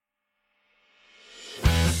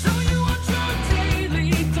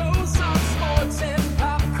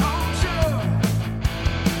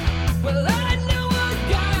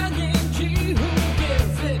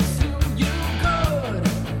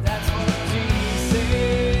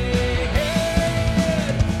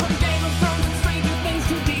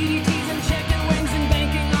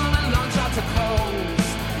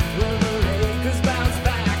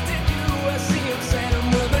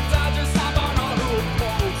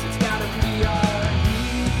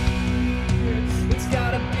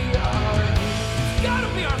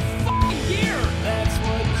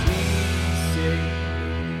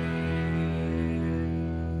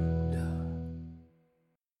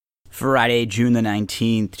Friday, June the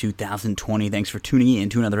 19th, 2020. Thanks for tuning in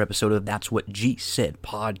to another episode of That's What G Said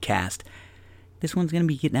podcast. This one's going to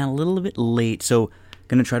be getting out a little bit late, so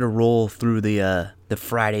going to try to roll through the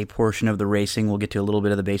Friday portion of the racing. We'll get to a little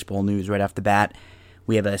bit of the baseball news right off the bat.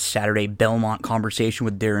 We have a Saturday Belmont conversation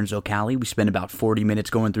with Darren Zocali. We spend about 40 minutes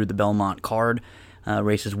going through the Belmont card,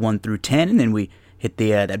 races 1 through 10, and then we hit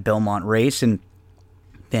that Belmont race, and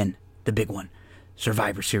then the big one,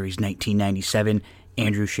 Survivor Series 1997.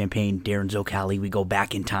 Andrew Champagne, Darren Zocali. We go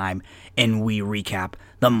back in time and we recap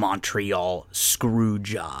the Montreal screw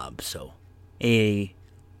job. So a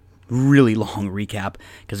really long recap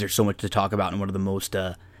because there's so much to talk about and one of the most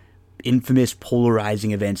infamous,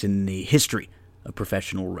 polarizing events in the history of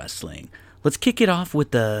professional wrestling. Let's kick it off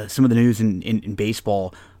with some of the news in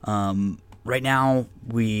baseball. Right now,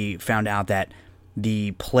 we found out that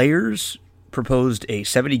the players proposed a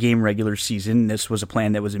 70-game regular season. This was a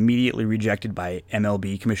plan that was immediately rejected by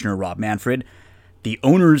MLB Commissioner Rob Manfred. The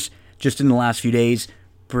owners, just in the last few days,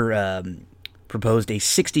 proposed a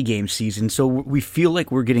 60-game season, so we feel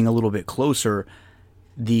like we're getting a little bit closer.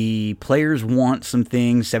 The players want some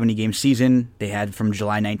things, 70-game season. They had from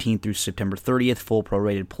July 19th through September 30th, full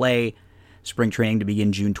prorated play, spring training to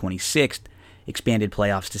begin June 26th, expanded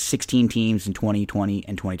playoffs to 16 teams in 2020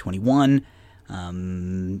 and 2021,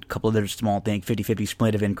 a couple of other small things, 50-50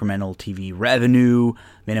 split of incremental TV revenue,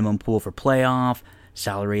 minimum pool for playoff,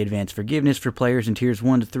 salary advance forgiveness for players in tiers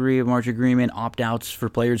 1 to 3 of March agreement, opt-outs for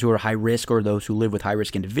players who are high risk or those who live with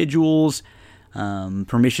high-risk individuals,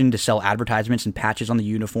 permission to sell advertisements and patches on the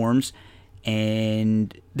uniforms,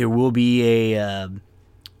 and there will be a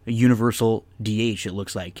universal DH, it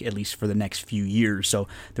looks like, at least for the next few years. So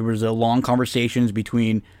there was a long conversations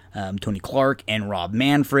between Tony Clark and Rob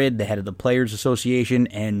Manfred, the head of the Players Association,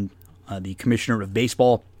 and the commissioner of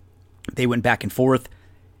baseball. They went back and forth.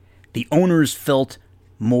 The owners felt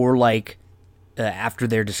more like, after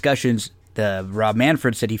their discussions, Rob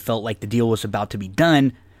Manfred said he felt like the deal was about to be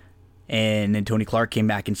done, and then Tony Clark came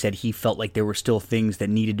back and said he felt like there were still things that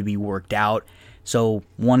needed to be worked out. So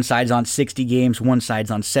one side's on 60 games, one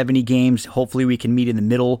side's on 70 games. Hopefully we can meet in the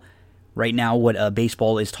middle. Right now, what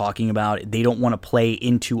baseball is talking about, they don't want to play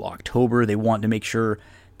into October. They want to make sure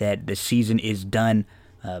that the season is done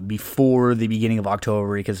before the beginning of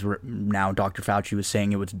October, because now Dr. Fauci was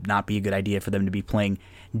saying it would not be a good idea for them to be playing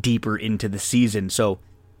deeper into the season. So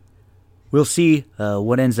we'll see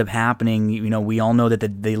what ends up happening. You know, we all know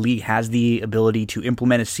that the league has the ability to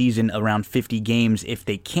implement a season around 50 games if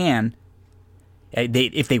they can.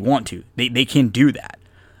 If they want to. They can do that.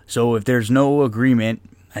 So if there's no agreement,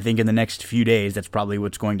 I think in the next few days, that's probably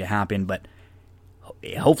what's going to happen. But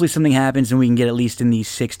hopefully something happens and we can get at least in the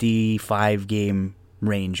 65-game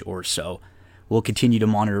range or so. We'll continue to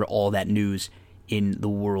monitor all that news in the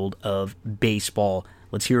world of baseball.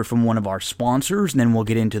 Let's hear from one of our sponsors, and then we'll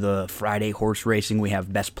get into the Friday horse racing. We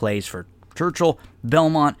have best plays for Churchill,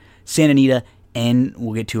 Belmont, Santa Anita, and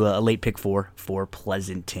we'll get to a late pick for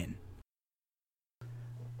Pleasanton.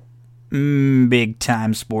 Big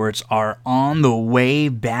time sports are on the way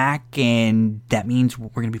back, and that means we're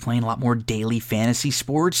going to be playing a lot more daily fantasy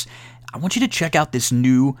sports. I want you to check out this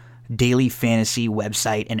new daily fantasy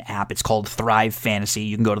website and app. It's called Thrive Fantasy.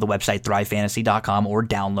 You can go to the website thrivefantasy.com or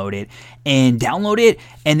download it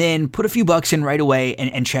and then put a few bucks in right away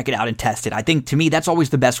and check it out and test it. I think, to me, that's always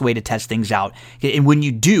the best way to test things out. And when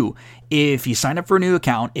you do, if you sign up for a new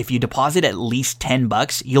account, if you deposit at least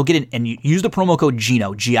 $10, you'll get and you use the promo code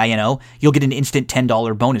GINO, G-I-N-O, you'll get an instant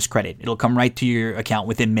 $10 bonus credit. It'll come right to your account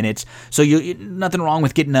within minutes. So nothing wrong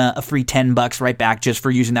with getting a free $10 right back just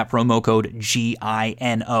for using that promo code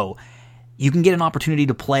GINO. You can get an opportunity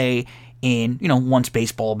to play in, once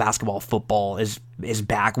baseball, basketball, football is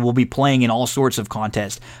back. We'll be playing in all sorts of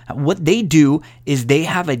contests. What they do is they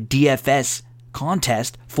have a DFS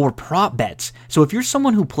contest for prop bets. So if you're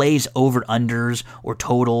someone who plays over-unders or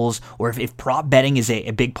totals, or if prop betting is a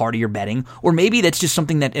big part of your betting, or maybe that's just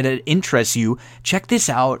something that interests you, check this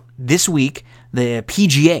out this week. The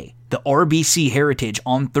PGA, the RBC Heritage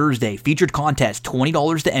on Thursday, featured contest,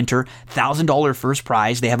 $20 to enter, $1,000 first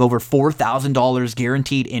prize. They have over $4,000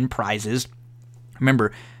 guaranteed in prizes.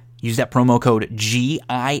 Remember, use that promo code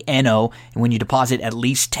GINO, and when you deposit at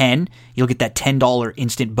least $10, you'll get that $10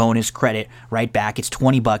 instant bonus credit right back. It's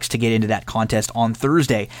 $20 to get into that contest on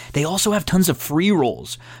Thursday. They also have tons of free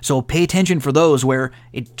rolls, so pay attention for those where,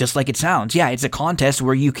 just like it sounds, it's a contest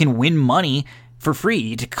where you can win money for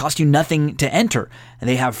free. It costs you nothing to enter. And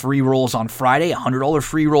they have free rolls on Friday, $100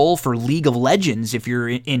 free roll for League of Legends if you're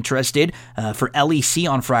interested. For LEC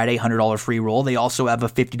on Friday, $100 free roll. They also have a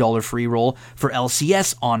 $50 free roll for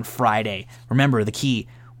LCS on Friday. Remember, the key,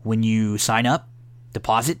 when you sign up,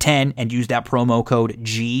 Deposit 10 and use that promo code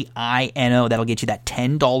GINO. That'll get you that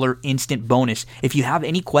 $10 instant bonus. If you have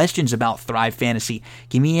any questions about Thrive Fantasy,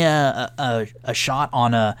 give me a shot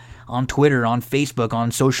on Twitter, on Facebook,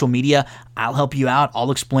 on social media. I'll help you out.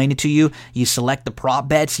 I'll explain it to you. You select the prop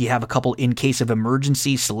bets. You have a couple in case of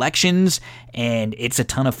emergency selections, and it's a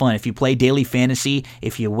ton of fun. If you play daily fantasy,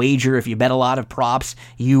 if you wager, if you bet a lot of props,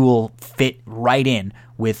 you will fit right in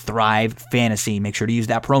with Thrive Fantasy. Make sure to use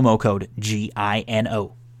that promo code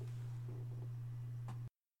GINO.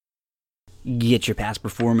 Get your past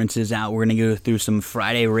performances out. We're going to go through some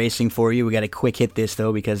Friday racing for you. We got to quick hit this,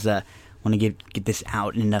 though, because I want to get this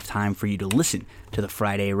out in enough time for you to listen to the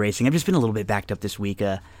Friday racing. I've just been a little bit backed up this week.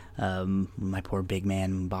 My poor big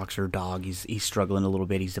man, boxer dog, he's struggling a little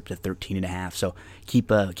bit. He's up to 13.5. So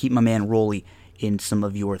keep my man Rolly in some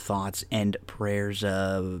of your thoughts and prayers.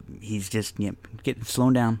 He's just getting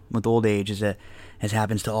slowing down with old age, as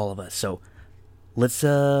happens to all of us. So let's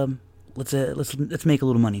make a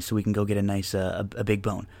little money so we can go get a nice a big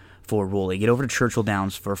bone for Rolly. Get over to Churchill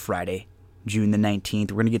Downs for Friday, June the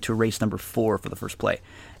 19th. We're going to get to race number 4 for the first play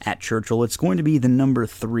at Churchill. It's going to be the number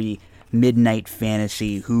 3 Midnight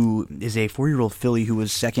Fantasy, who is a 4-year-old filly who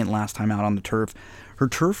was second last time out on the turf. Her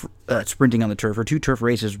turf, sprinting on the turf, her 2 turf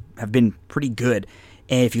races have been pretty good.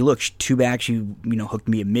 And if you look, 2 back, she hooked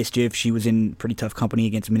me at Mischief. She was in pretty tough company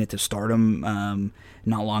against Minute to Stardom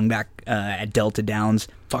not long back at Delta Downs.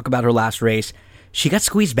 Talk about her last race. She got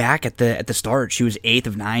squeezed back at the start. She was 8th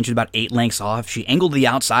of 9. She was about 8 lengths off. She angled to the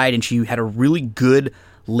outside, and she had a really good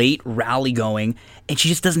late rally going, and she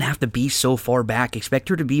just doesn't have to be so far back. Expect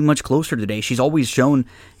her to be much closer today. She's always shown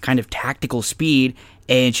kind of tactical speed,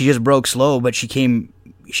 and she just broke slow, but she came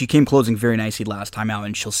closing very nicely last time out,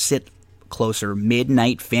 and she'll sit closer.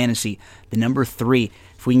 Midnight Fantasy, the number 3.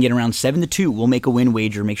 If we can get around 7-2, we'll make a win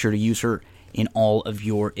wager. Make sure to use her in all of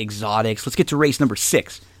your exotics. Let's get to race number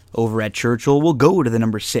 6 over at Churchill. We'll go to the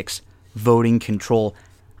number 6, Voting Control.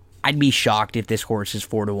 I'd be shocked if this horse is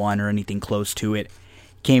 4-1 or anything close to it.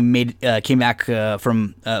 Came back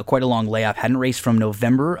from quite a long layoff. Hadn't raced from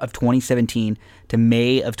November of 2017 to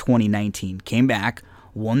May of 2019. Came back,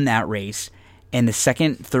 won that race, and the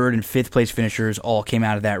 2nd, 3rd, and 5th place finishers all came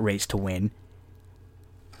out of that race to win.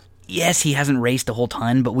 Yes, he hasn't raced a whole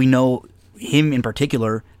ton, but we know him in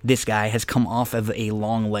particular, this guy, has come off of a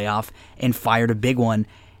long layoff and fired a big one.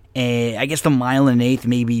 And I guess the 1 1/8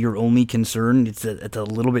 may be your only concern. It's a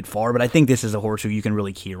little bit far, but I think this is a horse who you can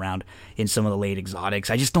really key around in some of the late exotics.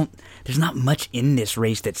 There's not much in this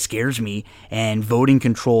race that scares me, and Voting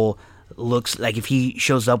Control looks like if he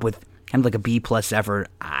shows up with kind of like a B+ effort,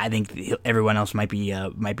 I think everyone else might be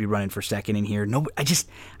running for second in here. No,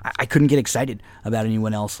 I couldn't get excited about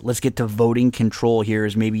anyone else. Let's get to Voting Control here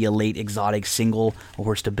as maybe a late exotic single, a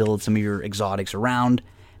horse to build some of your exotics around.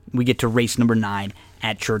 We get to race number 9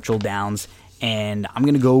 at Churchill Downs, and I'm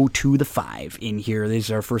going to go to the 5 in here. This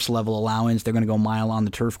is our first level allowance. They're going to go mile on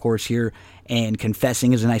the turf course here, and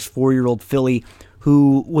Confessing is a nice 4-year-old filly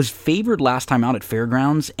who was favored last time out at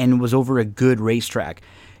Fairgrounds and was over a good racetrack.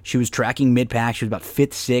 She was tracking mid-pack. She was about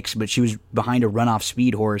 5th, 6th, but she was behind a runoff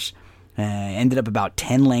speed horse, ended up about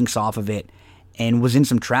 10 lengths off of it, and was in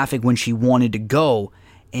some traffic when she wanted to go.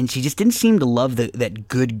 And she just didn't seem to love that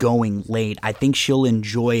good going late. I think she'll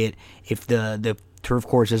enjoy it if the turf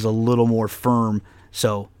course is a little more firm.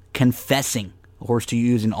 So Confessing, a horse to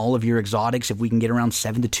use in all of your exotics. If we can get around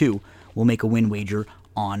 7-2, we'll make a win wager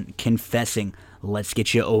on Confessing. Let's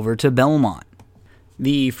get you over to Belmont.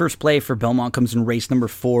 The first play for Belmont comes in race number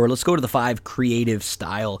 4. Let's go to the 5, Creative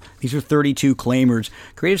Style. These are 32 claimers.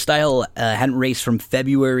 Creative Style hadn't raced from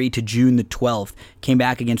February to June the 12th. Came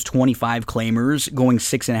back against 25 claimers, going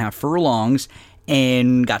 6.5 furlongs,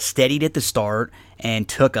 and got steadied at the start and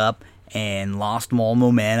took up and lost all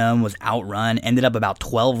momentum, was outrun, ended up about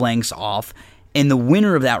 12 lengths off. And the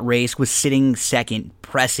winner of that race was sitting second,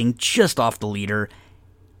 pressing just off the leader.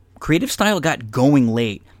 Creative Style got going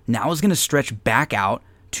late. Now is going to stretch back out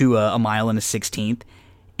to a 1 1/16,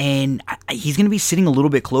 and he's going to be sitting a little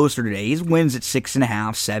bit closer today. He wins at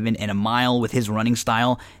 6.5, 7, and a mile with his running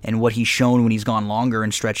style and what he's shown when he's gone longer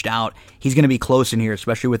and stretched out. He's going to be close in here,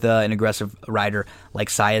 especially with an aggressive rider like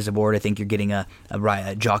Saez aboard. I think you're getting a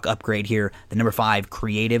jock upgrade here. The number 5,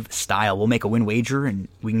 Creative Style. We'll make a win wager, and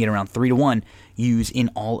we can get around 3-1. Use in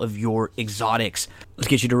all of your exotics. Let's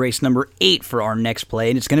get you to race number 8 for our next play,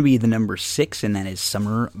 and it's going to be the number 6, and that is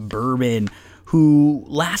Summer Bourbon, who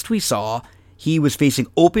last we saw, he was facing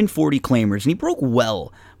open 40 claimers, and he broke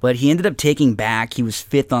well, but he ended up taking back. He was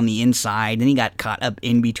 5th on the inside, then he got caught up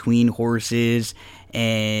in between horses,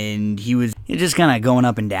 and he was just kind of going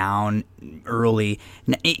up and down early.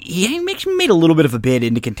 He made a little bit of a bid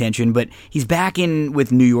into contention, but he's back in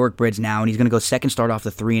with New York Breds now, and he's going to go second start off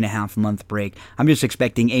the 3.5-month break. I'm just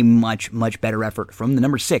expecting a much, much better effort from the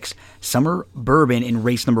number 6, Summer Bourbon, in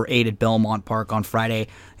race number 8 at Belmont Park on Friday.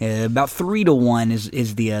 About 3-1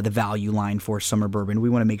 is the value line for Summer Bourbon. We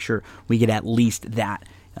want to make sure we get at least that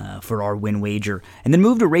for our win wager. And then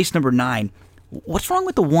move to race number 9. What's wrong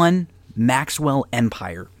with the 1 Maxwell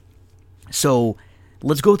Empire? So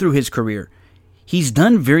let's go through his career. He's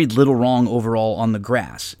done very little wrong overall on the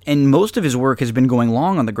grass, and most of his work has been going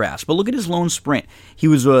long on the grass. But look at his lone sprint. He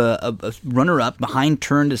was a runner-up behind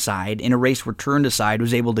Turn Decide in a race where Turn Decide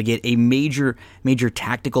was able to get a major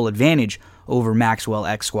tactical advantage over Maxwell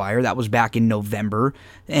Esquire. That was back in November.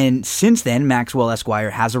 And since then, Maxwell Esquire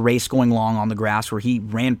has a race going long on the grass where he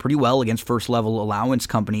ran pretty well against First Level Allowance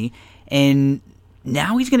Company, and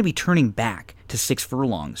now he's going to be turning back to 6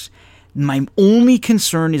 furlongs. My only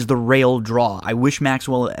concern is the rail draw. I wish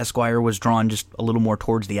Maxwell Esquire was drawn just a little more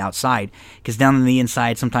towards the outside, because down on the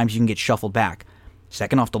inside, sometimes you can get shuffled back.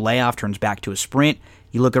 Second off the layoff, turns back to a sprint.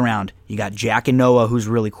 You look around, you got Jack and Noah, who's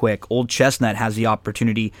really quick. Old Chestnut has the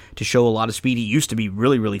opportunity to show a lot of speed. He used to be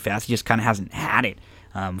really, really fast. He just kind of hasn't had it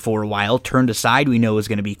for a while. Turned Aside, we know, is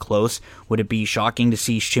going to be close. Would it be shocking to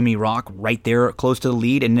see Shimmy Rock right there close to the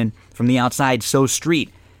lead? And then from the outside, So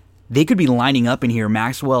Street. They could be lining up in here.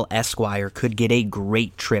 Maxwell Esquire could get a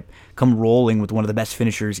great trip, come rolling with one of the best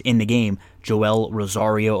finishers in the game, Joel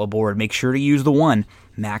Rosario, aboard. Make sure to use the 1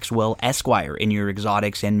 Maxwell Esquire in your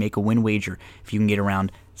exotics and make a win wager if you can get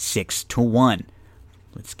around 6-1.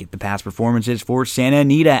 Let's get the past performances for Santa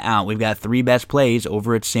Anita out. We've got 3 best plays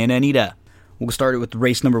over at Santa Anita. We'll start it with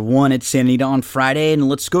race number 1 at Santa Anita on Friday, and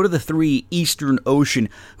let's go to the 3 Eastern Ocean,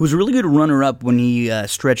 who was a really good runner-up when he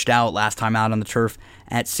stretched out last time out on the turf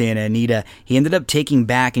at Santa Anita. He ended up taking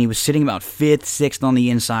back, and he was sitting about 5th, 6th on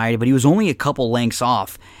the inside, but he was only a couple lengths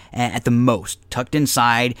off at the most, tucked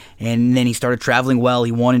inside, and then he started traveling well.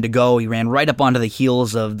 He wanted to go. He ran right up onto the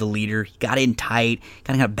heels of the leader. He got in tight,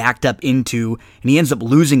 kind of got backed up into, and he ends up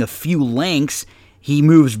losing a few lengths. He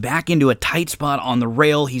moves back into a tight spot on the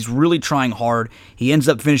rail. He's really trying hard. He ends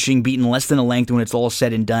up finishing beaten less than a length when it's all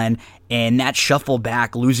said and done. And that shuffle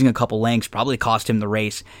back, losing a couple lengths, probably cost him the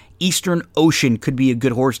race. Eastern Ocean could be a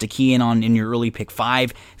good horse to key in on in your early pick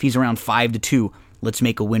 5. If he's around 5-2, let's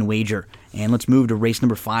make a win wager. And let's move to race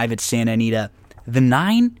number 5 at Santa Anita. The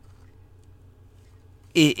 9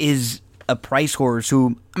 is a price horse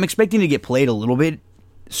who I'm expecting to get played a little bit.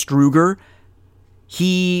 Struger.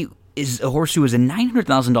 He is a horse who was a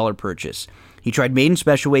 $900,000 purchase. He tried maiden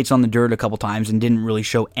special weights on the dirt a couple times and didn't really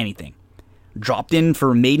show anything. Dropped in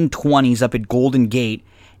for maiden 20s up at Golden Gate,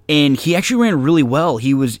 and he actually ran really well.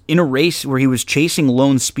 He was in a race where he was chasing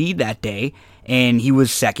Lone Speed that day, and he was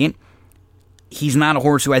second. He's not a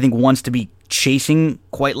horse who I think wants to be chasing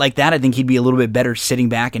quite like that. I think he'd be a little bit better sitting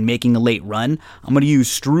back and making a late run. I'm going to use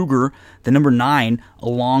Struger, the number 9,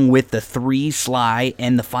 along with the 3 Sly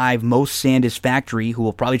and the 5 Most Satisfactory, who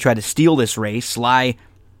will probably try to steal this race. Sly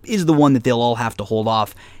is the one that they'll all have to hold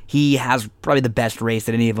off. He has probably the best race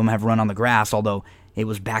that any of them have run on the grass, although it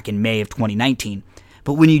was back in May of 2019.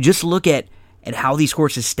 But when you just look at how these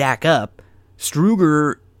horses stack up,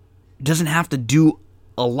 Struger doesn't have to do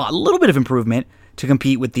a little bit of improvement to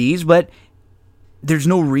compete with these, but there's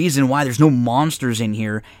no reason why. There's no monsters in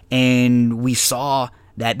here, and we saw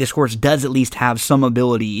that this horse does at least have some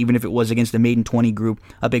ability, even if it was against the maiden 20 group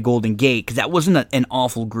up at Golden Gate, because that wasn't an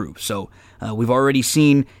awful group. So we've already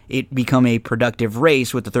seen it become a productive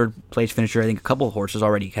race with the third place finisher. I think a couple of horses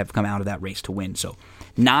already have come out of that race to win. So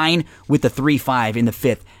 9 with the 3-5 in the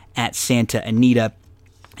 5th at Santa Anita.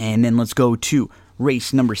 And then let's go to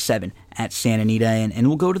race number 7 at Santa Anita, and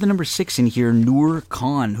we'll go to the number 6 in here, Noor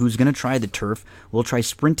Khan, who's going to try the turf. We'll try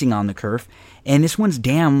sprinting on the turf, and this one's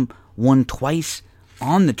won twice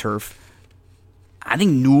on the turf. I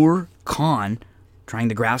think Noor Khan trying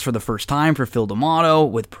the grass for the first time for Phil D'Amato,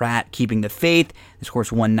 with Pratt keeping the faith. This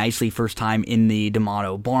horse won nicely first time in the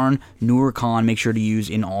D'Amato barn. Noor Khan, make sure to use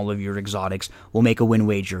in all of your exotics. We'll make a win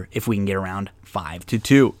wager if we can get around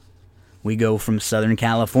 5-2. We go from Southern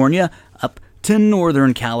California up to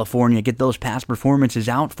Northern California. Get those past performances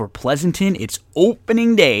out for Pleasanton. It's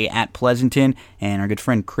opening day at Pleasanton, and our good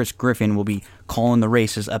friend Chris Griffin will be calling the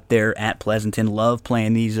races up there at Pleasanton. Love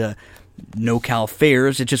playing these no-cal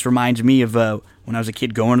fairs. It just reminds me of when I was a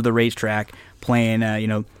kid going to the racetrack, playing,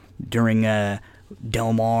 during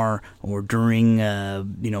Del Mar or during,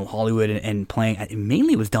 Hollywood, and playing.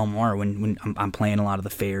 Mainly it was Del Mar when I'm playing a lot of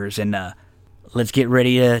the fairs, and let's get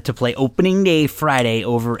ready to play opening day Friday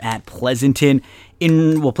over at Pleasanton.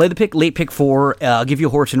 We'll play the late pick 4. I'll give you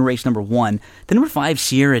a horse in race number 1. The number 5,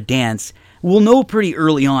 Sierra Dance. We'll know pretty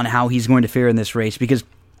early on how he's going to fare in this race because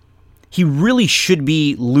he really should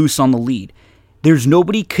be loose on the lead. There's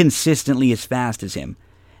nobody consistently as fast as him.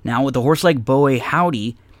 Now, with a horse like Boe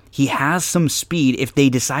Howdy, he has some speed. If they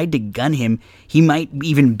decide to gun him, he might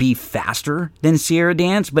even be faster than Sierra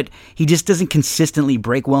Dance, but he just doesn't consistently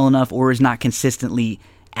break well enough or is not consistently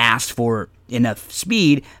asked for enough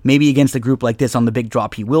speed. Maybe against a group like this on the big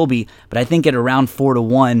drop he will be, but I think at around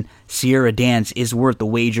 4-1, Sierra Dance is worth the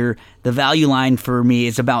wager. The value line for me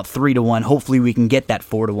is about 3-1. Hopefully we can get that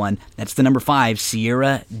 4-1. That's the number 5,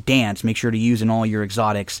 Sierra Dance. Make sure to use in all your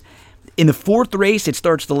exotics. In the 4th race, it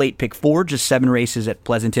starts the late pick 4, just 7 races at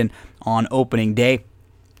Pleasanton on opening day.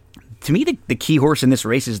 To me, the key horse in this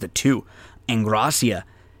race is the 2, Engracia.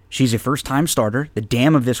 She's a first-time starter. The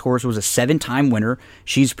dam of this horse was a 7-time winner.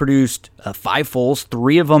 She's produced 5 foals.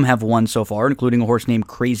 3 of them have won so far, including a horse named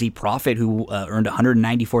Crazy Prophet, who earned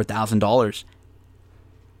 $194,000.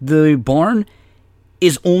 The barn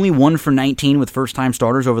is only 1 for 19 with first-time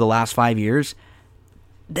starters over the last 5 years.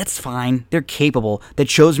 That's fine. They're capable. That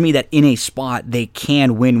shows me that in a spot, they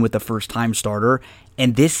can win with a first-time starter.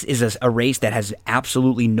 And this is a race that has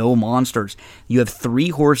absolutely no monsters. You have 3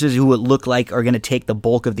 horses who it look like are going to take the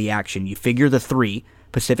bulk of the action. You figure the 3,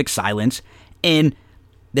 Pacific Silence, and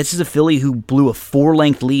this is a filly who blew a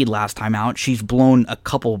 4-length lead last time out. She's blown a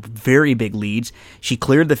couple very big leads. She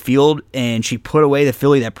cleared the field, and she put away the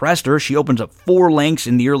filly that pressed her. She opens up 4 lengths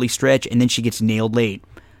in the early stretch, and then she gets nailed late.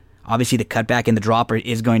 Obviously, the cutback and the dropper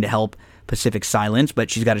is going to help Pacific Silence, but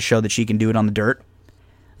she's got to show that she can do it on the dirt.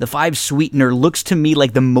 The 5 Sweetener looks to me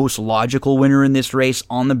like the most logical winner in this race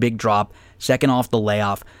on the big drop, second off the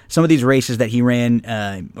layoff. Some of these races that he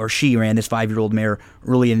ran, or she ran, this 5-year-old mare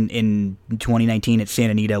early in 2019 at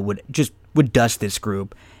Santa Anita would dust this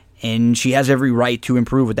group. And she has every right to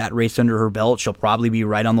improve with that race under her belt. She'll probably be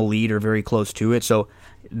right on the lead or very close to it. So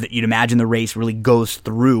you'd imagine the race really goes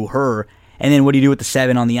through her. And then what do you do with the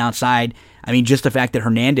 7 on the outside? I mean, just the fact that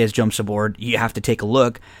Hernandez jumps aboard, you have to take a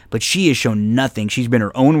look. But she has shown nothing. She's been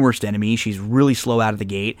her own worst enemy. She's really slow out of the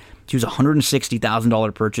gate. She was a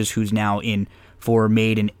 $160,000 purchase who's now in for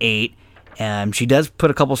maiden 8. She does put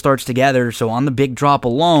a couple starts together, so on the big drop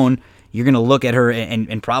alone, you're going to look at her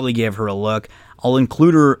and probably give her a look. I'll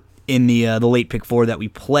include her in the late pick 4 that we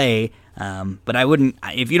play. But I wouldn't,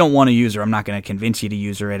 if you don't want to use her, I'm not going to convince you to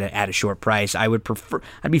use her at a short price. I'd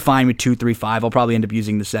be fine with 2, 3, 5. I'll probably end up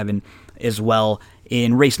using the 7 as well.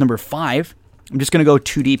 In race number 5, I'm just going to go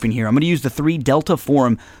too deep in here. I'm going to use the 3 Delta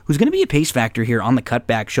Forum, who's going to be a pace factor here on the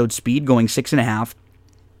cutback. Showed speed going 6.5,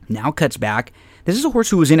 now cuts back. This is a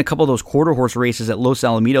horse who was in a couple of those quarter horse races at Los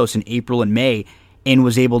Alamitos in April and May and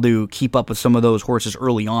was able to keep up with some of those horses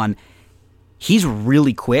early on. He's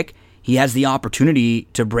really quick. He has the opportunity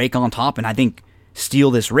to break on top and I think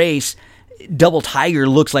steal this race. Double Tiger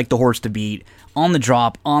looks like the horse to beat. On the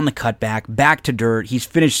drop, on the cutback, back to dirt. He's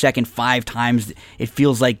finished second 5 times. It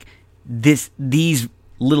feels like these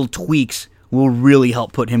little tweaks will really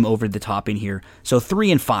help put him over the top in here. So 3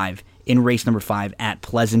 and 5 in race number 5 at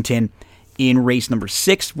Pleasanton. In race number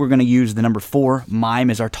 6, we're going to use the number 4, Mime,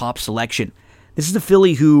 as our top selection. This is a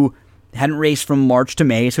filly who hadn't raced from March to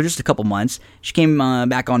May, so just a couple months. She came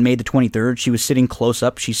back on May the 23rd. She was sitting close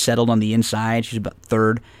up. She settled on the inside. She's about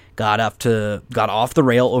 3rd. Got off the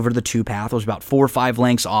rail over the 2 path. Was about 4 or 5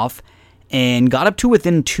 lengths off, and got up to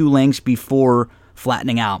within 2 lengths before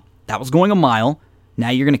flattening out. That was going a mile. Now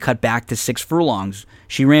you're going to cut back to 6 furlongs.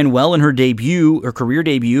 She ran well in her career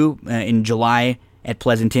debut in July at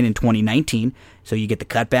Pleasanton in 2019. So you get the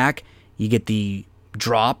cutback, you get the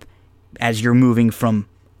drop as you're moving from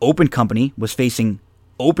Open Company, was facing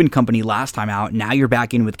Open Company last time out. Now you're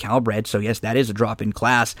back in with Calbred, so yes, that is a drop in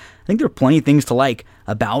class. I think there are plenty of things to like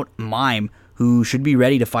about Mime, who should be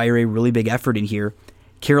ready to fire a really big effort in here.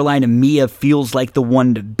 Carolina Mia feels like the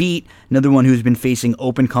one to beat. Another one who's been facing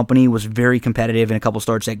Open Company, was very competitive in a couple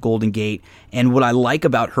starts at Golden Gate. And what I like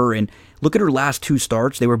about her, and look at her last 2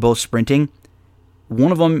 starts, they were both sprinting.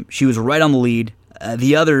 One of them, she was right on the lead.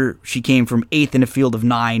 The other, she came from 8th in a field of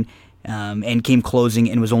 9. And came closing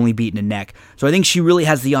and was only beaten a neck. So I think she really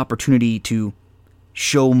has the opportunity to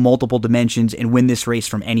show multiple dimensions and win this race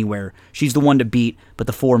from anywhere. She's the one to beat, but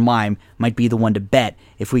the 4 Mime might be the one to bet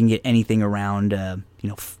if we can get anything around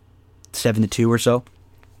 7-2 or so.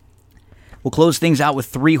 We'll close things out with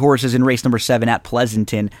 3 horses in race number 7 at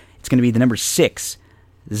Pleasanton. It's going to be the number 6,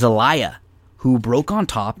 Zelaya, who broke on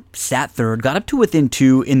top, sat 3rd, got up to within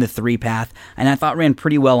 2 in the 3 path, and I thought ran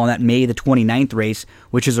pretty well on that May the 29th race,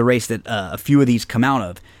 which is a race that a few of these come out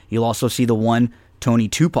of. You'll also see the 1 Tony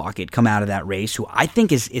Two Pocket come out of that race, who I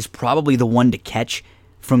think is probably the one to catch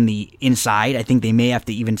from the inside. I think they may have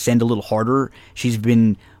to even send a little harder. She's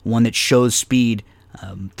been one that shows speed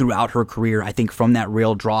throughout her career. I think from that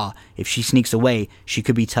rail draw, if she sneaks away, she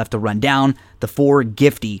could be tough to run down. The 4,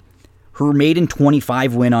 Gifty, her maiden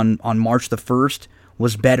 25 win on March the 1st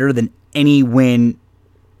was better than any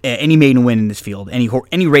maiden win in this field,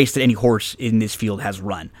 any race that any horse in this field has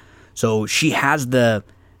run. So she has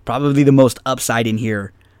probably the most upside in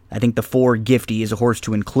here. I think the 4, Gifty, is a horse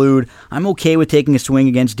to include. I'm okay with taking a swing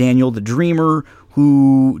against Daniel the Dreamer,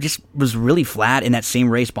 who just was really flat in that same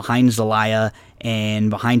race behind Zelaya and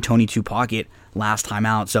behind Tony Two Pocket last time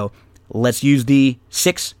out. So let's use the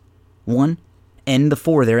 6, 1, and the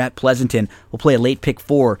 4 there at Pleasanton. We'll play a late pick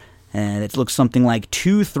 4, and it looks something like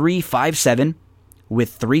 2, 3, 5, 7, with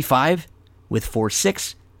 3, 5, with 4,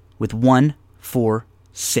 6, with 1, 4,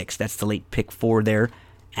 6. That's the late pick 4 there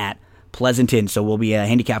at Pleasanton. So we'll be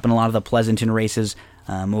handicapping a lot of the Pleasanton races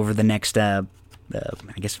over the next, I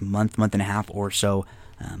guess, month and a half or so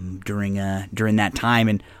during that time.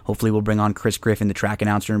 And hopefully we'll bring on Chris Griffin, the track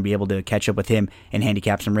announcer, and be able to catch up with him and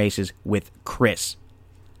handicap some races with Chris.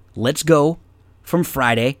 Let's go from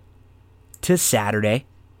Friday to Saturday.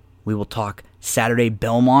 We will talk Saturday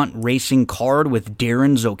Belmont racing card with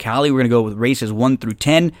Darren Zocali. We're going to go with races 1 through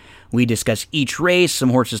 10. We discuss each race,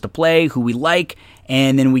 some horses to play, who we like,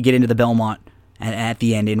 and then we get into the Belmont at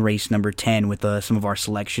the end in race number 10 with some of our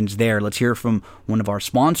selections there. Let's hear from one of our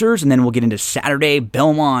sponsors, and then we'll get into Saturday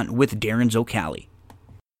Belmont with Darren Zocali.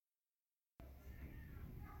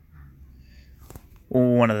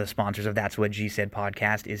 One of the sponsors of That's What G Said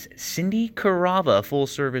podcast is Cindy Carava,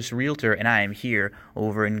 full-service realtor, and I am here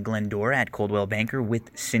over in Glendora at Coldwell Banker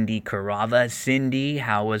with Cindy Carava. Cindy,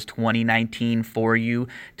 how was 2019 for you?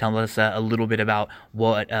 Tell us a little bit about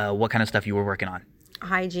what kind of stuff you were working on.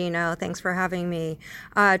 Hi, Gino. Thanks for having me.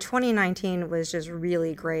 2019 was just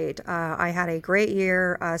really great. I had a great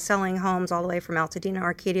year selling homes all the way from Altadena,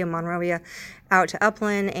 Arcadia, Monrovia, out to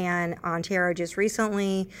Upland and Ontario just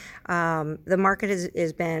recently. The market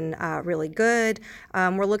has been really good.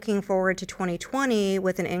 We're looking forward to 2020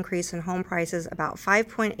 with an increase in home prices about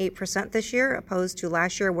 5.8% this year, opposed to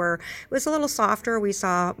last year where it was a little softer. We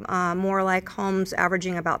saw more like homes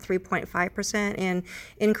averaging about 3.5% in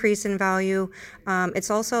increase in value. It's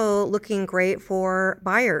also looking great for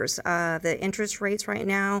buyers. The interest rates right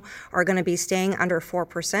now are going to be staying under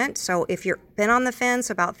 4%. So if you've been on the fence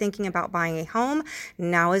about thinking about buying a home,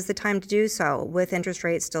 now is the time to do so with interest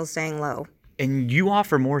rates still staying low. And you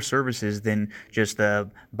offer more services than just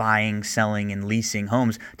the buying, selling, and leasing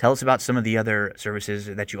homes. Tell us about some of the other services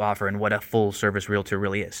that you offer and what a full-service realtor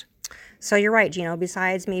really is. So you're right, Gino.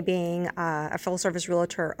 Besides me being a full-service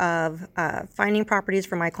realtor of finding properties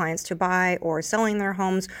for my clients to buy or selling their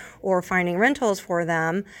homes or finding rentals for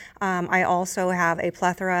them, I also have a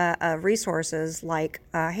plethora of resources like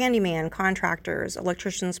handyman, contractors,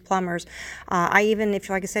 electricians, plumbers.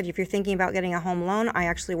 Like I said, if you're thinking about getting a home loan, I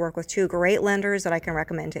actually work with 2 great lenders that I can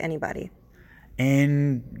recommend to anybody.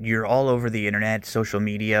 And you're all over the internet, social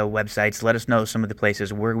media, websites. Let us know some of the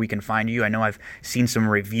places where we can find you. I know I've seen some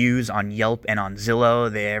reviews on Yelp and on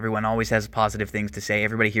Zillow. Everyone always has positive things to say.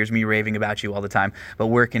 Everybody hears me raving about you all the time. But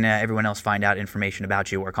where can everyone else find out information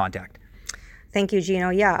about you or contact? Thank you,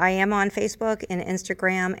 Gino. Yeah, I am on Facebook and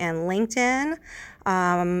Instagram and LinkedIn.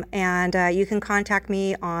 And you can contact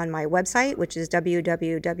me on my website, which is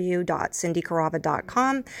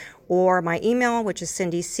www.cindycarava.com, or my email, which is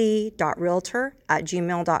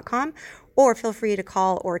cindyc.realtor@gmail.com, or feel free to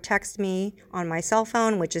call or text me on my cell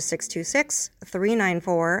phone, which is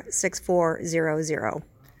 626-394-6400.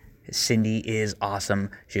 Cindy is awesome.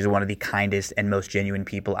 She's one of the kindest and most genuine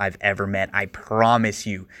people I've ever met. I promise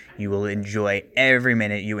you, you will enjoy every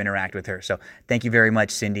minute you interact with her. So thank you very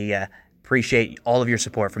much, Cindy. Appreciate all of your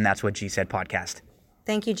support from That's What G Said podcast.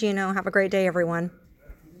 Thank you, Gino. Have a great day, everyone.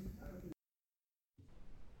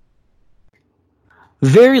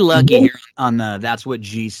 Very lucky here on That's What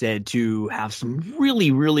G Said to have some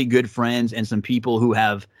really, really good friends and some people who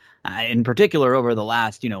have, in particular, over the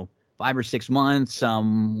last, 5 or 6 months,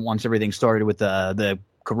 once everything started with the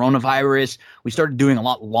coronavirus, we started doing a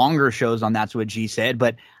lot longer shows on That's What G Said,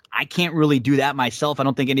 but I can't really do that myself. I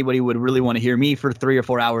don't think anybody would really want to hear me for 3 or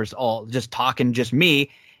 4 hours all just talking, just me.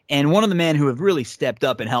 And one of the men who have really stepped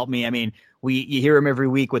up and helped me, I mean, you hear him every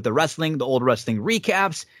week with the old wrestling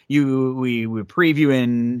recaps. We preview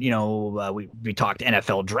and, we talked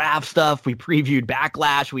NFL draft stuff. We previewed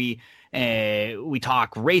Backlash. We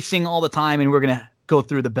talk racing all the time, and we're going to go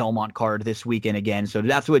through the Belmont card this weekend again. So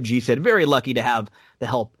That's What G Said. Very lucky to have the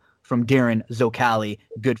help from Darren Zocali,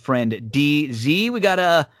 good friend DZ. We got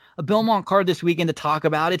a a Belmont card this weekend to talk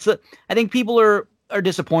about. I think people are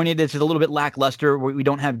disappointed. It's a little bit lackluster. We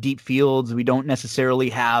don't have deep fields. We don't necessarily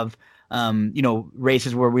have,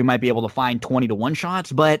 races where we might be able to find 20 to 1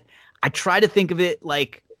 shots. But I try to think of it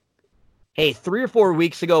like, hey, 3 or 4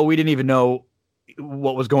 weeks ago, we didn't even know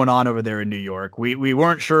what was going on over there in New York. We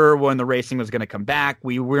weren't sure when the racing was going to come back.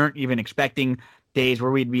 We weren't even expecting days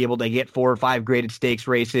where we'd be able to get 4 or 5 graded stakes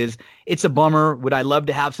races. It's a bummer. Would I love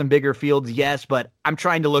to have some bigger fields? Yes, but I'm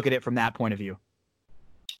trying to look at it from that point of view.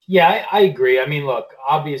 Yeah, I agree. I mean, look,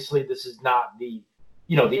 obviously this is not the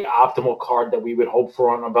optimal card that we would hope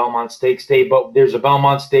for on a Belmont Stakes Day, but there's a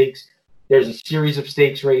Belmont Stakes. There's a series of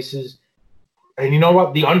stakes races. And you know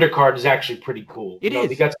what? The undercard is actually pretty cool. It is.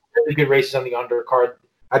 We got some really good races on the undercard.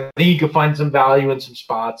 I think you can find some value in some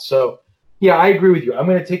spots. So, yeah, I agree with you. I'm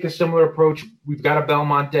going to take a similar approach. We've got a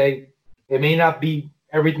Belmont Day. It may not be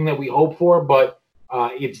everything that we hope for, but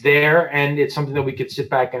it's there, and it's something that we could sit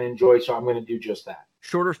back and enjoy. So I'm going to do just that.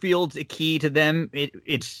 Shorter fields, a key to them.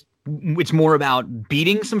 It's more about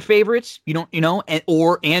beating some favorites,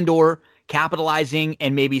 or capitalizing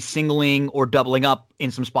and maybe singling or doubling up in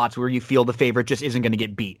some spots where you feel the favorite just isn't going to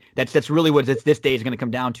get beat. That's really what this day is going to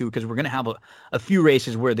come down to, because we're going to have a few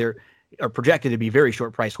races where there are projected to be very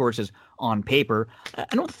short price horses on paper.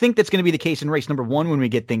 I don't think that's going to be the case in race number 1 when we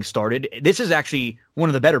get things started. This is actually one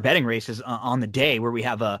of the better betting races on the day, where we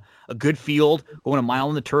have a good field going a mile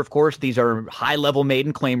on the turf course. These are high level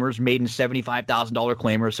maiden claimers, maiden $75,000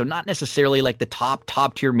 claimers. So not necessarily like the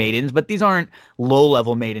top tier maidens, but these aren't low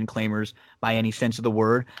level maiden claimers by any sense of the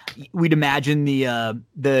word. We'd imagine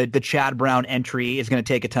the Chad Brown entry is going to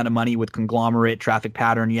take a ton of money with Conglomerate, Traffic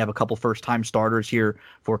Pattern. You have a couple first time starters here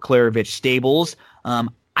for Klaravich Stables.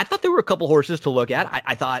 I thought there were a couple horses to look at.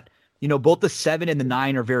 I thought, both the 7 and the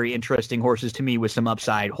 9 are very interesting horses to me with some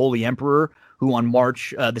upside. Holy Emperor, who on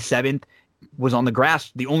March the 7th was on the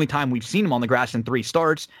grass, the only time we've seen him on the grass in 3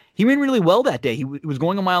 starts. He ran really well that day. He was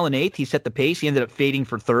going a mile and 1/8. He set the pace. He ended up fading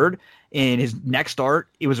for 3rd. In his next start,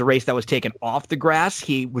 it was a race that was taken off the grass.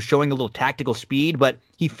 He was showing a little tactical speed, but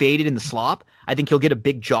he faded in the slop. I think he'll get a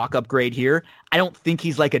big jock upgrade here. I don't think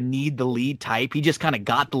he's like a need the lead type. He just kind of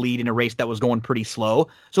got the lead in a race that was going pretty slow.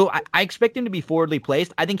 So I expect him to be forwardly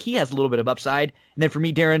placed. I think he has a little bit of upside. And then for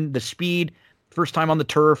me, Darren, the speed, first time on the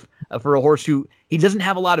turf for a horse who he doesn't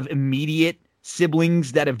have a lot of immediate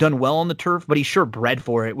siblings that have done well on the turf, but he's sure bred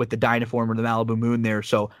for it with the Dynaform or the Malibu Moon there.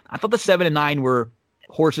 So I thought the 7 and 9 were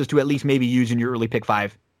horses to at least maybe use in your early pick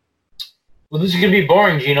 5. Well, this is going to be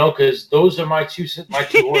boring, Gino, because those are my two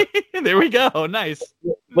horses. There we go. Nice.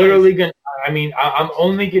 Literally going to, I'm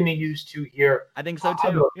only going to use 2 here. I think so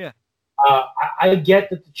too. Yeah. I get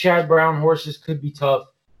that the Chad Brown horses could be tough,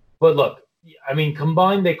 but look,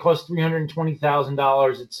 combined they cost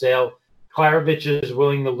 $320,000 at sale. Klaravich is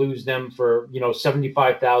willing to lose them for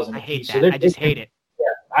 $75,000. I hate that. I just hate it.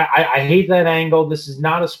 Yeah, I hate that angle. This is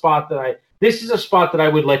not a spot that This is a spot that I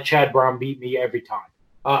would let Chad Brown beat me every time,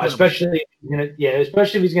 especially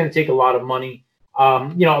if he's going to take a lot of money.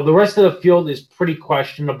 The rest of the field is pretty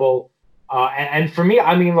questionable, and for me,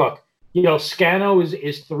 look, Scano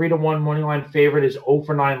is 3-1 money line favorite, is 0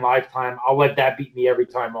 for 9 lifetime. I'll let that beat me every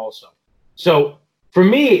time also. So for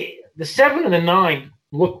me, the 7 and the 9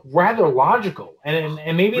 look rather logical, and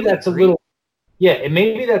maybe that's a little, and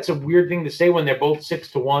maybe that's a weird thing to say when they're both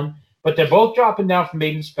 6-1, but they're both dropping down from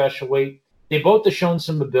maiden special weight. They both have shown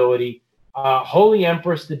some ability. Holy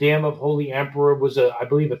Empress, the dam of Holy Emperor, was I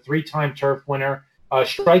believe a 3-time turf winner.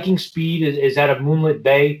 Striking Speed is out of Moonlit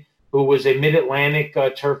Bay, who was a Mid-Atlantic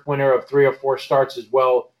turf winner of 3 or 4 starts as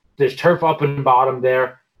well. There's turf up and bottom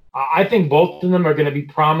there. I think both of them are going to be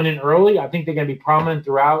prominent early. I think they're going to be prominent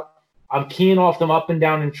throughout. I'm keying off them up and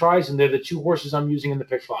down in tries, and they're the 2 horses I'm using in the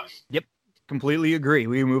pick 5. Yep, completely agree.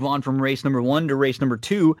 We move on from race number 1 to race number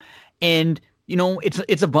 2, and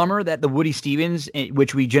it's a bummer that the Woody Stevens,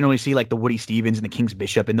 which we generally see like the Woody Stevens and the King's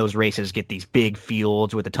Bishop in those races, get these big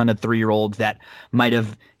fields with a ton of 3-year-olds that might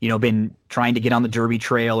have been trying to get on the Derby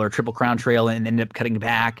Trail or Triple Crown Trail and ended up cutting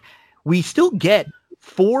back. We still get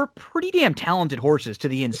 4 pretty damn talented horses to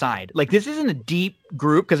the inside. Like, this isn't a deep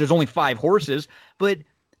group because there's only 5 horses, but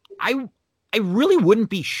I really wouldn't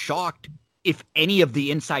be shocked if any of the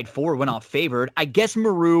inside 4 went off favored. I guess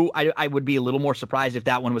Maru, I would be a little more surprised if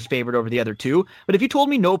that one was favored over the other 2. But if you told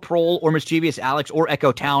me No Prole or Mischievous Alex or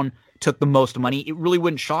Echo Town took the most money, it really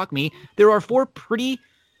wouldn't shock me. There are 4 pretty,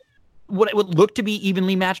 what it would look to be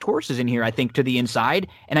evenly matched horses in here, I think, to the inside.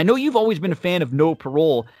 And I know you've always been a fan of No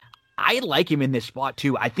Parole. I like him in this spot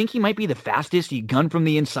too. I think he might be the fastest. He gun from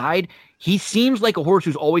the inside. He seems like a horse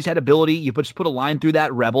who's always had ability. You just put a line through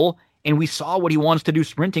that Rebel, and we saw what he wants to do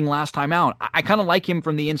sprinting last time out. I kind of like him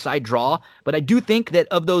from the inside draw, but I do think that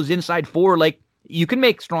of those inside 4, like, you can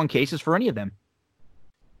make strong cases for any of them.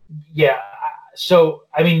 Yeah. So,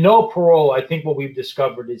 I mean, No Parole, I think what we've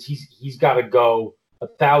discovered is he's got to go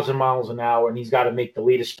 1,000 miles an hour, and he's got to make the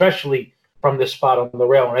lead, especially from this spot on the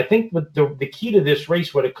rail. And I think the key to this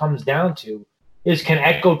race, what it comes down to, is can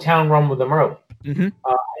Echo Town run with him early? Mm-hmm.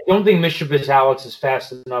 I don't think Mischievous Alex is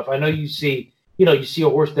fast enough. I know you see a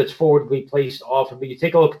horse that's forwardly placed often, but you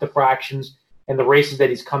take a look at the fractions and the races that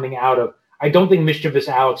he's coming out of. I don't think Mischievous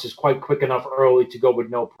Alex is quite quick enough early to go with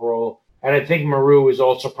No Parole. And I think Maru is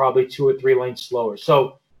also probably 2 or 3 lengths slower.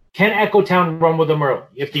 So can Echo Town run with him early?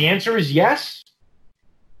 If the answer is yes,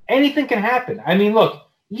 anything can happen. I mean, look,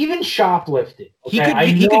 even Shoplifted. Okay?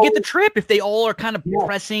 He could get the trip if they all are kind of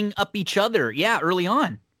pressing up each other. Yeah, early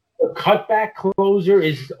on. The cutback closer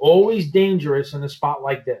is always dangerous in a spot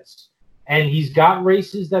like this. And he's got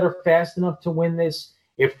races that are fast enough to win this.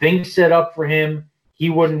 If things set up for him,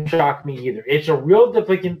 he wouldn't shock me either. It's a real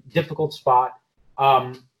difficult spot.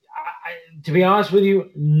 To be honest with you,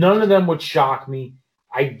 none of them would shock me.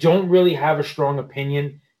 I don't really have a strong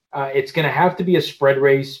opinion. It's going to have to be a spread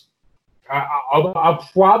race. I'll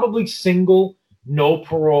probably single No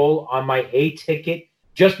Parole on my A ticket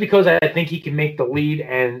just because I think he can make the lead,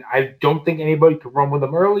 and I don't think anybody can run with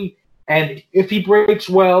him early. And if he breaks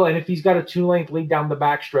well, and if he's got a 2-length lead down the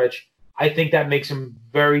backstretch, I think that makes him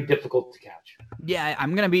very difficult to catch. Yeah,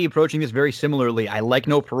 I'm going to be approaching this very similarly. I like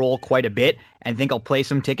No Parole quite a bit, and think I'll play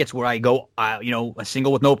some tickets where I go, a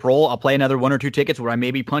single with No Parole. I'll play another 1 or 2 tickets where I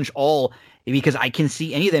maybe punch all, because I can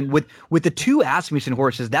see any of them. With the 2 Asmussen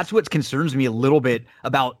horses, that's what concerns me a little bit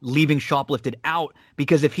about leaving Shoplifted out,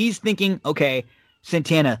 because if he's thinking, okay,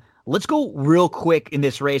 Santana, let's go real quick in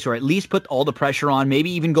this race, or at least put all the pressure on,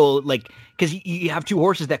 maybe even go because you have 2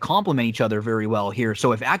 horses that complement each other very well here.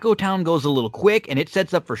 So if Echo Town goes a little quick and it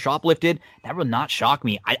sets up for Shoplifted, that would not shock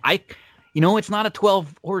me. It's not a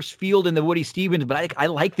 12-horse field in the Woody Stephens, but I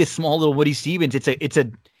like this small little Woody Stephens. It's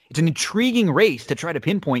an intriguing race to try to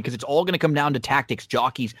pinpoint, because it's all going to come down to tactics,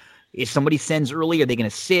 jockeys. If somebody sends early, are they going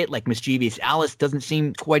to sit? Like Mischievous Alice doesn't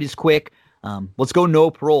seem quite as quick. Let's go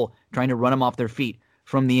No Parole, trying to run them off their feet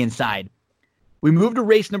from the inside. We move to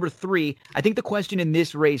race number 3. I think the question in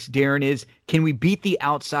this race, Darren, is can we beat the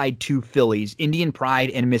outside 2 fillies, Indian Pride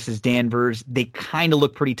and Mrs. Danvers? They kind of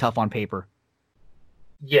look pretty tough on paper.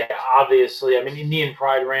 Yeah, obviously. I mean, Indian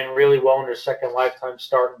Pride ran really well in her second lifetime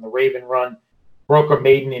start in the Raven Run. Broke her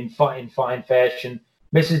maiden in fine fashion.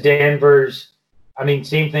 Mrs. Danvers, I mean,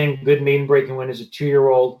 same thing. Good maiden breaking win as a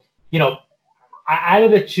 2-year-old. Out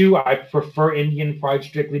of the 2, I prefer Indian Pride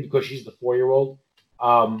strictly because she's the 4-year-old.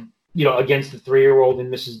 Against the 3-year-old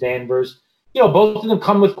and Mrs. Danvers. Both of them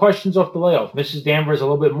come with questions off the layoff. Mrs. Danvers a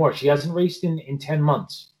little bit more. She hasn't raced in 10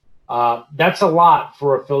 months. That's a lot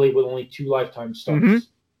for a filly with only 2 lifetime starts.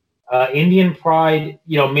 Mm-hmm. Indian Pride,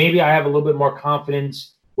 maybe I have a little bit more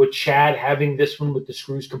confidence with Chad having this one with the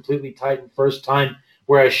screws completely tight the first time,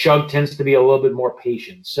 whereas Shug tends to be a little bit more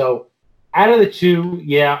patient. So out of the 2,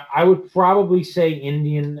 yeah, I would probably say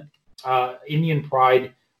Indian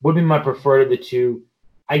Pride would be my preferred of the 2.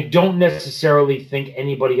 I don't necessarily think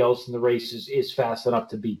anybody else in the race is fast enough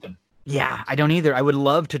to beat them. Yeah, I don't either. I would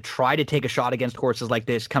love to try to take a shot against horses like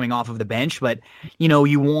this coming off of the bench, but you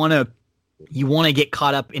want to get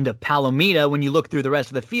caught up into Palomita when you look through the rest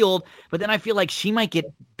of the field, but then I feel like she might get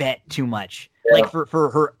bet too much. Yeah. Like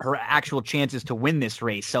for her actual chances to win this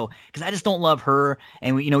race. So, because I just don't love her,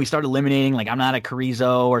 and we start eliminating, like I'm not a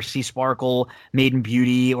Carrizo or Sea Sparkle, Maiden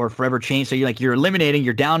Beauty, or Forever Change. So you're eliminating,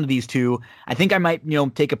 you're down to these 2. I think I might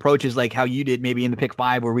take approaches like how you did maybe in the pick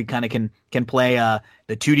 5, where we kind of can play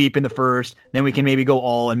the 2 deep in the first, then we can maybe go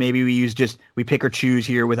all, and maybe we pick or choose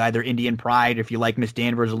here with either Indian Pride if you like Miss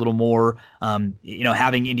Danvers a little more.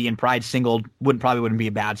 Having Indian Pride singled wouldn't be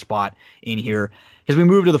a bad spot in here. As we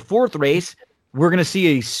move to the 4th race, we're going to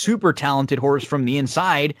see a super talented horse from the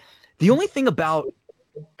inside. The only thing about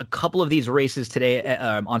a couple of these races today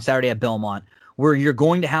on Saturday at Belmont, where you're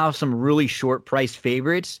going to have some really short price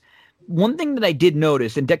favorites, one thing that I did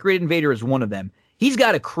notice, and Decorated Invader is one of them, he's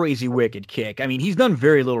got a crazy wicked kick. I mean, he's done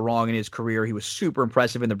very little wrong in his career. He was super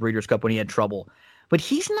impressive in the Breeders' Cup when he had trouble. But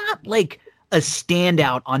he's not like a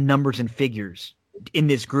standout on numbers and figures in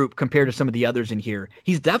this group compared to some of the others in here.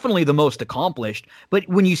 He's definitely the most accomplished, but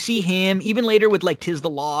when you see him, even later with like Tis the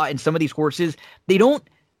Law and some of these horses, they don't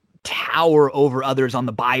tower over others on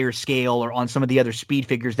the buyer scale or on some of the other speed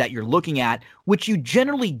figures that you're looking at, which you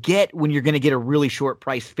generally get when you're going to get a really short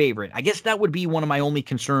price favorite. I guess that would be one of my only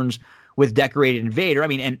concerns with Decorated Invader. I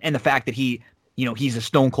mean, and the fact that he he's a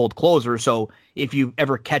stone cold closer. So if you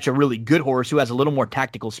ever catch a really good horse who has a little more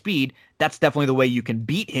tactical speed, that's definitely the way you can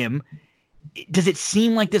beat him. Does it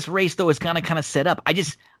seem like this race though is kind of set up?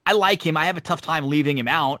 I like him. I have a tough time leaving him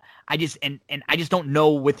out. I just don't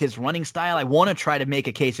know with his running style. I want to try to make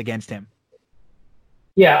a case against him.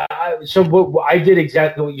 Yeah, so I did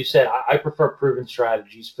exactly what you said. I prefer Proven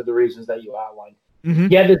Strategies for the reasons that you outlined. Mm-hmm.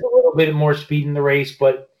 Yeah, there's a little bit more speed in the race,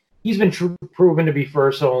 but he's been proven to be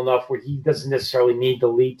versatile enough where he doesn't necessarily need the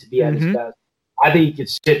lead to be at his best. I think he could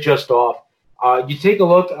sit just off. You take a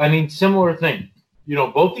look, similar thing.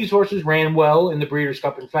 Both these horses ran well in the Breeders'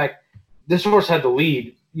 Cup. In fact, this horse had the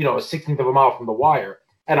lead, a 16th of a mile from the wire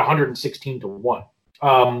at 116-1.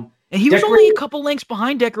 And he was only a couple lengths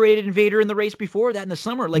behind Decorated Invader in the race before that in the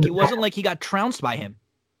summer. Like, it wasn't like he got trounced by him.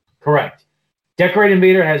 Correct. Decorated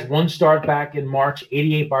Invader has one start back in March,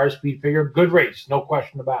 88 Beyer speed figure. Good race, no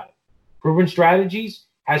question about it. Proven Strategies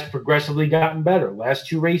has progressively gotten better. Last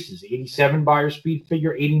two races, 87 Beyer speed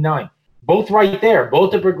figure, 89. Both right there.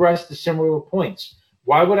 Both have progressed to similar points.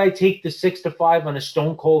 Why would I take the 6-5 on a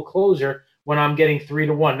stone cold closer when I'm getting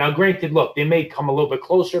 3-1? Now, granted, look, they may come a little bit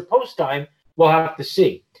closer post time. We'll have to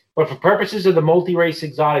see. But for purposes of the multi-race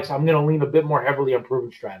exotics, I'm going to lean a bit more heavily on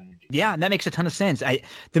Proven Strategy. Yeah, and that makes a ton of sense.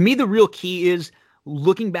 To me, the real key is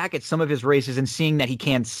looking back at some of his races and seeing that he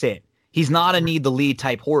can sit. He's not a need the lead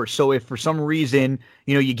type horse. So if for some reason,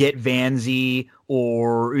 you get Vanzi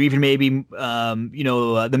or even maybe,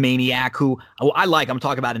 the Maniac, who I like, I'm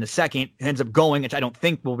talking about in a second, ends up going, which I don't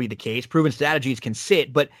think will be the case. Proven Strategies can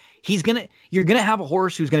sit, but you're going to have a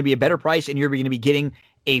horse who's going to be a better price, and you're going to be getting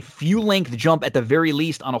a few length jump at the very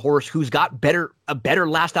least on a horse who's got a better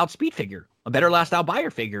last out speed figure, a better last out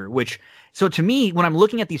Beyer figure, so to me, when I'm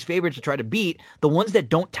looking at these favorites to try to beat, the ones that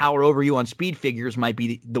don't tower over you on speed figures might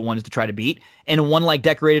be the ones to try to beat. And one like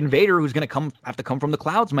Decorated Invader, who's going to have to come from the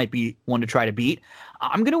clouds, might be one to try to beat.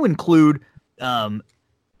 I'm going to include I'm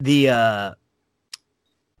going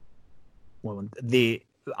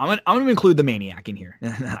to include the Maniac in here.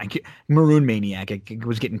 Maroon Maniac. I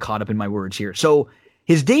was getting caught up in my words here. So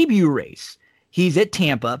his debut race, he's at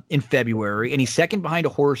Tampa in February, and he's second behind a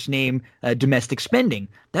horse named Domestic Spending.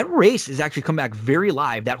 That race has actually come back very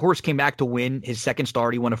live. That horse came back to win his second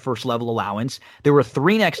start. He won a first-level allowance. There were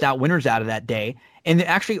 3 next out winners out of that day. And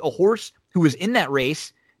actually a horse who was in that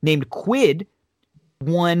race named Quid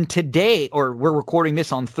won today, or we're recording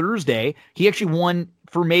this on Thursday. He actually won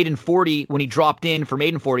for Maiden 40 when he dropped in for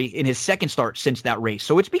Maiden 40 in his second start since that race.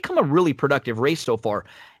 So it's become a really productive race so far.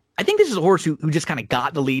 I think this is a horse who just kind of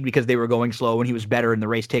got the lead because they were going slow and he was better in the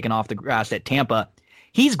race taken off the grass at Tampa.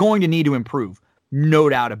 He's going to need to improve, no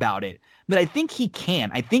doubt about it. But I think he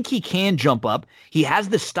can. I think he can jump up. He has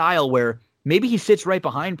the style where maybe he sits right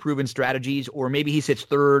behind Proven Strategies, or maybe he sits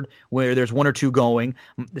third where there's one or two going.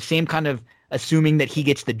 The same kind of assuming that he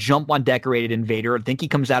gets the jump on Decorated Invader. I think he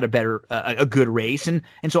comes out a good race. And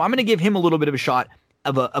so I'm going to give him a little bit of a shot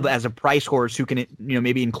as a price horse who can,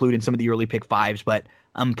 maybe include in some of the early pick fives. But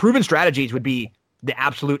Proven Strategies would be the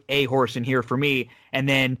absolute A horse in here for me. And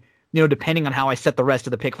then, depending on how I set the rest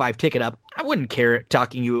of the pick five ticket up, I wouldn't care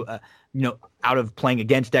talking you, out of playing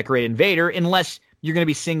against Decorated Invader, unless you're going to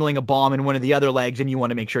be singling a bomb in one of the other legs and you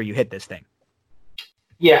want to make sure you hit this thing.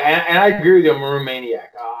 Yeah, and I agree with you on Maroon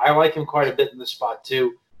Maniac. I like him quite a bit in this spot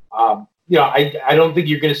too. I don't think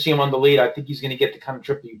you're going to see him on the lead. I think he's going to get the kind of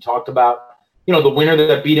trip that you talked about. The winner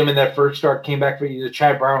that beat him in that first start came back for the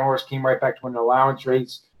Chad Brown horse, came right back to win an allowance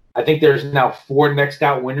race. I think there's now 4 next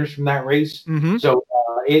out winners from that race. Mm-hmm. So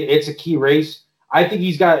it's a key race. I think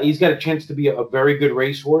he's got a chance to be a very good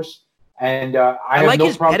racehorse. And I like no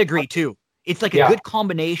his problem. pedigree too. It's like a good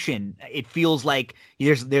combination. It feels like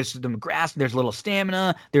there's some grass, there's a little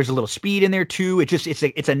stamina, there's a little speed in there too.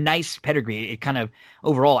 It's a nice pedigree. It kind of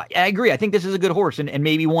overall, I agree. I think this is a good horse, and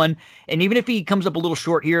maybe one. And even if he comes up a little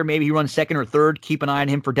short here, maybe he runs second or third. Keep an eye on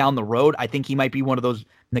him for down the road. I think he might be one of those,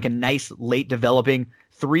 like a nice late developing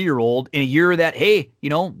 3-year-old in a year that, hey,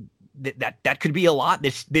 that could be a lot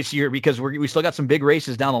this year, because we still got some big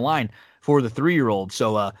races down the line for the 3-year-old.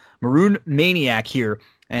 So Maroon Maniac here.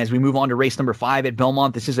 As we move on to race number 5 at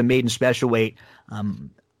Belmont, this is a maiden special weight.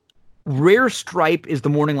 Rare Stripe is the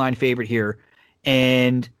morning line favorite here,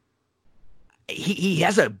 and he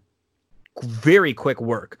has a very quick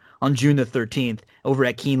work on June the 13th over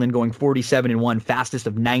at Keeneland, going 47-1, fastest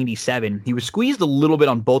of 97. He was squeezed a little bit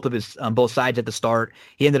on both sides at the start.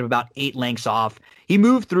 He ended up about 8 lengths off. He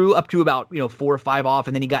moved through up to about 4 or 5 off,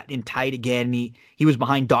 and then he got in tight again. He was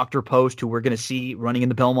behind Dr. Post, who we're going to see running in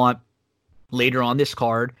the Belmont later on this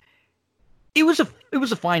card. It was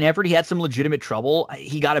a fine effort. He had some legitimate trouble.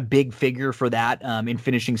 He got a big figure for that in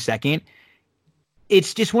finishing second.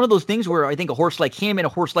 it's just one of those things where I think a horse like him and a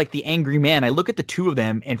horse like the Angry Man, I look at the two of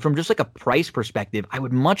them, and from just like a price perspective, I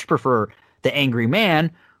would much prefer the Angry Man,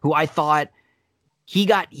 who I thought he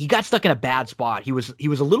got stuck in a bad spot. He was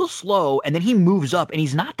a little slow, and then he moves up, and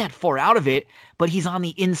he's not that far out of it, but he's on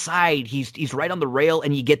the inside. He's right on the rail,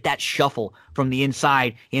 and you get that shuffle from the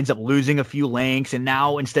inside. He ends up losing a few lengths, and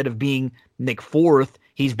now instead of being like fourth,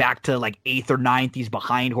 he's back to like eighth or ninth. He's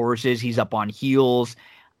behind horses. He's up on heels.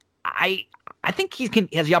 I think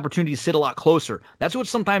has the opportunity to sit a lot closer. That's what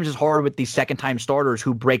sometimes is hard with these second-time starters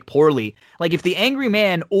who break poorly. Like if the Angry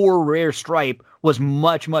Man or Rare Stripe was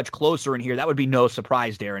much, much closer in here, that would be no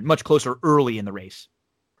surprise, Darren. Much closer early in the race.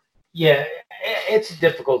 Yeah, it's a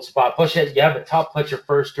difficult spot. Plus, you have a top Pletcher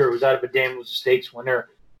Firster who's out of a Daniels Stakes winner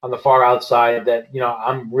on the far outside that,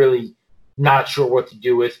 I'm really not sure what to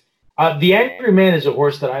do with. The Angry Man is a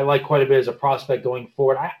horse that I like quite a bit as a prospect going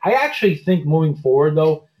forward. I actually think moving forward,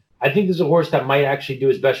 though, I think there's a horse that might actually do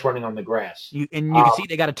his best running on the grass. You can see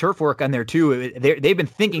they got a turf work on there, too. They've been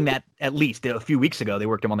thinking that at least a few weeks ago. They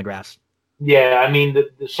worked him on the grass. Yeah, I mean,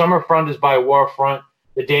 the Summer Front is by War Front.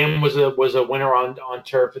 The Dam was a winner on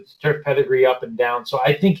turf. It's turf pedigree up and down. So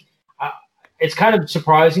I think it's kind of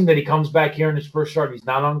surprising that he comes back here in his first start. He's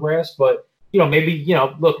not on grass, but,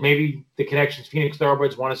 maybe the Connections Phoenix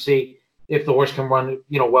Thoroughbreds want to see if the horse can run,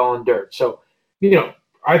 well in dirt. So,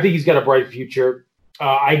 I think he's got a bright future.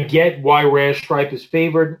 I get why Rare Stripe is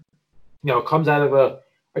favored. Comes out of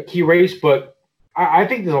a key race, but I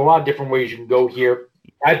think there's a lot of different ways you can go here.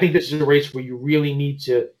 I think this is a race where you really need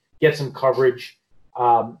to get some coverage.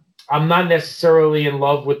 I'm not necessarily in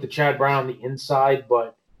love with the Chad Brown on the inside,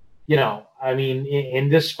 but in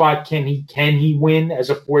this spot, can he win as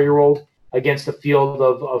a 4-year-old against a field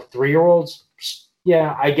of 3-year-olds?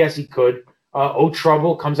 Yeah, I guess he could.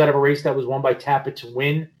 Trouble comes out of a race that was won by Tapit to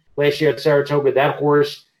Win last year at Saratoga. That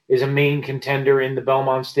horse is a main contender in the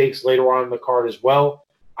Belmont Stakes later on in the card as well.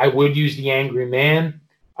 I would use the Angry Man.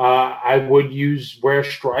 I would use Rare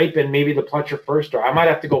Stripe and maybe the Pletcher Firster. I might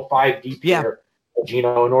have to go 5 deep here,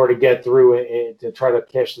 Gino, in order to get through it to try to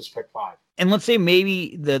cash this pick 5. And let's say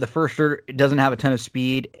maybe the Firster doesn't have a ton of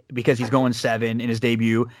speed because he's going 7 in his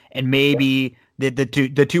debut, and maybe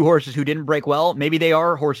the two horses who didn't break well, maybe they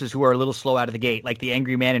are horses who are a little slow out of the gate, like the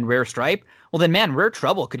Angry Man and Rare Stripe. Well, then, man, Rare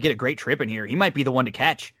Trouble could get a great trip in here. He might be the one to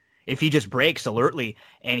catch if he just breaks alertly.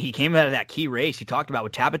 And he came out of that key race he talked about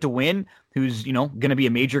with Tapit to Win, who's, going to be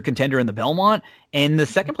a major contender in the Belmont. And the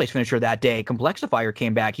second place finisher that day, Complexifier,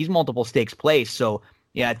 came back. He's multiple stakes place. So,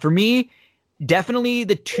 yeah, for me, definitely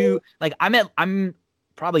the two. Like, I'm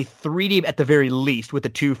probably 3 deep at the very least with the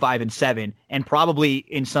 2, 5, and 7, and probably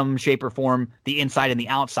in some shape or form the inside and the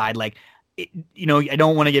outside. Like, I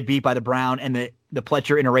don't want to get beat by the Brown, and the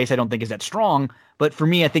Pletcher in a race I don't think is that strong. But for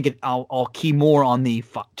me, I think I'll key more on the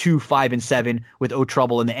 2, 5, and 7 with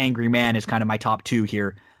Trouble, and the Angry Man is kind of my top 2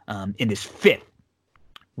 here in this 5th.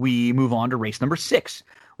 We move on to race number 6.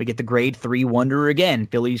 We get the Grade 3 Wonder again.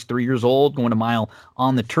 Filly's 3 years old, going a mile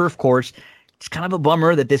on the turf course. It's kind of a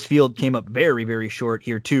bummer that this field came up very, very short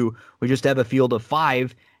here, too. We just have a field of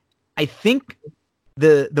 5. I think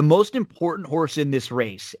the most important horse in this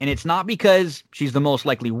race, and it's not because she's the most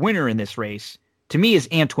likely winner in this race, to me is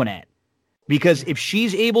Antoinette. Because if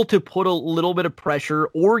she's able to put a little bit of pressure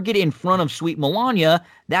or get in front of Sweet Melania,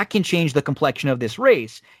 that can change the complexion of this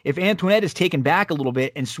race. If Antoinette is taken back a little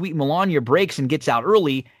bit and Sweet Melania breaks and gets out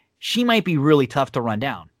early, she might be really tough to run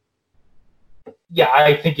down. Yeah,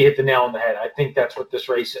 I think you hit the nail on the head. I think that's what this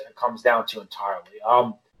race comes down to entirely.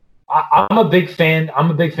 I'm a big fan.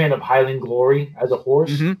 I'm a big fan of Highland Glory as a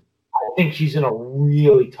horse. Mm-hmm. I think she's in a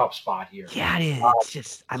really tough spot here. Yeah, it is. It's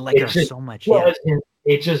just I like her so much.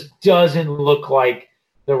 It just doesn't look like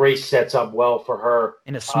the race sets up well for her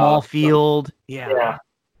in a small field. Yeah.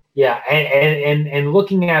 And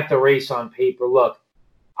looking at the race on paper, look,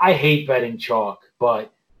 I hate betting chalk,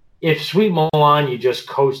 but if Sweet Melania just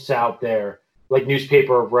coasts out there like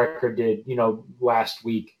Newspaper of Record did, last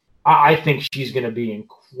week, I think she's going to be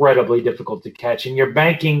incredibly difficult to catch. And you're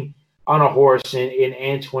banking on a horse in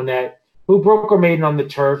Antoinette, who broke her maiden on the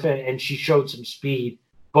turf, and she showed some speed,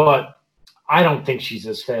 but I don't think she's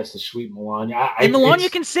as fast as Sweet Melania. And Melania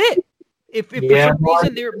can sit. If for some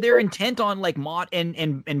reason they're intent on like Mott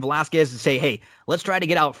and Velasquez to say, hey, let's try to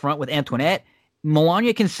get out front with Antoinette,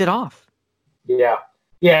 Melania can sit off. Yeah.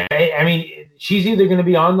 I mean, she's either going to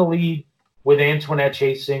be on the lead with Antoinette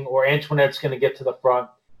chasing, or Antoinette's going to get to the front.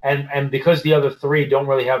 And because the other 3 don't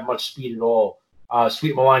really have much speed at all,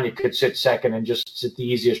 Sweet Melania could sit second and just sit the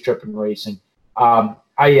easiest trip in racing. Like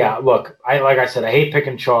I said, I hate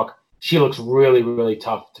picking chalk. She looks really, really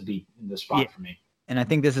tough to beat in this spot for me. And I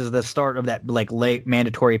think this is the start of that like late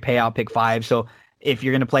mandatory payout pick 5. So if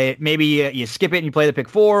you're going to play it. Maybe you skip it and you play the pick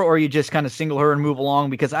 4, or you just kind of single her and move along,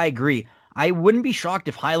 because I agree. I wouldn't be shocked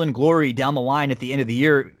if Highland Glory down the line at the end of the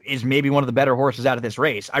year is maybe one of the better horses out of this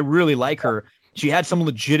race. I really like her. She had some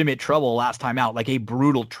legitimate trouble last time out, like a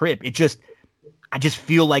brutal trip. I just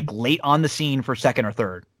feel like late on the scene for second or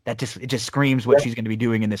third. It just screams what she's going to be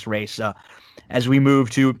doing in this race. As we move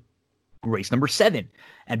to race number 7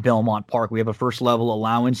 at Belmont Park, we have a first level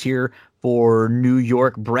allowance here for New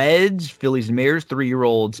York breds, fillies and mares,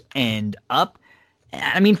 3-year-olds and up.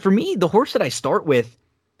 I mean, for me, the horse that I start with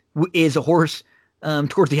is a horse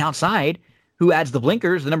towards the outside who adds the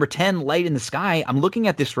blinkers, the number 10, Light in the Sky. I'm looking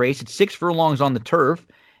at this race. It's 6 furlongs on the turf,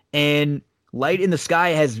 and Light in the Sky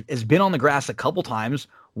has been on the grass a couple times.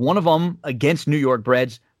 One of them against New York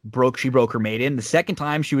breds, she broke her maiden. The second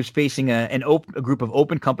time she was facing a group of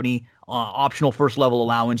open company optional first level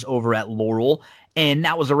allowance over at Laurel, and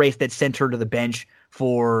that was a race that sent her to the bench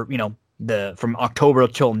for, from October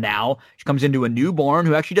till now. She comes into a new barn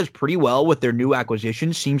who actually does pretty well with their new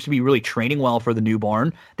acquisitions, seems to be really training well for the new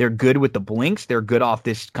barn. They're good with the blinks. They're good off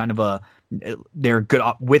this kind of they're good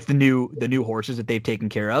with the new horses that they've taken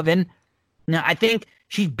care of. And now I think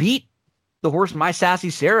she beat the horse, My Sassy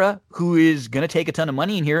Sarah, who is going to take a ton of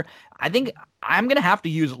money in here. I think I'm going to have to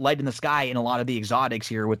use Light in the Sky in a lot of the exotics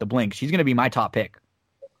here with the blinks. She's going to be my top pick.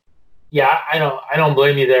 Yeah, I don't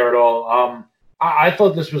blame you there at all. I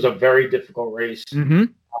thought this was a very difficult race,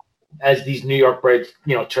 as these New York breds,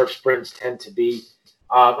 turf sprints tend to be.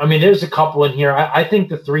 I mean, there's a couple in here. I think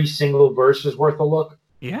the 3 single verse is worth a look.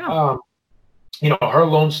 Yeah. Her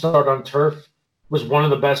lone start on turf was one of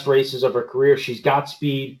the best races of her career. She's got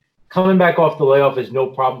speed. Coming back off the layoff is no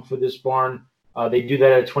problem for this barn. They do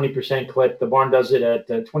that at a 20% clip. The barn does it at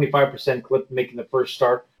a 25% clip, making the first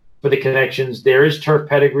start for the connections. There is turf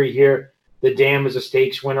pedigree here. The Dam is a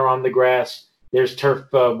stakes winner on the grass. There's turf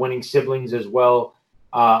winning siblings as well.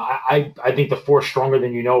 I think the 4 Stronger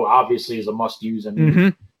Than You Know obviously is a must use. I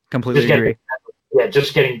mean, completely agree.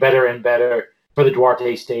 Just getting better and better for the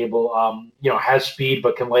Duarte stable. Has speed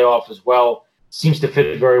but can lay off as well. Seems to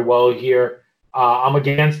fit very well here. I'm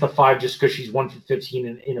against the 5 just because she's 1 for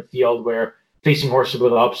 15 in a field where facing horses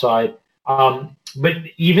with upside. But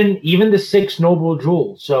even the 6 Noble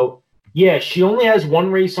Jewel. So yeah, she only has 1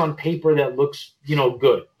 race on paper that looks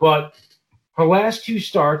good, but her last 2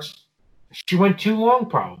 starts, she went too long.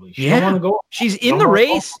 Probably. She don't want to go. She's in the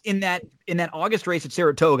race in that August race at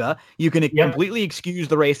Saratoga. You can completely excuse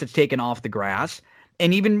the race that's taken off the grass,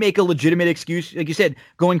 and even make a legitimate excuse, like you said,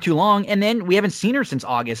 going too long. And then we haven't seen her since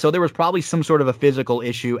August, so there was probably some sort of a physical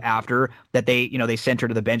issue after that. They sent her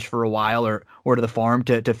to the bench for a while or to the farm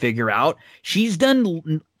to figure out. She's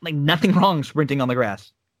done like nothing wrong sprinting on the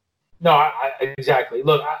grass. No, exactly.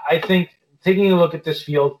 Look, I think taking a look at this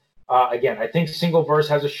field. Again, I think Single Verse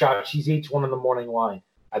has a shot. She's 8-1 in the morning line.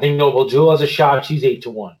 I think Noble Jewel has a shot. She's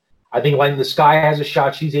 8-1. I think Light in the Sky has a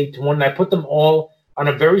shot. She's 8-1. And I put them all on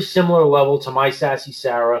a very similar level to My Sassy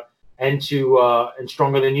Sarah and to and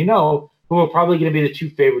Stronger Than You Know, who are probably going to be the 2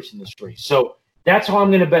 favorites in this race. So that's how I'm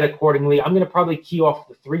going to bet accordingly. I'm going to probably key off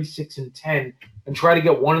the 3, 6, and 10 and try to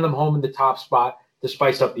get one of them home in the top spot to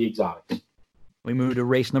spice up the exotics. We move to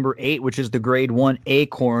race number 8, which is the Grade 1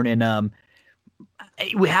 Acorn, and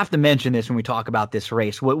we have to mention this when we talk about this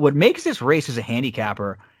race. What makes this race as a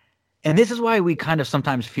handicapper, and this is why we kind of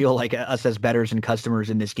sometimes feel like us as bettors and customers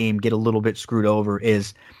in this game get a little bit screwed over,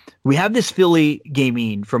 is we have this filly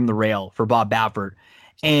Gamine from the rail for Bob Baffert,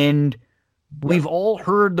 and we've all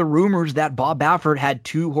heard the rumors that Bob Baffert had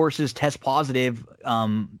 2 horses test positive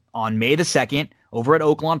on May the 2nd over at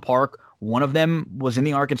Oaklawn Park. One of them was in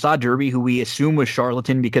the Arkansas Derby, who we assume was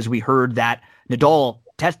Charlatan because we heard that Nadal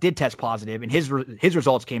did test positive, and his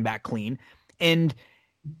results came back clean. And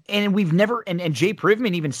we've never, and Jay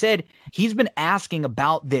Privman even said he's been asking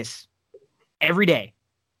about this every day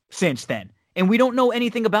since then. And we don't know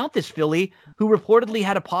anything about this filly who reportedly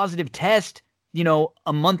had a positive test,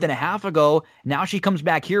 a month and a half ago. Now she comes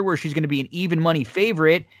back here where she's going to be an even money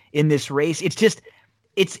favorite in this race. It's just,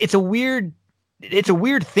 it's a weird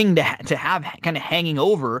thing to have kind of hanging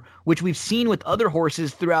over, which we've seen with other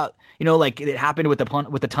horses throughout, like it happened with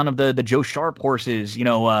a ton of the Joe Sharp horses,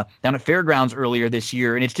 down at Fairgrounds earlier this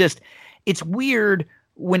year. And it's weird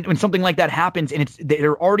when something like that happens and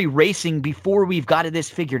they're already racing before we've got this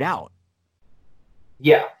figured out.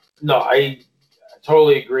 Yeah, no, I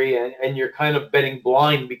totally agree. And you're kind of betting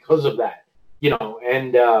blind because of that,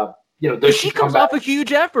 does she comes off a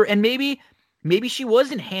huge effort, and maybe she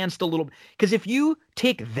was enhanced a little, because if you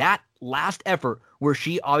take that last effort where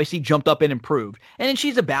she obviously jumped up and improved, and then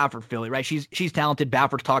she's a Baffert filly, right? She's talented.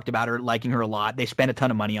 Baffert's talked about her, liking her a lot. They spent a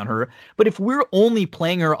ton of money on her. But if we're only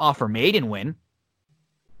playing her off her maiden win,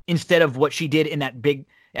 instead of what she did in that big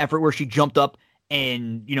effort where she jumped up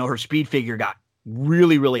and, her speed figure got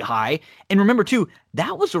really, really high. And remember, too,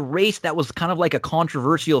 that was a race that was kind of like a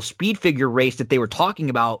controversial speed figure race that they were talking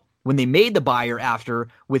about when they made the buyer after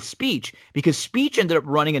with Speech, because Speech ended up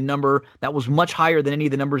running a number that was much higher than any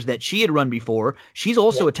of the numbers that she had run before. She's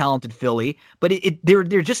also a talented filly, but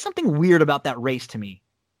there's just something weird about that race to me.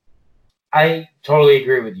 I totally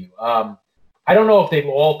agree with you. I don't know if they've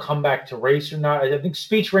all come back to race or not. I think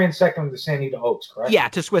Speech ran second to Sandita Oaks, correct? Yeah,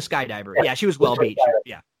 to Swiss Skydiver. Yeah, she was well beat.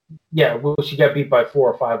 Yeah. Yeah, well, she got beat by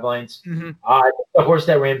 4 or 5 lengths. Mm-hmm. The horse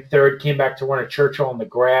that ran third came back to run at Churchill on the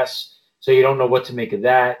grass, so you don't know what to make of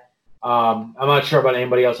that. I'm not sure about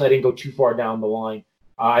anybody else. I didn't go too far down the line.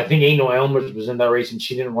 I think Ain't No Elmers was in that race, and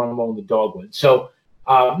she didn't run well in the dogwood. So,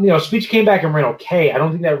 Speech came back and ran okay. I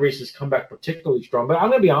don't think that race has come back particularly strong. But I'm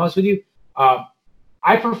going to be honest with you.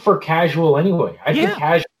 I prefer Casual anyway. I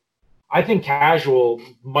think Casual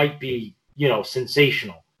might be,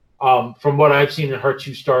 sensational. From what I've seen in her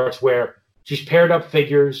 2 starts where she's paired up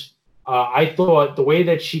figures. I thought the way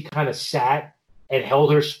that she kind of sat and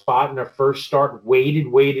held her spot in her first start, waited,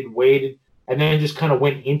 and then just kind of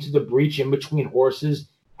went into the breach in between horses.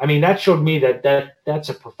 I mean, that showed me that's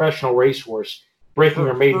a professional racehorse breaking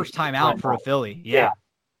her maiden first time out for a filly. Yeah.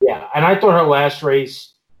 And I thought her last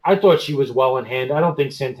race, I thought she was well in hand. I don't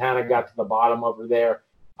think Santana got to the bottom of her there.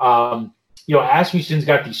 Asmussen's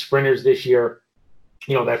got these sprinters this year.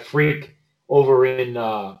 That freak over in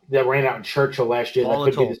that ran out in Churchill last year.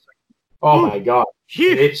 That could be my God.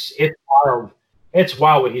 It's wild. It's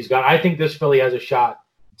wild what he's got. I think this filly has a shot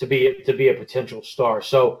to be a potential star.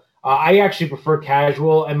 So I actually prefer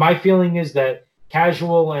Casual, and my feeling is that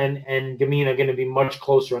Casual and Gamine are going to be much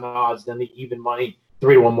closer in odds than the even money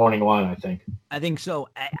 3-1 morning line. I think so.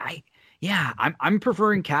 I'm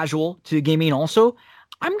preferring Casual to Gamine also.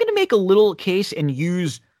 I'm going to make a little case and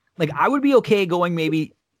use, I would be okay going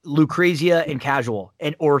maybe Lucrezia and Casual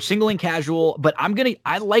or singling Casual, but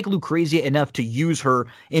I like Lucrezia enough to use her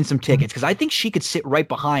in some tickets because I think she could sit right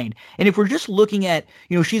behind. And if we're just looking at,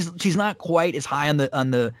 she's not quite as high on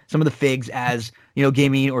the some of the figs as,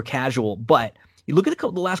 Gamine or Casual, but you look at the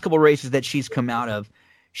last couple of races that she's come out of.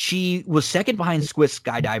 She was second behind Swiss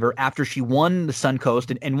Skydiver after she won the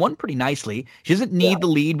Suncoast and won pretty nicely. She doesn't need the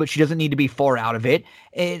lead, but she doesn't need to be far out of it.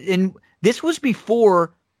 And this was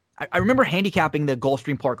before I remember handicapping the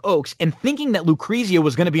Gulfstream Park Oaks and thinking that Lucrezia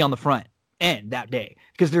was going to be on the front end that day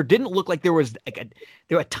because there didn't look like there was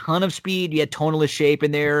a ton of speed. You had Tonalist Shape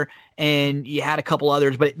in there and you had a couple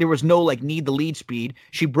others, but there was no need the lead speed.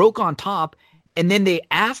 She broke on top. And then they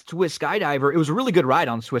asked Swiss Skydiver. It was a really good ride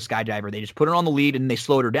on Swiss Skydiver. They just put her on the lead and they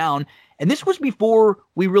slowed her down. And this was before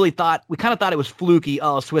we kind of thought it was fluky.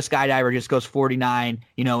 Oh, Swiss Skydiver just goes 49,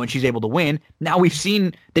 and she's able to win. Now we've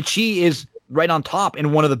seen that she is right on top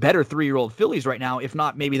and one of the better 3-year-old fillies right now, if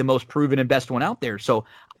not maybe the most proven and best one out there. So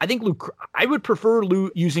I think I would prefer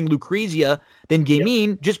using Lucrezia than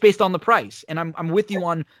Gamine just based on the price. And I'm with you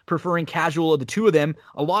on preferring Casual of the two of them.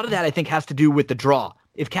 A lot of that I think has to do with the draw.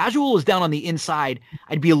 If Casual is down on the inside,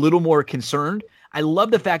 I'd be a little more concerned. I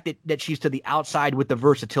love the fact that she's to the outside with the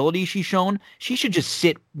versatility she's shown. She should just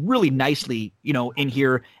sit really nicely, in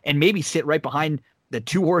here and maybe sit right behind the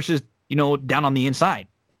 2 horses, down on the inside.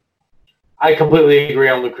 I completely agree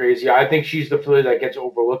on Lucrezia. I think she's the filly that gets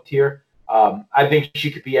overlooked here. I think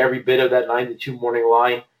she could be every bit of that 9-2 morning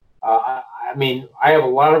line. I have a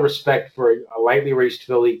lot of respect for a lightly raced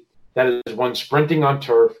filly that is one sprinting on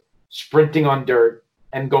turf, sprinting on dirt,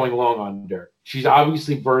 and going long on dirt. She's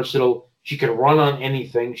obviously versatile. She can run on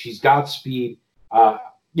anything. She's got speed.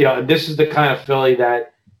 This is the kind of filly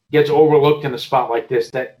that gets overlooked in a spot like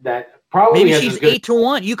this. That probably maybe she's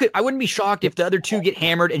 8-1. I wouldn't be shocked if the other 2 get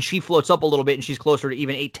hammered and she floats up a little bit and she's closer to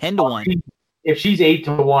even 8-10-1. If she's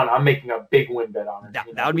 8-1, I'm making a big win bet on her.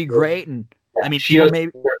 That would be great. And she does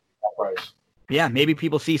maybe. Yeah, maybe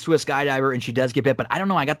people see Swiss Skydiver and she does get bit, but I don't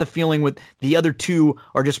know. I got the feeling with the other 2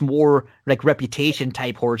 are just more like reputation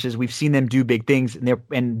type horses. We've seen them do big things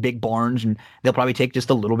in big barns, and they'll probably take just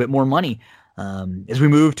a little bit more money. As we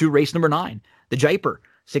move to race number 9, the Jaipur,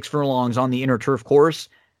 6 furlongs on the inner turf course.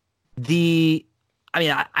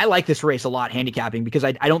 I like this race a lot, handicapping, because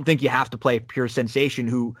I don't think you have to play Pure Sensation,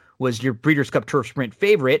 who was your Breeders' Cup Turf Sprint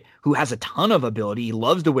favorite, who has a ton of ability. He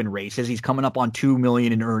loves to win races. He's coming up on $2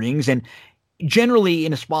 million in earnings, and generally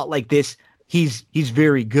in a spot like this, he's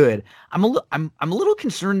very good. I'm a little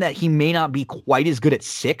concerned that he may not be quite as good at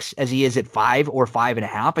 6 as he is at 5 or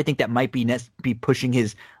 5.5. I think that might be pushing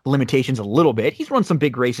his limitations a little bit. He's run some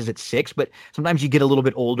big races at 6, but sometimes you get a little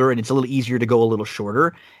bit older and it's a little easier to go a little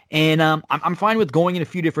shorter. And I'm fine with going in a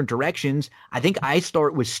few different directions. I think I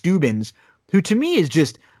start with Stubbins, who to me is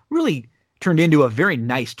just really turned into a very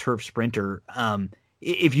nice turf sprinter.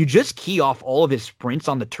 If you just key off all of his sprints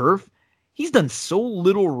on the turf, he's done so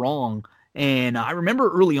little wrong. And I remember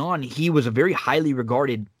early on, he was a very highly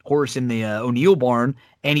regarded horse in the O'Neill barn,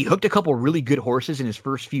 and he hooked a couple really good horses in his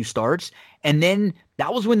first few starts. And then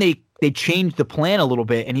that was when they changed the plan a little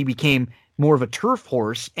bit, and he became more of a turf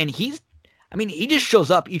horse. And he just shows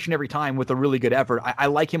up each and every time with a really good effort. I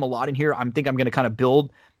like him a lot in here. I think I'm going to kind of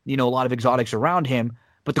build, a lot of exotics around him.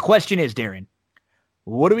 But the question is, Darren,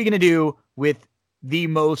 what are we going to do with the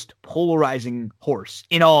most polarizing horse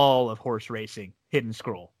in all of horse racing, Hidden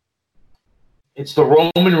Scroll? It's the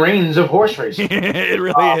Roman Reigns of horse racing. It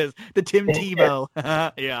really is. The Tim Tebow.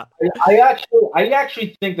 Yeah. I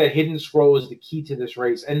actually think that Hidden Scroll is the key to this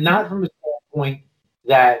race, and not from the standpoint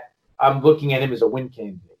that I'm looking at him as a win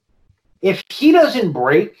candidate. If he doesn't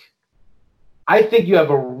break, I think you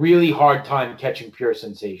have a really hard time catching Pure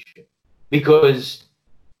Sensation, because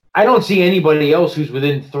I don't see anybody else who's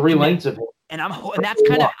within 3 lengths of him.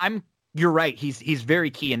 And you're right. He's very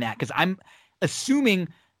key in that, because I'm assuming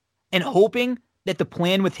and hoping that the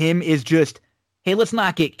plan with him is just, hey, let's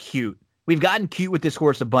not get cute. We've gotten cute with this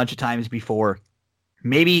horse a bunch of times before.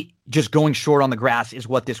 Maybe just going short on the grass is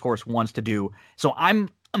what this horse wants to do. So I'm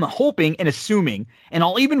hoping and assuming, and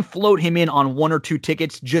I'll even float him in on 1 or 2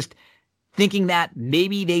 tickets, just thinking that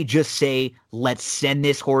maybe they just say, let's send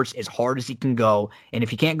this horse as hard as he can go. And if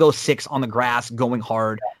he can't go 6 on the grass going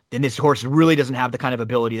hard, then this horse really doesn't have the kind of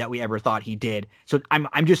ability that we ever thought he did. So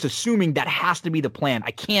I'm just assuming that has to be the plan.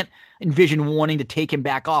 I can't envision wanting to take him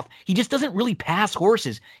back off. He just doesn't really pass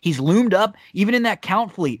horses. He's loomed up, even in that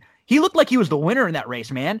Count Fleet. He looked like he was the winner in that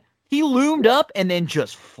race, man. He loomed up and then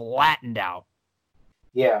just flattened out.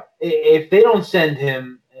 Yeah, if they don't send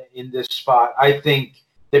him in this spot, I think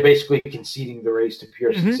they're basically conceding the race to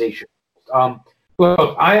Pure Sensation.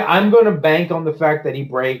 Look, I'm going to bank on the fact that he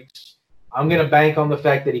breaks. I'm going to bank on the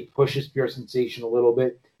fact that he pushes Pure Sensation a little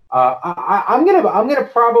bit. I'm gonna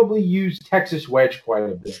probably use Texas Wedge quite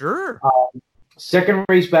a bit. Sure. Second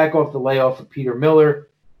race back off the layoff of Peter Miller.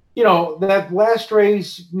 That last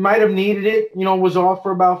race might have needed it. Was off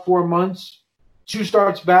for about 4 months. 2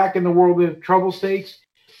 starts back in the World of Trouble Stakes.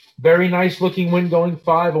 Very nice looking win going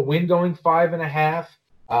 5, a win going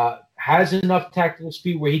 5.5. Has enough tactical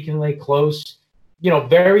speed where he can lay close.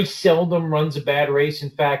 Very seldom runs a bad race. In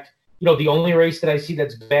fact, the only race that I see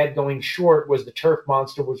that's bad going short was the Turf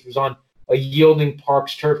Monster, which was on a Yielding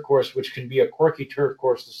Parks turf course, which can be a quirky turf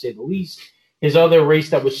course to say the least. His other race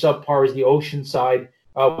that was subpar is the Oceanside,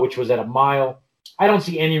 which was at a mile. I don't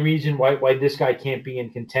see any reason why this guy can't be in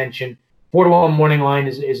contention. 4-1 morning line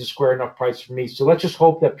is a square enough price for me. So let's just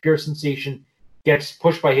hope that Pure Sensation gets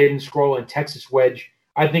pushed by Hidden Scroll, and Texas Wedge,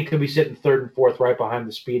 I think, could be sitting 3rd and 4th right behind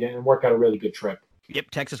the speed and work out a really good trip.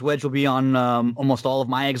 Yep, Texas Wedge will be on almost all of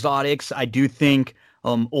my exotics. I do think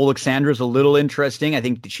Alexandra's a little interesting. I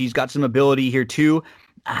think she's got some ability here too.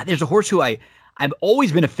 There's a horse who I've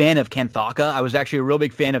always been a fan of, Kanthaka. I was actually a real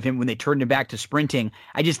big fan of him when they turned him back to sprinting.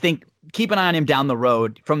 I just think keep an eye on him down the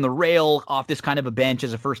road from the rail off this kind of a bench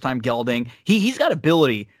as a first-time gelding. He's got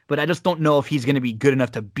ability, but I just don't know if he's going to be good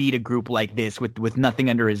enough to beat a group like this with nothing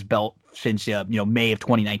under his belt since May of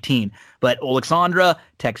 2019. But Alexandra,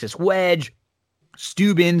 Texas Wedge,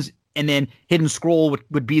 Stubbins, and then Hidden Scroll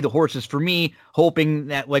would be the horses for me, hoping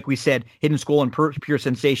that, like we said, Hidden Scroll and Pure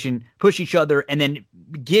Sensation push each other, and then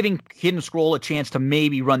giving Hidden Scroll a chance to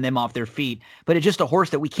maybe run them off their feet. But it's just a horse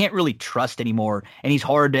that we can't really trust anymore, and he's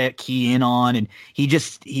hard to key in on, and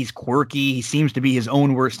he's quirky. He seems to be his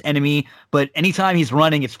own worst enemy, but anytime he's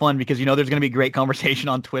running, it's fun because, there's going to be great conversation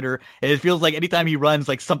on Twitter, and it feels like anytime he runs,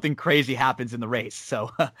 like something crazy happens in the race.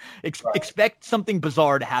 So expect something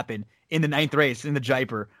bizarre to happen in the 9th race in the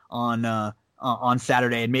Jaipur on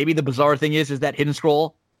Saturday. And maybe the bizarre thing is that Hidden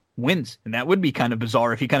Scroll wins. And that would be kind of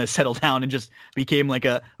bizarre if he kind of settled down and just became like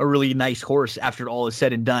a really nice horse after all is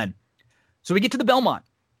said and done. So we get to the Belmont,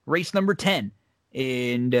 race number 10.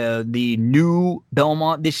 And the new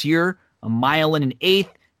Belmont this year, 1 mile and 1/8.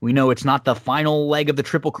 We know it's not the final leg of the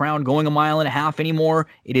Triple Crown going 1.5 miles anymore.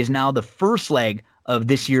 It is now the first leg of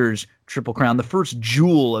this year's Triple Crown, the first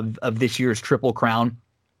jewel of this year's Triple Crown.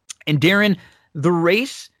 And Darren, the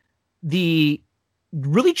race,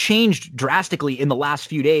 really changed drastically in the last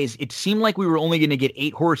few days. It seemed like we were only going to get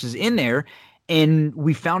 8 horses in there, and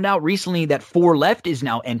we found out recently that 4 left is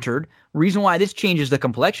now entered. Reason why this changes the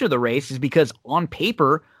complexion of the race is because on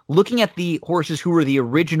paper, looking at the horses who were the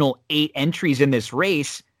original 8 entries in this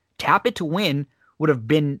race, Tap It to Win would have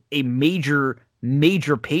been a major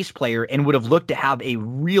pace player and would have looked to have a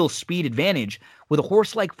real speed advantage. With a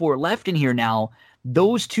horse like 4 left in here now,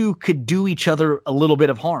 those two could do each other a little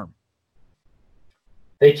bit of harm.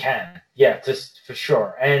 They can, yeah, just for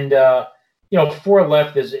sure. And Four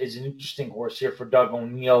Left is an interesting horse here for Doug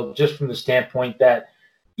O'Neill, just from the standpoint that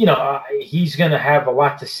he's going to have a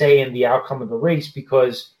lot to say in the outcome of the race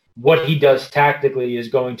because what he does tactically is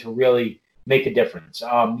going to really make a difference.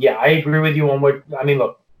 Yeah, I agree with you on what I mean.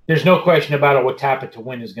 Look, there's no question about it. What Tapit to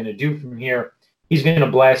Win is going to do from here. He's going to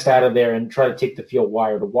blast out of there and try to take the field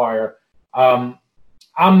wire to wire. I'm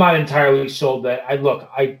not entirely sold that.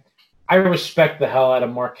 I respect the hell out of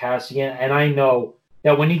Mark Cassian, and I know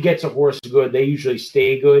that when he gets a horse good, they usually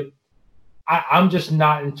stay good. I'm just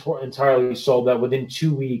not entirely sold that within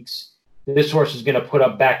 2 weeks, this horse is going to put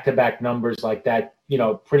up back-to-back numbers like that,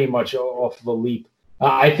 pretty much off the leap.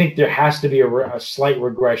 I think there has to be a slight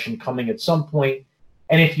regression coming at some point.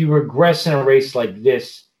 And if you regress in a race like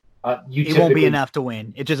this, it won't be enough to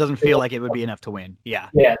win. It just doesn't feel like it would be enough to win. Yeah.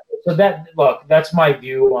 Yeah. So that's my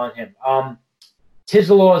view on him. Tiz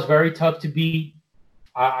the Law is very tough to beat.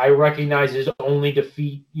 I recognize his only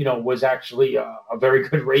defeat, was actually a very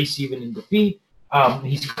good race, even in defeat.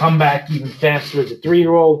 He's come back even faster as a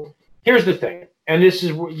 3-year-old. Here's the thing, and this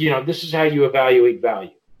is how you evaluate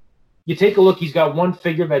value. You take a look. He's got one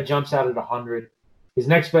figure that jumps out at 100. His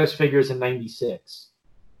next best figure is a 96.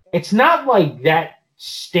 It's not like that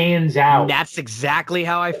stands out. That's exactly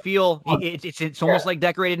how I feel. It's almost like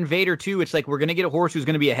Decorated Invader too. It's like we're going to get a horse who's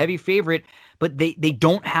going to be a heavy favorite, but they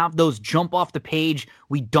don't have those jump off the page,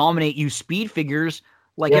 we dominate you speed figures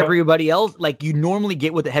like everybody else, like you normally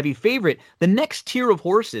get with a heavy favorite. The next tier of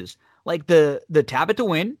horses, like the Tapit to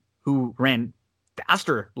Win, who ran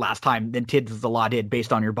faster last time than Tiz the Law did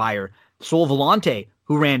based on your buyer. Sol Volante,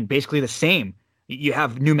 who ran basically the same. You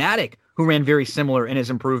have Pneumatic, who ran very similar and is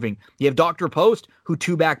improving. You have Dr. Post, who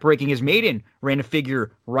 2-back breaking his maiden, ran a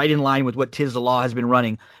figure right in line with what Tiz the Law has been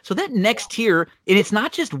running. So that next tier, and it's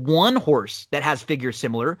not just one horse that has figures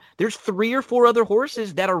similar. There's 3 or 4 other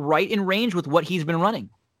horses that are right in range with what he's been running.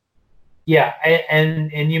 Yeah,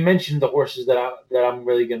 and you mentioned the horses that I'm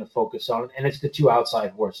really going to focus on, and it's the 2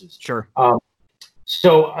 outside horses. Sure.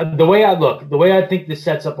 So the way I think this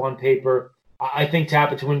sets up on paper, I think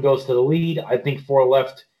Tapit to Win goes to the lead. I think Four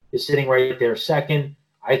Left is sitting right there second.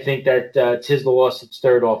 I think that Tiz the Law sits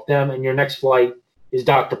third off them, and your next flight is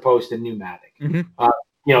Dr. Post and Pneumatic.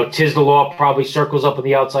 Mm-hmm. Tiz the Law probably circles up on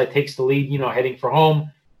the outside, takes the lead, heading for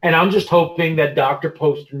home. And I'm just hoping that Dr.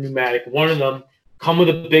 Post and Pneumatic, one of them, come with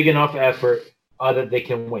a big enough effort that they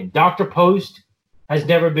can win. Dr. Post has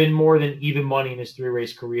never been more than even money in his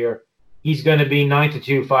 3-race career. He's going to be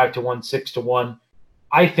 9-2, 5-1, 6-1.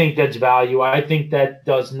 I think that's value. I think that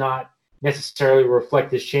does not necessarily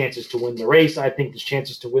reflect his chances to win the race. I think his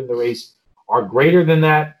chances to win the race are greater than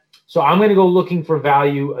that. So I'm going to go looking for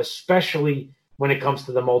value, especially when it comes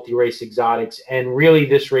to the multi-race exotics. And really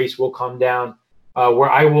this race will come down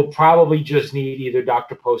where I will probably just need either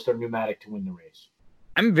Dr. Post or Pneumatic to win the race.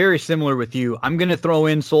 I'm very similar with you. I'm going to throw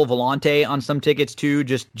in Sol Volante on some tickets too,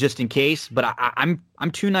 just in case. But I'm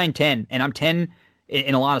 2-9-10, and I'm 10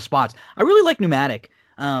 in a lot of spots. I really like Pneumatic.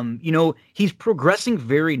 He's progressing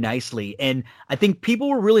very nicely, and I think people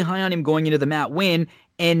were really high on him going into the Matt Win,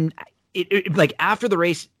 and it like after the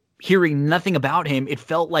race, hearing nothing about him, it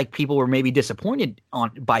felt like people were maybe disappointed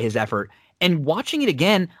by his effort. And watching it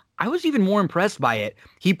again, I was even more impressed by it.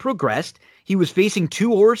 He progressed. He was facing 2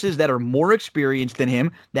 horses that are more experienced than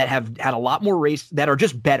him, that have had a lot more race, that are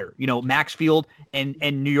just better. Maxfield and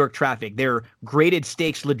New York Traffic. They're graded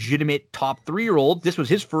stakes, legitimate top 3-year-old. This was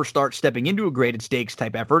his first start stepping into a graded stakes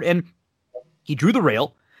type effort, and he drew the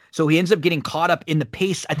rail. So he ends up getting caught up in the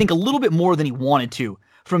pace, I think, a little bit more than he wanted to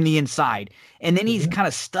from the inside. And then he's kind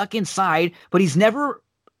of stuck inside, but he's never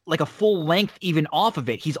like a full length even off of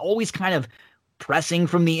it. He's always kind of pressing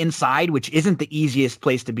from the inside, which isn't the easiest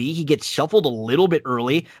place to be. He gets shuffled a little bit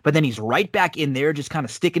early, but then he's right back in there, just kind of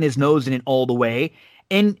sticking his nose in it all the way.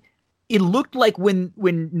 And it looked like when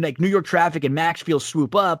like New York Traffic and Maxfield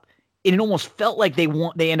swoop up, it almost felt like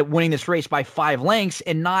they end up winning this race by 5 lengths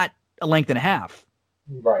and not a length and a half.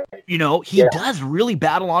 Right. He does really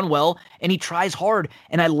battle on well, and he tries hard.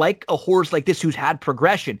 And I like a horse like this who's had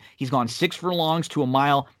progression. He's gone 6 furlongs to a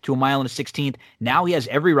mile and a 16th. Now he has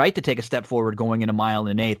every right to take a step forward going in a mile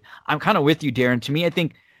and an eighth. I'm kind of with you, Darren. To me, I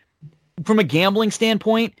think from a gambling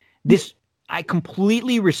standpoint, I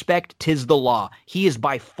completely respect Tiz the Law. He is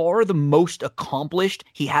by far the most accomplished.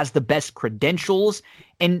 He has the best credentials.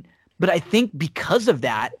 But I think because of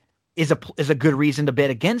that, is a good reason to bet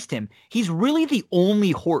against him. He's really the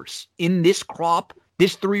only horse in this crop,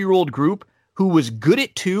 this 3-year-old group, who was good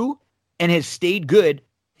at 2 and has stayed good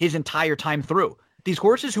his entire time through. These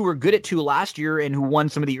horses who were good at 2 last year and who won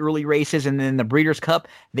some of the early races and then the Breeders' Cup,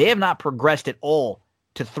 they have not progressed at all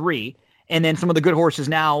to 3. And then some of the good horses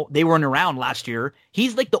now, they weren't around last year.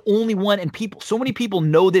 He's like the only one, and so many people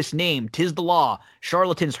know this name. Tiz the Law.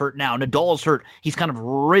 Charlatan's hurt now. Nadal's hurt. He's kind of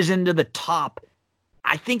risen to the top.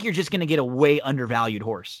 I think you're just going to get a way undervalued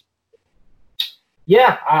horse.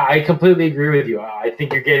 Yeah, I completely agree with you. I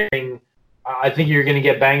think you're going to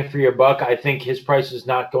get bang for your buck. I think his price is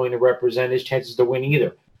not going to represent his chances to win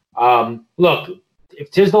either. Look, if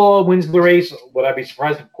Tiz the Law wins the race, would I be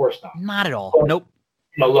surprised? Of course not. Not at all. Nope.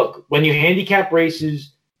 Look, when you handicap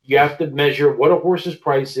races, you have to measure what a horse's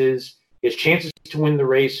price is, his chances to win the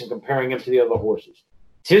race, and comparing him to the other horses.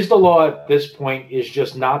 Tiz the Law at this point is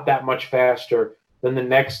just not that much faster than the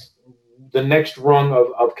next rung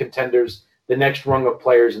of contenders, the next rung of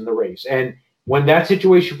players in the race. And when that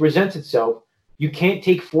situation presents itself, you can't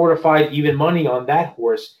take 4 to 5 even money on that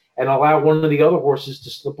horse and allow one of the other horses to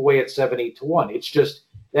slip away at 7-8 to 1.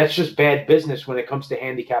 That's just bad business when it comes to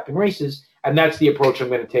handicapping races, and that's the approach I'm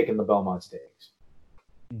going to take in the Belmont Stakes.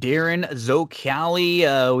 Darren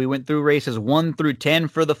Zocali, we went through races 1 through 10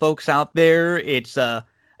 for the folks out there. It's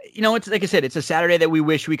it's like I said, it's a Saturday that we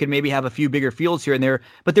wish we could maybe have a few bigger fields here and there,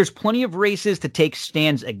 but there's plenty of races to take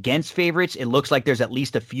stands against favorites. It looks like there's at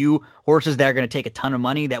least a few horses that are going to take a ton of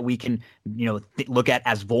money that we can, look at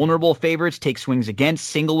as vulnerable favorites, take swings against,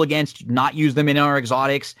 single against, not use them in our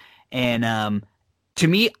exotics. And to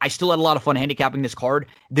me, I still had a lot of fun handicapping this card.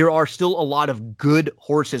 There are still a lot of good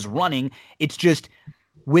horses running. It's just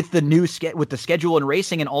with the with the schedule and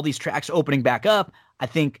racing and all these tracks opening back up, I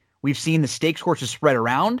think we've seen the stakes horses spread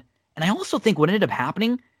around. And I also think what ended up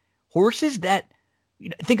happening, horses that,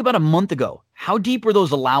 think about a month ago, how deep were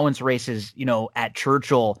those allowance races, at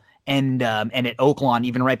Churchill and at Oaklawn,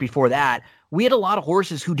 even right before that? We had a lot of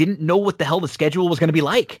horses who didn't know what the hell the schedule was going to be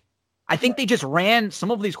like. I think they just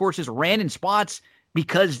some of these horses ran in spots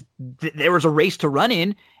because there was a race to run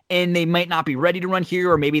in, and they might not be ready to run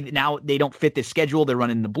here, or maybe now they don't fit the schedule. They're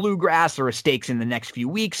running the Bluegrass or a stakes in the next few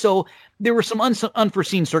weeks. So there were some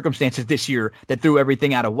unforeseen circumstances this year that threw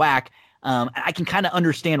everything out of whack. I can kind of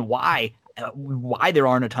understand why there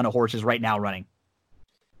aren't a ton of horses right now running.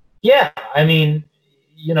 Yeah, I mean,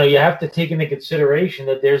 you have to take into consideration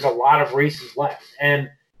that there's a lot of races left. And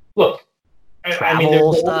look,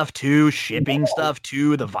 travel stuff too, shipping stuff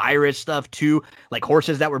too, the virus stuff too, like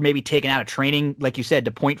horses that were maybe taken out of training, like you said,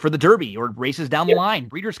 to point for the Derby or races down the line,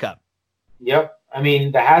 Breeders' Cup. Yep. I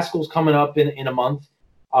mean, the Haskell's coming up in a month.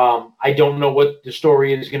 I don't know what the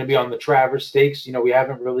story is going to be on the Travers Stakes. We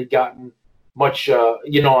haven't really gotten much,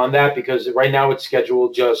 on that because right now it's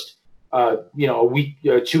scheduled just, a week,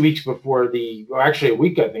 2 weeks before actually a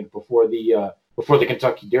week, I think, before the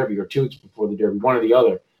Kentucky Derby, or 2 weeks before the Derby, one or the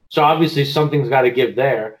other. So obviously something's got to give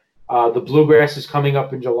there. The Bluegrass is coming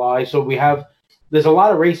up in July. So there's a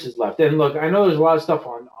lot of races left. And look, I know there's a lot of stuff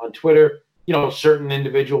on Twitter. Certain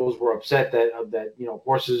individuals were upset that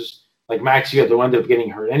horses like Maxia will end up getting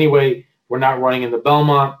hurt anyway. We're not running in the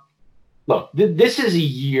Belmont. Look, this is a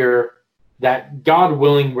year that, God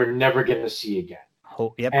willing, we're never going to see again.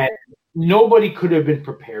 Oh, yep. And nobody could have been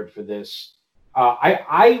prepared for this.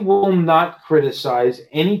 I will not criticize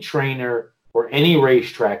any trainer or any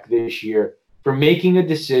racetrack this year for making a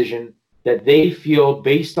decision that they feel,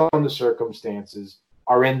 based on the circumstances,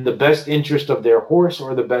 are in the best interest of their horse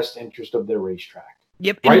or the best interest of their racetrack.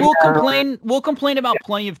 Yep, and we'll complain about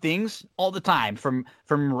plenty of things all the time, from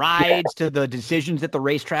rides to the decisions that the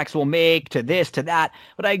racetracks will make to this to that.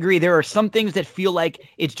 But I agree, there are some things that feel like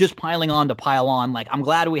it's just piling on to pile on. Like, I'm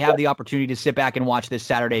glad we have the opportunity to sit back and watch this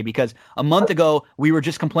Saturday, because a month ago we were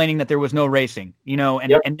just complaining that there was no racing,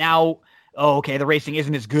 and now, the racing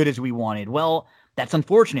isn't as good as we wanted. Well, that's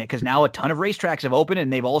unfortunate, because now a ton of racetracks have opened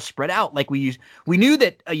and they've all spread out. Like we knew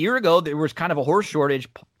that a year ago there was kind of a horse shortage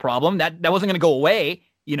problem that wasn't going to go away,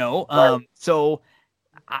 Right. So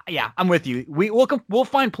I'm with you. We'll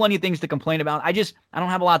find plenty of things to complain about. I don't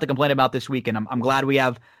have a lot to complain about this weekend. I'm glad we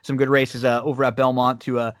have some good races over at Belmont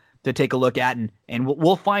to take a look at, and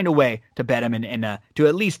we'll find a way to bet them and to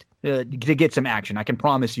at least to get some action. I can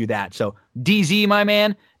promise you that. So DZ, my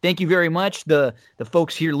man, thank you very much. The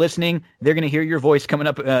folks here listening, they're going to hear your voice coming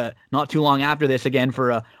up not too long after this again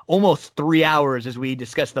for almost 3 hours as we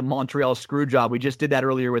discuss the Montreal Screwjob. We just did that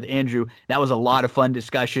earlier with Andrew. That was a lot of fun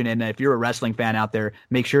discussion. And if you're a wrestling fan out there,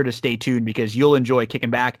 make sure to stay tuned, because you'll enjoy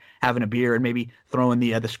kicking back, having a beer, and maybe throwing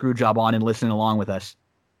the Screwjob on and listening along with us.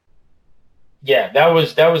 Yeah, that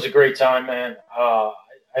was a great time, man.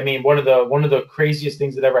 I mean, one of the craziest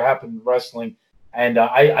things that ever happened in wrestling, and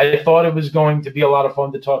I thought it was going to be a lot of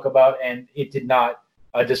fun to talk about, and it did not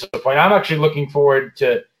disappoint. I'm actually looking forward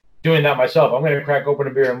to doing that myself. I'm going to crack open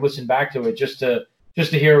a beer and listen back to it just to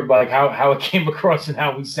hear like how it came across and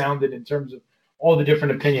how we sounded in terms of all the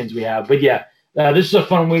different opinions we have. But yeah, this is a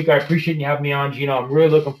fun week. I appreciate you having me on, Gino. I'm really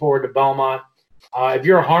looking forward to Belmont. If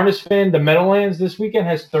you're a harness fan, the Meadowlands this weekend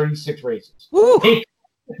has 36 races.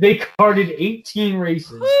 They carded 18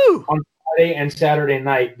 races on Friday and Saturday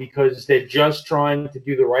night because they're just trying to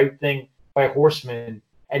do the right thing by horsemen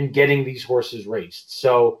and getting these horses raced.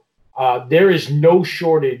 So there is no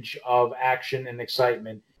shortage of action and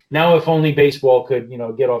excitement. Now, if only baseball could,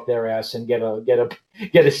 get off their ass and get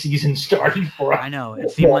a season started for us. I know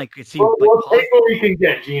it seemed like we'll take what we can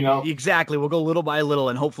get, Gino. Exactly. We'll go little by little,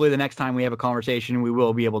 and hopefully the next time we have a conversation, we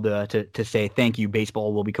will be able to say thank you.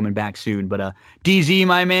 Baseball will be coming back soon. But DZ,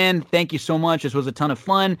 my man, thank you so much. This was a ton of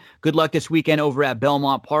fun. Good luck this weekend over at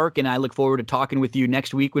Belmont Park, and I look forward to talking with you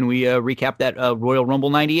next week when we recap that Royal Rumble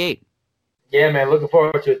 '98. Yeah, man. Looking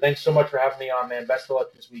forward to it. Thanks so much for having me on, man. Best of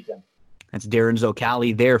luck this weekend. That's Darren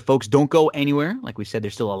Zocali there. Folks, don't go anywhere. Like we said,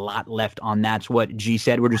 there's still a lot left on That's What G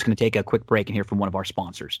Said. We're just going to take a quick break and hear from one of our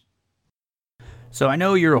sponsors. So I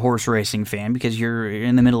know you're a horse racing fan because you're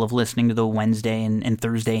in the middle of listening to the Wednesday and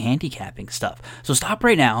Thursday handicapping stuff. So stop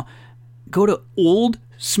right now. Go to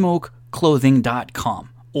oldsmokeclothing.com.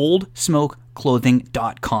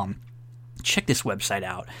 oldsmokeclothing.com. Check this website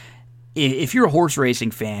out. If you're a horse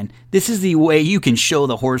racing fan, this is the way you can show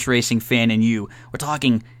the horse racing fan in you. We're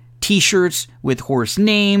talking T-shirts with horse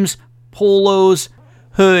names, polos,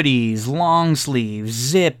 hoodies, long sleeves,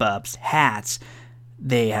 zip-ups, hats.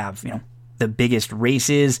 They have, the biggest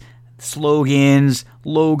races, slogans,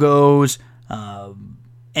 logos, and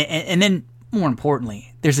then, more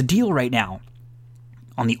importantly, there's a deal right now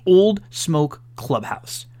on the Old Smoke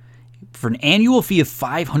Clubhouse. For an annual fee of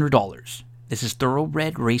 $500, this is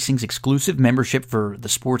Thoroughbred Racing's exclusive membership for the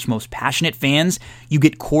sport's most passionate fans. You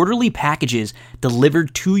get quarterly packages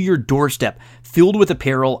delivered to your doorstep, filled with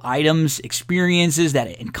apparel, items, experiences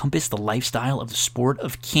that encompass the lifestyle of the sport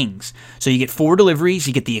of kings. So you get 4 deliveries.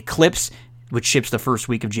 You get the Eclipse, which ships the first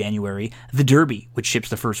week of January, the Derby, which ships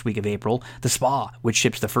the first week of April, the Spa, which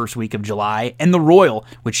ships the first week of July, and the Royal,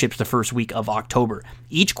 which ships the first week of October.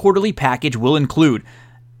 Each quarterly package will include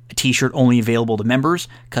a t-shirt only available to members,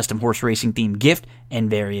 custom horse racing themed gift, and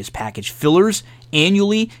various package fillers.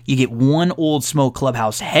 Annually, you get 1 Old Smoke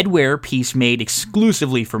Clubhouse headwear piece made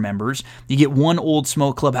exclusively for members. You get 1 Old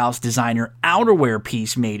Smoke Clubhouse designer outerwear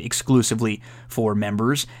piece made exclusively for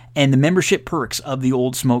members. And the membership perks of the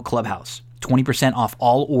Old Smoke Clubhouse. 20% off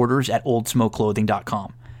all orders at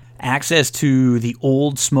oldsmokeclothing.com. Access to the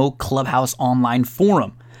Old Smoke Clubhouse online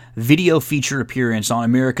forum. Video feature appearance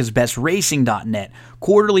on americasbestracing.net,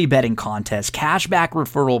 quarterly betting contest, cashback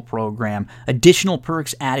referral program, additional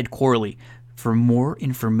perks added quarterly. For more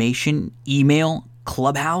information, email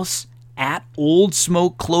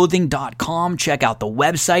clubhouse@oldsmokeclothing.com. Check out the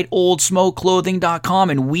website oldsmokeclothing.com,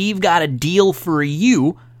 and we've got a deal for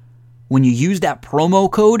you. When you use that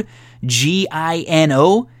promo code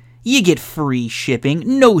GINO, you get free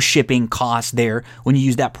shipping, no shipping costs there when you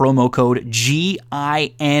use that promo code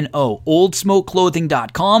GINO.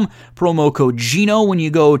 Oldsmokeclothing.com, promo code GINO when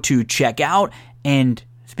you go to checkout. And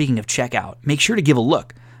speaking of checkout, make sure to give a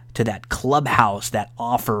look to that clubhouse that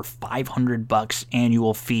offer $500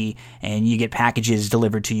 annual fee, and you get packages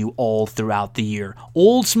delivered to you all throughout the year.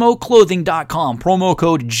 Oldsmokeclothing.com, promo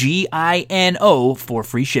code GINO for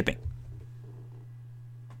free shipping.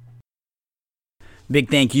 Big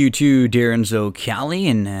thank you to Darren Zocali,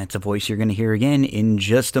 and it's a voice you're going to hear again in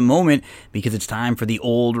just a moment because it's time for the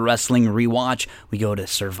Old Wrestling Rewatch. We go to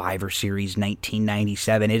Survivor Series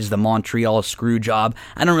 1997. It is the Montreal Screwjob.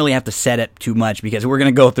 I don't really have to set it too much because we're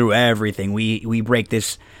going to go through everything. We break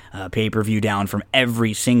this pay-per-view down from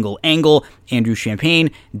every single angle. Andrew Champagne,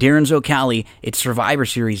 Darren Zocali. It's Survivor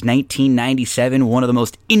Series 1997, one of the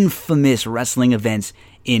most infamous wrestling events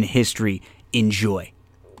in history. Enjoy.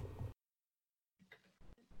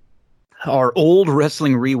 Our Old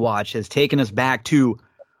Wrestling Rewatch has taken us back to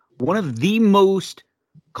one of the most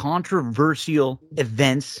controversial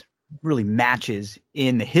events, really matches,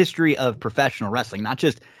 in the history of professional wrestling. Not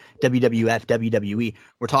just WWF, WWE.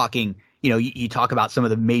 We're talking, you talk about some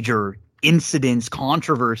of the major incidents,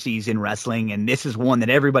 controversies in wrestling, and this is one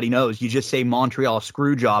that everybody knows. You just say Montreal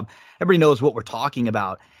Screwjob, everybody knows what we're talking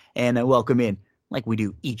about. And I welcome in, like we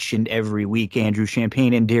do each and every week, Andrew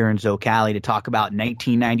Champagne and Darren Zocali to talk about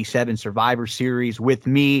 1997 Survivor Series with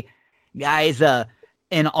me, guys.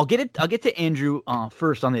 And I'll get to Andrew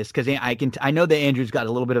first on this because I know that Andrew's got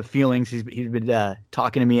a little bit of feelings. He's been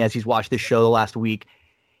talking to me as he's watched this show the last week.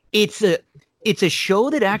 It's a show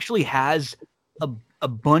that actually has a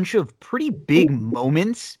bunch of pretty big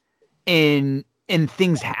moments and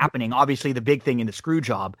things happening. Obviously, the big thing in the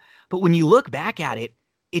Screwjob, but when you look back at it,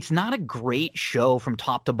 it's not a great show from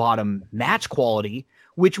top to bottom match quality,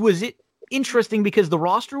 which was interesting because the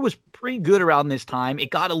roster was pretty good around this time.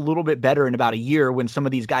 It got a little bit better in about a year when some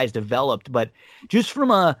of these guys developed, but just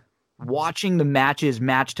from watching the matches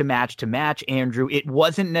match to match, Andrew, it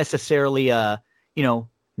wasn't necessarily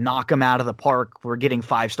knock them out of the park. We're getting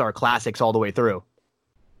 5-star classics all the way through.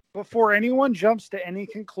 Before anyone jumps to any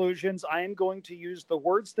conclusions, I am going to use the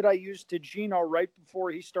words that I used to Gino right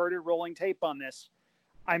before he started rolling tape on this.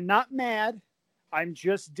 I'm not mad. I'm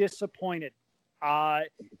just disappointed.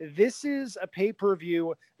 This is a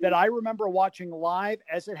pay-per-view that I remember watching live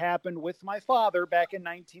as it happened with my father back in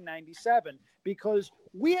 1997, because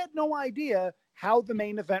we had no idea how the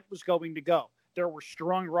main event was going to go. There were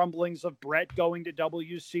strong rumblings of Brett going to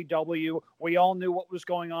WCW. We all knew what was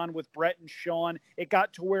going on with Brett and Shawn. It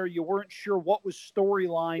got to where you weren't sure what was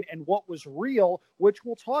storyline and what was real, which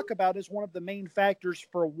we'll talk about as one of the main factors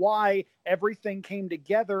for why everything came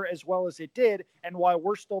together as well as it did and why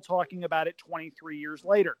we're still talking about it 23 years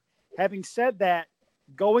later. Having said that,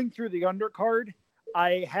 going through the undercard,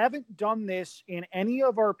 I haven't done this in any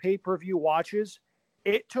of our pay-per-view watches.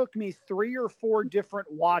 It took me 3 or 4 different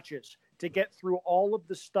watches to get through all of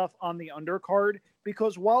the stuff on the undercard,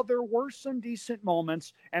 because while there were some decent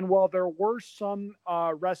moments and while there were some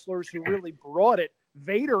wrestlers who really brought it,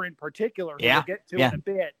 Vader in particular, who we'll get to in a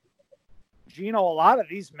bit, Gino, a lot of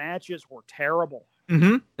these matches were terrible.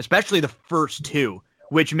 Mm-hmm. Especially the first 2,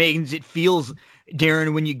 which means it feels,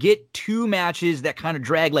 Darren, when you get 2 matches that kind of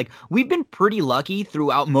drag, like we've been pretty lucky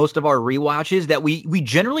throughout most of our rewatches that we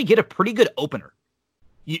generally get a pretty good opener.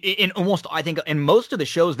 In almost, I think, in most of the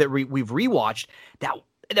shows that we've rewatched,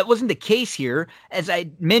 that wasn't the case here. As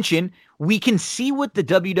I mentioned, we can see what the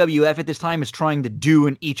WWF at this time is trying to do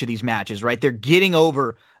in each of these matches, right? They're getting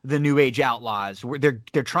over the New Age Outlaws. They're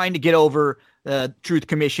trying to get over Truth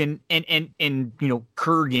Commission and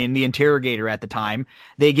Kurgan, the interrogator at the time.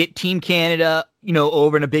 They get Team Canada,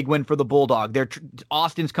 over in a big win for the Bulldog.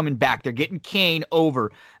 Austin's coming back. They're getting Kane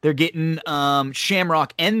over. They're getting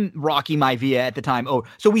Shamrock and Rocky Maivia at the time over.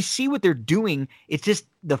 So we see what they're doing. It's just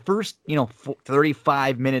the first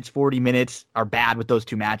 35 minutes, 40 minutes are bad with those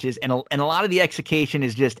 2 matches, and a lot of the execution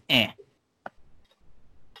is just eh.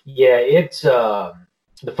 Yeah, it's the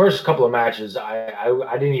first couple of matches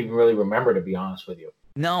I didn't even really remember, to be honest with you.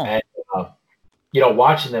 No. And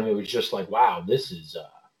watching them, it was just like, wow, this is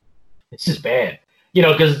bad.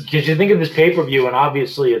 Because you think of this pay-per-view, and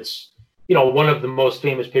obviously it's one of the most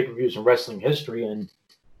famous pay-per-views in wrestling history,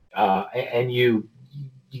 and you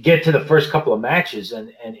get to the first couple of matches,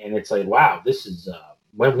 and it's like, wow, this is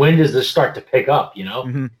when does this start to pick up?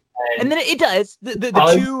 Mm-hmm. And then it does.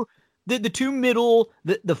 The 2 middle,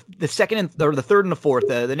 the second or the third and the fourth,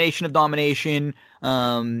 the Nation of Domination,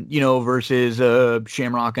 versus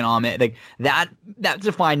Shamrock and Ahmed, like that's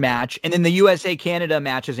a fine match. And then the USA Canada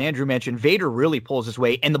match, as Andrew mentioned, Vader really pulls his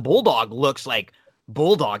weight, and the Bulldog looks like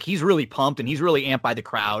Bulldog. He's really pumped and he's really amped by the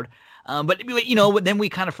crowd. But then we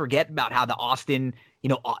kind of forget about how the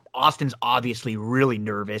Austin's obviously really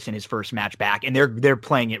nervous in his first match back, and they're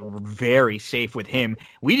playing it very safe with him.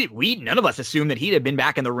 We none of us assumed that he'd have been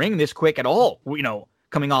back in the ring this quick at all,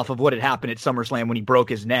 coming off of what had happened at SummerSlam when he broke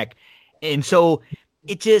his neck. And so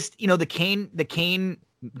it just, the Kane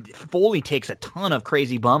Foley takes a ton of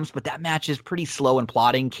crazy bumps, but that match is pretty slow and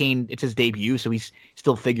plotting. Kane, it's his debut, so he's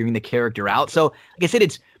still figuring the character out. So like I said,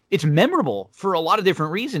 it's memorable for a lot of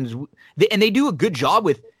different reasons. And they do a good job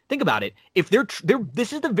with, think about it. If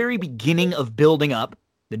this is the very beginning of building up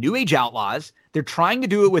the New Age Outlaws. They're trying to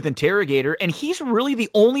do it with Interrogator, and he's really the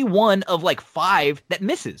only one of like 5 that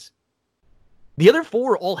misses. The other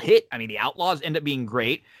 4 all hit. I mean, the Outlaws end up being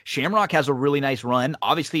great. Shamrock has a really nice run.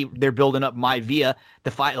 Obviously, they're building up Maivia.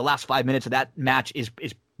 The last 5 minutes of that match is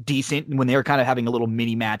decent when they're kind of having a little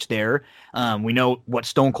mini match there. We know what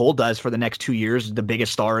Stone Cold does for the next 2 years, the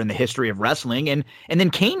biggest star in the history of wrestling. And then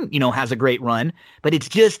Kane, has a great run, but it's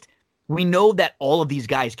just, we know that all of these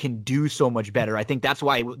guys can do so much better. I think that's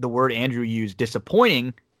why the word Andrew used,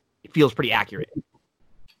 disappointing, feels pretty accurate.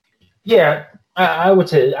 Yeah, I would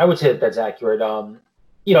say that's accurate.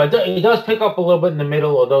 It does pick up a little bit in the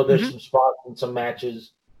middle, although there's some spots and some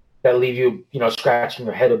matches that leave you, scratching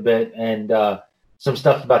your head a bit, and some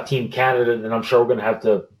stuff about Team Canada that I'm sure we're going to have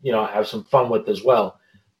to, have some fun with as well.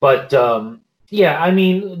 But yeah, I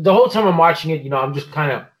mean, the whole time I'm watching it, I'm just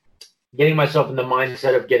kind of getting myself in the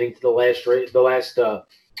mindset of getting to the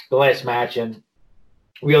last match, and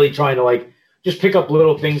really trying to just pick up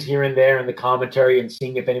little things here and there in the commentary and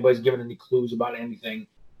seeing if anybody's given any clues about anything,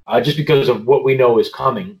 just because of what we know is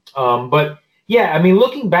coming. But yeah, I mean,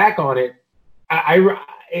 looking back on it,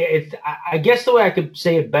 I guess the way I could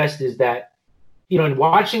say it best is that, in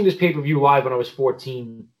watching this pay-per-view live when I was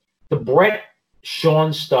 14, the Bret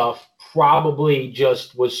Shawn stuff probably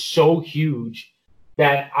just was so huge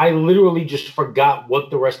that I literally just forgot what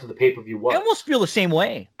the rest of the pay-per-view was. I almost feel the same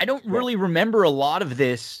way. I don't really remember a lot of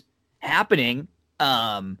this happening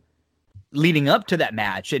leading up to that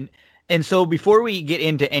match. And so before we get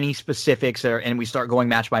into any specifics and we start going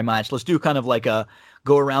match by match, let's do kind of like a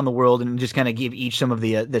go around the world and just kind of give each some of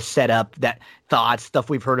the setup, that thoughts, stuff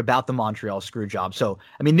we've heard about the Montreal Screwjob. So,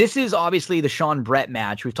 I mean, this is obviously the Shawn Bret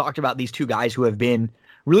match. We've talked about these two guys who have been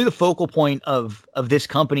really the focal point of this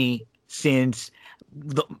company since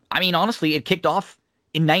honestly, it kicked off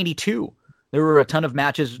in 92. There were a ton of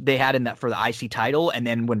matches they had in that for the IC title. And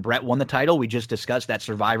then when Bret won the title, we just discussed that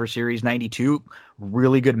Survivor Series 92,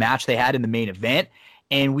 really good match they had in the main event.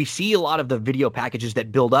 And we see a lot of the video packages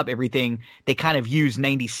that build up everything. They kind of use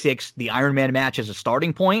 96, the Iron Man match, as a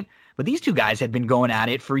starting point. But these two guys had been going at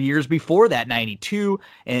it for years before that, 92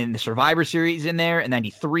 and the Survivor Series in there, and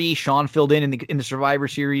 93. Shawn filled in the Survivor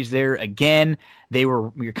Series there again. We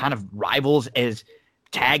were kind of rivals as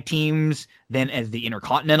tag teams, then as the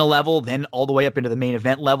Intercontinental level, then all the way up into the main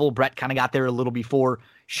event level. Bret kind of got there a little before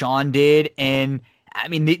Shawn did. And I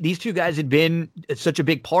mean, these two guys had been such a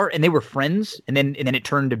big part, and they were friends. And then it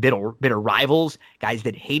turned to bitter rivals, guys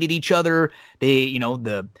that hated each other. They,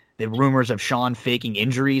 the rumors of Shawn faking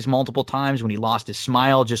injuries multiple times when he lost his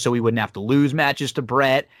smile just so he wouldn't have to lose matches to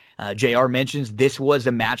Bret. JR mentions this was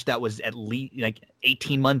a match that was at least like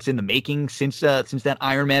 18 months in the making since that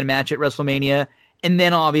Iron Man match at WrestleMania. And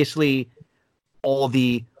then obviously all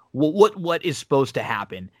the what is supposed to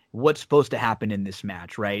happen. What's supposed to happen in this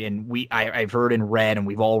match, right? And I've heard and read, and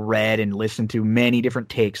we've all read and listened to many different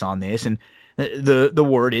takes on this. And the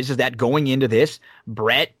word is that going into this,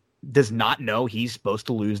 Bret does not know he's supposed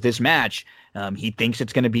to lose this match. He thinks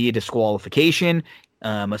it's going to be a disqualification,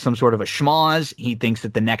 some sort of a schmoz. He thinks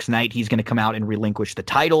that the next night he's going to come out and relinquish the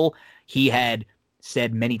title. He had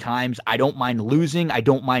said many times, I don't mind losing. I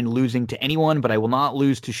don't mind losing to anyone, but I will not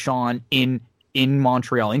lose to Shawn in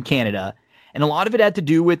Montreal, in Canada. And a lot of it had to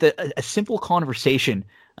do with a simple conversation,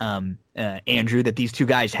 Andrew, that these two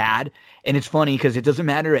guys had. And it's funny because it doesn't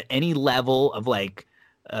matter at any level of like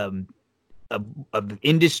of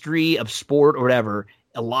industry, of sport, or whatever.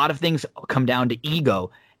 A lot of things come down to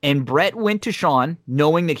ego. And Bret went to Shawn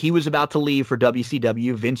knowing that he was about to leave for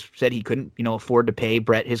WCW. Vince said he couldn't, afford to pay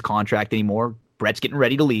Bret his contract anymore. Bret's getting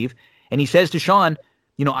ready to leave. And he says to Shawn,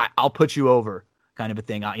 I'll put you over, kind of a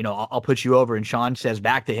thing. I'll put you over. And Shawn says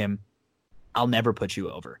back to him, I'll never put you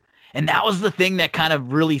over. And that was the thing that kind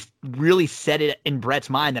of really, really set it in Bret's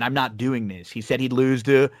mind that I'm not doing this. He said he'd lose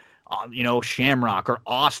to, Shamrock or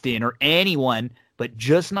Austin or anyone, but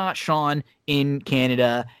just not Shawn in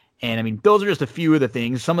Canada. And I mean, those are just a few of the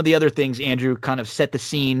things. Some of the other things, Andrew, kind of set the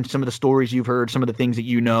scene. Some of the stories you've heard, some of the things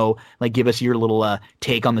that like give us your little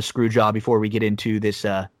take on the screw job before we get into this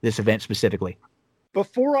event specifically.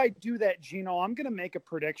 Before I do that, Gino, I'm going to make a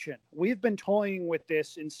prediction. We've been toying with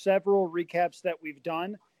this in several recaps that we've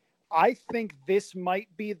done. I think this might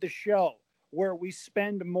be the show where we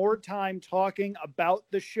spend more time talking about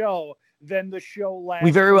the show than the show lasts.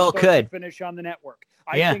 We very well could finish on the network.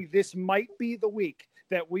 I think this might be the week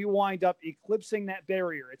that we wind up eclipsing that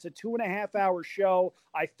barrier. It's a 2.5-hour show.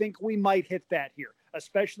 I think we might hit that here,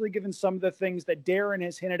 especially given some of the things that Darren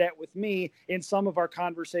has hinted at with me in some of our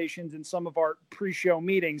conversations and some of our pre-show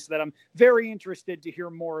meetings that I'm very interested to hear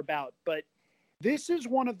more about. But this is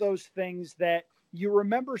one of those things that you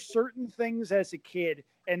remember certain things as a kid,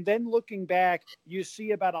 and then looking back, you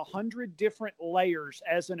see about 100 different layers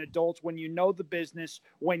as an adult when you know the business,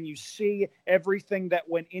 when you see everything that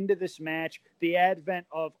went into this match, the advent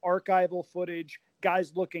of archival footage,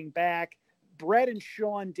 guys looking back. Bret and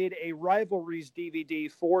Shawn did a rivalries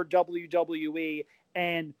DVD for WWE,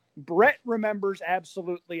 and Bret remembers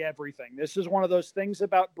absolutely everything. This is one of those things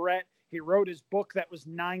about Bret. He wrote his book that was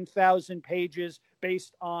 9,000 pages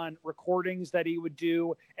based on recordings that he would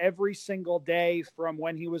do every single day from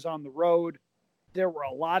when he was on the road. There were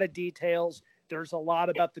a lot of details. There's a lot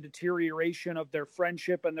about the deterioration of their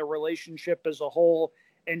friendship and their relationship as a whole.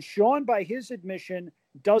 And Shawn, by his admission,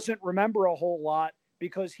 doesn't remember a whole lot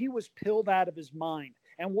because he was pilled out of his mind.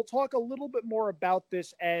 And we'll talk a little bit more about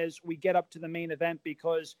this as we get up to the main event,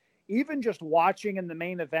 because even just watching in the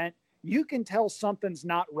main event, you can tell something's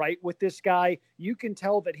not right with this guy. You can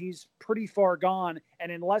tell that he's pretty far gone.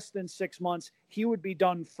 And in less than 6 months, he would be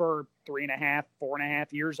done for 3.5,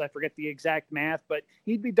 4.5 years. I forget the exact math, but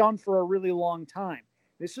he'd be done for a really long time.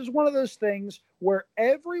 This is one of those things where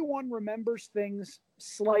everyone remembers things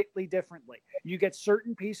slightly differently. You get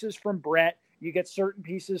certain pieces from Bret, You get certain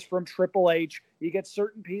pieces from Triple H. You get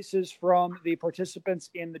certain pieces from the participants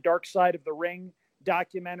in the Dark Side of the Ring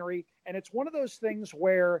documentary. And it's one of those things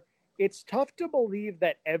where it's tough to believe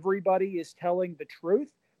that everybody is telling the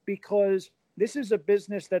truth, because this is a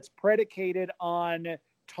business that's predicated on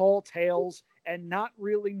tall tales and not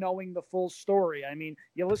really knowing the full story. I mean,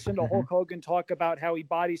 you listen to Hulk Hogan talk about how he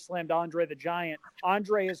body slammed Andre the Giant.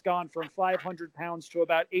 Andre has gone from 500 pounds to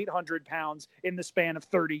about 800 pounds in the span of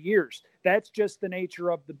 30 years. That's just the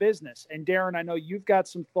nature of the business. And Darren, I know you've got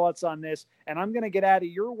some thoughts on this, and I'm going to get out of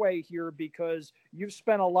your way here because you've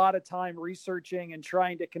spent a lot of time researching and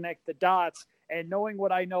trying to connect the dots. And knowing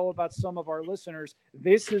what I know about some of our listeners,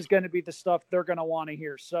 this is going to be the stuff they're going to want to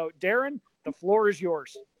hear. So, Darren, the floor is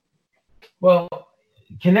yours. Well,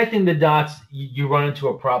 connecting the dots, you run into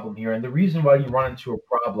a problem here. And the reason why you run into a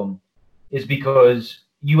problem is because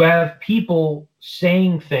you have people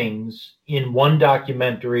saying things in one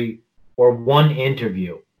documentary or one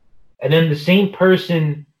interview, and then the same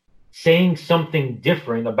person saying something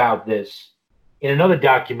different about this in another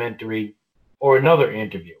documentary or another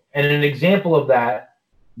interview. And an example of that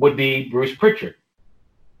would be Bruce Pritchard.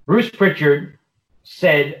 Bruce Pritchard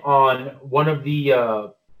said on one of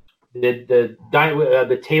the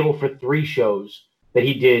Table for Three shows that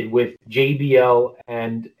he did with JBL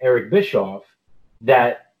and Eric Bischoff,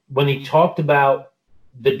 that when he talked about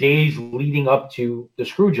the days leading up to the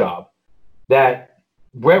screw job, that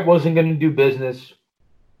Bret wasn't going to do business,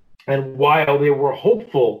 and while they were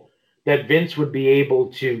hopeful that Vince would be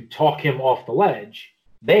able to talk him off the ledge,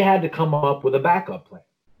 they had to come up with a backup plan.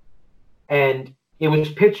 And it was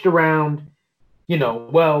pitched around,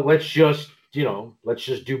 well, let's just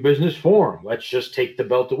do business for him. Let's just take the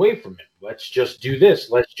belt away from him. Let's just do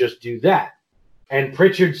this. Let's just do that. And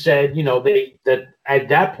Pritchard said, that at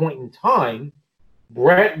that point in time,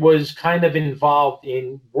 Bret was kind of involved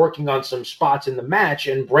in working on some spots in the match,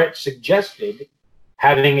 and Bret suggested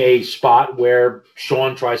having a spot where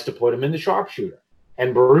Shawn tries to put him in the sharpshooter.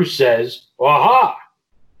 And Bruce says, aha,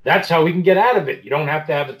 that's how we can get out of it. You don't have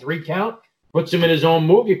to have a 3 count. Puts him in his own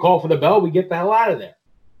move. You call for the bell. We get the hell out of there.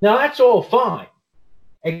 Now, that's all fine,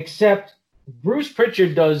 except Bruce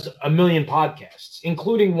Pritchard does a million podcasts,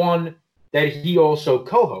 including one that he also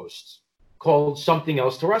co-hosts called Something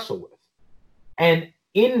Else to Wrestle With. And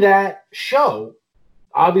in that show,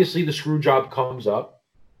 obviously the screw job comes up,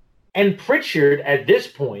 and Pritchard at this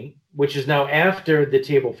point, which is now after the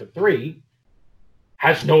Table for Three,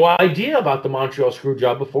 has no idea about the Montreal screw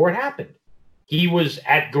job before it happened. He was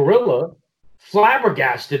at Gorilla,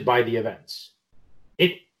 flabbergasted by the events.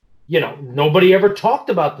 Nobody ever talked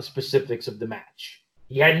about the specifics of the match.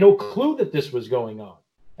 He had no clue that this was going on.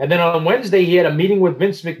 And then on Wednesday, he had a meeting with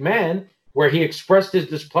Vince McMahon where he expressed his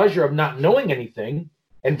displeasure of not knowing anything.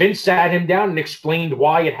 And Vince sat him down and explained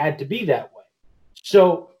why it had to be that way.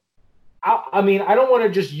 So, I don't want to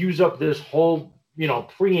just use up this whole,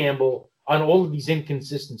 preamble on all of these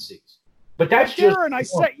inconsistencies. But that's just... Darren, I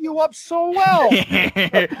set you up so well.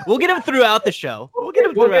 We'll get him throughout the show. We'll get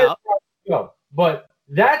him throughout. But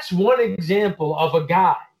that's one example of a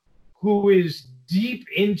guy who is deep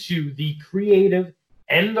into the creative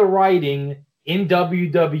and the writing in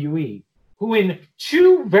WWE, who in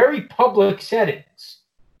 2 very public settings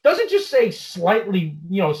doesn't just say slight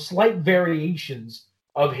variations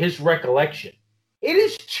of his recollection. It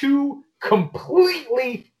is 2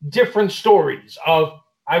 completely different stories of,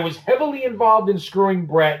 I was heavily involved in screwing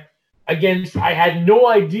Bret against, I had no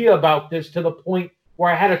idea about this to the point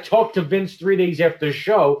where I had to talk to Vince 3 days after the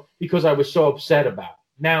show because I was so upset about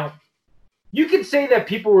it. Now, you can say that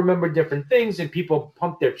people remember different things and people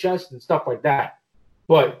pump their chest and stuff like that,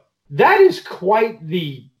 but that is quite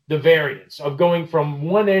the variance of going from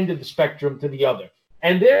one end of the spectrum to the other.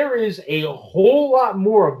 And there is a whole lot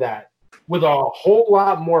more of that with a whole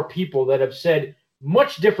lot more people that have said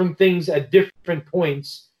much different things at different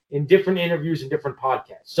points in different interviews and different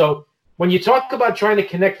podcasts. So when you talk about trying to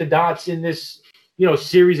connect the dots in this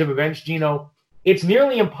series of events, Gino, it's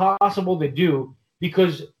nearly impossible to do,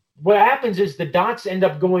 because what happens is the dots end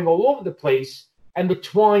up going all over the place and the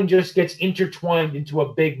twine just gets intertwined into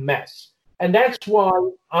a big mess. And that's why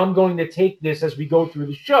I'm going to take this as we go through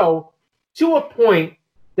the show to a point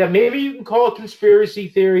that maybe you can call a conspiracy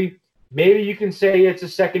theory. Maybe you can say it's a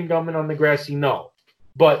second coming on the grassy knoll.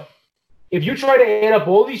 But if you try to add up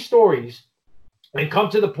all these stories and come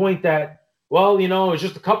to the point that, well, it was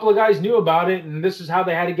just a couple of guys knew about it, and this is how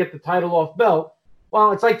they had to get the title off belt.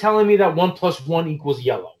 Well, it's like telling me that 1 + 1 =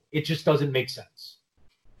 yellow. It just doesn't make sense.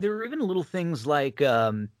 There are even little things like,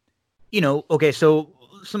 so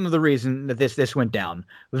some of the reason that this went down.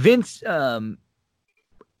 Vince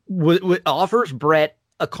offers Bret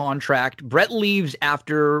a contract. Brett leaves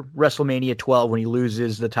after WrestleMania 12 when he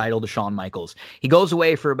loses the title to Shawn Michaels. He goes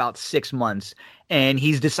away for about 6 months, and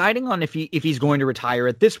he's deciding on if he's going to retire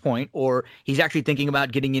at this point, or he's actually thinking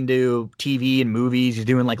about getting into TV and movies. He's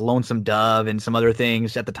doing like Lonesome Dove and some other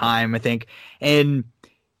things at the time, I think. And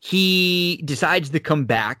he decides to come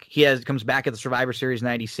back. Comes back at the Survivor Series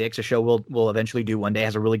 96, a show we'll eventually do one day.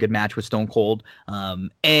 Has a really good match with Stone Cold.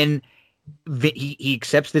 And he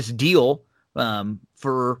accepts this deal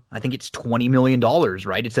for, I think it's $20 million,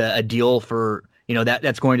 right? It's a deal for,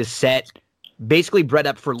 that's going to set basically Brett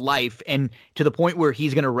up for life, and to the point where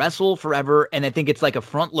he's going to wrestle forever. And I think it's like a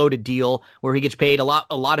front loaded deal where he gets paid a lot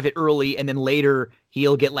of it early, and then later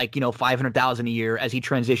he'll get like, $500,000 a year as he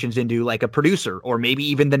transitions into like a producer, or maybe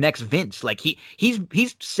even the next Vince. Like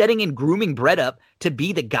he's setting and grooming Brett up to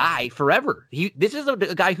be the guy forever. This is a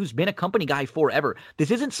guy who's been a company guy forever.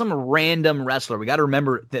 This isn't some random wrestler. We got to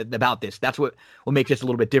remember about this. That's what makes this a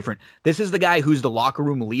little bit different. This is the guy who's the locker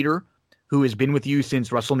room leader, who has been with you since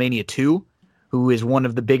WrestleMania 2, who is one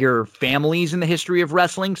of the bigger families in the history of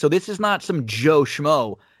wrestling. So this is not some Joe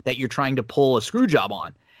Schmo that you're trying to pull a screw job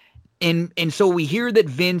on. And so we hear that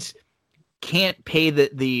Vince can't pay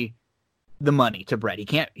the money to Brett. He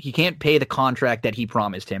can't pay the contract that he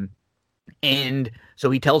promised him. And so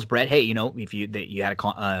he tells Brett, hey, if you had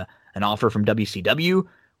an offer from WCW,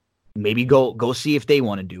 maybe go see if they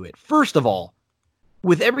want to do it. First of all,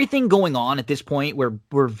 with everything going on at this point where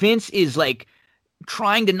Vince is like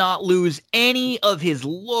trying to not lose any of his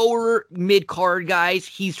lower mid-card guys,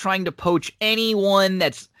 he's trying to poach anyone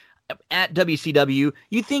that's at WCW,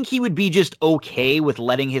 you think he would be just okay with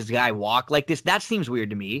letting his guy walk like this? That seems weird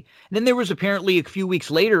to me. And then there was apparently a few weeks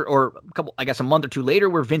later, or a month or two later,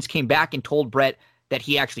 where Vince came back and told Brett that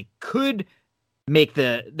he actually could make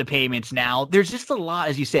the payments now. There's just a lot,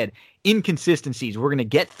 as you said, inconsistencies. We're going to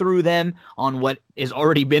get through them on what has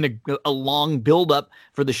already been a long buildup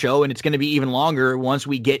for the show, and it's going to be even longer once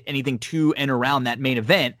we get anything to and around that main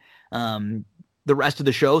event. The rest of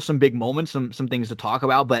the show, some big moments, some things to talk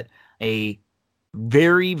about, but a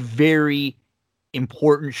very, very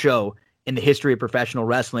important show in the history of professional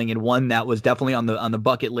wrestling, and one that was definitely on the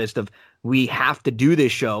bucket list of, we have to do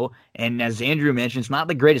this show. And as Andrew mentioned, it's not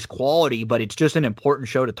the greatest quality, but it's just an important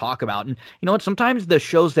show to talk about. And you know what? Sometimes the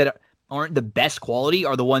shows that aren't the best quality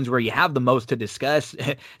are the ones where you have the most to discuss.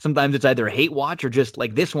 Sometimes it's either a hate watch or just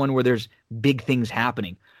like this one where there's big things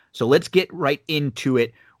happening. So let's get right into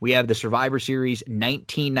it. We have the Survivor Series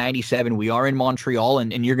 1997. We are in Montreal,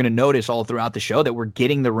 and you're going to notice all throughout the show that we're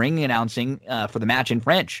getting the ring announcing for the match in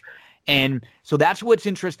French. And so that's what's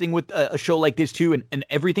interesting with a show like this too, and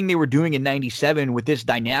everything they were doing in 97 with this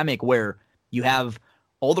dynamic where you have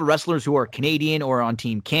all the wrestlers who are Canadian or on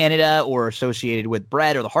Team Canada or associated with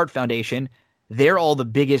Brett or the Hart Foundation. They're all the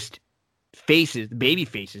biggest faces, the baby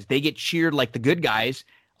faces. They get cheered like the good guys.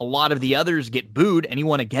 A lot of the others get booed.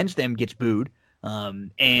 Anyone against them gets booed.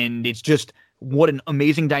 And it's just what an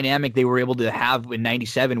amazing dynamic they were able to have in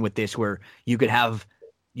 97 with this, where you could have,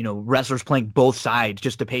 wrestlers playing both sides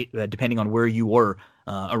just depending on where you were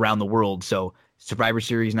around the world. So Survivor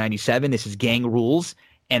Series 97, this is Gang Rules.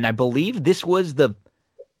 And I believe this was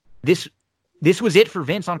this was it for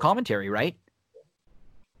Vince on commentary, right?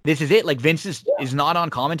 This is it. Like Vince is not on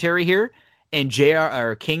commentary here. And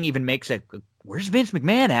JR King even makes where's Vince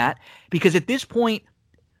McMahon at? Because at this point,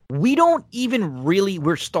 we don't even really,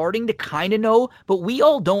 we're starting to kind of know, but we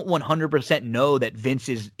all don't 100% know that Vince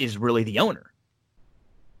is really the owner.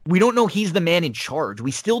 We don't know he's the man in charge. We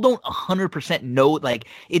still don't 100% know. Like,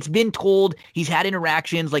 it's been told, he's had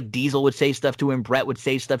interactions, like Diesel would say stuff to him, Brett would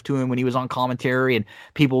say stuff to him when he was on commentary, and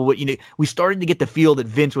people would, we started to get the feel that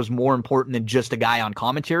Vince was more important than just a guy on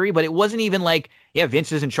commentary, but it wasn't even like, yeah,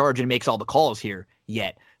 Vince is in charge and makes all the calls here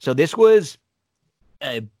yet. So this was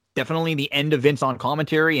definitely the end of Vince on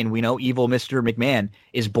commentary, and we know evil Mr. McMahon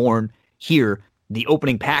is born here. The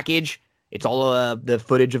opening package, it's all the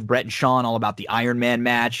footage of Brett and Shawn, all about the Iron Man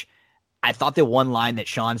match. I thought the one line that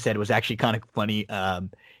Shawn said was actually kind of funny.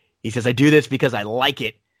 He says, I do this because I like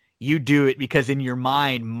it. You do it because in your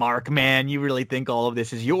mind, Mark, man, you really think all of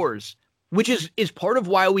this is yours, which is part of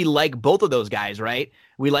why we like both of those guys, right?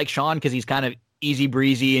 We like Shawn because he's kind of easy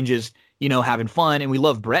breezy and just, having fun. And we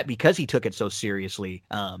love Brett because he took it so seriously.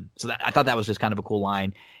 So I thought that was just kind of a cool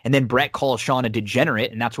line. And then Brett calls Shawn a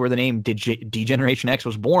degenerate, and that's where the name D-Generation X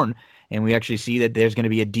was born. And we actually see that there's going to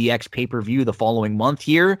be a DX pay-per-view the following month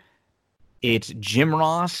here. It's Jim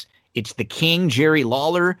Ross, it's the King, Jerry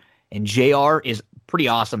Lawler, and JR is pretty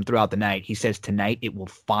awesome throughout the night. He says tonight it will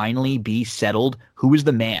finally be settled. Who is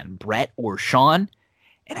the man, Brett or Shawn?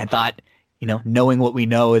 And I thought, knowing what we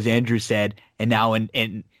know, as Andrew said, and now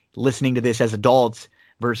and listening to this as adults,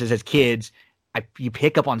 versus as kids, you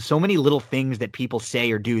pick up on so many little things that people say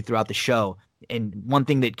or do throughout the show. And one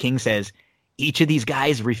thing that King says, each of these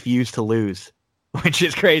guys refuse to lose, which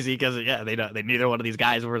is crazy because they neither one of these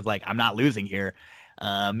guys was like, I'm not losing here.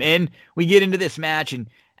 And we get into this match, and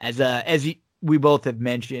we both have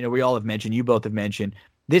mentioned, or we all have mentioned, you both have mentioned,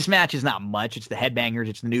 this match is not much. It's the Headbangers,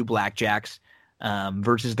 it's the New Blackjacks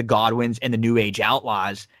versus the Godwins and the New Age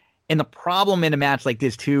Outlaws. And the problem in a match like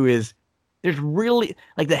this too is there's really,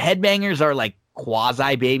 like, the Headbangers are like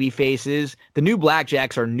quasi baby faces. The New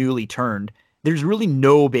Blackjacks are newly turned. There's really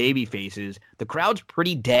no baby faces. The crowd's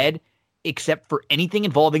pretty dead except for anything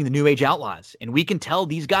involving the New Age Outlaws. And we can tell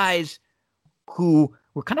these guys who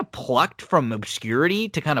were kind of plucked from obscurity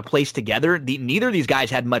to kind of place together. Neither of these guys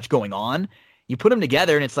had much going on. You put them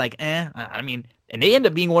together and it's like, I mean, and they end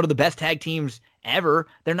up being one of the best tag teams ever.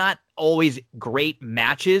 They're not always great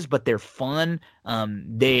matches, but they're fun.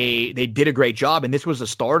 They did a great job, and this was the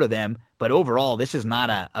start of them. But overall, this is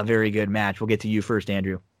not a very good match. We'll get to you first,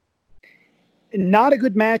 Andrew. Not a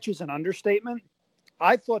good match is an understatement.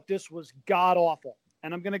 I thought this was god-awful,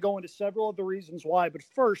 and I'm going to go into several of the reasons why. But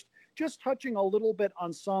first, just touching a little bit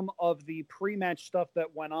on some of the pre-match stuff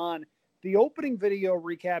that went on. The opening video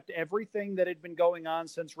recapped everything that had been going on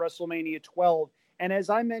since WrestleMania 12. And as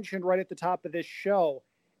I mentioned right at the top of this show,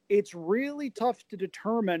 it's really tough to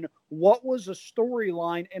determine what was a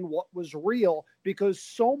storyline and what was real because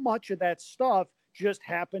so much of that stuff just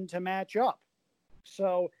happened to match up.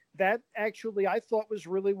 So that actually I thought was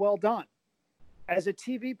really well done. As a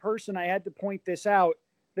TV person, I had to point this out.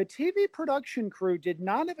 The TV production crew did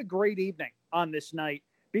not have a great evening on this night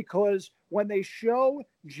because when they show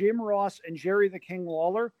Jim Ross and Jerry the King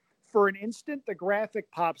Lawler, for an instant, the graphic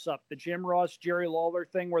pops up, the Jim Ross, Jerry Lawler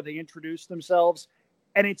thing where they introduce themselves,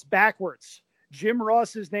 and it's backwards. Jim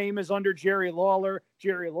Ross's name is under Jerry Lawler.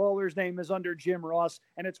 Jerry Lawler's name is under Jim Ross.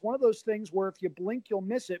 And it's one of those things where if you blink, you'll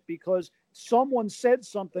miss it because someone said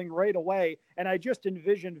something right away. And I just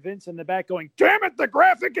envisioned Vince in the back going, damn it, the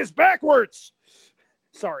graphic is backwards.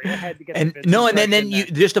 Sorry, I had to get and then you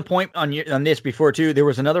just a point on this before too. There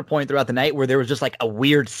was another point throughout the night where there was just like a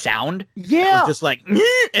weird sound. Yeah, just like,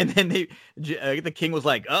 and then the King was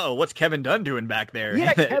like, "Oh, what's Kevin Dunn doing back there?"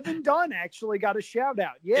 Yeah, Kevin Dunn actually got a shout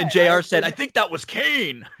out. Yeah, and JR said, "I think that was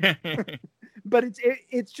Kane." But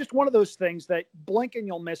it's just one of those things that blink and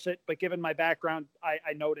you'll miss it. But given my background,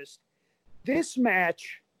 I noticed this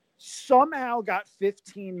match somehow got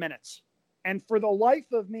 15 minutes, and for the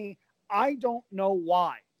life of me, I don't know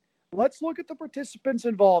why. Let's look at the participants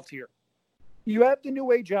involved here. You have the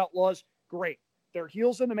New Age Outlaws. Great. They're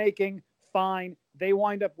heels in the making. Fine. They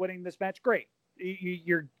wind up winning this match. Great.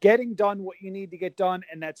 You're getting done what you need to get done,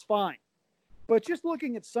 and that's fine. But just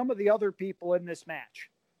looking at some of the other people in this match,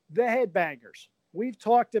 the Headbangers, we've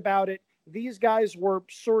talked about it. These guys were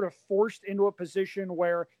sort of forced into a position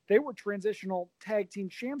where they were transitional tag team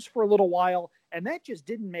champs for a little while, and that just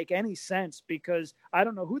didn't make any sense because I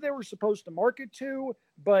don't know who they were supposed to market to,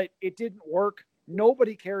 but it didn't work.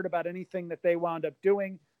 Nobody cared about anything that they wound up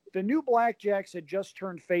doing. The New Blackjacks had just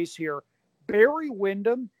turned face here. Barry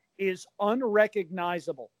Windham is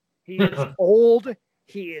unrecognizable. He is old.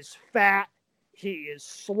 He is fat. He is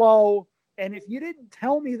slow. And if you didn't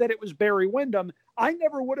tell me that it was Barry Windham, I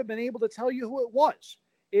never would have been able to tell you who it was.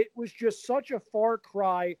 It was just such a far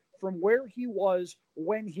cry from where he was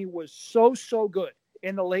when he was so good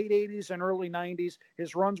in the late 80s and early 90s,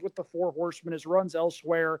 his runs with the Four Horsemen, his runs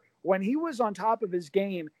elsewhere. When he was on top of his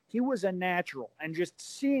game, he was a natural. And just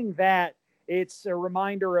seeing that, it's a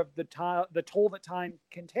reminder of the toll that time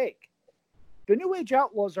can take. The New Age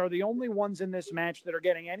Outlaws are the only ones in this match that are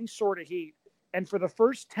getting any sort of heat. And for the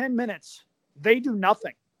first 10 minutes, they do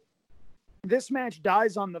nothing. This match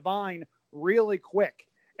dies on the vine really quick.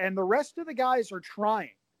 And the rest of the guys are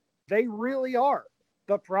trying. They really are.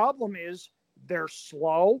 The problem is they're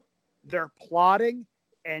slow, they're plotting,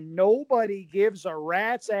 and nobody gives a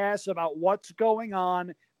rat's ass about what's going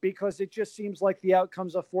on because it just seems like the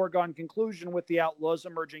outcome's a foregone conclusion with the Outlaws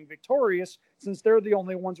emerging victorious since they're the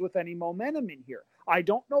only ones with any momentum in here. I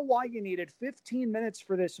don't know why you needed 15 minutes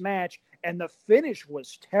for this match, and the finish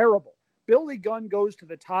was terrible. Billy Gunn goes to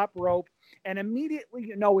the top rope, and immediately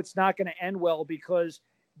you know it's not going to end well because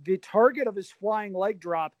the target of his flying leg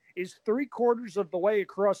drop is 3/4 of the way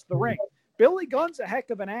across the ring. Billy Gunn's a heck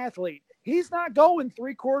of an athlete. He's not going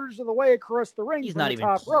 3/4 of the way across the ring. He's not even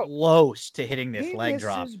close to hitting this leg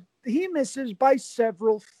drop. He misses by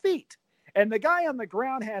several feet. And the guy on the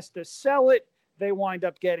ground has to sell it. They wind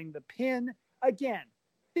up getting the pin. Again,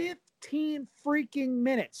 15 freaking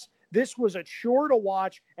minutes. This was a chore to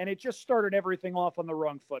watch, and it just started everything off on the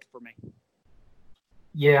wrong foot for me.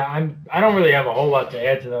 Yeah, I don't really have a whole lot to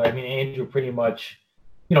add to that. I mean, Andrew pretty much,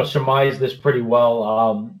 surmised this pretty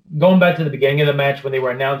well. Going back to the beginning of the match when they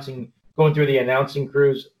were going through the announcing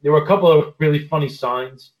crews, there were a couple of really funny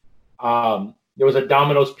signs. There was a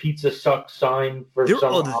Domino's Pizza Sucks sign for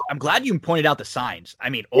some. I'm glad you pointed out the signs. I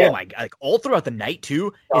mean, Yeah. oh my God, like all throughout the night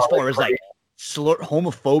too, as far as like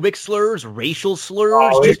homophobic slurs, racial slurs,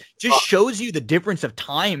 Oh, just shows you the difference of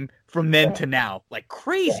time from then to now. Like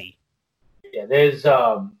crazy. Yeah, there's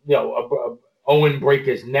Owen break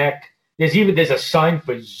his neck. There's a sign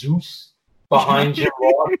for Zeus behind Jim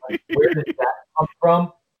Ross. Like, where did that come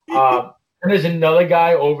from? And there's another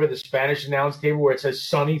guy over the Spanish announce table where it says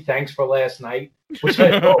 "Sonny, thanks for last night," which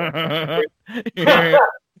I thought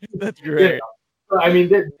That's great. I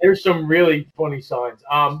mean, there's some really funny signs.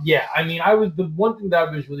 Yeah, I mean, the one thing that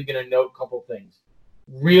I was really going to note, a couple things.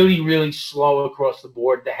 Really, really slow across the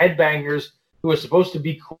board. The headbangers, who are supposed to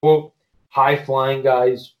be, quote, high-flying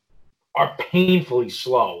guys, are painfully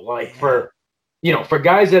slow. Like, for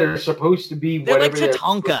guys that are supposed to be They're like whatever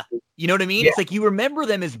Tatanka. You know what I mean? Yeah. It's like you remember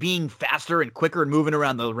them as being faster and quicker and moving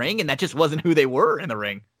around the ring, and that just wasn't who they were in the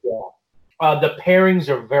ring. Yeah. The pairings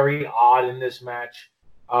are very odd in this match.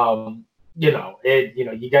 You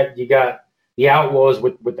got the Outlaws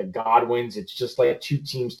with the Godwins. It's just like two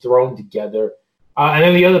teams thrown together. And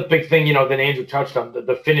then the other big thing, that Andrew touched on,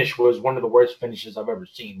 the finish was one of the worst finishes I've ever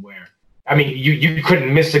seen. Where, I mean, you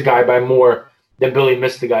couldn't miss a guy by more than Billy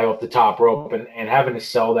missed the guy off the top rope, and having to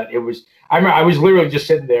sell that. It was. I remember I was literally just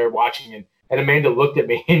sitting there watching it, and Amanda looked at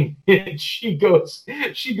me and she goes,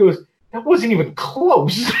 that wasn't even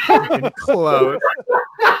close. Close.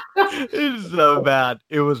 It's so bad.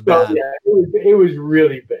 It was bad. So, yeah, it was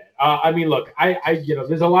really bad. I mean, look, I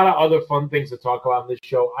there's a lot of other fun things to talk about in this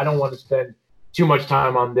show. I don't want to spend too much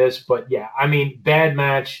time on this, but yeah, I mean, bad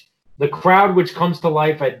match. The crowd, which comes to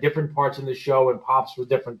life at different parts in the show and pops for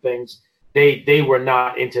different things, they were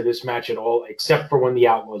not into this match at all, except for when the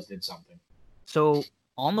Outlaws did something. So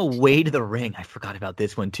on the way to the ring, I forgot about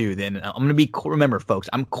this one too. Then I'm going to remember, folks,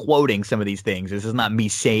 I'm quoting some of these things. This is not me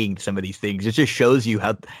saying some of these things. It just shows you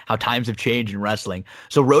how times have changed in wrestling.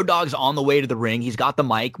 So Road Dogg's on the way to the ring. He's got the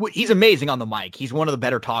mic. He's amazing on the mic. He's one of the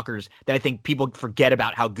better talkers that I think people forget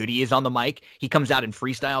about how good he is on the mic. He comes out in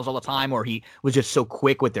freestyles all the time, or he was just so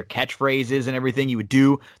quick with their catchphrases and everything he would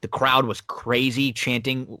do. The crowd was crazy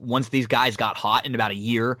chanting once these guys got hot in about a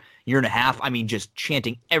year and a half. I mean, just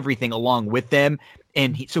chanting everything along with them.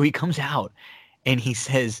 And so he comes out and he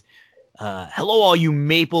says, hello, all you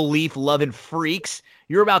Maple Leaf loving freaks.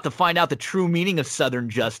 You're about to find out the true meaning of Southern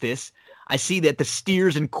Justice. I see that the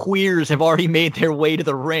steers and queers have already made their way to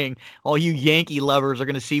the ring. All you Yankee lovers are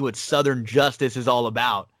going to see what Southern Justice is all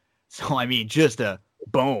about. So, I mean, just a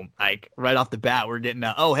boom, like right off the bat, we're getting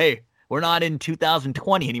oh, hey, we're not in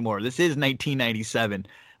 2020 anymore. This is 1997.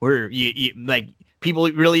 Where like people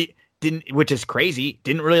really didn't, which is crazy,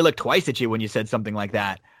 didn't really look twice at you when you said something like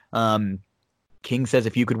that. King says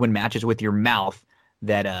if you could win matches with your mouth,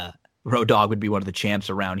 that Road Dogg would be one of the champs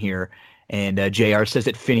around here. And JR says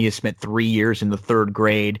that Phineas spent 3 years in the third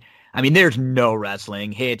grade. I mean, there's no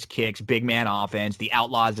wrestling, hits, kicks, big man offense. The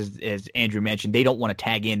Outlaws, as Andrew mentioned, they don't want to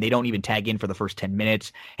tag in. They don't even tag in for the first 10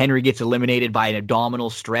 minutes. Henry gets eliminated by an abdominal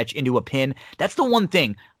stretch into a pin. That's the one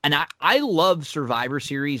thing. And I love Survivor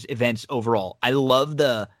Series events overall. I love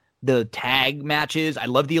the tag matches. I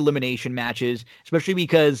love the elimination matches, especially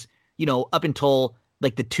because, up until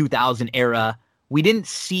like the 2000 era, we didn't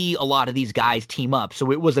see a lot of these guys team up.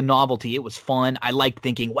 So it was a novelty. It was fun. I liked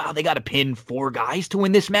thinking, wow, they got to pin 4 guys to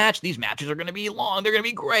win this match. These matches are going to be long. They're going to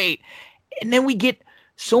be great. And then we get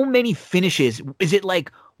so many finishes. Is it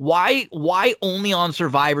like, why only on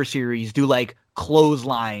Survivor Series do like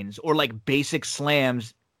clotheslines or like basic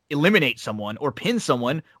slams eliminate someone or pin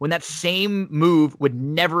someone when that same move would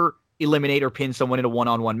never eliminate or pin someone in a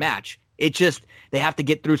one-on-one match? It just, they have to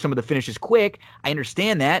get through some of the finishes quick. I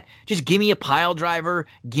understand that. Just give me a pile driver.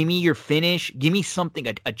 Give me your finish. Give me something,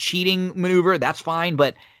 a cheating maneuver. That's fine.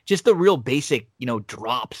 But just the real basic,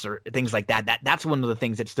 drops or things like that. That's one of the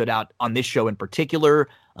things that stood out on this show in particular.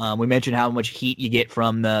 We mentioned how much heat you get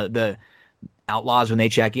from the Outlaws when they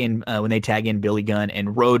tag in Billy Gunn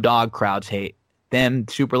and Road Dogg. Crowds hate them.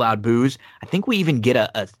 Super loud boos. I think we even get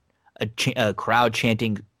a crowd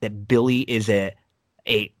chanting that Billy is a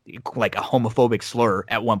homophobic slur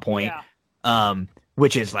at one point,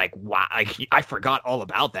 which is like, wow, I forgot all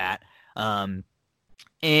about that. And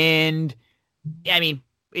I mean,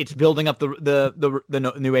 it's building up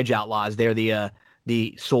the New Age Outlaws. They're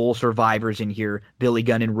the sole survivors in here. Billy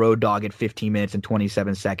Gunn and Road Dogg at 15 minutes and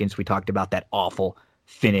 27 seconds. We talked about that awful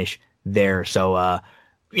finish there. So,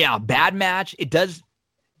 bad match. It does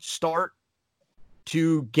start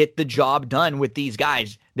to get the job done with these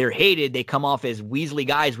guys. They're hated. They come off as Weasley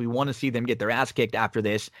guys. We want to see them get their ass kicked after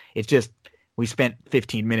this. It's just we spent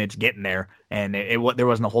 15 minutes getting there, and there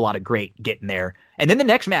wasn't a whole lot of great getting there. And then the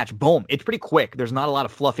next match, boom, it's pretty quick. There's not a lot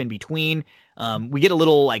of fluff in between. We get a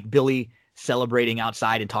little like Billy celebrating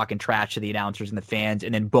outside and talking trash to the announcers and the fans,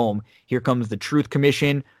 and then boom, here comes the Truth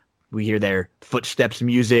Commission. We hear their footsteps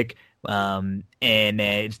music. And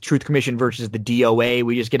it's Truth Commission versus the DOA.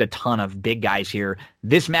 We just get a ton of big guys here.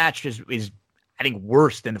 This match is I think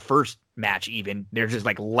worse than the first match. Even there's just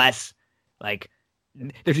like less, like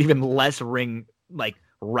there's even less ring like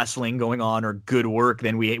wrestling going on or good work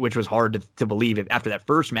than which was hard to believe after that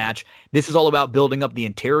first match. This is all about building up the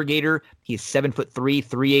Interrogator. He's 7'3",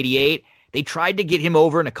 388. They tried to get him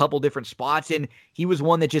over in a couple different spots, and he was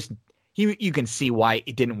one that just. You can see why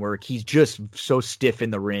it didn't work. He's just so stiff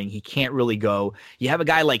in the ring. He can't really go. You have a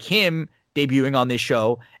guy like him debuting on this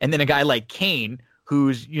show, and then a guy like Kane,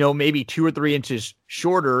 who's, maybe 2 or 3 inches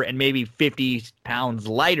shorter and maybe 50 pounds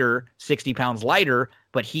lighter, 60 pounds lighter,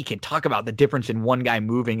 but he can talk about the difference in one guy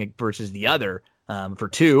moving versus the other for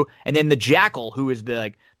 2. And then the Jackal, who is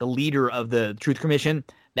the leader of the Truth Commission,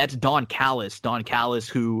 that's Don Callis. Don Callis,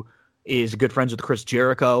 who is good friends with Chris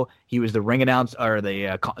Jericho. He was the ring announcer or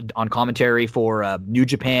on commentary for New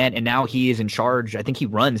Japan, and now he is in charge. I think he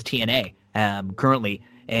runs TNA currently,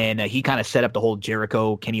 and he kind of set up the whole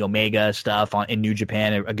Jericho Kenny Omega stuff in New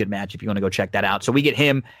Japan. A good match if you want to go check that out. So we get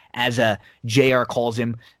him as JR calls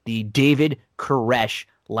him the David Koresh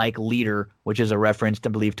like leader, which is a reference I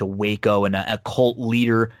believe to Waco and a cult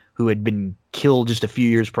leader who had been killed just a few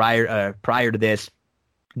years prior to this.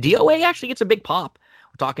 DOA actually gets a big pop.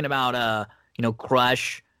 We're talking about,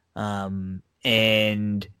 Crush,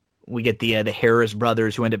 and we get the Harris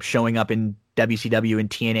brothers who end up showing up in WCW and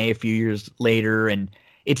TNA a few years later, and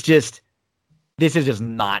this is just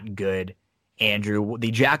not good, Andrew.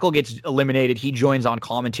 The Jackal gets eliminated. He joins on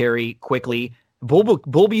commentary quickly.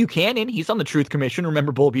 Bull Buchanan, he's on the Truth Commission.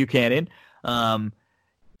 Remember Bull Buchanan?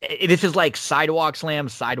 This is like sidewalk slam,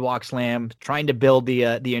 trying to build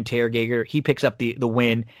the Interrogator. He picks up the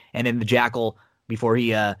win, and then the Jackal, before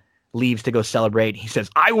he leaves to go celebrate, he says,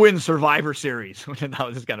 "I win Survivor Series," which I thought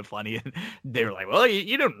was just kind of funny. And they were like, "Well,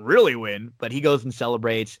 you didn't really win," but he goes and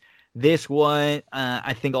celebrates. This one,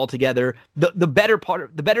 I think altogether, the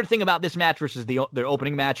better thing about this match versus the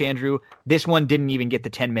opening match, Andrew, this one didn't even get the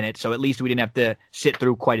 10 minutes, so at least we didn't have to sit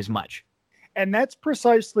through quite as much. And that's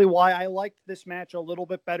precisely why I liked this match a little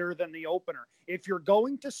bit better than the opener. If you're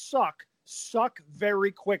going to suck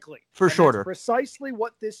very quickly. For shorter. That's precisely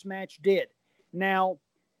what this match did. Now,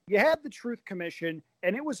 you had the Truth Commission,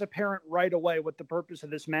 and it was apparent right away what the purpose of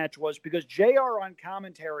this match was, because JR on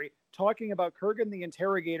commentary, talking about Kurgan the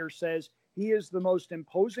Interrogator, says he is the most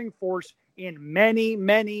imposing force in many,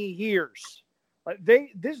 many years. They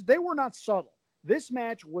were not subtle. This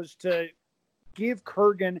match was to give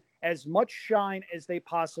Kurgan as much shine as they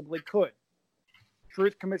possibly could.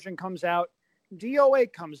 Truth Commission comes out.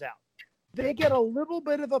 DOA comes out. They get a little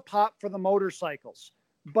bit of a pop for the motorcycles.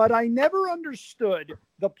 But I never understood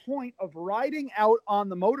the point of riding out on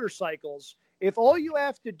the motorcycles if all you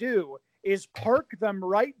have to do is park them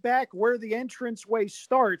right back where the entranceway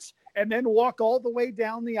starts and then walk all the way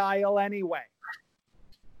down the aisle anyway.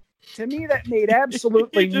 To me, that made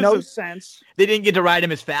absolutely no sense. They didn't get to ride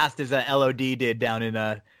him as fast as LOD did down in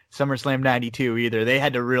SummerSlam 92 either. They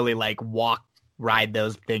had to really ride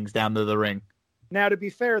those things down to the ring. Now, to be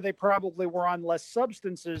fair, they probably were on less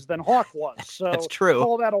substances than Hawk was. So that's true.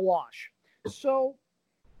 Call that a wash. So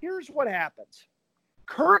here's what happens.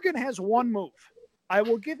 Kurgan has one move. I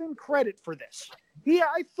will give him credit for this. He,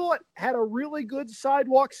 I thought, had a really good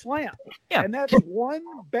sidewalk slam. Yeah. And that's one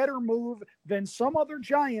better move than some other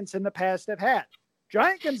Giants in the past have had.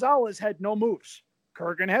 Giant Gonzalez had no moves.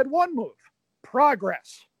 Kurgan had one move.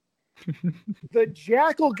 Progress. The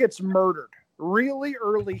Jackal gets murdered really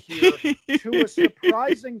early here to a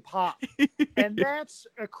surprising pop. And that's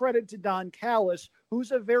a credit to Don Callis,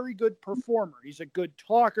 who's a very good performer. He's a good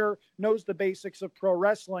talker, knows the basics of pro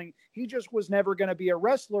wrestling. He just was never going to be a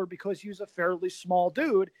wrestler because he was a fairly small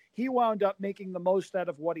dude. He wound up making the most out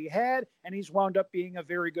of what he had, and he's wound up being a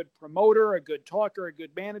very good promoter, a good talker, a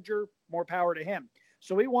good manager. More power to him.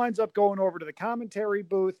 So he winds up going over to the commentary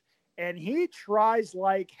booth, and he tries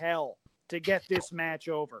like hell to get this match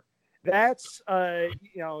over. That's,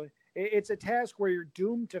 it's a task where you're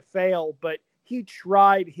doomed to fail, but he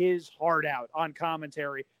tried his heart out on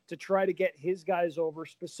commentary to try to get his guys over,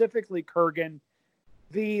 specifically Kurgan.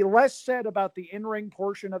 The less said about the in-ring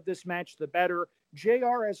portion of this match, the better.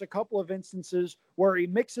 JR has a couple of instances where he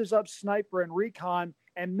mixes up Sniper and Recon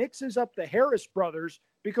and mixes up the Harris brothers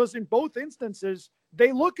because in both instances,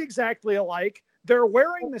 they look exactly alike. They're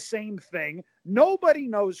wearing the same thing. Nobody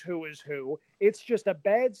knows who is who. It's just a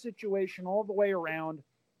bad situation all the way around.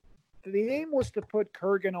 The aim was to put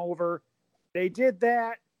Kurgan over. They did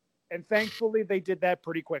that, and thankfully they did that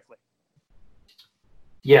pretty quickly.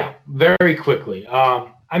 Yeah, very quickly.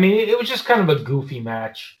 I mean, it was just kind of a goofy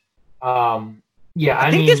match. Yeah,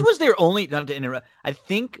 I think this was their only, not to interrupt, I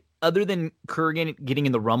think other than Kurgan getting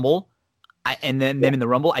in the Rumble, and then them in the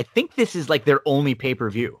Rumble, I think this is like their only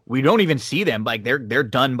pay-per-view. We don't even see them. Like they're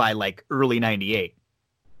done by like early 98.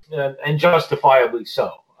 And justifiably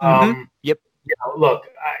so. Yep. You know, look,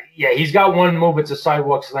 yeah, he's got one move. It's a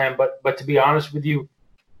sidewalk slam. But to be honest with you,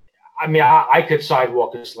 I mean, I could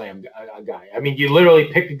sidewalk a slam a guy. I mean, you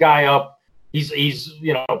literally pick a guy up. He's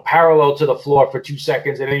parallel to the floor for 2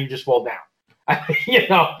 seconds, and then you just fall down. You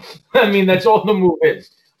know, I mean, that's all the move is.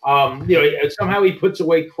 Somehow he puts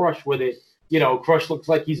away Crush with it. You know, Crush looks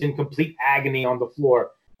like he's in complete agony on the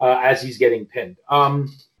floor as he's getting pinned.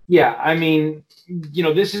 Yeah, I mean,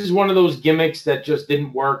 this is one of those gimmicks that just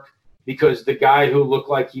didn't work because the guy who looked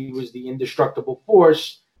like he was the indestructible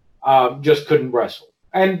force just couldn't wrestle.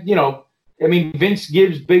 And, I mean, Vince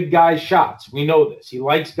gives big guys shots. We know this. He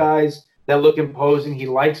likes guys that look imposing. He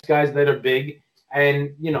likes guys that are big.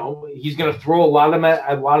 And, he's going to throw a lot of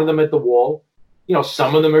them at the wall.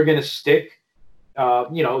 Some of them are going to stick.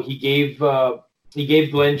 He gave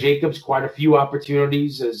Glenn Jacobs quite a few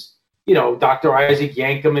opportunities as, Dr. Isaac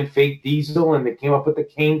Yankum and Fake Diesel, and they came up with the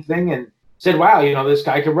Kane thing and said, wow, this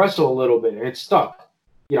guy can wrestle a little bit, and it stuck.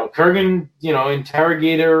 Kurgan,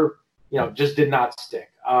 Interrogator, just did not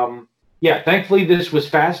stick. Thankfully this was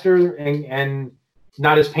faster and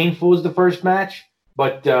not as painful as the first match,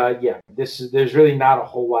 but there's really not a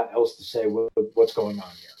whole lot else to say with what's going on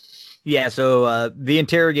here. Yeah, so the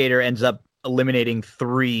Interrogator ends up eliminating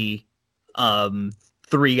three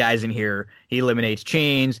guys in here. He eliminates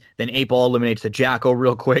Chains, then 8-Ball eliminates the Jackal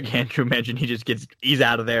real quick. Andrew mentioned he's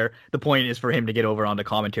out of there. The point is for him to get over onto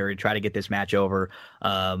commentary to try to get this match over.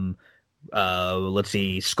 Let's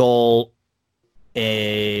see, Skull,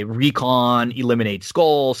 Recon eliminates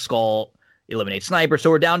Skull eliminates Sniper. So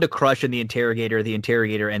we're down to Crush and the Interrogator. The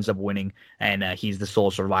Interrogator ends up winning, and he's the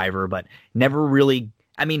sole survivor, but never really.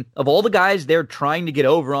 I mean, of all the guys they're trying to get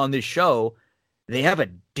over on this show, they have a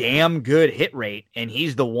damn good hit rate, and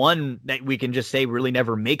he's the one that we can just say really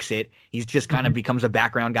never makes it. He's just kind of becomes a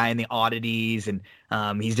background guy in the oddities, and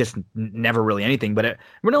he's just never really anything. But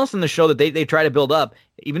everyone else in the show that they try to build up,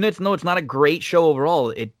 even though it's not a great show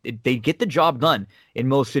overall, they get the job done in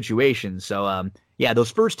most situations. So,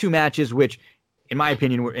 those first two matches, which in my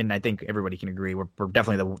opinion, and I think everybody can agree, we're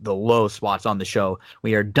definitely the low spots on the show.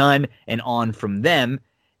 We are done and on from them.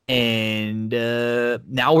 And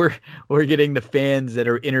now we're getting the fans that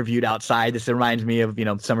are interviewed outside. This reminds me of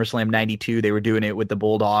SummerSlam '92. They were doing it with the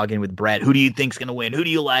Bulldog and with Brett. Who do you think's gonna win? Who do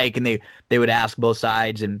you like? And they would ask both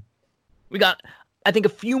sides. And we got, I think, a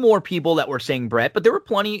few more people that were saying Brett, but there were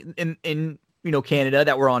plenty in Canada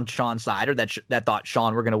that were on Sean's side or that thought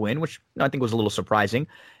Sean were gonna win, which I think was a little surprising.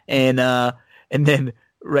 And then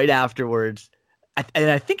right afterwards,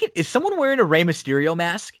 I think is someone wearing a Rey Mysterio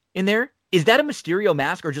mask in there? Is that a Mysterio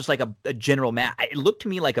mask or just like a general mask? It looked to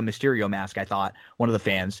me like a Mysterio mask, I thought, one of the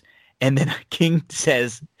fans. And then King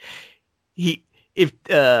says he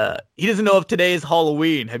doesn't know if today is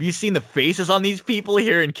Halloween. Have you seen the faces on these people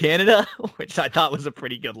here in Canada? Which I thought was a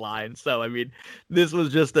pretty good line. So, I mean, this was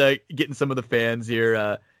just getting some of the fans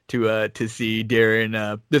here to see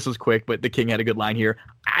Darren. This was quick, but the King had a good line here.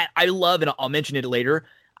 I love, and I'll mention it later,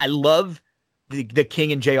 I love the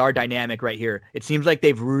King and JR dynamic right here. It seems like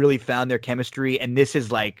they've really found their chemistry, and this is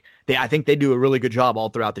like I think they do a really good job all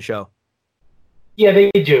throughout the show. Yeah, they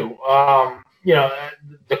do.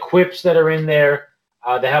 The quips that are in there,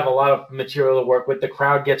 they have a lot of material to work with. The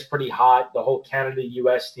crowd gets pretty hot. The whole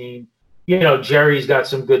Canada-US theme. Jerry's got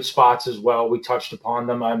some good spots as well. We touched upon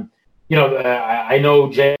them. I know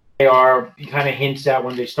JR kind of hints at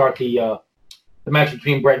when they start the match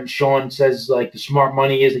between Brett and Sean, says like the smart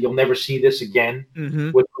money is that you'll never see this again,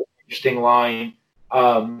 with an interesting line.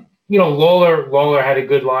 Lawler had a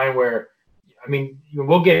good line where, I mean,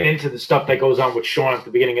 we'll get into the stuff that goes on with Sean at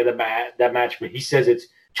the beginning of that match, but he says it's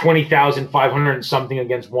 20,500 and something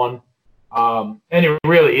against one. And it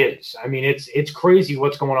really is. I mean, it's crazy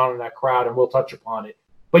what's going on in that crowd, and we'll touch upon it.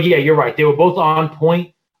 But yeah, you're right. They were both on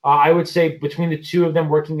point. I would say between the two of them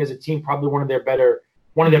working as a team, probably one of their better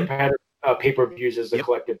pay-per-views as a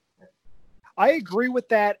collective. I agree with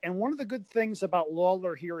that. And one of the good things about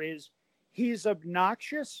Lawler here is he's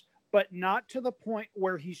obnoxious, but not to the point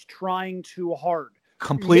where he's trying too hard.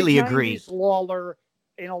 Completely agree. Lawler,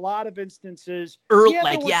 in a lot of instances. Early,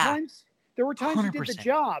 There were times he did the 100%.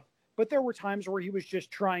 job, but there were times where he was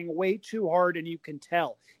just trying way too hard, and you can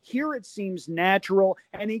tell. Here it seems natural,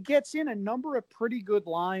 and he gets in a number of pretty good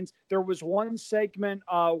lines. There was one segment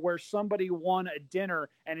where somebody won a dinner,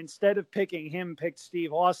 and instead of picking him, picked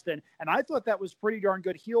Steve Austin. And I thought that was pretty darn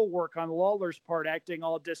good heel work on Lawler's part, acting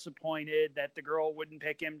all disappointed that the girl wouldn't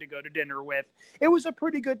pick him to go to dinner with. It was a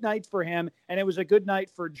pretty good night for him, and it was a good night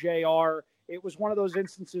for JR. It was one of those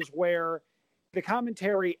instances where the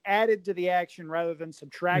commentary added to the action rather than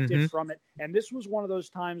subtracted from it. And this was one of those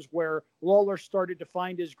times where Lawler started to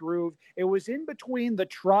find his groove. It was in between the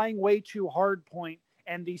trying way too hard point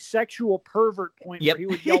and the sexual pervert point where he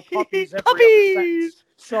would yell puppies every other sentence.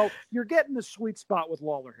 So you're getting the sweet spot with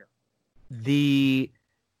Lawler here.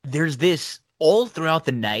 There's this all throughout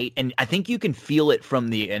the night, and I think you can feel it from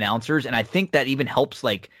the announcers, and I think that even helps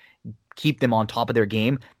like keep them on top of their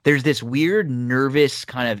game. There's this weird, nervous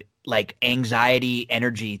kind of like anxiety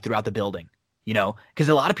energy throughout the building, you know, because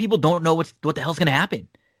a lot of people don't know what the hell's going to happen.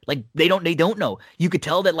 Like they don't know. You could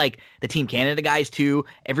tell that like the Team Canada guys too,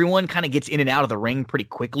 everyone kind of gets in and out of the ring pretty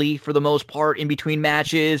quickly for the most part in between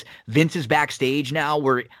matches. Vince is backstage now,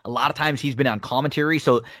 where a lot of times he's been on commentary.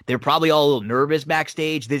 So they're probably all a little nervous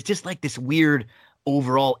backstage. There's just like this weird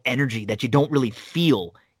overall energy that you don't really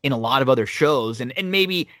feel in a lot of other shows, and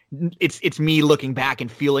maybe it's me looking back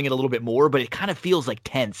and feeling it a little bit more, but it kind of feels like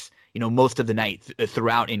tense, you know, most of the night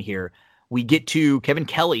throughout in here. We get to Kevin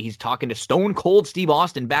Kelly. He's talking to Stone Cold Steve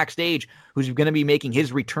Austin backstage, who's going to be making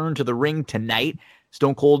his return to the ring tonight.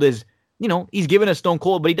 Stone Cold is, you know, he's giving us Stone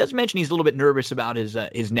Cold, but he does mention he's a little bit nervous about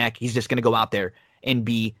his neck. He's just going to go out there and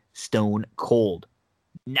be Stone Cold.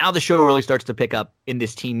 Now the show really starts to pick up in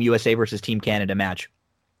this Team USA versus Team Canada match.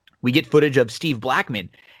 We get footage of Steve Blackman.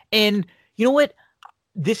 And you know what?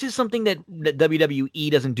 This is something that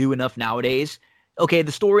WWE doesn't do enough nowadays. Okay,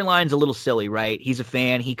 the storyline's a little silly, right? He's a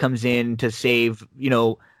fan. He comes in to save, you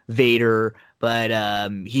know, Vader, but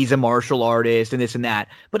he's a martial artist and this and that.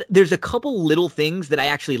 But there's a couple little things that I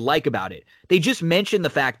actually like about it. They just mentioned the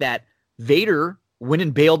fact that Vader went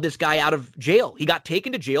and bailed this guy out of jail. He got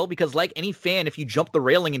taken to jail because, like any fan, if you jump the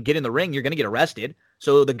railing and get in the ring, you're going to get arrested.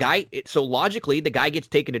 So logically, the guy gets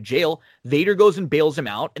taken to jail. Vader goes and bails him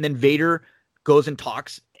out, and then Vader goes and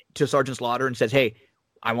talks to Sergeant Slaughter and says, "Hey,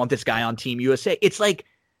 I want this guy on Team USA." It's like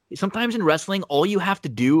sometimes in wrestling, all you have to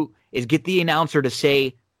do is get the announcer to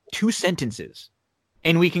say 2 sentences,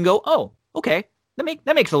 and we can go, "Oh, okay, that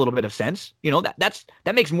makes a little bit of sense." You know,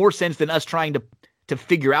 that makes more sense than us trying to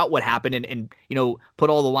figure out what happened and you know, put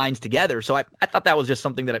all the lines together. So I thought that was just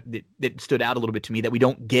something that stood out a little bit to me that we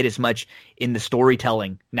don't get as much in the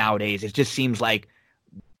storytelling nowadays. It just seems like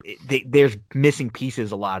there's missing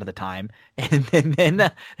pieces a lot of the time. And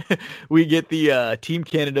then we get the Team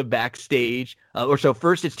Canada backstage.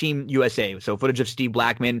 First it's Team USA. So footage of Steve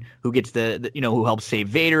Blackman, who gets who helps save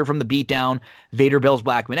Vader from the beatdown. Vader bails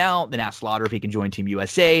Blackman out, then asks Slaughter if he can join Team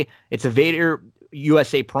USA. It's a Vader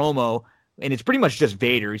USA promo. And it's pretty much just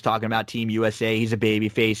Vader. He's talking about Team USA. He's a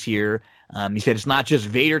babyface here. He said it's not just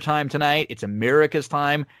Vader time tonight. It's America's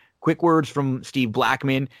time. Quick words from Steve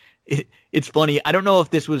Blackman. It's funny. I don't know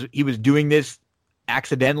if he was doing this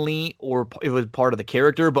accidentally or it was part of the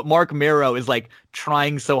character, but Mark Mero is like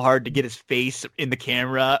trying so hard to get his face in the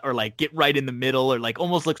camera or like get right in the middle or like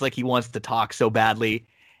almost looks like he wants to talk so badly.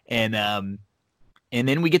 And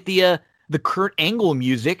then we get the Kurt Angle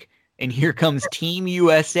music. And here comes Team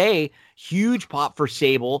USA. Huge pop for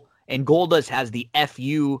Sable. And Goldust has the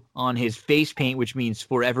FU on his face paint, which means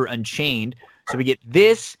Forever Unchained. So we get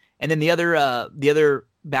this, and then the other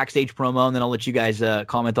backstage promo, and then I'll let you guys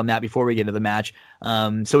comment on that before we get into the match.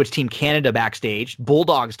 So it's Team Canada backstage.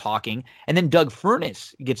 Bulldog's talking, and then Doug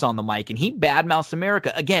Furnas gets on the mic, and he badmouths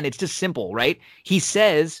America. Again, it's just simple, right? He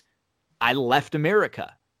says, "I left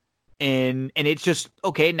America." And it's just,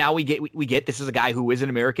 okay, now we get this is a guy who is an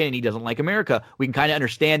American and he doesn't like America. We can kind of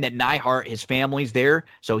understand that Neidhart, his family's there,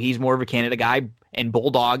 so he's more of a Canada guy, and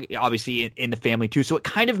Bulldog, obviously, in the family too. So it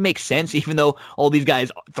kind of makes sense, even though all these guys,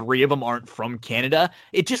 3 of them aren't from Canada.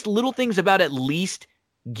 It's just little things about at least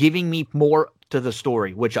giving me more to the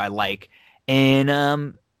story, which I like.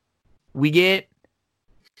 And we get,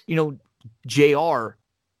 JR,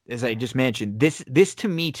 as I just mentioned, this to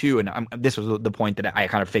me too, and this was the point that I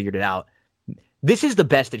kind of figured it out. This is the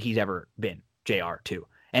best that he's ever been, JR too.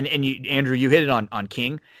 And Andrew, you hit it on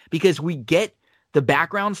King, because we get the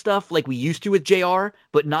background stuff like we used to with JR,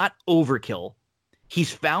 but not overkill.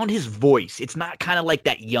 He's found his voice. It's not kind of like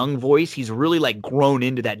that young voice. He's really like grown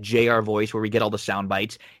into that JR voice where we get all the sound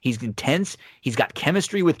bites. He's intense. He's got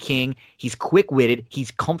chemistry with King. He's quick-witted.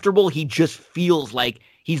 He's comfortable. He just feels like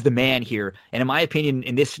he's the man here. And in my opinion,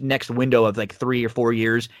 in this next window of like 3 or 4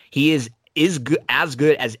 years, he is as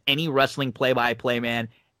good as any wrestling play-by-play man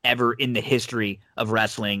ever in the history of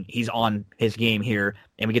wrestling. He's on his game here,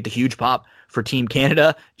 and we get the huge pop for Team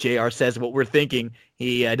Canada. JR says what we're thinking.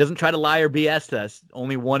 He doesn't try to lie or BS to us.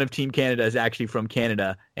 Only one of Team Canada is actually from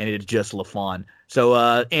Canada, and it's just LaFawn. So,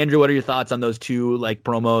 Andrew, what are your thoughts on those two like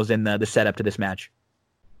promos and the setup to this match?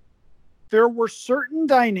 There were certain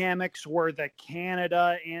dynamics where the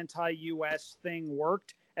Canada anti-US thing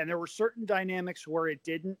worked, and there were certain dynamics where it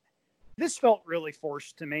didn't. This felt really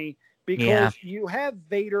forced to me because you have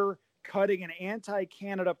Vader cutting an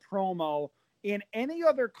anti-Canada promo. In any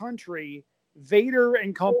other country, Vader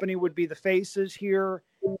and company would be the faces here.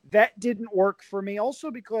 That didn't work for me.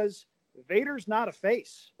 Also because Vader's not a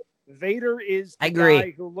face. Vader is the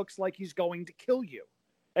guy who looks like he's going to kill you.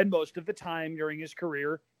 And most of the time during his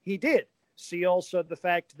career, he did. See also the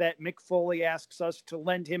fact that Mick Foley asks us to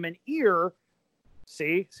lend him an ear.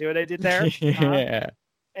 See what I did there? Yeah.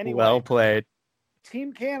 Anyway, well played.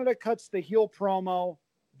 Team Canada cuts the heel promo.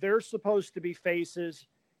 They're supposed to be faces.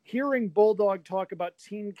 Hearing Bulldog talk about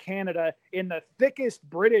Team Canada in the thickest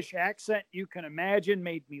British accent you can imagine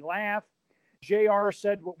made me laugh. JR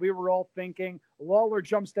said what we were all thinking. Lawler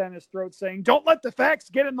jumps down his throat saying, "Don't let the facts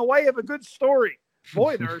get in the way of a good story."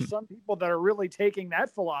 Boy, there are some people that are really taking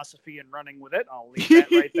that philosophy and running with it. I'll leave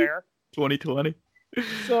that right there. 2020.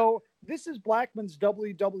 So this is Blackman's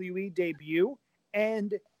WWE debut,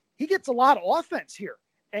 and he gets a lot of offense here,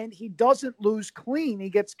 and he doesn't lose clean.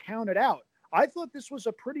 He gets counted out. I thought this was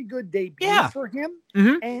a pretty good debut for him,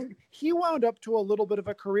 and he wound up to a little bit of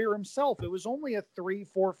a career himself. It was only a 3,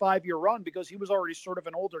 4, 5 year run because he was already sort of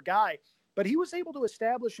an older guy, but he was able to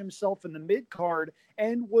establish himself in the mid card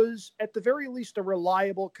and was at the very least a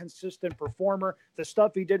reliable, consistent performer. The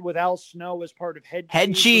stuff he did with Al Snow as part of Head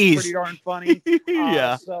Cheese was pretty darn funny.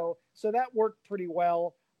 So that worked pretty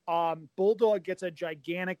well. Bulldog gets a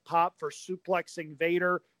gigantic pop for suplexing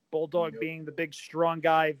Vader. Bulldog being the big, strong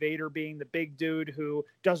guy, Vader being the big dude who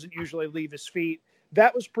doesn't usually leave his feet.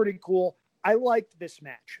 That was pretty cool. I liked this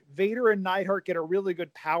match. Vader and Neidhart get a really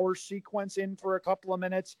good power sequence in for a couple of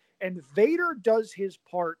minutes, and Vader does his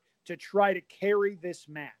part to try to carry this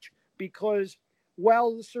match because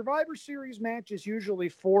while the Survivor Series match is usually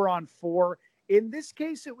 4-on-4, in this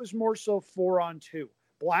case it was more so 4-on-2.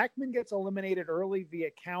 Blackman gets eliminated early via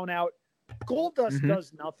countout. Goldust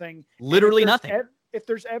does nothing. Literally nothing. If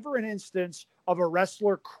there's ever an instance of a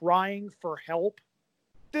wrestler crying for help,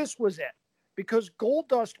 this was it. Because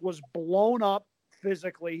Goldust was blown up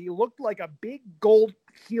physically. He looked like a big gold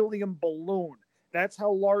helium balloon. That's how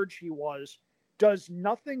large he was. Does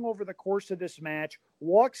nothing over the course of this match.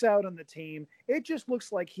 Walks out on the team. It just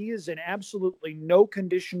looks like he is in absolutely no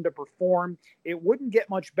condition to perform. It wouldn't get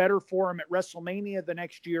much better for him at WrestleMania the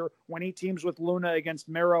next year when he teams with Luna against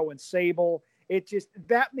Mero and Sable. It just,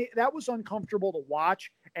 that was uncomfortable to watch,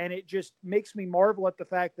 and it just makes me marvel at the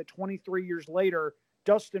fact that 23 years later,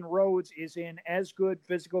 Dustin Rhodes is in as good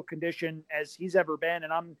physical condition as he's ever been,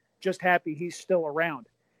 and I'm just happy he's still around.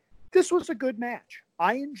 This was a good match.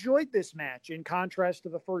 I enjoyed this match in contrast to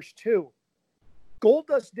the first two.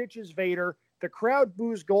 Goldust ditches Vader, the crowd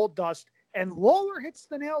boos Goldust, and Lawler hits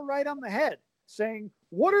the nail right on the head, saying,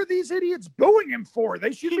 "What are these idiots booing him for?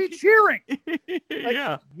 They should be cheering."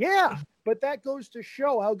 Yeah. But that goes to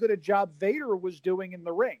show how good a job Vader was doing in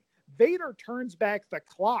the ring. Vader turns back the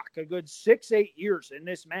clock a good 6-8 years in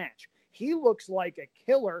this match. He looks like a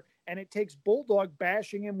killer, and it takes Bulldog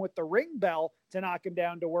bashing him with the ring bell to knock him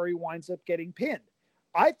down to where he winds up getting pinned.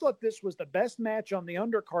 I thought this was the best match on the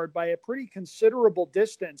undercard by a pretty considerable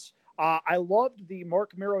distance. I loved the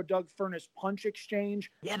Mark Mero, Doug Furnas punch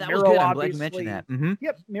exchange. Yeah, that was good. I'm glad you mentioned that.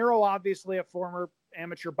 Yep, Mero obviously a former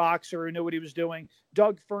amateur boxer who knew what he was doing.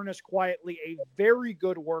 Doug Furnas quietly a very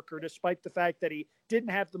good worker, despite the fact that he didn't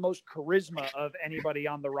have the most charisma of anybody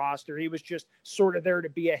on the roster. He was just sort of there to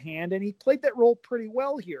be a hand, and he played that role pretty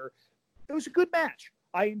well here. It was a good match.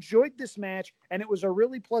 I enjoyed this match, and it was a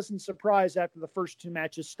really pleasant surprise after the first two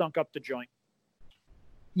matches stunk up the joint.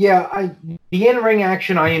 Yeah, the in-ring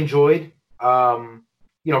action I enjoyed. For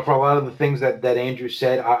a lot of the things that Andrew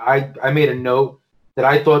said, I made a note that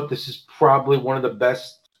I thought this is probably one of the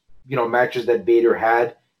best, matches that Vader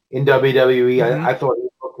had in WWE. I thought it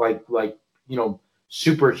looked like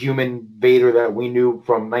superhuman Vader that we knew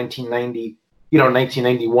from 1990,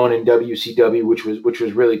 1991 in WCW, which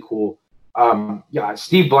was really cool.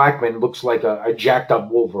 Steve Blackman looks like a jacked up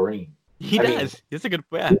Wolverine. He does. That's a good.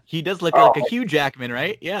 Yeah, he does look like a Hugh Jackman,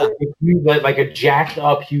 right? Yeah, like a jacked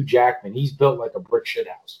up Hugh Jackman. He's built like a brick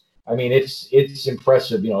shithouse. I mean, it's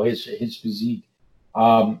impressive. His physique.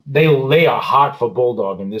 They are hot for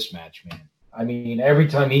Bulldog in this match, man. I mean, every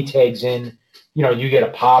time he tags in, you get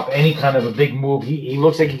a pop, any kind of a big move. He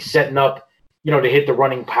looks like he's setting up, to hit the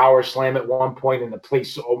running power slam at one point, and the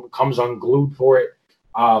place comes unglued for it.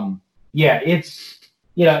 It's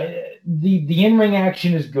the in-ring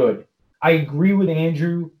action is good. I agree with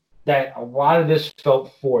Andrew that a lot of this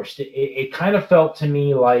felt forced. It kind of felt to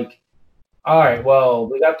me like, all right, well,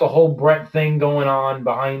 we got the whole Brett thing going on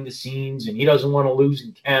behind the scenes, and he doesn't want to lose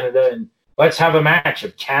in Canada, and let's have a match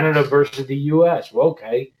of Canada versus the U.S. Well,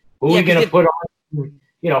 okay, who are we going to put on? Who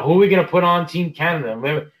are we going to put on Team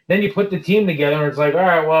Canada? Then you put the team together, and it's like, all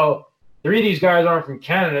right, well, 3 of these guys aren't from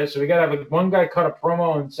Canada, so we got to have one guy cut a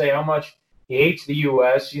promo and say how much he hates the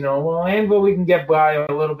U.S. Well, Anvil we can get by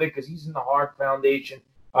a little bit because he's in the Hart Foundation.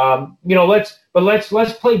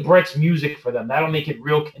 Let's play Brett's music for them. That'll make it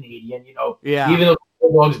real Canadian. Yeah. Even though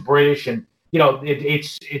Bulldog's British, and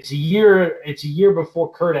it's a year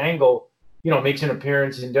before Kurt Angle, makes an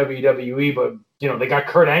appearance in WWE, but they got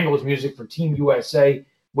Kurt Angle's music for Team USA,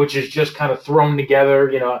 which is just kind of thrown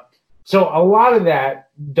together. So a lot of that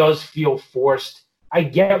does feel forced. I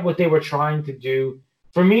get what they were trying to do.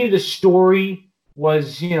 For me, the story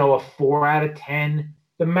was, a 4 out of 10.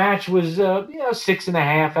 The match was,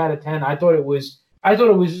 6.5 out of 10. I thought it was,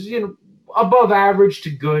 above average to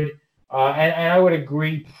good. And I would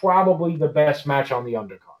agree, probably the best match on the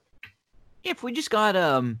undercard. If we just got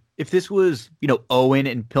if this was Owen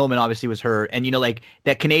and Pillman obviously was hurt, and like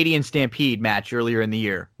that Canadian Stampede match earlier in the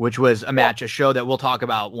year, which was a show that we'll talk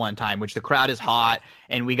about one time, which the crowd is hot,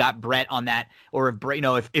 and we got Brett on that, or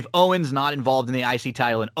if Owen's not involved in the IC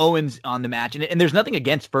title and Owen's on the match, and there's nothing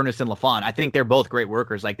against Furnas and LaFon, I think they're both great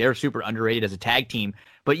workers, like they're super underrated as a tag team,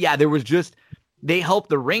 but yeah, there was just. They help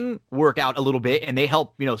the ring work out a little bit, and they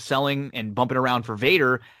help, selling and bumping around for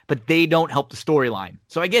Vader, but they don't help the storyline.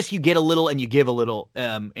 So I guess you get a little and you give a little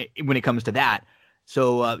when it comes to that.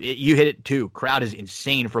 So you hit it too. Crowd is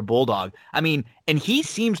insane for Bulldog. I mean, and he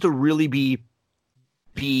seems to really be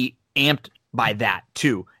amped by that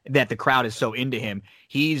too, that the crowd is so into him.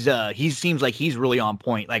 He seems like he's really on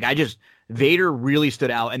point. Like Vader really stood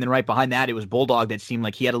out, and then right behind that, it was Bulldog that seemed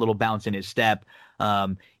like he had a little bounce in his step.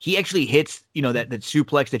 He actually hits, that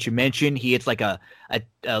suplex that you mentioned. He hits like a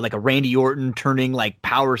Randy Orton turning like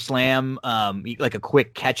power slam, like a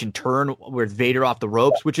quick catch and turn with Vader off the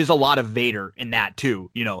ropes, which is a lot of Vader in that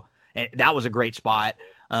too, and that was a great spot.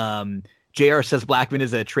 JR says Blackman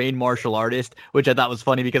is a trained martial artist, which I thought was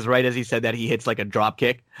funny because right as he said that, he hits like a drop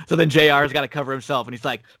kick. So then JR's got to cover himself, and he's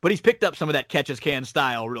like, but he's picked up some of that catch as can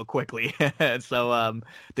style real quickly. So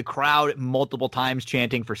the crowd multiple times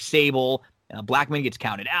chanting for Sable. Blackman gets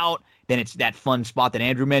counted out. Then it's that fun spot that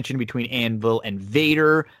Andrew mentioned between Anvil and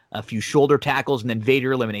Vader. A few shoulder tackles, and then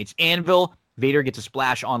Vader eliminates Anvil. Vader gets a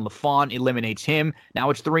splash on LaFon, eliminates him. Now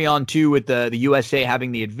it's 3-on-2 with the USA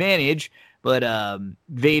having the advantage. But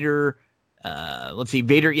Vader,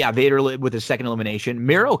 Vader with his second elimination.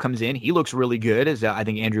 Miro comes in. He looks really good, as I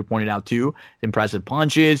think Andrew pointed out too. Impressive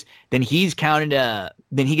punches. Then he's counted.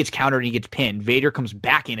 Then he gets countered and he gets pinned. Vader comes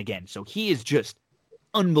back in again. So he is just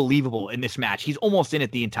unbelievable in this match. He's almost in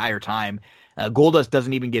it the entire time. Goldust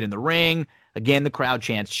doesn't even get in the ring. Again, the crowd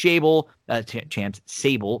chants Sable.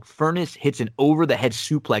 Furnas hits an over-the-head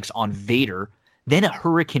suplex on Vader. Then a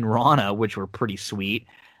Hurricane Rana, which were pretty sweet.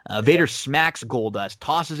 Vader smacks Goldust,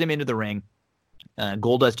 tosses him into the ring.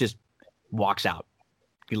 Goldust just walks out.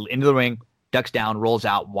 Into the ring, ducks down, rolls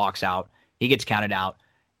out, walks out. He gets counted out.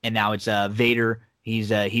 And now it's Vader. He's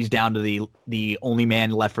down to the only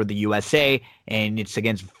man left for the USA, and it's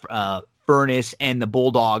against Furnas and the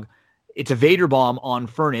Bulldog. It's a Vader bomb on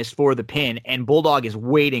Furnas for the pin, and Bulldog is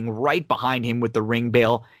waiting right behind him with the ring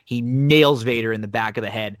bell. He nails Vader in the back of the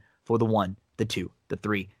head for the 1, the 2, the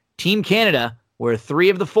 3. Team Canada, where 3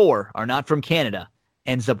 of the 4 are not from Canada,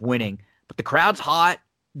 ends up winning. But the crowd's hot.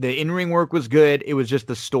 The in-ring work was good. It was just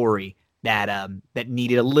the story that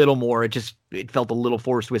needed a little more. It felt a little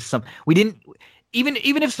forced with some. We didn't. Even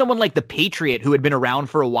if someone like the Patriot, who had been around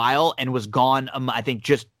for a while and was gone, I think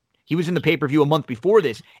he was in the pay-per-view a month before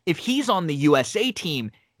this. If he's on the USA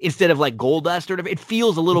team instead of like Goldust or whatever, it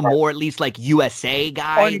feels a little more at least like USA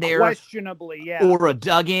guy there. Unquestionably, yeah. Or a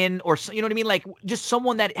Duggan, or you know what I mean? Like just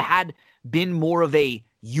someone that had been more of a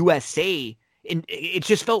USA. And it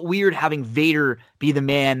just felt weird having Vader be the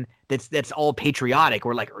man that's all patriotic.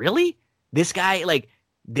 We're like, really? This guy's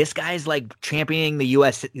like championing the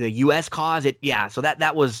US cause. So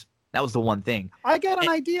that was the one thing. I got an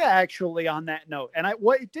idea actually on that note, and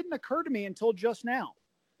it didn't occur to me until just now.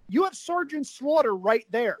 You have Sergeant Slaughter right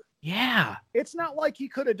there. Yeah, it's not like he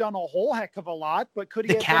could have done a whole heck of a lot, but could he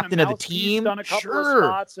the have captain been of the team? Done a couple of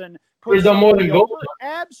spots and Could have done more than somebody Goldust. over?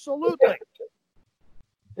 Absolutely.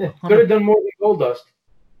 Could have done more than Goldust.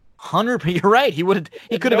 100. You're right. He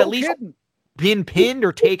could have No at least kidding. been pinned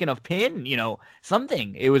or taken a pin,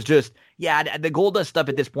 something. It was just, the Goldust stuff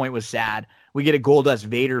at this point was sad. We get a Goldust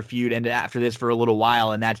Vader feud and after this for a little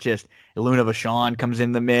while, and that's just Luna Vachon comes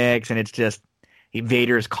in the mix, and it's just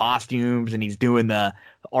Vader's costumes, and he's doing the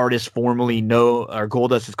artist formerly known, or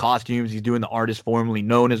Goldust's costumes. He's doing the artist formerly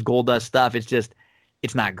known as Goldust stuff.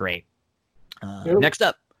 It's not great. Next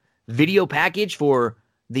up, video package for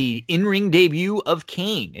the in-ring debut of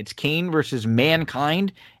Kane. It's Kane versus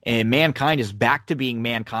Mankind, and Mankind is back to being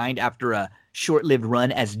Mankind after a short-lived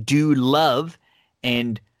run as Dude Love.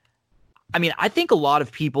 And I mean, I think a lot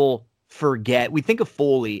of people forget. We think of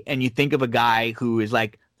Foley, and you think of a guy who is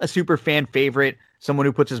like a super fan favorite, someone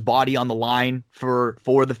who puts his body on the line for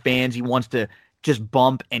the fans. He wants to just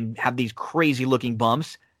bump and have these crazy-looking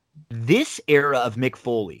bumps. This era of Mick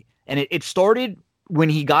Foley, and it started when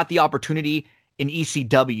he got the opportunity in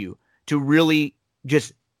ECW to really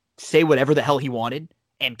just say whatever the hell he wanted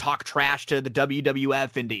and talk trash to the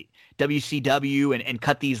WWF and the WCW and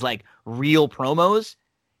cut these like real promos.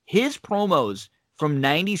 His promos from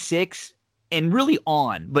 96 and really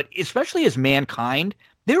on, but especially as Mankind,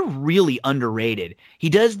 they're really underrated. He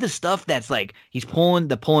does the stuff that's like he's pulling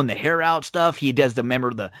the hair out stuff. He does the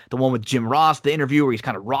one with Jim Ross, the interview where he's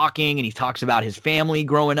kind of rocking and he talks about his family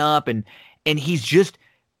growing up and he's just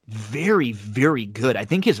very, very good. I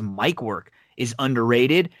think his mic work is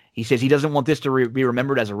underrated. He says he doesn't want this to be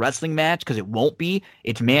remembered as a wrestling match because it won't be.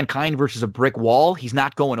 It's Mankind versus a brick wall. He's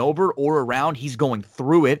not going over or around. He's going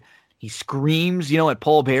through it. He screams, at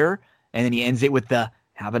Paul Bearer, and then he ends it with the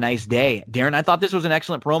 "Have a nice day." Darren, I thought this was an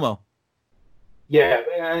excellent promo. Yeah,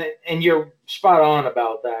 and you're spot on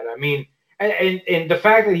about that. I mean, and the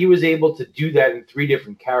fact that he was able to do that in 3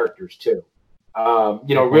 different characters too,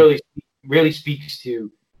 really speaks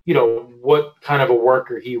to what kind of a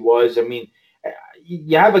worker he was. I mean,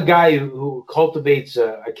 you have a guy who cultivates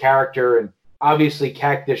a character, and obviously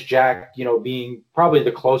Cactus Jack, being probably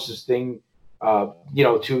the closest thing, to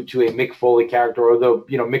a Mick Foley character. Although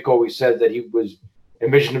Mick always said that he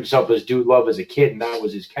envisioned himself as Dude Love as a kid, and that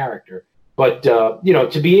was his character. But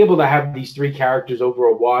to be able to have these 3 characters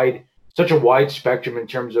over such a wide spectrum in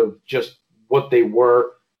terms of just what they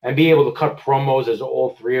were, and be able to cut promos as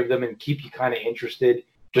all 3 of them and keep you kind of interested,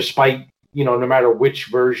 despite, no matter which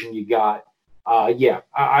version you got.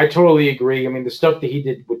 I totally agree. I mean, the stuff that he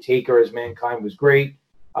did with Taker as Mankind was great.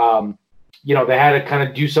 They had to kind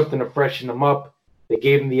of do something to freshen them up. They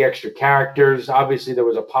gave him the extra characters. Obviously, there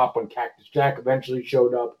was a pop when Cactus Jack eventually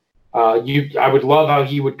showed up. I would love how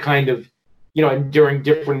he would kind of, during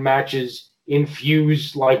different matches,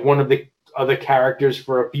 infuse like one of the other characters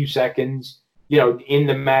for a few seconds, in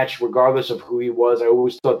the match, regardless of who he was. I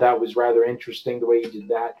always thought that was rather interesting, the way he did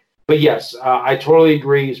that. But yes, I totally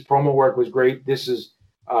agree. His promo work was great. This is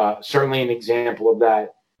certainly an example of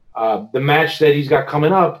that. The match that he's got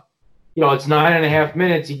coming up, it's 9.5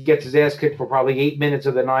 minutes. He gets his ass kicked for probably 8 minutes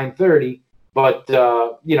of the 9:30. But,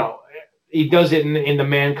 he does it in the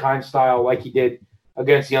Mankind style like he did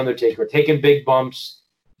against The Undertaker, taking big bumps,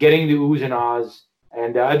 getting the oohs and ahs.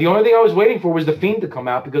 And the only thing I was waiting for was The Fiend to come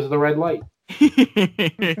out because of the red light.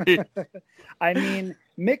 I mean,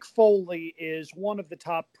 Mick Foley is one of the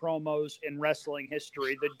top promos in wrestling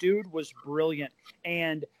history. The dude was brilliant.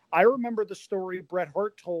 And I remember the story Bret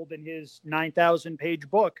Hart told in his 9,000-page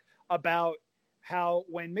book about how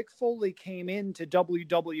when Mick Foley came into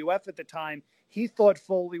WWF at the time, he thought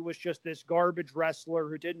Foley was just this garbage wrestler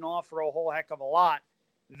who didn't offer a whole heck of a lot.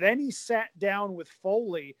 Then he sat down with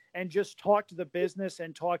Foley and just talked the business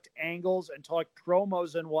and talked angles and talked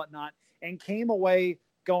promos and whatnot, and came away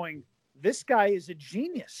going, this guy is a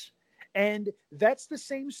genius. And that's the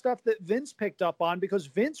same stuff that Vince picked up on, because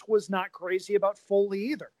Vince was not crazy about Foley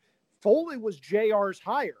either. Foley was JR's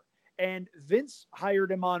hire, and Vince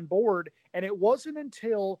hired him on board. And it wasn't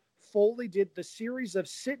until Foley did the series of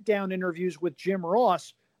sit-down interviews with Jim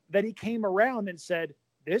Ross that he came around and said,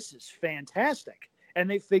 this is fantastic. And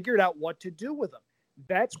they figured out what to do with him.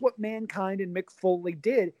 That's what Mankind and Mick Foley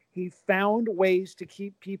did. He found ways to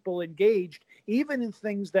keep people engaged, even in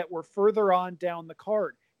things that were further on down the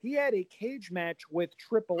card. He had a cage match with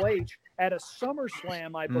Triple H at a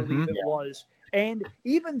SummerSlam, I believe it was. And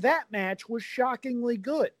even that match was shockingly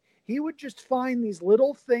good. He would just find these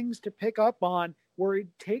little things to pick up on where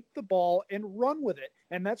he'd take the ball and run with it.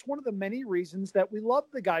 And that's one of the many reasons that we love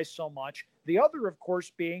the guy so much. The other, of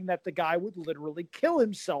course, being that the guy would literally kill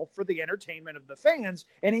himself for the entertainment of the fans.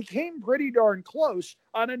 And he came pretty darn close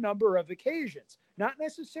on a number of occasions. Not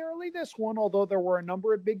necessarily this one, although there were a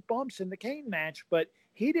number of big bumps in the Kane match, but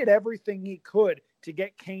He did everything he could to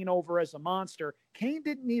get Kane over as a monster. Kane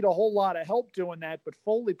didn't need a whole lot of help doing that, but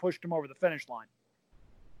Foley pushed him over the finish line.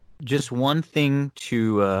 Just one thing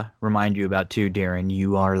to remind you about too, Darren.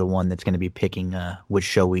 You are the one that's going to be picking which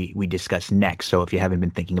show we discuss next. So if you haven't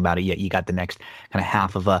been thinking about it yet, you got the next kind of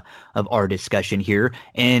half of our discussion here.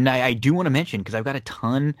 And I do want to mention, because I've got a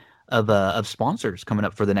ton of sponsors coming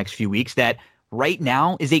up for the next few weeks, that right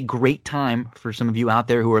now is a great time for some of you out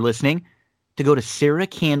there who are listening to go to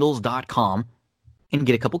sarahcandles.com and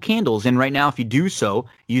get a couple candles. And right now, if you do so,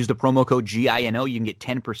 use the promo code GINO, you can get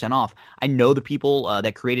 10% off. I know the people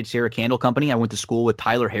that created Sarah Candle Company. I went to school with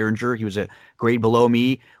Tyler Herringer. He was a grade below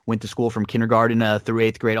me, went to school from kindergarten through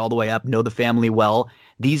 8th grade all the way up, know the family well.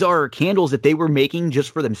 These are candles that they were making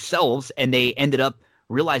just for themselves, and they ended up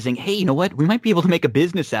realizing, hey, you know what? We might be able to make a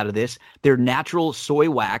business out of this. They're natural soy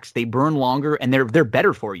wax. They burn longer, and they're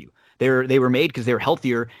better for you. They were made because they're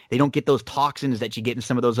healthier. They don't get those toxins that you get in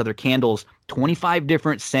some of those other candles. 25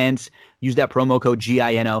 different scents. Use that promo code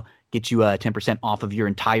GINO. Get you 10% off of your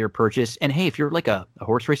entire purchase. And hey, if you're like a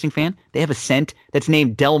horse racing fan, they have a scent that's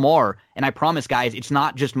named Del Mar. And I promise, guys, it's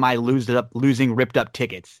not just my losing ripped up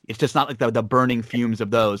tickets. It's just not like the burning fumes of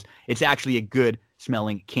those. It's actually a good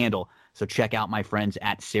smelling candle. So check out my friends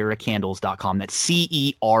at sarahcandles.com. That's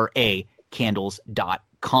CERA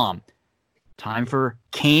candles.com. Time for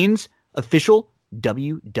Kane's official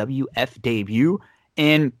WWF debut.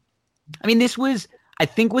 And I mean, this was, I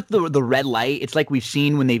think with the red light, it's like we've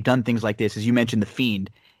seen when they've done things like this, as you mentioned, The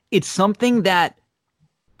Fiend. It's something that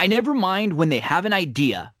I never mind when they have an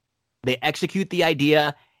idea, they execute the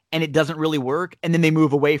idea, and it doesn't really work, and then they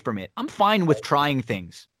move away from it. I'm fine with trying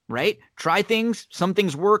things, right? Try things. Some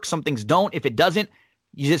things work, some things don't. If it doesn't,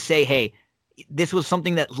 you just say, hey, this was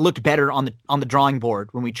something that looked better on the drawing board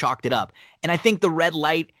when we chalked it up. And I think the red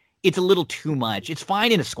light, it's a little too much. It's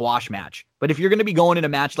fine in a squash match, but if you're going to be going in a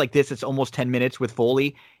match like this, it's almost 10 minutes with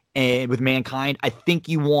Foley and with Mankind, I think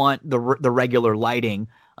you want the regular lighting.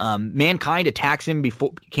 Mankind attacks him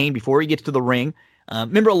Kane before he gets to the ring.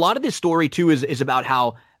 Remember, a lot of this story too is about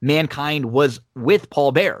how Mankind was with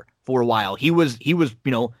Paul Bearer for a while. He was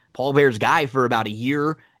Paul Bearer's guy for about a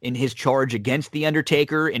year in his charge against The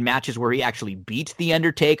Undertaker in matches where he actually beats The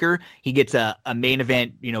Undertaker. He gets a main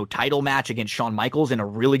event, title match against Shawn Michaels in a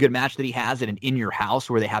really good match that he has at an In Your House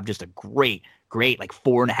where they have just a great, like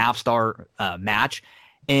 4.5-star match.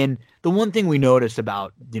 And the one thing we notice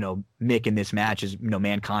about, Mick in this match is,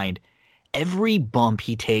 Mankind, every bump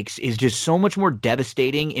he takes is just so much more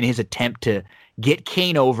devastating in his attempt to get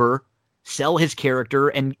Kane over, sell his character,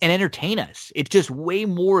 and entertain us. It's just way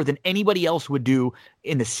more than anybody else would do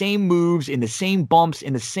in the same moves, in the same bumps,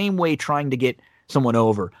 in the same way trying to get someone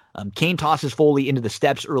over. Kane tosses Foley into the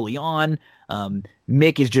steps early on.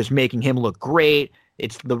 Mick is just making him look great.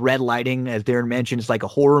 It's the red lighting, as Darren mentioned. It's like a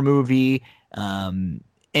horror movie.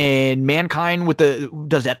 And Mankind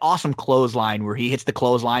does that awesome clothesline where he hits the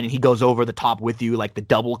clothesline and he goes over the top with you, like the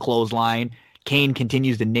double clothesline. Kane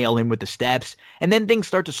continues to nail him with the steps, and then things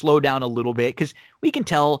start to slow down a little bit because we can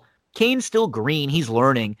tell Kane's still green. He's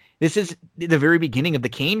learning. This is the very beginning of the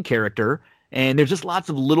Kane character, and there's just lots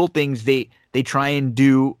of little things they try and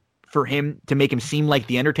do for him to make him seem like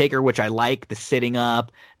The Undertaker, which I like. The sitting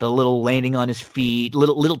up, the little landing on his feet,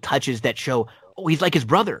 little touches that show, oh, he's like his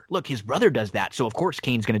brother. Look, his brother does that, so of course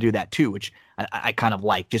Kane's going to do that too, which I kind of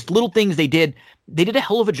like. Just little things they did. They did a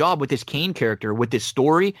hell of a job with this Kane character, with this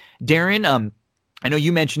story. Darren, I know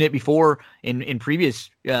you mentioned it before in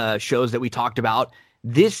previous shows that we talked about.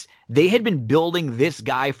 They had been building this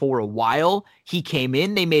guy for a while. He came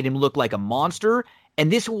in, they made him look like a monster,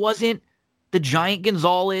 and this wasn't the Giant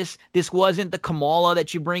Gonzalez. This wasn't the Kamala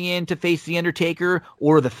that you bring in to face The Undertaker,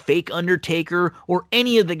 or the fake Undertaker, or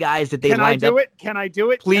any of the guys that they lined up. Can I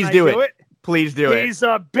do it? Please do it. Please do it. He's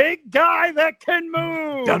a big guy that can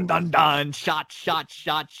move. Dun, dun, dun. Shot.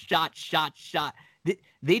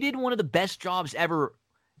 They did one of the best jobs ever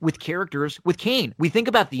with characters with Kane. We think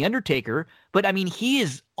about The Undertaker, but I mean, he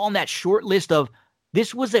is on that short list of,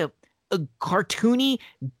 this was a cartoony,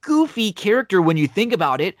 goofy character when you think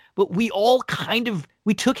about it, but we all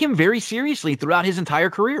we took him very seriously throughout his entire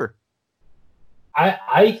career.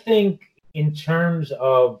 I think in terms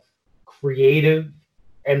of creative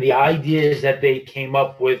and the ideas that they came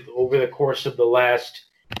up with over the course of the last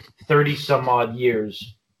 30 some odd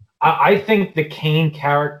years, I think the Kane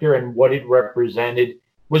character and what it represented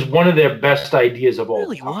was one of their best ideas of all time.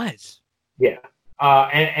 It really was. Yeah.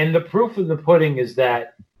 And the proof of the pudding is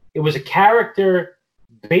that it was a character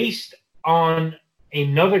based on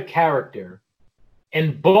another character,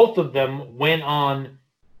 and both of them went on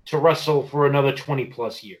to wrestle for another 20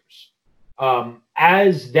 plus years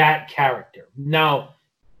as that character. Now,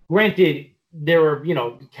 granted, there were,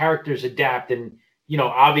 characters adapt, and,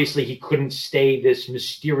 obviously he couldn't stay this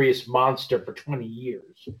mysterious monster for 20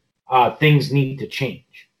 years. Things need to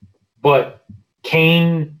change. But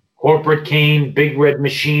Kane, Corporate Kane, Big Red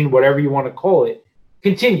Machine, whatever you want to call it,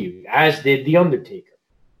 continued, as did The Undertaker.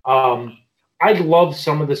 I love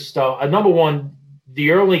some of the stuff. Number one,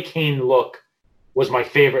 the early Kane look was my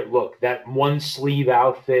favorite look. That one sleeve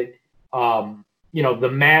outfit. The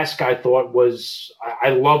mask I thought was, I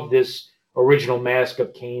love this original mask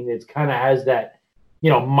of Kane. It kind of has that,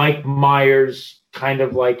 Mike Myers kind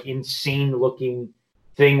of like insane looking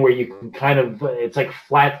thing where you can kind of, it's like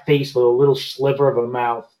flat face with a little sliver of a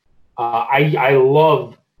mouth. I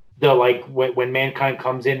love the, like, when Mankind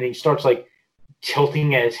comes in and he starts like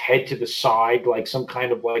tilting his head to the side, like some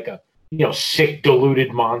kind of like a, sick,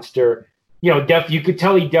 diluted monster. You could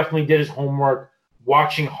tell he definitely did his homework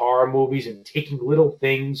watching horror movies and taking little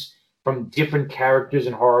things from different characters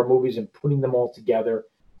in horror movies and putting them all together.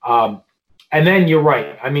 And then you're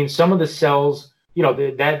right. I mean, some of the sells,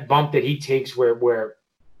 that bump that he takes where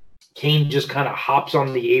Kane just kind of hops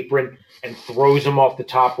on the apron and throws him off the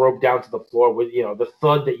top rope down to the floor with, the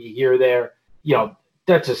thud that you hear there.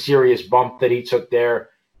 That's a serious bump that he took there.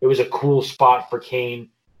 It was a cool spot for Kane.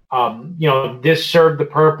 This served the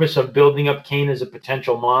purpose of building up Kane as a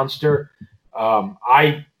potential monster.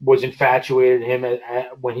 I was infatuated with him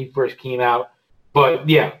when he first came out. But,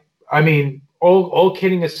 yeah, I mean, all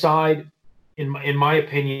kidding aside, in my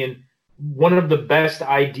opinion, one of the best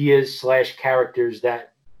ideas / characters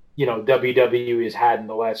that, WWE has had in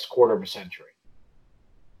the last quarter of a century.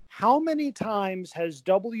 How many times has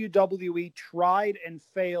WWE tried and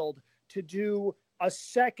failed to do a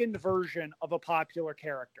second version of a popular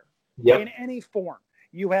character in any form?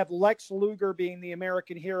 You have Lex Luger being the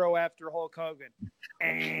American hero after Hulk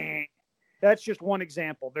Hogan. That's just one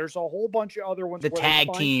example. There's a whole bunch of other ones. The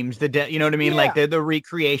tag teams, you know what I mean? Yeah. Like the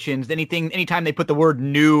recreations, anytime they put the word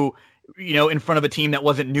new, in front of a team that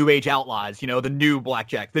wasn't New Age Outlaws, the new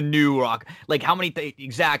Blackjack, the new Rock, like how many,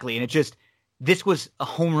 exactly. And this was a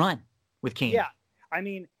home run with Kane. Yeah. I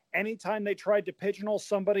mean, anytime they tried to pigeonhole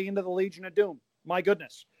somebody into the Legion of Doom, my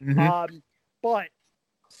goodness. Mm-hmm. But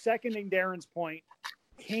seconding Darren's point,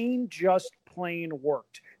 Kane just plain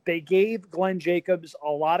worked. They gave Glenn Jacobs a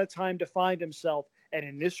lot of time to find himself, and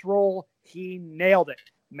in this role, he nailed it.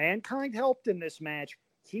 Mankind helped in this match.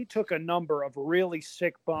 He took a number of really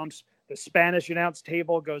sick bumps. The Spanish announce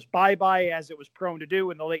table goes bye-bye, as it was prone to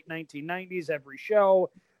do in the late 1990s every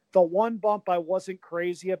show. The one bump I wasn't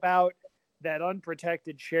crazy about, that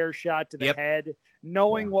unprotected chair shot to the head,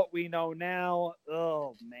 knowing what we know now,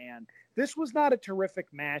 oh, man. This was not a terrific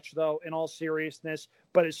match, though, in all seriousness.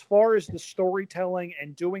 But as far as the storytelling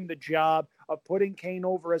and doing the job of putting Kane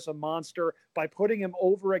over as a monster by putting him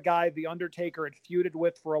over a guy The Undertaker had feuded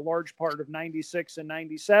with for a large part of 96 and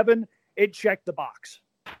 97, it checked the box.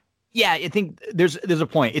 Yeah, I think there's a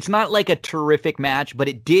point. It's not like a terrific match, but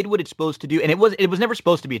it did what it's supposed to do, and it was never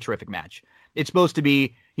supposed to be a terrific match. It's supposed to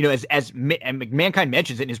be, as Mankind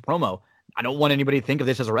mentions it in his promo, I don't want anybody to think of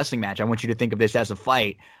this as a wrestling match. I want you to think of this as a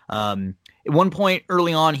fight. At one point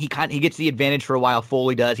early on, he gets the advantage for a while.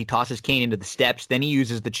 Foley does. He tosses Kane into the steps. Then he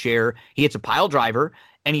uses the chair. He hits a pile driver,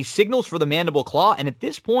 and he signals for the mandible claw. And at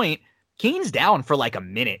this point, Kane's down for like a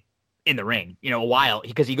minute in the ring, a while,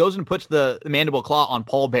 because he goes and puts the mandible claw on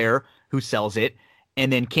Paul Bearer, who sells it.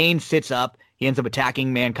 And then Kane sits up. He ends up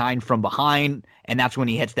attacking Mankind from behind. And that's when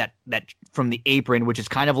he hits that from the apron, which is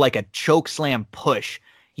kind of like a choke slam push.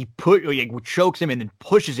 He chokes him and then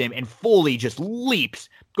pushes him, and Foley just leaps,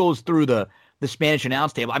 goes through the Spanish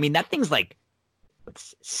announce table. I mean, that thing's like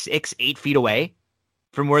 6-8 feet away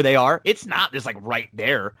from where they are. It's not just like right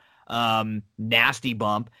there. Nasty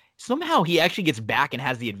bump. Somehow he actually gets back and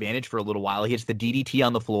has the advantage for a little while. He hits the DDT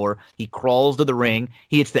on the floor. He crawls to the ring.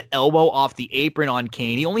 He hits the elbow off the apron on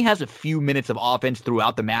Kane. He only has a few minutes of offense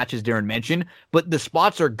throughout the match, as Darren mentioned, but the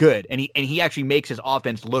spots are good, and he actually makes his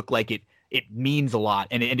offense look like it means a lot,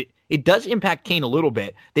 and it does impact Kane a little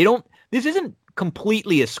bit. This isn't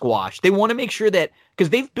completely a squash. They want to make sure that,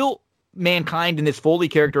 because they've built Mankind in this Foley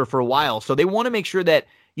character for a while, so they want to make sure that,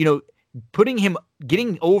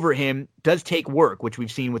 getting over him does take work, which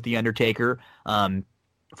we've seen with The Undertaker.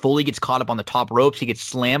 Foley gets caught up on the top ropes. He gets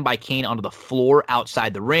slammed by Kane onto the floor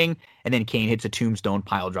outside the ring, and then Kane hits a tombstone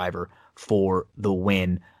pile driver for the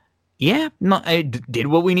win. Yeah, I did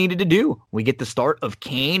what we needed to do. We get the start of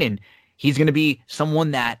Kane, and he's going to be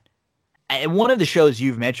someone that, and one of the shows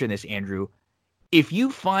you've mentioned this, Andrew, if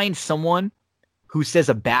you find someone who says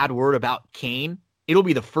a bad word about Kane, it'll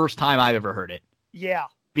be the first time I've ever heard it. Yeah.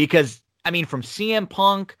 Because, I mean, from CM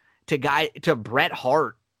Punk to Bret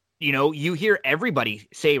Hart, you hear everybody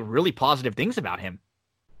say really positive things about him.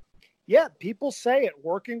 Yeah, people say it.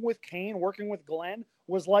 Working with Kane, working with Glenn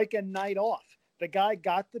was like a night off. The guy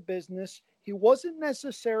got the business. He wasn't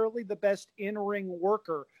necessarily the best in-ring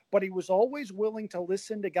worker, but he was always willing to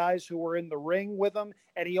listen to guys who were in the ring with him,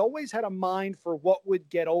 and he always had a mind for what would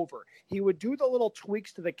get over. He would do the little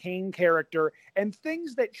tweaks to the Kane character, and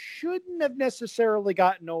things that shouldn't have necessarily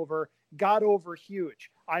gotten over got over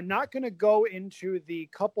huge. I'm not going to go into the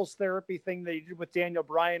couples therapy thing that he did with Daniel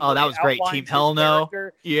Bryan. Oh, that was great. Team Hell No.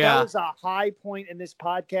 Yeah. That was a high point in this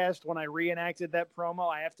podcast when I reenacted that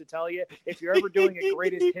promo. I have to tell you, if you're ever doing a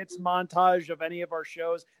greatest hits montage of any of our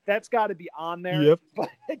shows, that's got to be on there. Yep. But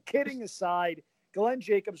kidding aside, Glenn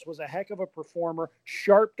Jacobs was a heck of a performer,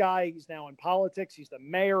 sharp guy. He's now in politics. He's the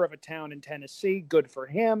mayor of a town in Tennessee. Good for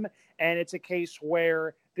him. And it's a case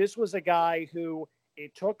where this was a guy who,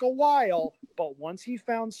 it took a while, but once he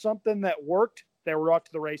found something that worked, they were off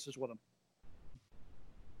to the races with him.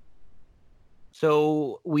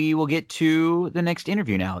 So we will get to the next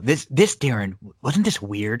interview now. This Darren, wasn't this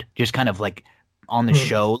weird? Just kind of like on the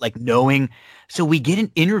show, like knowing. So we get an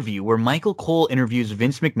interview where Michael Cole interviews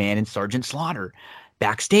Vince McMahon and Sergeant Slaughter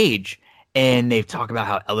backstage. And they talk about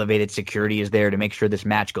how elevated security is there to make sure this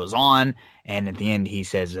match goes on. And at the end, he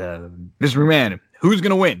says, Mr. McMahon, who's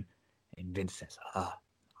going to win? And Vince says,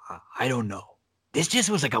 I don't know. This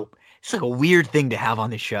just was like a weird thing to have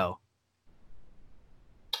on the show.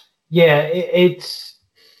 Yeah,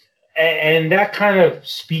 and that kind of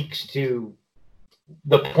speaks to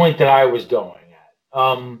the point that I was going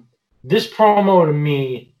at. This promo to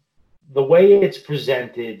me, the way it's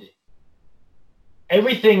presented,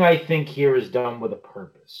 everything I think here is done with a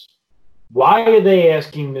purpose. Why are they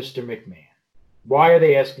asking Mr. McMahon? Why are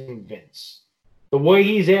they asking Vince? The way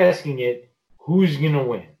he's asking it, who's going to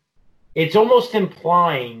win? It's almost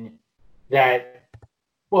implying that,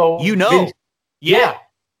 well, Vince, yeah.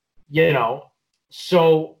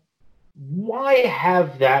 So why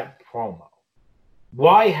have that promo?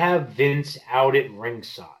 Why have Vince out at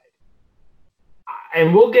ringside?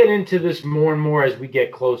 And we'll get into this more and more as we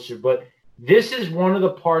get closer, but this is one of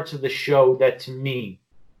the parts of the show that to me,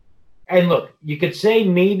 and look, you could say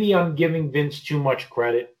maybe I'm giving Vince too much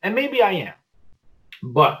credit, and maybe I am.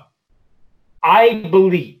 But I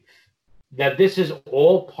believe that this is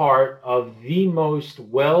all part of the most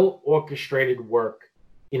well-orchestrated work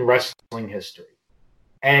in wrestling history.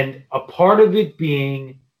 And a part of it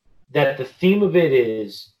being that the theme of it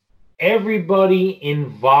is everybody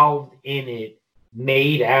involved in it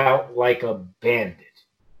made out like a bandit.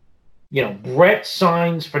 Brett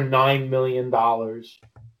signs for $9 million.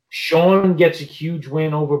 Shawn gets a huge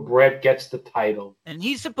win over Brett, gets the title. And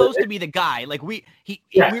he's supposed to be the guy. Like we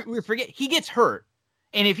forget he gets hurt.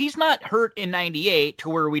 And if he's not hurt in 98 to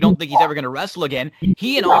where we don't think he's ever going to wrestle again,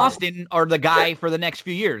 he and Austin are the guy for the next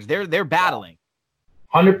few years. They're battling.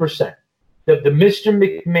 100%. The Mr.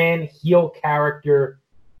 McMahon heel character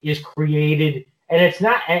is created, and it's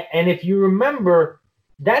not. And if you remember,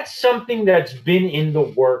 that's something that's been in the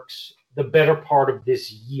works the better part of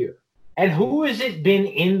this year. And who has it been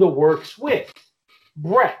in the works with?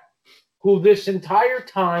 Brett, who this entire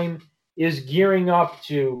time is gearing up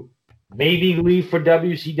to maybe leave for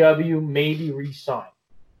WCW, maybe resign.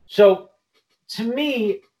 So, to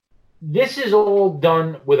me, this is all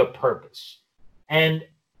done with a purpose. And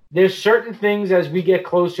there's certain things as we get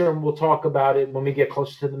closer, and we'll talk about it when we get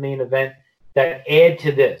closer to the main event, that add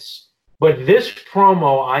to this. But this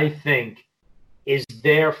promo, I think, is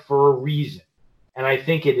there for a reason. And I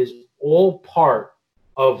think it is all part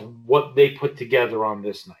of what they put together on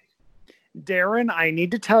this night. Darren, I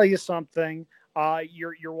need to tell you something.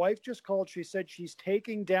 Your wife just called. She said she's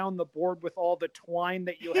taking down the board with all the twine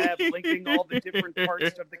that you have, linking all the different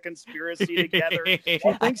parts of the conspiracy together. She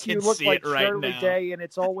thinks you look like Shirley Day and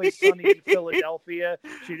It's Always Sunny in Philadelphia.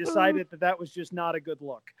 She decided that was just not a good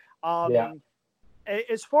look.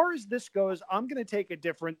 As far as this goes, I'm going to take a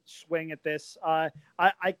different swing at this. I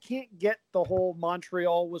can't get the whole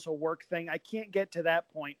Montreal was a work thing. I can't get to that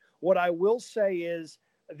point. What I will say is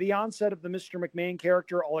the onset of the Mr. McMahon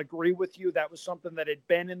character, I'll agree with you. That was something that had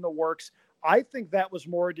been in the works. I think that was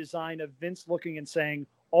more a design of Vince looking and saying,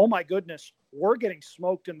 oh my goodness, we're getting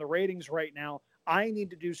smoked in the ratings right now. I need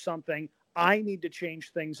to do something. I need to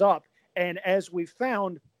change things up. And as we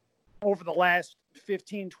found over the last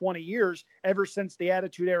 15, 20 years, ever since the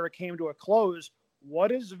Attitude Era came to a close, what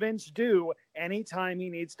does Vince do anytime he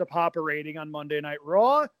needs to pop a rating on Monday Night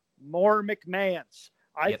Raw? More McMahons.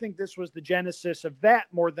 I think this was the genesis of that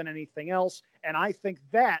more than anything else, and I think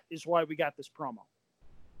that is why we got this promo.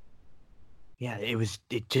 Yeah,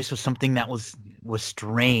 it just was something that was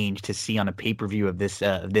strange to see on a pay-per-view of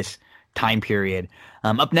this time period.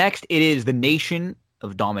 Up next, it is the Nation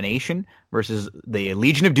of Domination versus the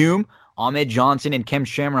Legion of Doom, Ahmed Johnson and Ken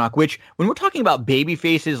Shamrock, which when we're talking about baby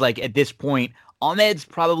faces, like at this point, Ahmed's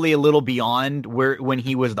probably a little beyond when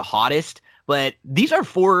he was the hottest, but these are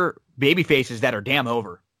 4 baby faces that are damn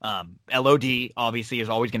over. LOD obviously is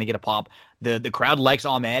always going to get a pop. The crowd likes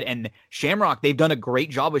Ahmed, and Shamrock, they've done a great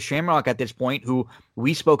job with Shamrock at this point, who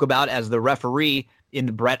we spoke about as the referee in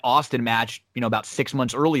the Bret Austin match, about 6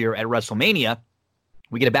 months earlier at WrestleMania.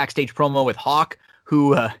 We get a backstage promo with Hawk,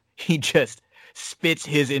 who he just spits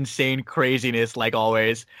his insane craziness like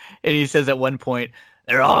always. And he says at one point,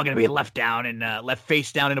 they're all going to be left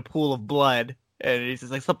face down in a pool of blood. And he says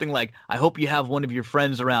like something like, I hope you have one of your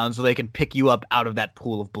friends around so they can pick you up out of that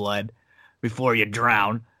pool of blood before you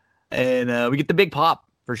drown. And we get the big pop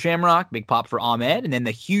for Shamrock, big pop for Ahmed, and then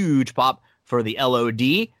the huge pop for the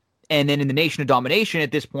LOD. And then in the Nation of Domination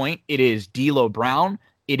at this point, it is D'Lo Brown,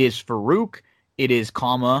 it is Farouk, it is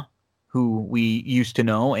Kama, who we used to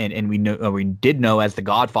know and we did know as the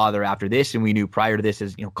Godfather after this, and we knew prior to this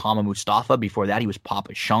as Kama Mustafa. Before that, he was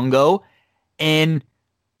Papa Shango. And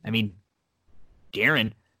I mean,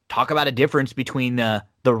 Darren, talk about a difference between the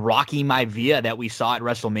Rocky Maivia that we saw at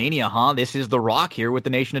WrestleMania, huh? This is The Rock here with the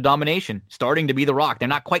Nation of Domination, starting to be The Rock. They're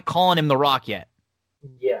not quite calling him The Rock yet.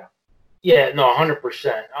 Yeah, no,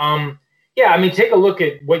 100%. Yeah, I mean, take a look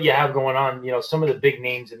at what you have going on. Some of the big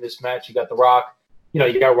names in this match. You got The Rock.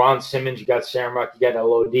 You got Ron Simmons. You got Shamrock. You got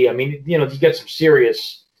LOD. I mean, you got some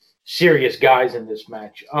serious guys in this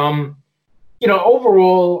match.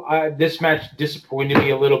 Overall, this match disappointed me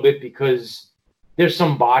a little bit because there's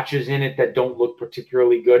some botches in it that don't look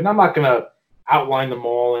particularly good. And I'm not going to outline them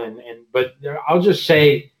all, but I'll just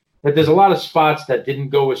say that there's a lot of spots that didn't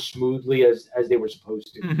go as smoothly as they were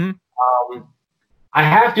supposed to. Mm-hmm. I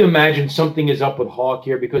have to imagine something is up with Hawk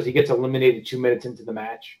here because he gets eliminated 2 minutes into the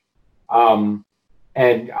match. And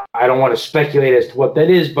I don't want to speculate as to what that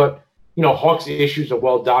is, but, Hawk's issues are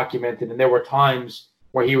well documented. And there were times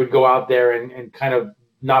where he would go out there and kind of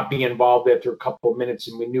not be involved after a couple of minutes,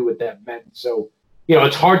 and we knew what that meant. So,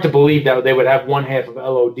 it's hard to believe that they would have one half of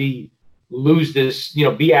LOD lose this,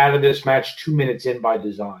 be out of this match 2 minutes in by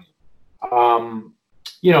design.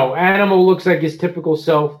 Animal looks like his typical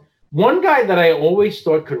self. One guy that I always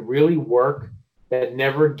thought could really work that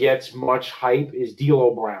never gets much hype is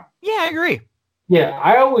D'Lo Brown. Yeah, I agree. Yeah,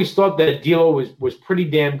 I always thought that D'Lo was pretty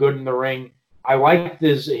damn good in the ring. I liked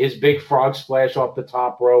his big frog splash off the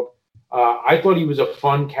top rope. I thought he was a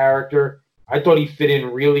fun character. I thought he fit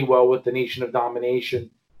in really well with the Nation of Domination.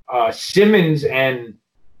 Simmons and,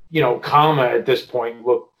 Kama at this point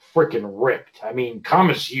look freaking ripped. I mean,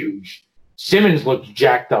 Kama's huge. Simmons looks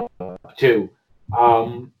jacked up too.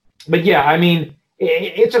 But yeah, I mean,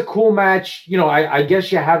 it's a cool match. I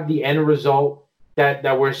guess you have the end result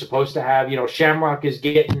that we're supposed to have. Shamrock is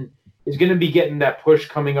going to be getting that push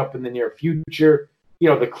coming up in the near future.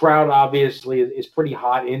 The crowd obviously is pretty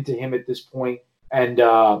hot into him at this point. And,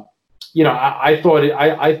 I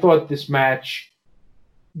thought this match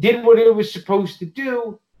did what it was supposed to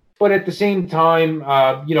do, but at the same time,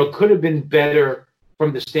 could have been better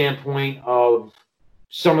from the standpoint of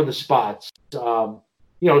some of the spots.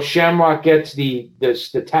 Shamrock gets the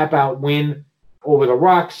tap out win over The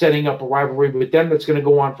Rock, setting up a rivalry with them that's going to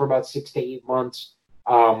go on for about 6 to 8 months.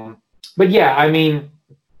 But yeah, I mean,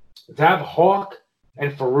 to have Hawk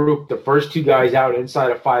and Farouk, the first 2 guys out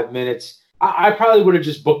inside of 5 minutes, I probably would have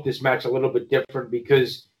just booked this match a little bit different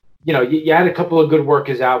because, you had a couple of good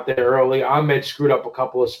workers out there early. Ahmed screwed up a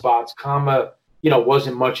couple of spots. Kama,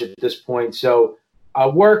 wasn't much at this point. So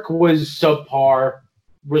work was subpar.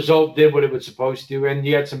 Result did what it was supposed to, and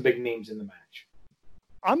you had some big names in the match.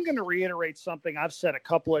 I'm going to reiterate something I've said a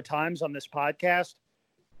couple of times on this podcast.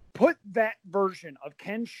 Put that version of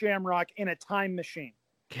Ken Shamrock in a time machine.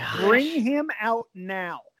 Gosh. Bring him out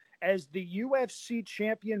now as the UFC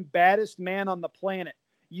champion, baddest man on the planet.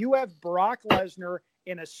 You have Brock Lesnar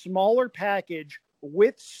in a smaller package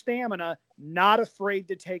with stamina, not afraid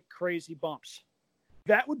to take crazy bumps.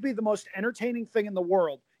 That would be the most entertaining thing in the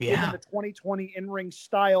world, given the 2020 in-ring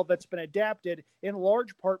style that's been adapted in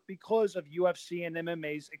large part because of UFC and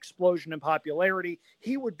MMA's explosion in popularity.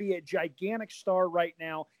 He would be a gigantic star right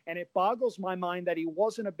now, and it boggles my mind that he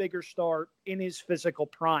wasn't a bigger star in his physical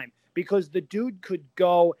prime because the dude could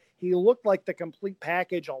go. He looked like the complete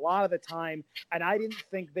package a lot of the time, and I didn't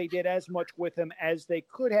think they did as much with him as they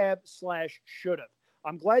could have / should have.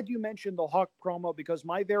 I'm glad you mentioned the Hawk promo because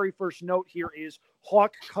my very first note here is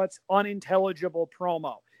Hawk cuts unintelligible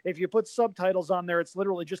promo. If you put subtitles on there, it's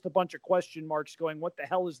literally just a bunch of question marks going, what the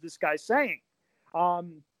hell is this guy saying?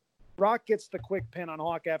 Rock gets the quick pin on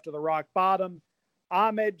Hawk after the rock bottom.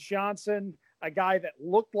 Ahmed Johnson, a guy that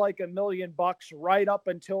looked like $1 million right up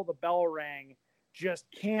until the bell rang, just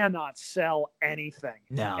cannot sell anything.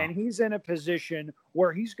 No. And he's in a position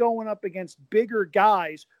where he's going up against bigger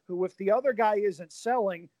guys who, if the other guy isn't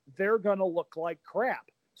selling, they're going to look like crap.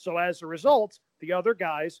 So as a result, the other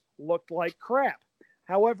guys looked like crap.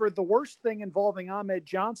 However, the worst thing involving Ahmed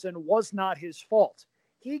Johnson was not his fault.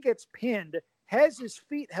 He gets pinned, has his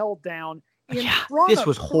feet held down in front this of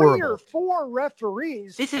was 3 horrible. or 4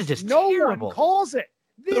 referees. This is just no terrible. one calls it.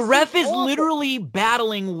 This The ref is awful. literally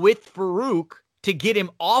battling with Farouk to get him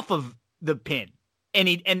off of the pin. And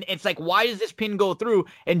it's like, why does this pin go through?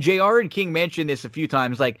 And JR and King mentioned this a few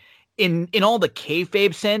times. Like, in all the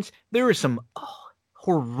kayfabe sense, there is some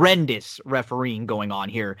horrendous refereeing going on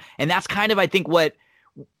here. And that's kind of, I think, what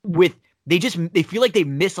they feel like they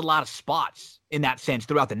miss a lot of spots in that sense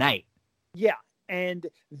throughout the night. Yeah, and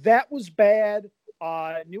that was bad.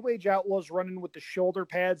 New Age Outlaws running with the shoulder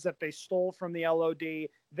pads that they stole from the LOD.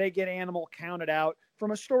 They get Animal counted out.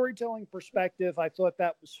 From a storytelling perspective, I thought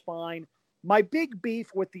that was fine. My big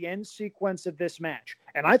beef with the end sequence of this match,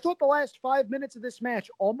 and I thought the last 5 minutes of this match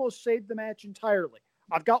almost saved the match entirely.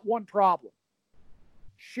 I've got one problem.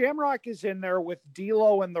 Shamrock is in there with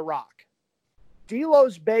D'Lo and The Rock.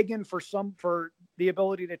 D'Lo's begging for the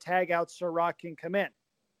ability to tag out so Rock can come in.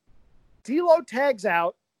 D'Lo tags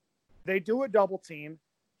out. They do a double team.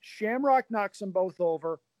 Shamrock knocks them both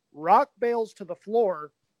over. Rock bails to the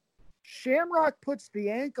floor. Shamrock puts the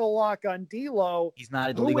ankle lock on D'Lo. He's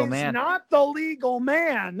not the legal man. Not the legal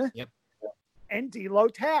man. Yep. And D'Lo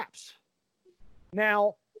taps.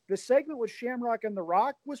 Now, the segment with Shamrock and The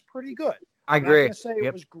Rock was pretty good. I I'm agree. not going to say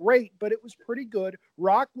it was great, but it was pretty good.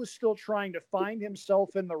 Rock was still trying to find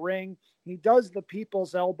himself in the ring. He does the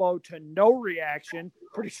people's elbow to no reaction.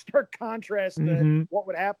 Pretty stark contrast to what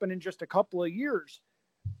would happen in just a couple of years.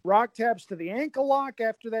 Rock taps to the ankle lock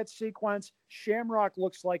after that sequence. Shamrock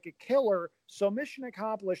looks like a killer. So mission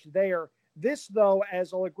accomplished there. This, though,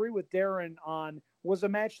 as I'll agree with Darren on, was a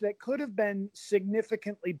match that could have been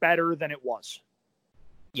significantly better than it was.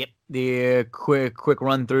 Yep. The quick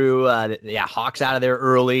run through. Hawk's out of there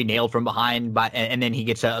early, nailed from behind, and then he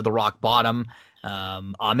gets the rock bottom.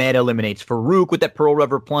 Ahmed eliminates Farouk with that Pearl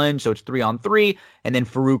Rubber plunge, so it's 3-on-3, and then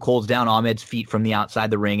Farouk holds down Ahmed's feet from the outside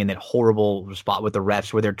the ring, and that horrible spot with the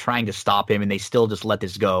refs where they're trying to stop him, and they still just let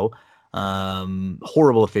this go.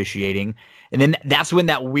 Horrible officiating. And then that's when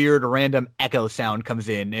that weird random echo sound comes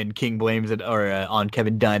in, and King blames it on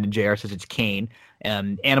Kevin Dunn, and JR says it's Kane.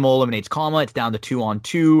 Animal eliminates Kama. It's down to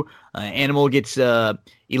 2-on-2. Animal gets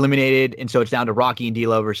eliminated, and so it's down to Rocky and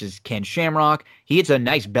D'Lo versus Ken Shamrock. He hits a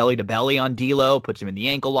nice belly-to-belly on D'Lo, puts him in the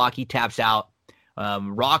ankle lock. He taps out.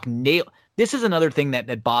 Rock nail. This is another thing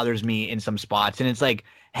that bothers me in some spots, and it's like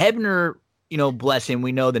Hebner, bless him,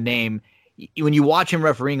 we know the name. When you watch him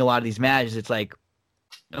refereeing a lot of these matches, it's like,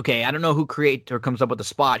 okay, I don't know who creates or comes up with the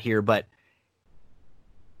spot here, but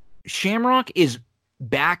Shamrock is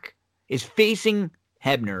facing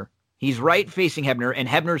Hebner. He's right facing Hebner, and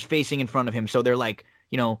Hebner's facing in front of him. So they're like,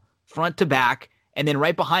 front to back. And then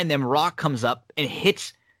right behind them, Rock comes up and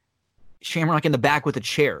hits Shamrock in the back with a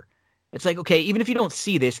chair. It's like, okay, even if you don't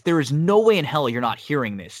see this, there is no way in hell you're not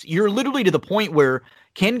hearing this. You're literally to the point where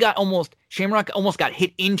Shamrock almost got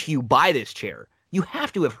hit into you by this chair. You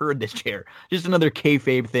have to have heard this chair. Just another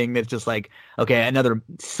kayfabe thing that's just like, okay, another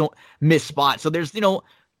missed spot. So there's, 4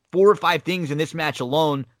 or 5 things in this match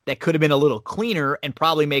alone that could have been a little cleaner and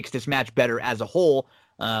probably makes this match better as a whole.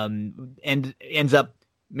 And ends up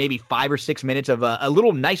maybe 5 or 6 minutes of a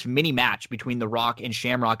little nice mini match between The Rock and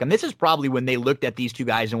Shamrock. And this is probably when they looked at these two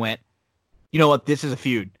guys and went, you know what, this is a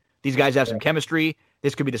feud. These guys have some chemistry.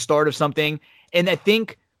 This could be the start of something. And I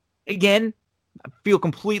think, again, I feel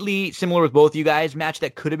completely similar with both of you guys. Match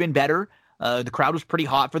that could have been better. The crowd was pretty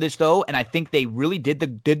hot for this, though, and I think they really did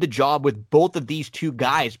the job with both of these two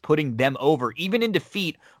guys, putting them over. Even in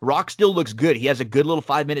defeat, Rock still looks good. He has a good little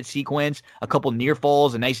 5-minute sequence, a couple near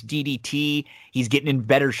falls, a nice DDT. He's getting in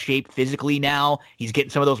better shape physically now. He's getting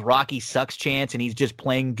some of those Rocky sucks chants, and he's just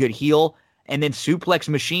playing good heel. And then Suplex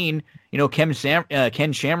Machine,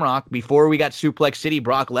 Ken Shamrock, before we got Suplex City,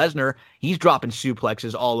 Brock Lesnar, he's dropping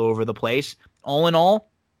suplexes all over the place. All in all,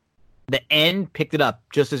 the end picked it up,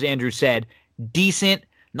 just as Andrew said. Decent,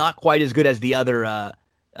 not quite as good as the other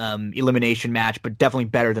elimination match, but definitely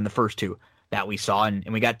better than the first two that we saw. And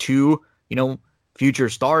we got 2, future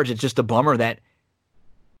stars. It's just a bummer that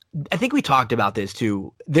I think we talked about this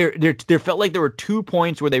too. There felt like there were 2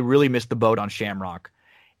 points where they really missed the boat on Shamrock.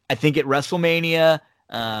 I think at WrestleMania,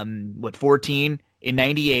 14 in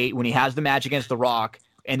 '98, when he has the match against The Rock,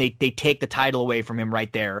 and they take the title away from him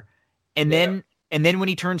right there. And then when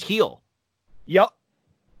he turns heel. Yep.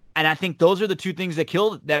 And I think those are the two things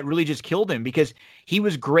that really just killed him, because he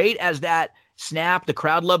was great as that snap. The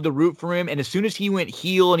crowd loved to root for him. And as soon as he went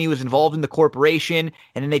heel and he was involved in the corporation,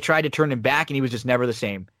 and then they tried to turn him back, and he was just never the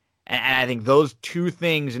same. And I think those two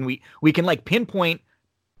things, and we can like pinpoint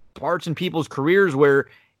parts in people's careers where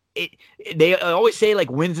they always say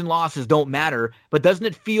like wins and losses don't matter, but doesn't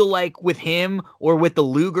it feel like with him or with the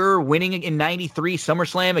Luger winning in 93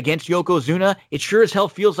 SummerSlam against Yokozuna, it sure as hell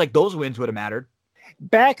feels like those wins would have mattered.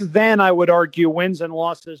 Back then, I would argue wins and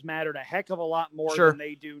losses mattered a heck of a lot more than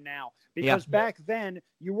they do now. Because back then,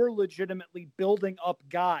 you were legitimately building up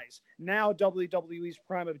guys. Now, WWE's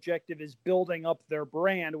prime objective is building up their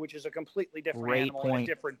brand, which is a completely different animal and a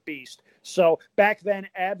different beast. So back then,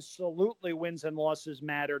 absolutely wins and losses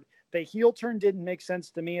mattered. The heel turn didn't make sense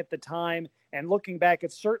to me at the time. And looking back,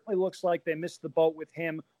 it certainly looks like they missed the boat with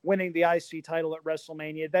him winning the IC title at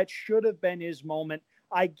WrestleMania. That should have been his moment.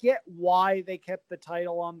 I get why they kept the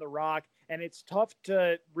title on The Rock, and it's tough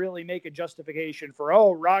to really make a justification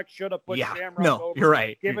for, Rock should have put Shamrock over. You're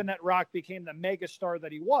right. Given that Rock became the megastar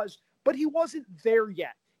that he was, but he wasn't there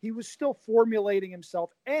yet. He was still formulating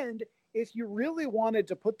himself. And if you really wanted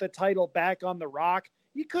to put the title back on The Rock,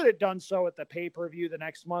 you could have done so at the pay-per-view the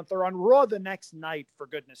next month or on Raw the next night, for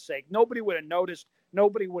goodness sake. Nobody would have noticed.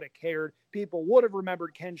 Nobody would have cared. People would have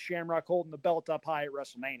remembered Ken Shamrock holding the belt up high at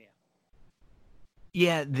WrestleMania.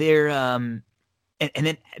 Yeah, they're and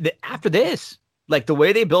then after this, like the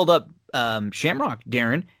way they build up Shamrock,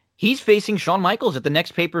 Darren, he's facing Shawn Michaels at the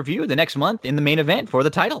next pay-per-view the next month in the main event for the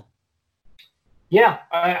title. Yeah,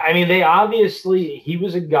 I mean, he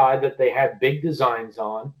was a guy that they had big designs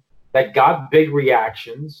on, that got big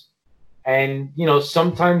reactions, and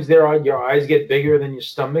sometimes your eyes get bigger than your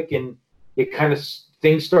stomach, and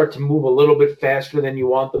things start to move a little bit faster than you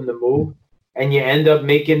want them to move. And you end up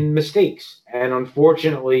making mistakes. And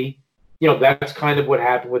unfortunately, that's kind of what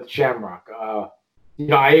happened with Shamrock.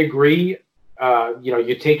 I agree.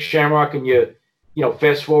 You take Shamrock and you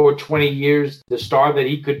fast forward 20 years, the star that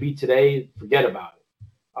he could be today, forget about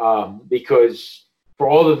it. Because for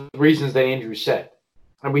all the reasons that Andrew said,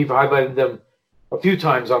 and we've highlighted them a few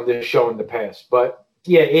times on this show in the past. But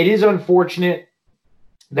yeah, it is unfortunate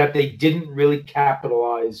that they didn't really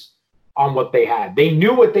capitalize on what they had. They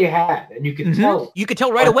knew what they had, and you could tell. You could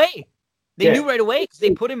tell right away. They knew right away because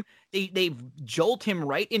they put him. They jolt him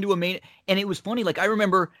right into a main. And it was funny. Like I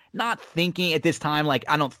remember not thinking at this time, like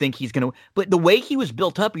I don't think he's gonna. But the way he was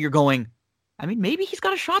built up, you're going. I mean, maybe he's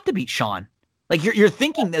got a shot to beat Shawn. Like you're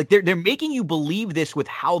thinking that they're making you believe this with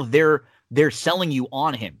how they're selling you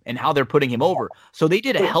on him and how they're putting him over. So they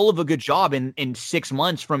did a hell of a good job in 6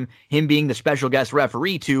 months from him being the special guest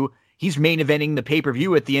referee to he's main eventing the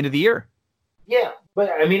pay-per-view at the end of the year. Yeah, but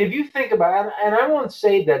I mean, if you think about it, and I won't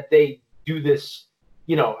say that they do this,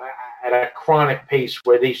 at a chronic pace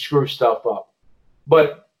where they screw stuff up,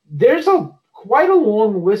 but there's quite a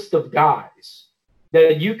long list of guys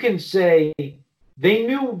that you can say they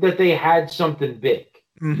knew that they had something big,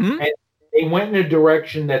 and they went in a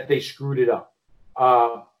direction that they screwed it up.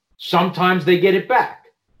 Sometimes they get it back.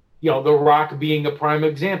 The Rock being a prime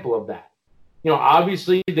example of that.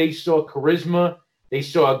 Obviously they saw charisma, they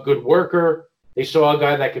saw a good worker, they saw a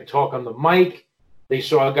guy that could talk on the mic, they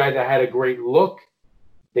saw a guy that had a great look.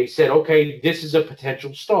 They said, okay, this is a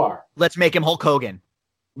potential star. Let's make him Hulk Hogan.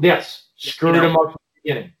 Yes, screwed him up from the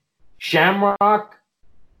beginning. Shamrock,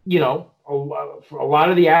 a lot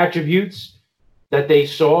of the attributes that they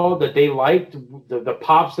saw, that they liked, the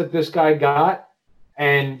pops that this guy got,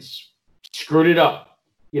 and screwed it up.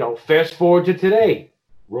 Fast forward to today,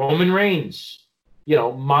 Roman Reigns,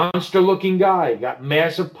 monster-looking guy, got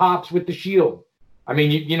massive pops with the Shield. I mean,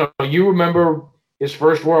 you remember his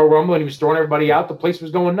first Royal Rumble and he was throwing everybody out. The place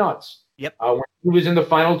was going nuts. Yep. When he was in the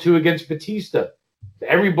final two against Batista,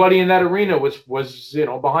 everybody in that arena was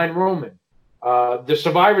behind Roman. The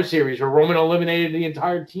Survivor Series where Roman eliminated the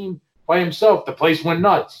entire team by himself, the place went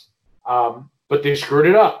nuts. But they screwed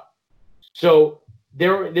it up. So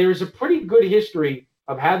there's a pretty good history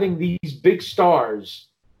of having these big stars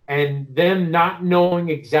and them not knowing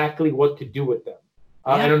exactly what to do with them.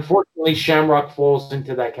 And unfortunately, Shamrock falls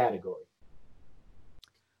into that category.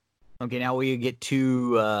 Okay, now we get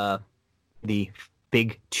to the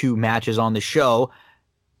big two matches on the show.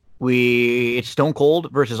 It's Stone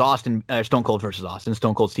Cold versus Austin, Stone Cold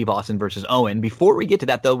Steve Austin versus Owen. Before we get to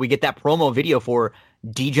that, though, we get that promo video for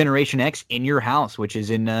D-Generation X in your house, which is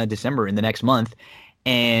in December, in the next month.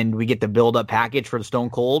 And we get the build-up package for the Stone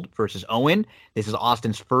Cold versus Owen. This is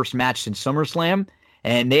Austin's first match since SummerSlam.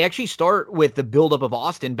 And they actually start with the buildup of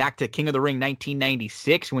Austin back to King of the Ring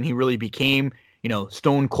 1996 when he really became,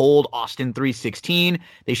 Stone Cold Austin 316.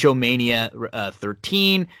 They show Mania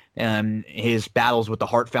 13, his battles with the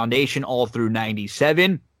Hart Foundation all through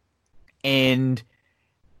 97. And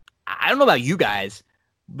I don't know about you guys,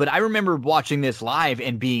 but I remember watching this live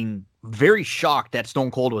and being very shocked that Stone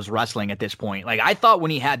Cold was wrestling at this point. Like, I thought when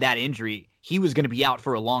he had that injury, he was going to be out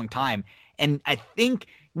for a long time. And I think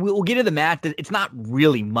we'll get to the match. It's not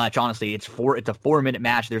really much, honestly. It's a 4-minute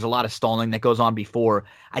match. There's a lot of stalling that goes on before.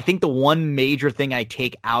 I think the one major thing I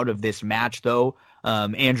take out of this match, though,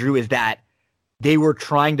 Andrew, is that they were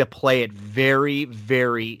trying to play it very,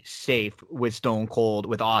 very safe with Stone Cold,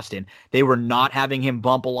 with Austin. They were not having him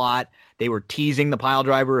bump a lot. They were teasing the pile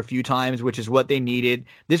driver a few times, which is what they needed.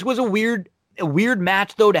 This was a weird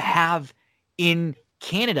match, though, to have in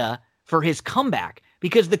Canada for his comeback,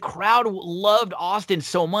 because the crowd loved Austin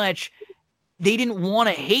so much. They didn't want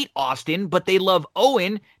to hate Austin, but they love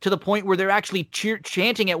Owen to the point where they're actually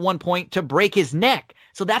chanting at one point to break his neck.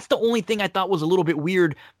 So that's the only thing I thought was a little bit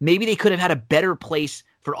weird. Maybe they could have had a better place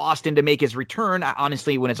for Austin to make his return.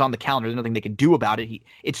 Honestly, when it's on the calendar, there's nothing they can do about it.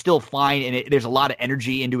 It's still fine, and there's a lot of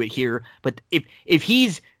energy into it here. But if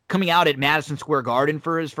he's coming out at Madison Square Garden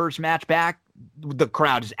for his first match back, the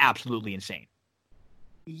crowd is absolutely insane.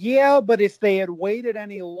 Yeah, but if they had waited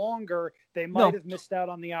any longer, they might have missed out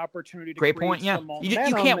on the opportunity to Great create point, yeah. some You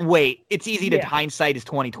momentum. can't wait. It's easy to hindsight is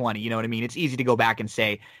 2020, you know what I mean? It's easy to go back and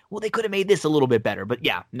say, well, they could have made this a little bit better. But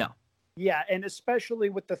yeah, no. Yeah, and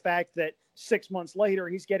especially with the fact that 6 months later,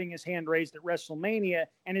 he's getting his hand raised at WrestleMania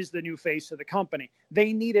and is the new face of the company.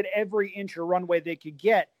 They needed every inch of runway they could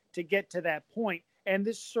get to that point, and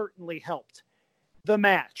this certainly helped. The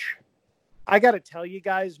match. I got to tell you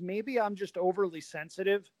guys, maybe I'm just overly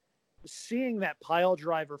sensitive. Seeing that pile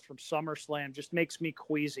driver from SummerSlam just makes me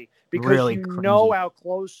queasy, because really you cringy. know how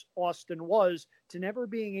close Austin was to never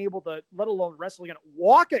being able to, let alone wrestle again,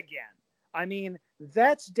 walk again. I mean,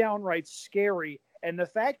 that's downright scary. And the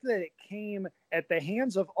fact that it came at the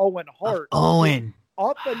hands of Owen Hart, Owen,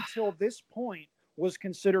 up until this point, was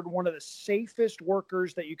considered one of the safest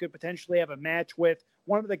workers that you could potentially have a match with.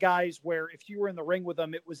 One of the guys where if you were in the ring with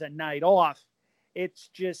him, it was a night off. It's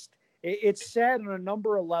just, it's sad on a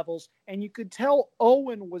number of levels. And you could tell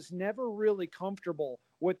Owen was never really comfortable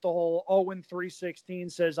with the whole Owen 316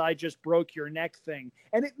 says, I just broke your neck thing.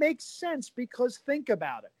 And it makes sense, because think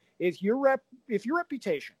about it. If your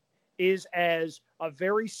reputation is as a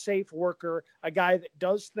very safe worker, a guy that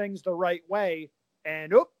does things the right way,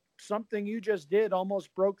 and something you just did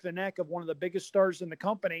almost broke the neck of one of the biggest stars in the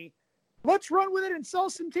company, let's run with it and sell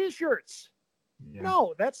some t-shirts. Yeah.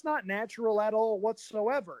 No, that's not natural at all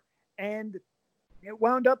whatsoever. And it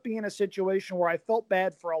wound up being a situation where I felt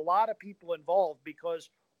bad for a lot of people involved,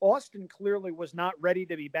 because Austin clearly was not ready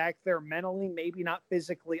to be back there mentally, maybe not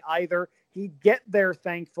physically either. He'd get there,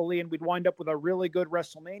 thankfully, and we'd wind up with a really good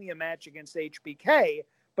WrestleMania match against HBK,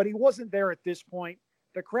 but he wasn't there at this point.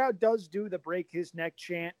 The crowd does do the break his neck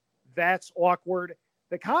chant. That's awkward.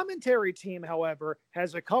 The commentary team, however,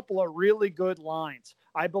 has a couple of really good lines.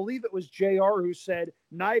 I believe it was JR who said,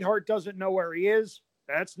 Neidhart doesn't know where he is.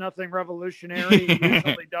 That's nothing revolutionary. He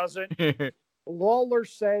usually doesn't. Lawler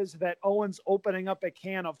says that Owen's opening up a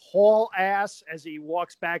can of Hall ass as he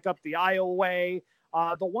walks back up the aisleway.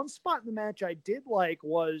 The one spot in the match I did like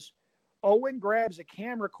was Owen grabs a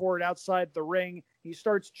camera cord outside the ring. He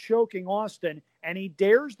starts choking Austin, and he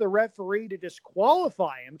dares the referee to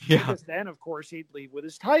disqualify him, because then, of course, he'd leave with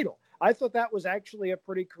his title. I thought that was actually a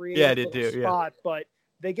pretty creative spot, but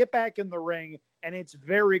they get back in the ring, and it's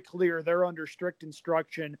very clear they're under strict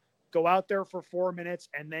instruction. Go out there for 4 minutes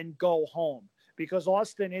and then go home, because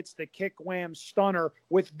Austin hits the kick wham stunner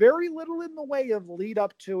with very little in the way of lead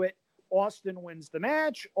up to it. Austin wins the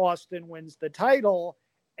match. Austin wins the title.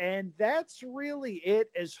 And that's really it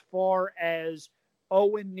as far as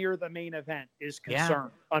Owen near the main event is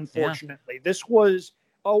concerned, unfortunately. This was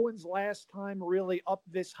Owen's last time really up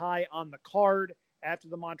this high on the card. After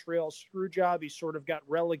the Montreal screw job, he sort of got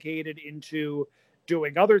relegated into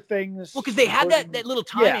doing other things. Well, because they had that little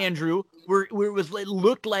time, Andrew, where it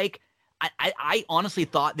looked like I honestly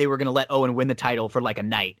thought they were going to let Owen win the title for like a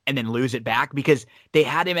night and then lose it back, because they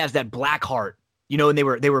had him as that Black Heart. And they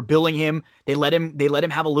were billing him. They let him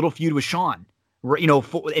have a little feud with Shawn, and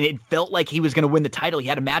it felt like he was going to win the title. He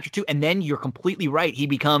had a match or two, and then you're completely right.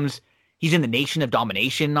 He's in the Nation of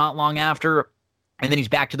Domination not long after, and then he's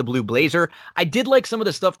back to the Blue Blazer. I did like some of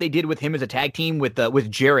the stuff they did with him as a tag team with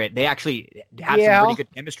Jarrett. They actually had some pretty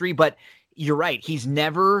good chemistry, but you're right. He's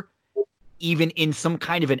never even in some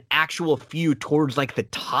kind of an actual feud towards like the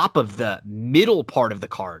top of the middle part of the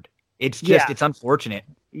card. It's just, it's unfortunate.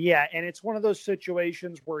 Yeah, and it's one of those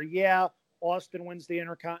situations where, Austin wins the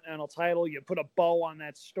Intercontinental title. You put a bow on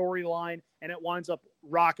that storyline, and it winds up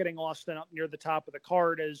rocketing Austin up near the top of the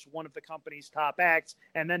card as one of the company's top acts,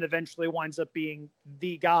 and then eventually winds up being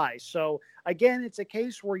the guy. So, again, it's a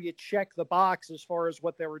case where you check the box as far as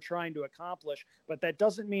what they were trying to accomplish, but that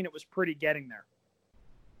doesn't mean it was pretty getting there.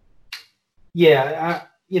 Yeah,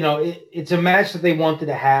 it's a match that they wanted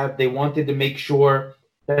to have. They wanted to make sure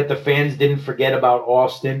that the fans didn't forget about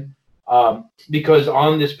Austin. Because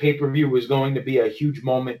on this pay-per-view was going to be a huge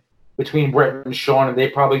moment between Bret and Shawn, and they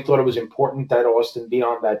probably thought it was important that Austin be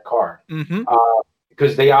on that card. Mm-hmm.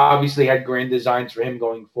 Because they obviously had grand designs for him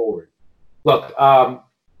going forward. Look,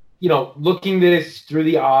 looking this through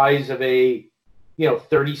the eyes of a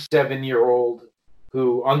 37-year-old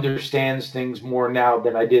who understands things more now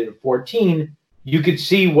than I did at 14, you could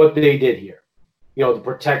see what they did here. The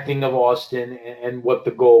protecting of Austin and what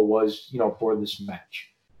the goal was, for this match.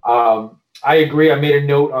 I agree. I made a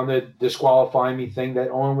note on the disqualifying me thing that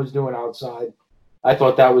Owen was doing outside. I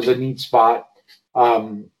thought that was a neat spot.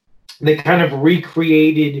 They kind of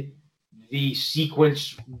recreated the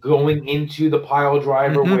sequence going into the pile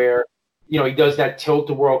driver where, he does that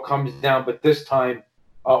tilt-a-whirl, comes down, but this time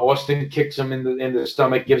Austin kicks him in the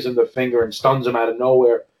stomach, gives him the finger, and stuns him out of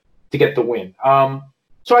nowhere to get the win.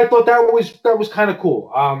 So I thought that was kind of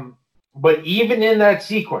cool. But even in that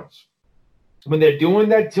sequence, when they're doing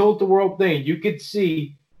that tilt-a-whirl thing, you could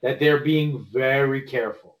see that they're being very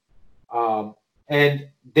careful. And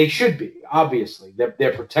they should be, obviously.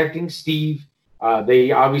 They're protecting Steve.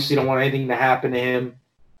 They obviously don't want anything to happen to him.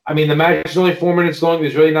 I mean, the match is only 4 minutes long.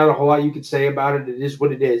 There's really not a whole lot you could say about it. It is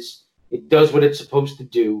what it is. It does what it's supposed to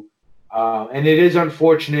do. And it is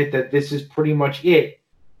unfortunate that this is pretty much it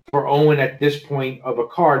for Owen at this point of a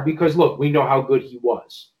card because, look, we know how good he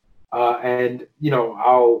was. And,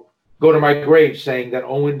 I'll go to my grave saying that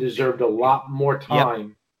Owen deserved a lot more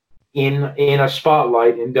time in a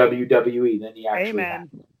spotlight in WWE than he actually had.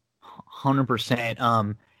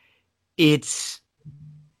 100%.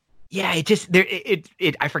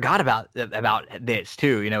 I forgot about this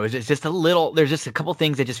too. It's just a little. There's just a couple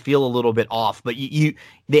things that just feel a little bit off. But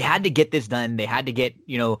they had to get this done. They had to get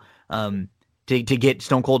to get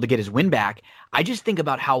Stone Cold to get his win back. I just think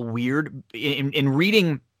about how weird in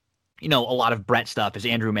reading. A lot of Bret stuff, as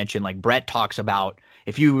Andrew mentioned, like Bret talks about,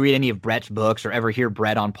 if you read any of Bret's books or ever hear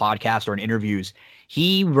Bret on podcasts or in interviews,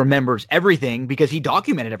 he remembers everything because he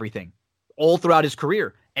documented everything all throughout his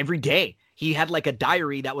career. Every day he had like a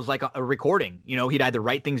diary that was like a recording. He'd either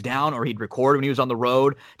write things down or he'd record when he was on the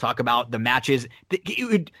road, talk about the matches. He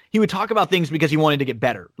would talk about things because he wanted to get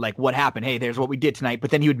better. Like what happened? Hey, there's what we did tonight. But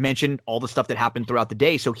then he would mention all the stuff that happened throughout the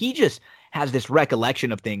day. So he just has this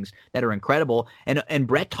recollection of things that are incredible. And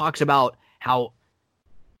Bret talks about how,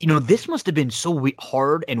 this must have been so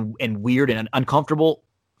hard and weird and uncomfortable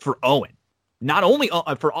for Owen. Not only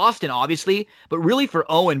for Austin, obviously, but really for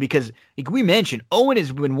Owen, because like we mentioned, Owen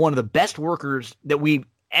has been one of the best workers that we've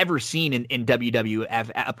ever seen in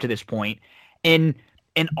WWF up to this point. And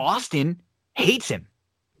Austin hates him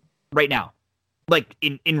right now. Like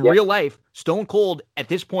in real life, Stone Cold at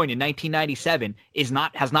this point in 1997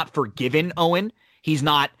 has not forgiven Owen. He's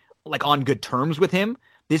not like on good terms with him.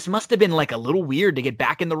 This must have been like a little weird to get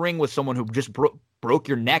back in the ring with someone who just broke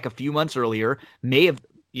your neck a few months earlier,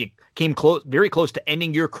 you came very close to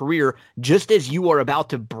ending your career just as you are about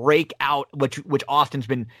to break out, which Austin's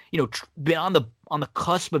been, been on the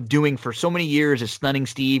cusp of doing for so many years as Stunning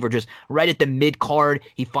Steve, or just right at the mid card.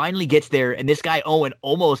 He finally gets there, and this guy Owen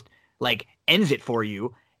almost like ends it for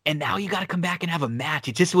you. And now you got to come back and have a match.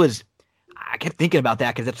 It just was. I kept thinking about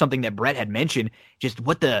that because that's something that Bret had mentioned. Just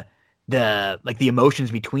what the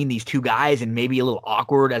emotions between these two guys, and maybe a little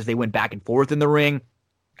awkward as they went back and forth in the ring,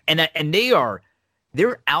 and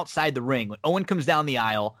they're outside the ring. When Owen comes down the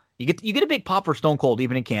aisle, you get a big pop for Stone Cold,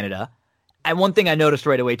 even in Canada. And one thing I noticed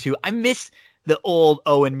right away, too, I miss the old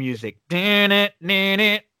Owen music. That's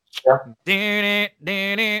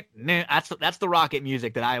the Rocket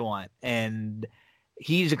music that I want. And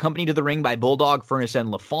he's accompanied to the ring by Bulldog, Furnace, and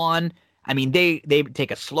LaFawn. I mean, they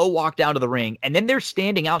take a slow walk down to the ring, and then they're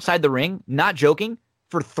standing outside the ring, not joking,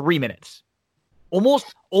 for 3 minutes.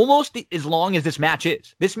 Almost as long as this match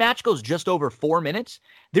is. This match goes just over 4 minutes.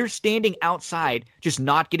 They're standing outside, just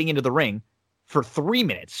not getting into the ring for 3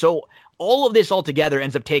 minutes. So all of this all together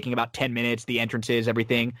ends up taking about 10 minutes, the entrances,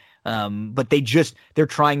 everything. But they're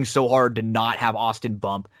trying so hard to not have Austin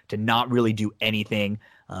bump, to not really do anything.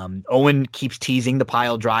 Owen keeps teasing the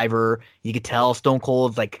pile driver. You could tell Stone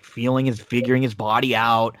Cold's like figuring his body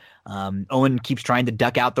out. Owen keeps trying to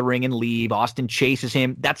duck out the ring and leave. Austin chases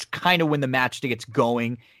him. That's kind of when the match gets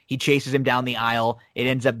going. He chases him down the aisle. It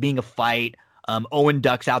ends up being a fight. Owen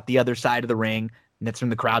ducks out the other side of the ring. And that's when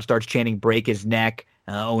the crowd starts chanting, break his neck.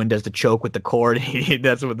 Owen does the choke with the cord.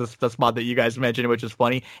 That's what the spot that you guys mentioned, which is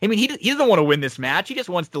funny. I mean, he doesn't want to win this match. He just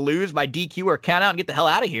wants to lose by DQ or count out and get the hell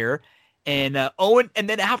out of here. And Owen, and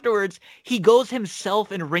then afterwards, he goes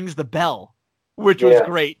himself and rings the bell, which was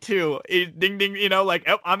great too. Ding, ding, like,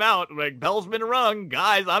 oh, I'm out. Like, bell's been rung,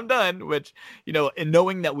 guys, I'm done. Which, and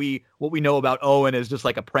knowing that what we know about Owen is just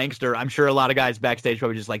like a prankster, I'm sure a lot of guys backstage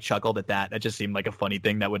probably just like chuckled at that. That just seemed like a funny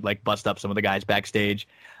thing that would like bust up some of the guys backstage.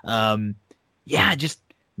 Just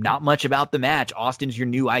not much about the match. Austin's your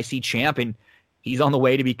new IC champ, and he's on the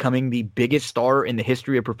way to becoming the biggest star in the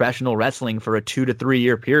history of professional wrestling for a 2 to 3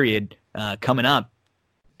 year period coming up.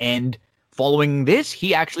 And following this,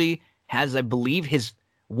 he actually has, I believe,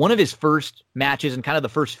 one of his first matches and kind of the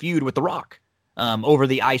first feud with The Rock over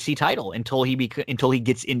the IC title until he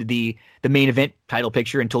gets into the main event title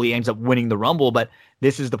picture, until he ends up winning the Rumble. But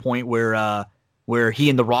this is the point where he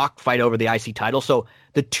and The Rock fight over the IC title. So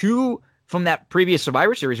the two from that previous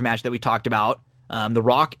Survivor Series match that we talked about, The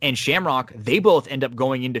Rock and Shamrock, they both end up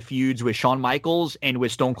going into feuds with Shawn Michaels and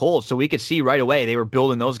with Stone Cold. So we could see right away they were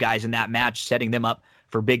building those guys in that match, setting them up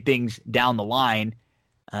for big things down the line.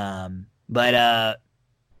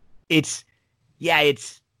 It's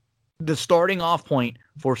the starting off point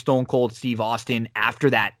for Stone Cold Steve Austin after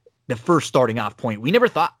that, the first starting off point. We never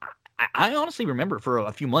thought, I honestly remember for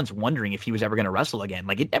a few months wondering if he was ever going to wrestle again.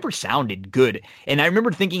 Like, it never sounded good. And I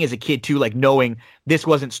remember thinking as a kid too, like, knowing this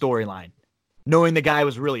wasn't storyline, knowing the guy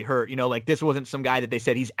was really hurt, like this wasn't some guy that they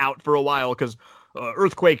said he's out for a while because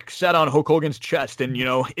earthquake sat on Hulk Hogan's chest. And,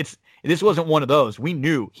 this wasn't one of those. We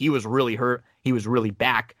knew he was really hurt. He was really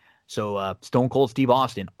back. So Stone Cold Steve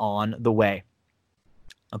Austin on the way.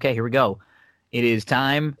 Okay, here we go. It is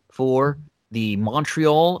time for the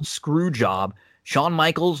Montreal screw job. Shawn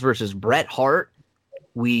Michaels versus Bret Hart.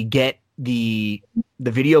 We get the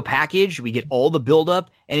video package. We get all the buildup.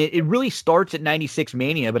 And it really starts at 96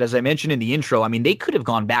 Mania. But as I mentioned in the intro, I mean, they could have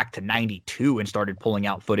gone back to 92 and started pulling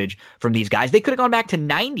out footage from these guys. They could have gone back to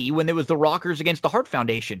 90 when there was the Rockers against the Hart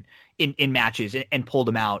Foundation in matches and pulled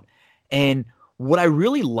them out. And what I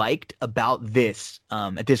really liked about this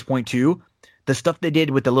at this point too, the stuff they did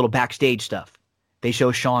with the little backstage stuff. They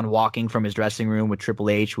show Shawn walking from his dressing room with Triple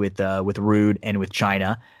H, with Rude, and with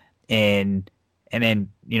Chyna, and then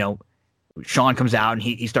Shawn comes out and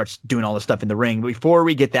he starts doing all this stuff in the ring. But before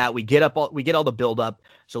we get that, we get all the build up.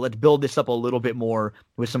 So let's build this up a little bit more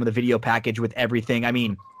with some of the video package with everything. I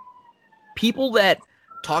mean, people that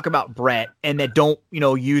talk about Bret and that don't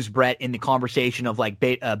use Bret in the conversation of like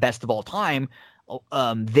best of all time,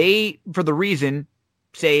 they for the reason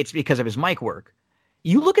say it's because of his mic work.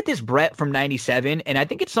 You look at this Bret from 97, and I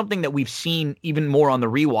think it's something that we've seen even more on the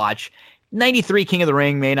rewatch. 93 King of the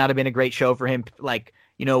Ring may not have been a great show for him, like,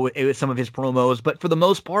 with some of his promos, but for the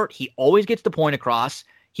most part, he always gets the point across.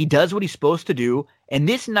 He does what he's supposed to do. And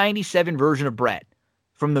this 97 version of Bret,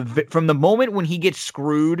 from the moment when he gets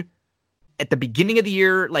screwed at the beginning of the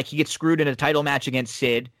year, like he gets screwed in a title match against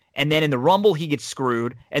Sid, and then in the Rumble, he gets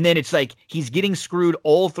screwed, and then it's like he's getting screwed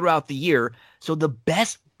all throughout the year. So the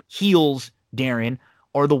best heels, Darren,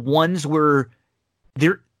 are the ones where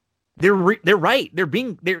they're right.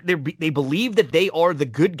 They believe that they are the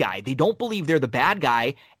good guy. They don't believe they're the bad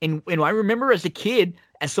guy. And I remember as a kid,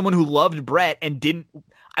 as someone who loved Bret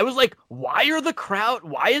I was like, why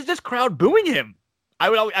is this crowd booing him? I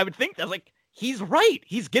would think, I was like, he's right.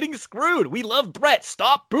 He's getting screwed. We love Bret.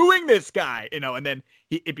 Stop booing this guy. And then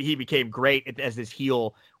he became great as this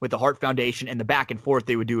heel with the Hart Foundation and the back and forth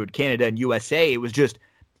they would do in Canada and USA. It was just,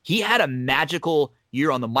 he had a magical year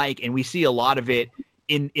on the mic, and we see a lot of it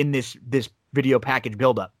in this video package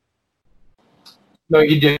buildup. No,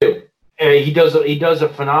 you do. He does a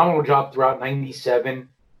phenomenal job throughout 97.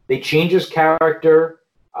 They change his character.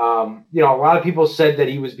 A lot of people said that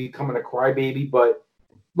he was becoming a crybaby, but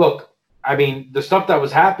look, I mean, the stuff that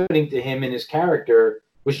was happening to him in his character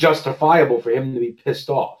was justifiable for him to be pissed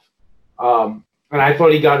off. And I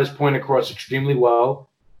thought he got his point across extremely well.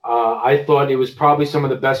 I thought it was probably some of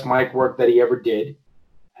the best mic work that he ever did.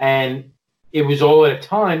 And it was all at a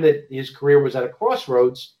time that his career was at a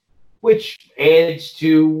crossroads, which adds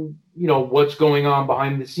to, what's going on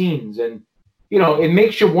behind the scenes. And, it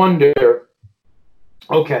makes you wonder,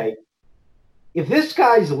 okay, if this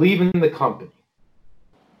guy's leaving the company,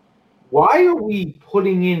 why are we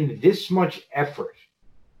putting in this much effort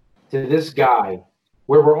to this guy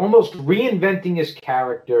where we're almost reinventing his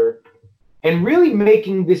character and really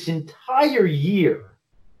making this entire year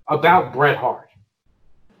about Bret Hart.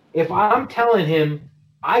 If I'm telling him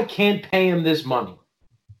I can't pay him this money,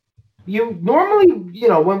 you normally, you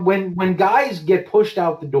know, when guys get pushed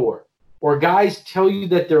out the door or guys tell you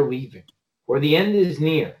that they're leaving or the end is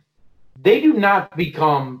near, they do not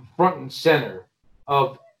become front and center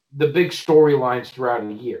of the big storylines throughout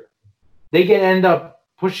a year. They end up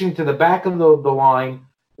pushing to the back of the line,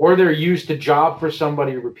 or they're used to job for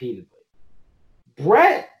somebody repeatedly.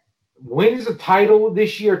 Bret wins the title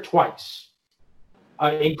this year twice,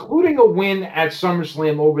 including a win at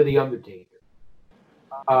SummerSlam over The Undertaker.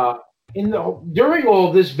 During all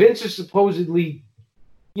of this, Vince is supposedly,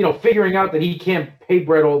 you know, figuring out that he can't pay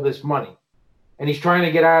Bret all this money, and he's trying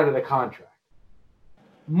to get out of the contract.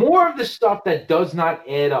 More of the stuff that does not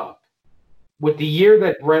add up with the year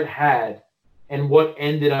that Bret had and what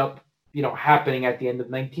ended up, you know, happening at the end of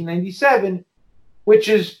 1997, which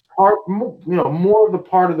is more of the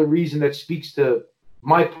part of the reason that speaks to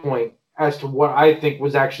my point as to what I think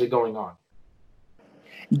was actually going on.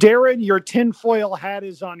 Darren, your tinfoil hat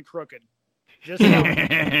is on crooked. Just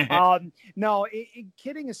no,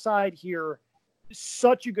 kidding aside here,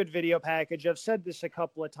 such a good video package. I've said this a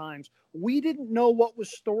couple of times. We didn't know what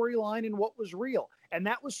was storyline and what was real. And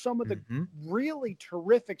that was some of the really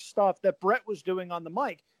terrific stuff that Bret was doing on the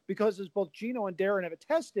mic, because as both Gino and Darren have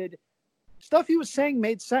attested, stuff he was saying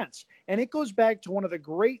made sense. And it goes back to one of the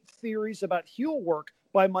great theories about heel work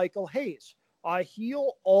by Michael Hayes. A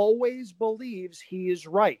heel always believes he is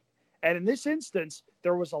right. And in this instance,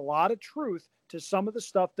 there was a lot of truth to some of the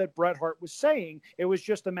stuff that Bret Hart was saying. It was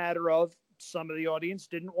just a matter of some of the audience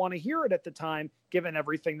didn't want to hear it at the time, given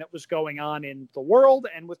everything that was going on in the world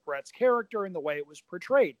and with Bret's character and the way it was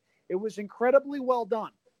portrayed. It was incredibly well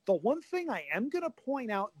done. The one thing I am going to point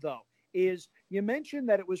out, though, is you mentioned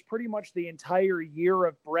that it was pretty much the entire year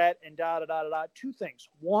of Bret and Two things.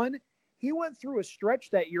 One, he went through a stretch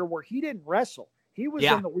that year where he didn't wrestle. He was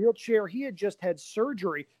in the wheelchair. He had just had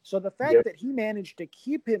surgery. So the fact that he managed to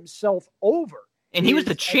keep himself over. And he was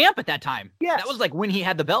the champ at that time. Yes. That was like when he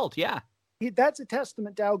had the belt. Yeah. That's a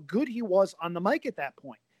testament to how good he was on the mic at that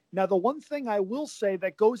point. Now, the one thing I will say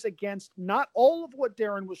that goes against not all of what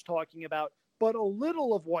Darren was talking about, but a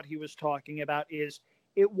little of what he was talking about is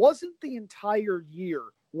it wasn't the entire year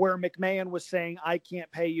where McMahon was saying, I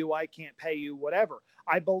can't pay you, whatever.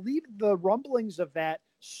 I believe the rumblings of that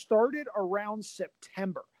started around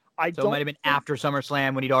September. It might have been after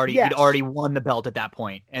SummerSlam when he'd already won the belt at that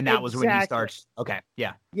point, and that was when he starts. Okay,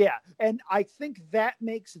 yeah. Yeah, and I think that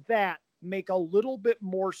makes that make a little bit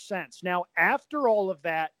more sense. Now, after all of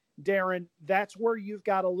that, Darren, that's where you've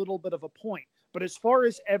got a little bit of a point. But as far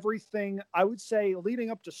as everything, I would say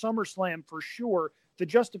leading up to SummerSlam, for sure, the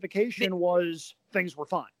justification was things were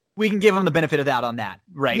fine. We can give him the benefit of that on that,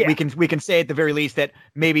 right? Yeah. We can say at the very least that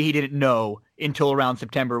maybe he didn't know until around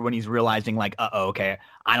September when he's realizing, like, okay,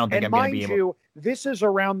 I don't think I'm going to be able. And mind you, this is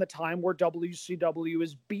around the time where WCW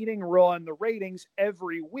is beating Raw in the ratings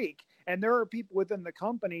every week, and there are people within the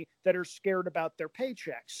company that are scared about their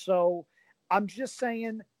paychecks. So I'm just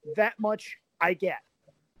saying that much I get.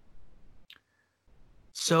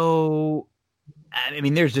 So, I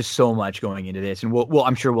mean, there's just so much going into this, and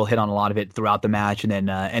I'm sure we'll hit on a lot of it throughout the match, and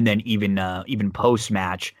then even post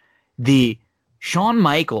match, the Shawn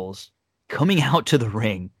Michaels coming out to the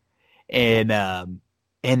ring, and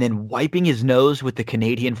then wiping his nose with the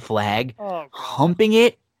Canadian flag, humping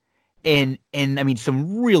it, and I mean,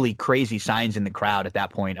 some really crazy signs in the crowd at that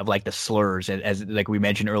point of like the slurs, as like we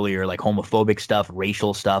mentioned earlier, like homophobic stuff,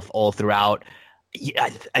 racial stuff all throughout.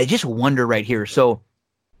 I just wonder right here. So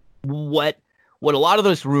what a lot of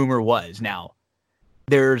this rumor was. Now,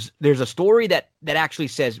 there's a story that actually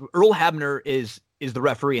says Earl Hebner is the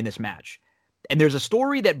referee in this match. And there's a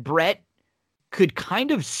story that Bret could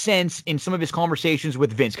kind of sense in some of his conversations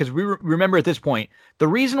with Vince, because we remember at this point, the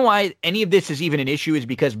reason why any of this is even an issue is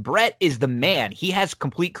because Bret is the man. He has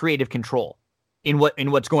complete creative control in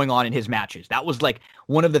what's going on in his matches. That was like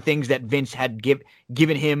one of the things that Vince had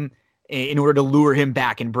given him in order to lure him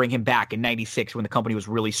back and bring him back in 96 when the company was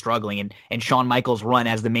really struggling, and Shawn Michaels' run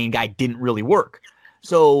as the main guy didn't really work.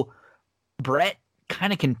 So Bret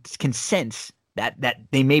kind of can sense that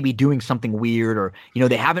they may be doing something weird, or, you know,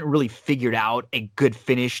 they haven't really figured out a good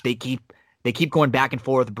finish. They keep going back and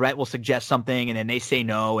forth. Bret will suggest something, and then they say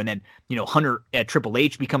no, and then, you know, Hunter at Triple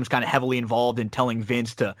H becomes kind of heavily involved in telling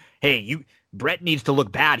Vince to, hey, Bret needs to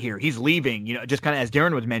look bad here. He's leaving, you know, just kind of as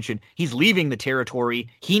Darren was mentioned, he's leaving the territory.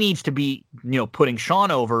 He needs to be, you know, putting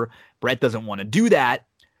Shawn over. Bret doesn't want to do that.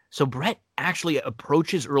 So Bret actually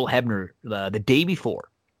approaches Earl Hebner the day before,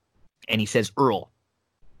 and he says, Earl,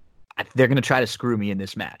 they're going to try to screw me in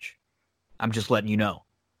this match. I'm just letting you know.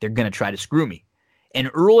 They're going to try to screw me. And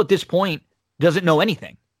Earl at this point doesn't know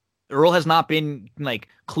anything. Earl has not been like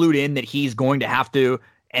clued in that he's going to have to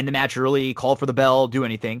end the match early, call for the bell, do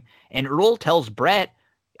anything. And Earl tells Bret,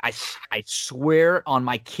 I swear on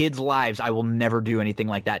my kids' lives, I will never do anything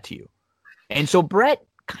like that to you. And so Bret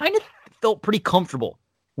kind of felt pretty comfortable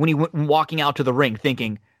when he went walking out to the ring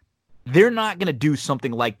thinking, they're not going to do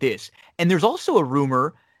something like this. And there's also a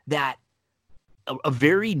rumor that a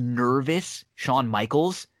very nervous Shawn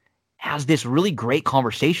Michaels has this really great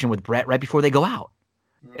conversation with Bret right before they go out.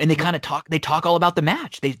 And they kind of talk all about the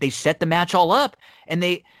match. They set the match all up, and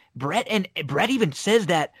Bret even says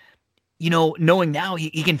that, knowing now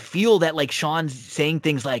he can feel that like Shawn's saying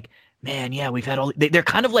things like, man, yeah, we've had they're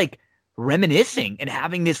kind of like reminiscing and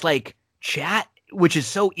having this like chat, which is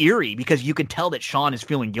so eerie because you can tell that Shawn is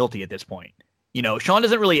feeling guilty at this point. Shawn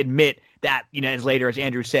doesn't really admit that, as later, as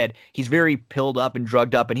Andrew said, he's very pilled up and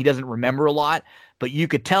drugged up and he doesn't remember a lot, but you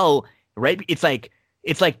could tell, right? It's like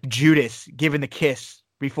Judas giving the kiss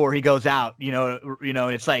before he goes out,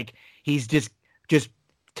 it's like he's just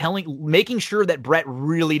making sure that Bret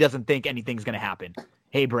really doesn't think anything's going to happen.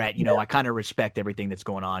 Hey, Bret, I kind of respect everything that's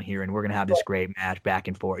going on here, and we're going to have this great match back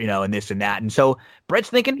and forth, and this and that. And so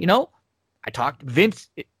Bret's thinking, I talked to Vince.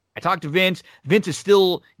 Vince is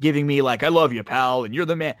still giving me like, I love you, pal, and you're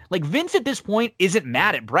the man. Like Vince at this point isn't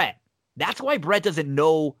mad at Bret. That's why Bret doesn't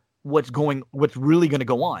know what's really going to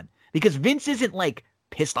go on, because Vince isn't like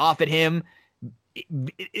pissed off at him.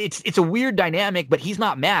 It's a weird dynamic, but he's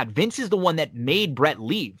not mad. Vince is the one that made Bret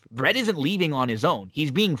leave. Bret isn't leaving on his own.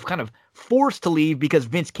 He's being kind of forced to leave because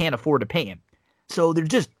Vince can't afford to pay him. So there's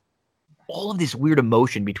just all of this weird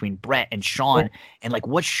emotion between Bret and Shawn, and like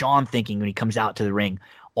what's Shawn thinking when he comes out to the ring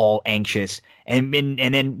all anxious. And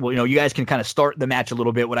then you guys can kind of start the match a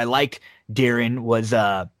little bit. What I liked, Darren, was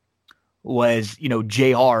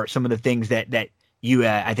JR, some of the things that you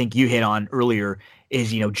I think you hit on earlier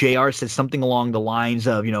is, JR says something along the lines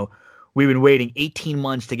of, we've been waiting 18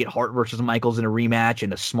 months to get Hart versus Michaels in a rematch,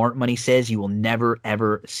 and the smart money says you will never,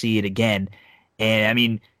 ever see it again. And, I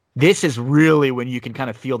mean, this is really when you can kind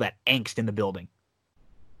of feel that angst in the building.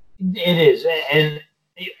 It is. And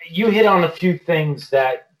you hit on a few things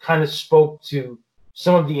that kind of spoke to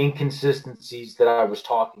some of the inconsistencies that I was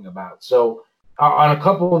talking about. So on a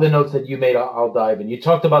couple of the notes that you made, I'll dive in. You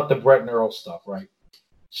talked about the Bret and Earl stuff, right?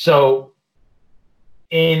 So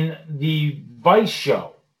in the Vice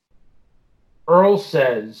show, Earl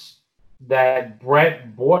says that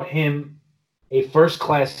Bret bought him a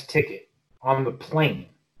first-class ticket on the plane.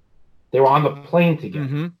 They were on the plane together.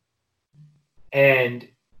 Mm-hmm. And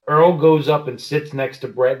Earl goes up and sits next to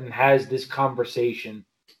Bret and has this conversation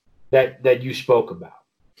that you spoke about.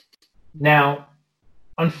 Now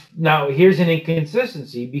here's an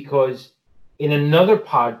inconsistency, because in another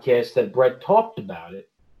podcast that Bret talked about it,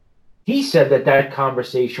 he said that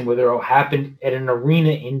conversation with Earl happened at an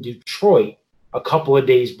arena in Detroit a couple of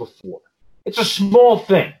days before. It's a small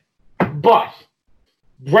thing, but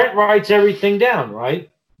Bret writes everything down, right?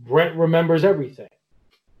 Bret remembers everything.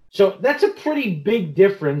 So that's a pretty big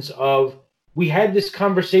difference of, we had this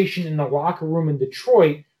conversation in the locker room in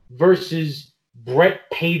Detroit versus Bret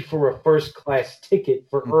paid for a first-class ticket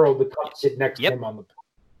for Earl to come sit next to him on the plane.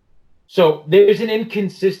 So there's an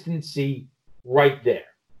inconsistency right there.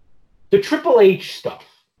 The Triple H stuff,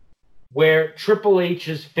 where Triple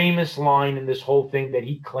H's famous line in this whole thing that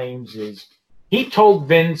he claims is, he told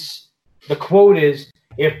Vince, the quote is,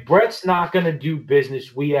 if Bret's not going to do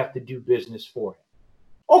business, we have to do business for him.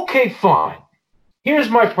 Okay, fine. Here's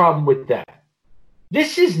my problem with that.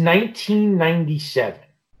 This is 1997.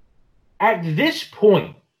 At this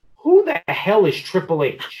point, who the hell is Triple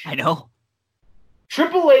H? I know.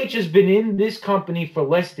 Triple H has been in this company for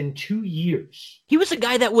less than 2 years. He was a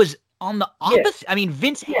guy that was on the opposite. I mean,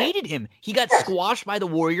 Vince hated him. He got squashed by the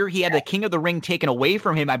Warrior. He had the King of the Ring taken away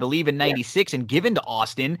from him, I believe, in '96 and given to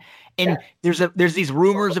Austin. And there's these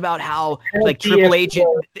rumors about how like Triple H,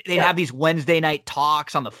 they have these Wednesday night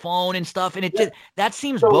talks on the phone and stuff. And it just, that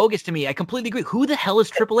seems bogus to me. I completely agree. Who the hell is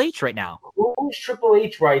Triple H right now? Who's Triple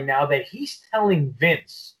H right now that he's telling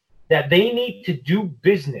Vince that they need to do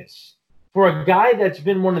business for a guy that's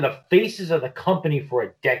been one of the faces of the company for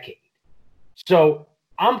a decade? So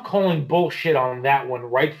I'm calling bullshit on that one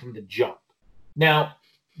right from the jump. Now,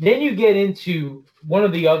 then you get into one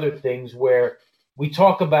of the other things where we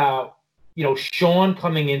talk about, Shawn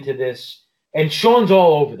coming into this, and Shawn's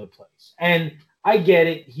all over the place. And I get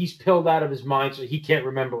it. He's pilled out of his mind, so he can't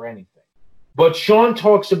remember anything. But Shawn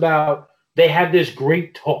talks about they had this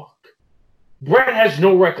great talk. Bret has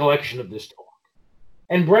no recollection of this talk.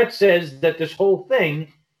 And Bret says that this whole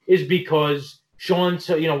thing is because Shawn,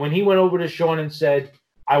 when he went over to Shawn and said,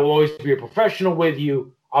 I will always be a professional with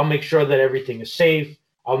you. I'll make sure that everything is safe.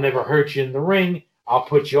 I'll never hurt you in the ring. I'll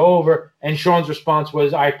put you over. And Shawn's response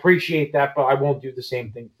was, I appreciate that, but I won't do the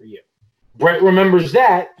same thing for you. Bret remembers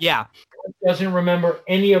that. Yeah. Doesn't remember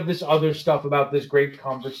any of this other stuff about this great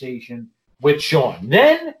conversation with Shawn.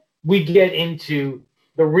 Then we get into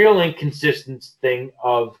the real inconsistent thing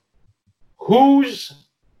of whose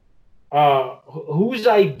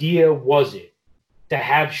idea was it to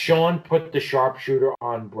have Shawn put the sharpshooter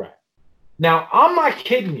on Bret. Now, I'm not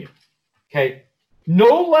kidding you, okay?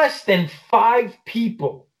 No less than 5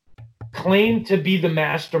 people claim to be the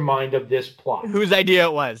mastermind of this plot. Whose idea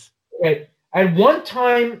it was? Okay. At one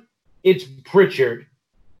time, it's Pritchard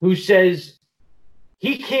who says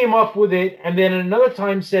he came up with it, and then another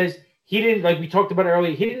time says he didn't, like we talked about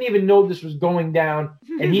earlier, he didn't even know this was going down,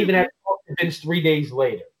 and he even had to talk to Vince 3 days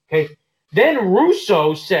later, okay? Then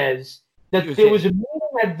Russo says that there was a meeting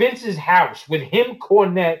at Vince's house with him,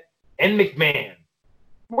 Cornette, and McMahon,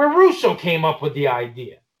 where Russo came up with the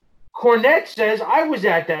idea. Cornette says, I was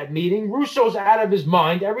at that meeting. Russo's out of his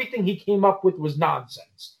mind. Everything he came up with was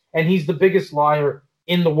nonsense, and he's the biggest liar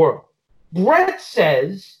in the world. Bret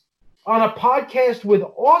says on a podcast with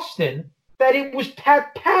Austin that it was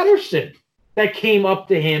Pat Patterson that came up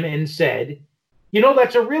to him and said,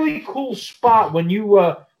 that's a really cool spot when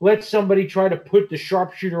you let somebody try to put the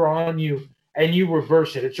sharpshooter on you and you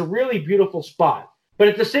reverse it. It's a really beautiful spot. But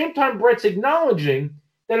at the same time, Bret's acknowledging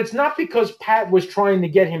that it's not because Pat was trying to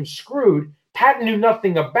get him screwed. Pat knew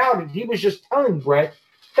nothing about it. He was just telling Bret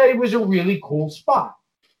that it was a really cool spot.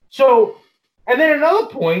 So, and then another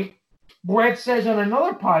point, Bret says on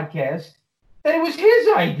another podcast that it was his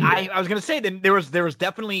idea. I was going to say that there was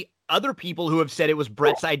definitely other people who have said it was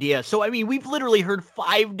Bret's idea. So, I mean, we've literally heard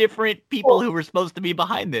 5 different people who were supposed to be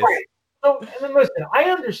behind this. Right. So, and then listen, I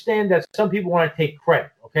understand that some people want to take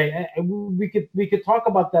credit, okay? And we could talk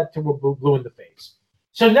about that till we're blue in the face.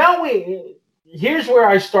 So now here's where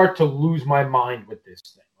I start to lose my mind with this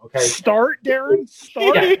thing, okay? Start, Darren,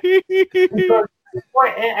 start. Yeah.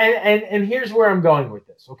 And here's where I'm going with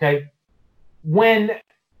this, okay? When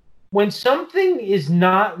something is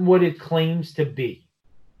not what it claims to be,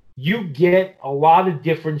 you get a lot of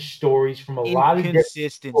different stories from a lot of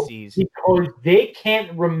inconsistencies because they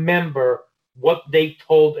can't remember what they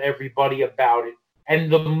told everybody about it.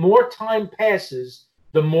 And the more time passes,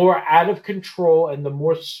 the more out of control and the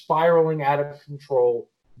more spiraling out of control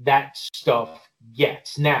that stuff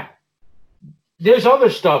gets. Now, there's other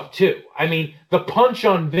stuff too. I mean, the punch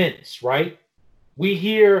on Vince, right? We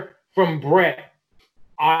hear from Bret,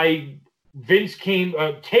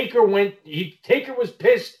 Taker was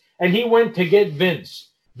pissed and he went to get Vince.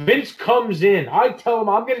 Vince comes in. I tell him,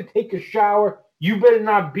 I'm going to take a shower. You better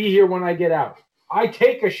not be here when I get out. I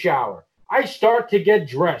take a shower. I start to get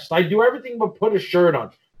dressed. I do everything but put a shirt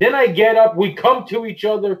on. Then I get up. We come to each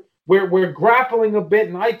other. We're grappling a bit,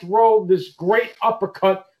 and I throw this great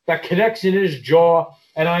uppercut that connects in his jaw,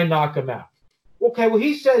 and I knock him out. Okay, well,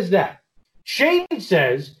 he says that. Shane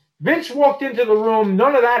says Vince walked into the room.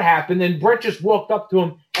 None of that happened, and Bret just walked up to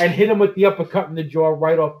him and hit him with the uppercut in the jaw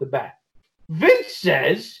right off the bat. Vince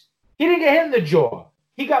says he didn't get hit in the jaw.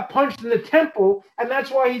 He got punched in the temple, and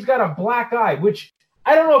that's why he's got a black eye, which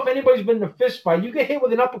I don't know if anybody's been in a fist fight. You get hit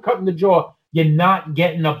with an uppercut in the jaw, you're not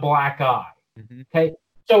getting a black eye. Mm-hmm. Okay?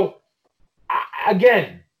 So,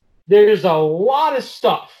 again, there's a lot of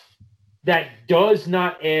stuff that does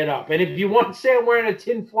not add up. And if you want to say I'm wearing a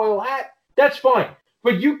tinfoil hat, that's fine.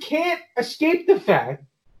 But you can't escape the fact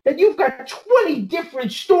that you've got 20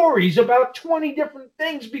 different stories about 20 different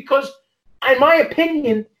things because, in my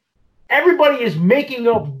opinion, everybody is making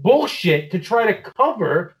up bullshit to try to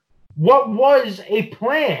cover what was a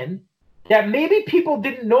plan that maybe people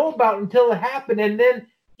didn't know about until it happened. And then,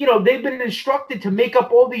 they've been instructed to make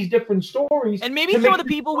up all these different stories. And maybe some of the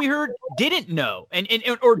people we heard didn't know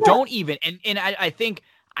or don't even. And I think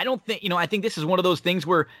this is one of those things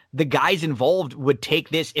where the guys involved would take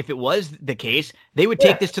this, if it was the case, they would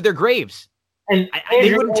take this to their graves. And Andrew,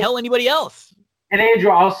 they wouldn't tell anybody else. And Andrew,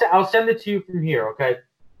 I'll send it to you from here, okay?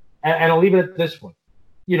 And I'll leave it at this one.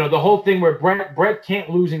 The whole thing where Bret can't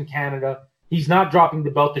lose in Canada. He's not dropping the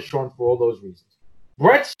belt to Shawn for all those reasons.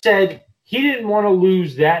 Bret said he didn't want to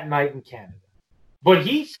lose that night in Canada. But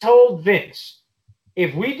he told Vince,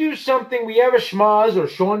 if we do something, we have a schmaz or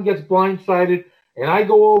Shawn gets blindsided and I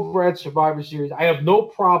go over at Survivor Series, I have no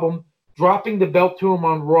problem dropping the belt to him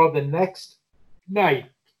on Raw the next night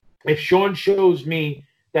if Shawn shows me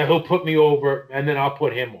that he'll put me over and then I'll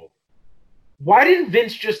put him over. Why didn't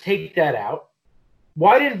Vince just take that out?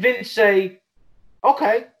 Why didn't Vince say,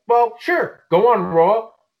 okay, well, sure, go on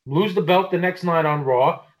Raw. lose the belt the next night on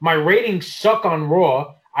Raw. My ratings suck on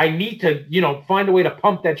Raw. I need to, find a way to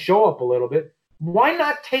pump that show up a little bit. Why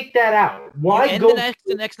not take that out? Why and go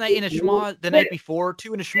the next night in a schmaz, the night before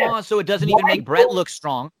too in a schmaz, so it doesn't even make Brett look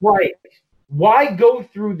strong. Right. Why go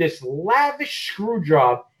through this lavish screw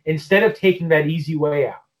job instead of taking that easy way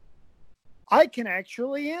out? I can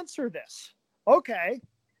actually answer this. Okay.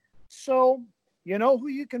 So, you know who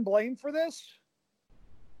you can blame for this?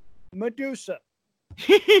 Medusa.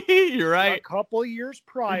 You're right. A couple years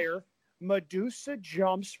prior, Medusa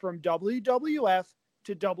jumps from WWF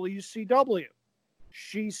to WCW.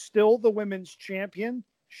 She's still the women's champion.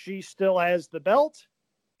 She still has the belt,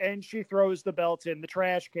 and she throws the belt in the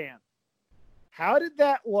trash can. How did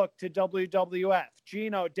that look to WWF?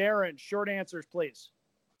 Gino, Darren, short answers, please.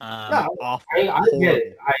 Awful. I get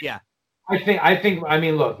it. I think. I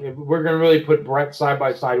mean, look, if we're going to really put Brett side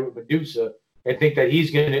by side with Medusa, I think that he's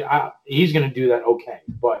going to do that okay.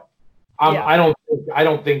 But I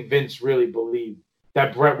don't think Vince really believed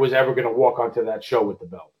that Brett was ever going to walk onto that show with the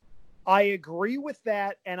belt. I agree with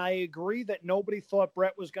that, and I agree that nobody thought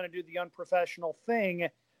Brett was going to do the unprofessional thing.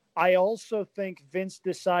 I also think Vince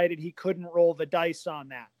decided he couldn't roll the dice on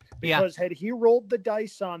that. Because had he rolled the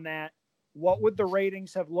dice on that, what would the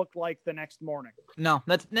ratings have looked like the next morning? No,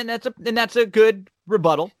 that's a good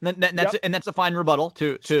rebuttal. That's a fine rebuttal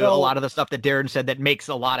to a lot of the stuff that Darren said that makes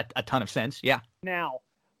a ton of sense. Yeah. Now,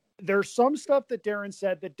 there's some stuff that Darren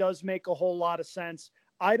said that does make a whole lot of sense.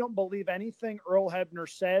 I don't believe anything Earl Hebner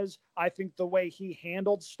says. I think the way he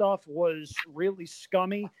handled stuff was really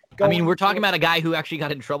scummy. I mean, we're talking about a guy who actually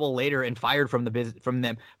got in trouble later and fired from the business,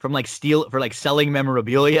 for selling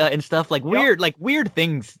memorabilia and stuff, weird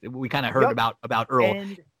things we kind of heard about Earl.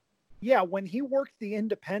 And yeah, when he worked the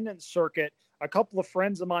independent circuit, a couple of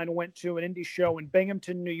friends of mine went to an indie show in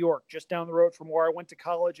Binghamton, New York, just down the road from where I went to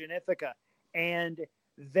college in Ithaca. And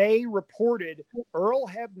they reported Earl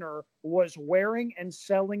Hebner was wearing and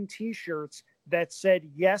selling T-shirts that said,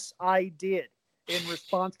 "Yes, I did," in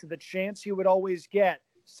response to the chance he would always get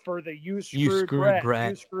for the "You screwed Brett,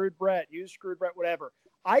 you screwed Brett, you screwed Brett," whatever.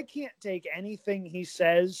 I can't take anything he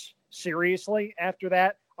says seriously after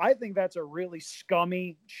that. I think that's a really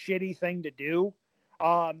scummy, shitty thing to do.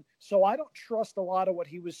 So I don't trust a lot of what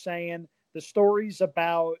he was saying. The stories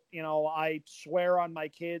about, I swear on my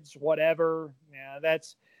kids, whatever. Yeah,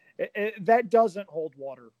 that doesn't hold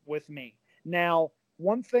water with me. Now,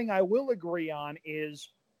 one thing I will agree on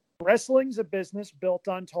is wrestling's a business built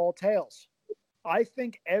on tall tales. I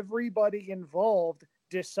think everybody involved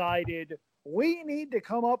decided we need to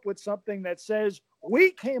come up with something that says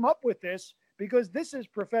we came up with this because this is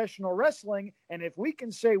professional wrestling. And if we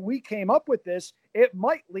can say we came up with this, it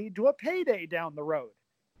might lead to a payday down the road.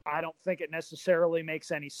 I don't think it necessarily makes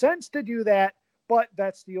any sense to do that, but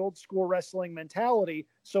that's the old school wrestling mentality.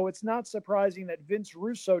 So it's not surprising that Vince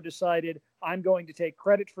Russo decided, I'm going to take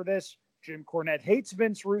credit for this. Jim Cornette hates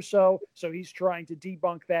Vince Russo, so he's trying to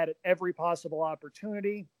debunk that at every possible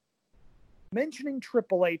opportunity. Mentioning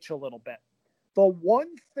Triple H a little bit, the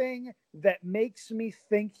one thing that makes me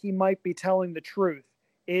think he might be telling the truth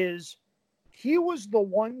is he was the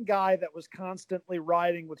one guy that was constantly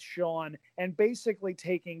riding with Shawn and basically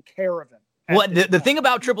taking care of him. Well, the thing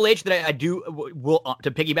about Triple H that I do will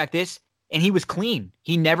to piggyback this, and he was clean.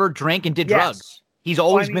 He never drank and did drugs. He's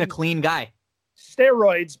always been a clean guy.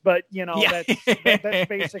 Steroids, but that's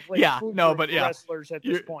basically wrestlers at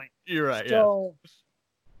this point. You're right. So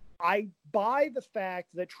I buy the fact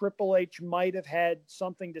that Triple H might have had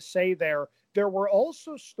something to say there. There were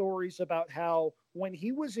also stories about how when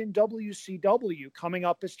he was in WCW coming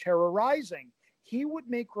up as Terror Rising, he would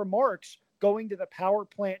make remarks going to the power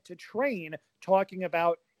plant to train, talking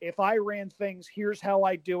about, if I ran things, here's how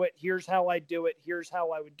I do it, here's how I do it, here's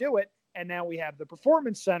how I would do it. And now we have the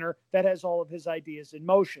Performance Center that has all of his ideas in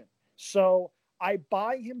motion. So I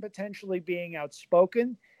buy him potentially being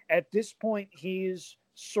outspoken. At this point, he's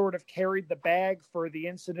sort of carried the bag for the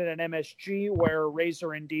incident at MSG where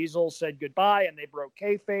Razor and Diesel said goodbye and they broke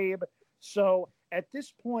kayfabe. So at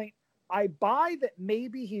this point, I buy that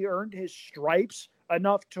maybe he earned his stripes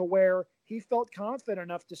enough to where he felt confident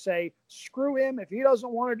enough to say, screw him. If he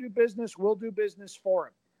doesn't want to do business, we'll do business for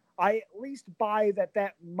him. I at least buy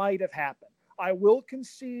that might have happened. I will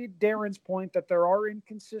concede Darren's point that there are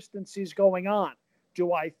inconsistencies going on.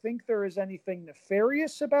 Do I think there is anything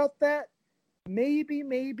nefarious about that? Maybe,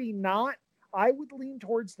 maybe not. I would lean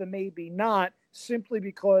towards the maybe not, simply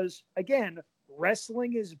because, again,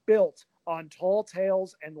 wrestling is built on tall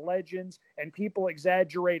tales and legends and people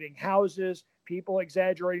exaggerating houses, people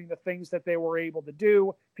exaggerating the things that they were able to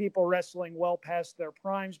do, people wrestling well past their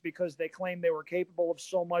primes because they claimed they were capable of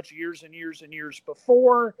so much years and years and years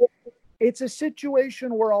before. It's a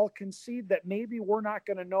situation where I'll concede that maybe we're not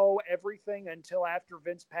going to know everything until after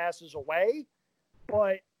Vince passes away.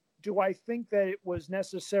 But do I think that it was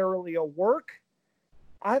necessarily a work?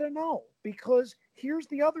 I don't know, because here's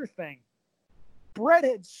the other thing. Bret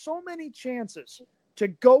had so many chances to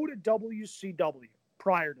go to WCW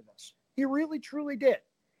prior to this. He really, truly did.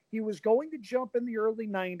 He was going to jump in the early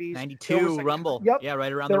 90s. 92 Rumble. Yep. Yeah,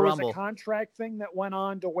 right around there the was Rumble. A contract thing that went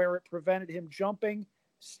on to where it prevented him jumping,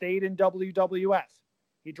 stayed in WWF.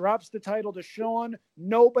 He drops the title to Shawn.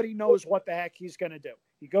 Nobody knows what the heck he's going to do.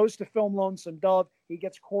 He goes to film Lonesome Dove. He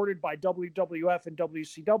gets courted by WWF and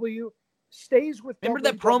WCW. Stays with Remember WWF.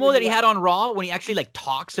 that promo that he had on Raw when he actually like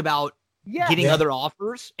talks about getting Yeah. other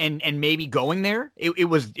offers and maybe going there? It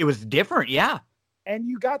was different, yeah. And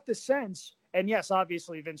you got the sense, and yes,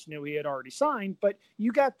 obviously Vince knew he had already signed, but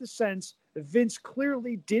you got the sense that Vince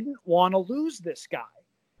clearly didn't want to lose this guy.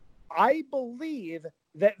 I believe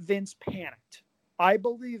that Vince panicked. I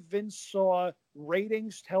believe Vince saw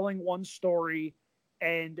ratings telling one story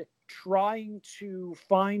and trying to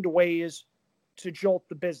find ways to jolt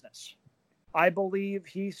the business. I believe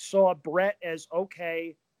he saw Bret as,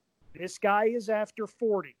 okay, this guy is after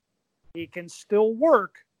 40. He can still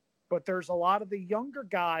work, but there's a lot of the younger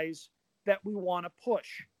guys that we want to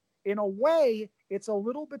push. In a way, it's a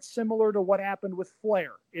little bit similar to what happened with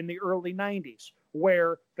Flair in the early 90s,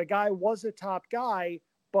 where the guy was a top guy,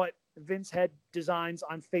 but Vince had designs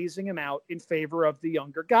on phasing him out in favor of the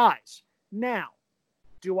younger guys. Now,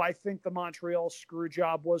 do I think the Montreal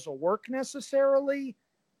Screwjob was a work necessarily?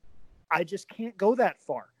 I just can't go that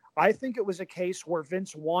far. I think it was a case where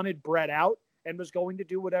Vince wanted Bret out and was going to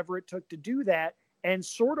do whatever it took to do that, and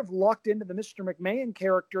sort of lucked into the Mr. McMahon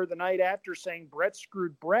character the night after, saying Bret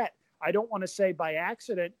screwed Bret. I don't want to say by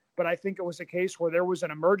accident, but I think it was a case where there was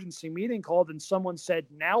an emergency meeting called and someone said,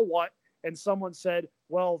 now what? And someone said,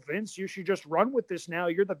 well, Vince, you should just run with this now.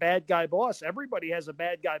 You're the bad guy boss. Everybody has a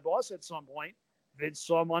bad guy boss at some point. Vince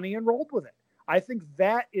saw money and rolled with it. I think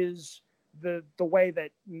that is the way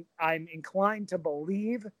that I'm inclined to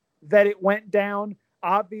believe that it went down.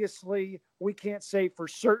 Obviously, we can't say for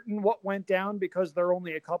certain what went down because there are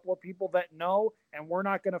only a couple of people that know, and we're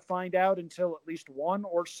not going to find out until at least one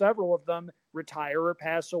or several of them retire or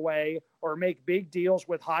pass away or make big deals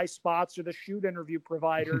with high spots or the shoot interview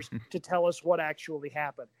providers to tell us what actually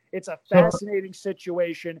happened. It's a fascinating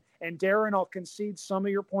situation, and Darren, I'll concede some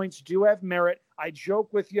of your points do have merit. I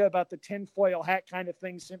joke with you about the tinfoil hat kind of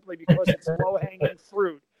thing simply because it's low-hanging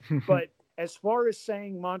fruit, but as far as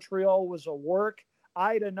saying Montreal was a work,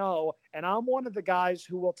 I don't know. And I'm one of the guys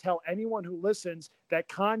who will tell anyone who listens that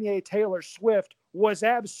Kanye Taylor Swift was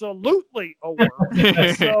absolutely a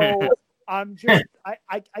work. So I'm just,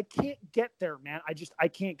 I can't get there, man. I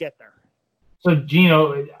can't get there. So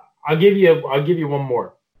Gino, I'll give you one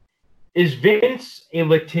more. Is Vince a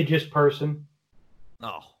litigious person?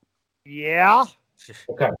 Oh. Yeah.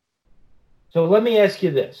 Okay. So let me ask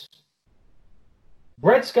you this.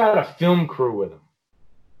 Bret's got a film crew with him.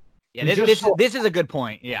 Yeah, this is a good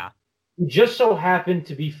point. Yeah. He just so happened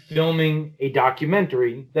to be filming a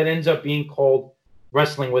documentary that ends up being called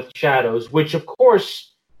Wrestling with Shadows, which, of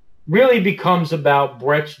course, really becomes about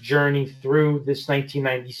Bret's journey through this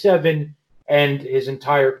 1997 and his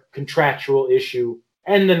entire contractual issue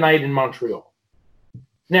and the night in Montreal.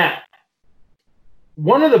 Now,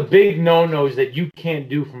 one of the big no-nos that you can't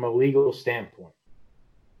do from a legal standpoint,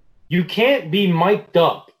 you can't be mic'd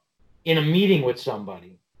up in a meeting with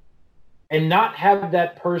somebody and not have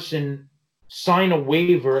that person sign a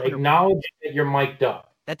waiver acknowledging that you're mic'd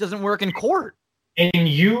up. That doesn't work in court. And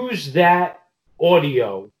use that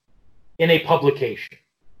audio in a publication.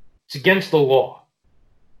 It's against the law.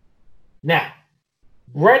 Now,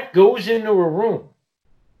 Bret goes into a room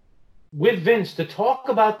with Vince to talk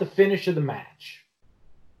about the finish of the match.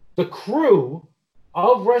 The crew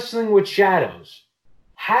of Wrestling with Shadows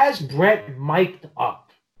has Bret mic'd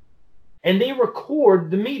up, and they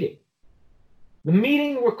record the meeting. The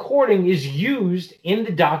meeting recording is used in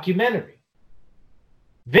the documentary.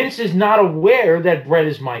 Vince is not aware that Bret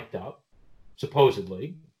is mic'd up,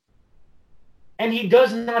 supposedly, and he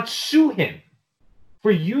does not sue him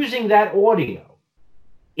for using that audio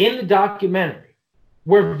in the documentary,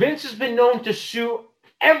 where Vince has been known to sue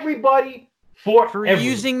everybody for everything.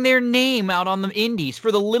 Using their name out on the indies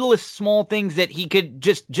for the littlest small things that he could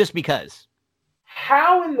just because.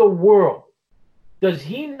 How in the world does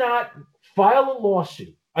he not file a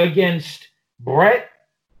lawsuit against Bret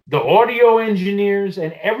the audio engineers,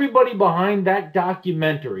 and everybody behind that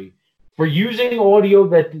documentary for using audio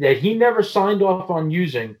that he never signed off on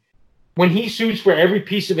using when he sues for every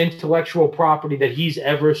piece of intellectual property that he's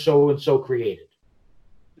ever so and so created.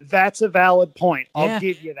 That's a valid point. I'll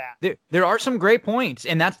give you that. There are some great points,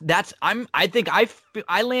 and I think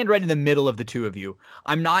I land right in the middle of the two of you.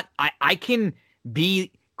 I can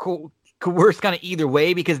be coerced kind of either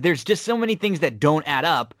way because there's just so many things that don't add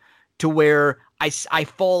up to where this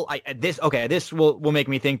will make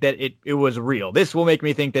me think that it was real. This will make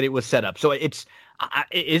me think that it was set up. So this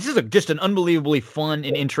is just an unbelievably fun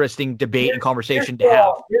and interesting debate and conversation to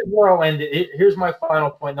have. Here's where I'll end it. Here's my final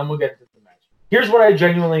point, then we'll get into the match. Here's what I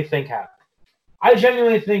genuinely think happened. I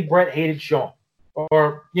genuinely think Bret hated Shawn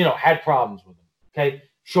or, had problems with him. Okay?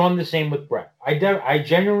 Shawn the same with Bret. I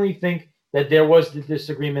genuinely think that there was the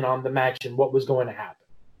disagreement on the match and what was going to happen.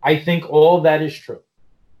 I think all that is true.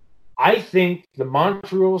 I think the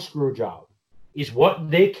Montreal Screwjob is what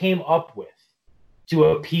they came up with to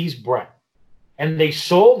appease Bret. And they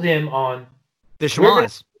sold him on the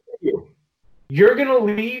schmoz. You're going to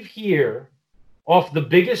leave here off the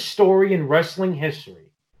biggest story in wrestling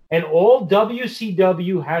history. And all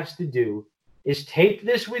WCW has to do is take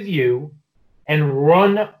this with you and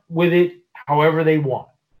run with it however they want.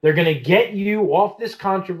 They're going to get you off this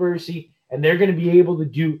controversy, and they're going to be able to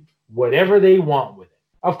do whatever they want with it.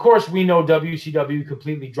 Of course, we know WCW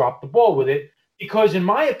completely dropped the ball with it because, in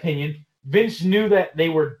my opinion, Vince knew that they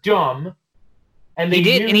were dumb. And he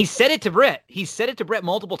did, and he said it to Bret. He said it to Bret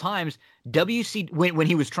multiple times. When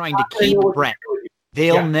he was trying to keep Bret,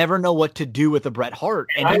 they'll never know what to do with a Bret Hart,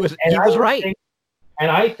 and he was right.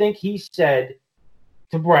 And I think he said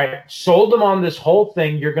to Bret, sold him on this whole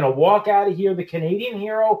thing. You're going to walk out of here the Canadian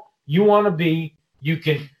hero you want to be. You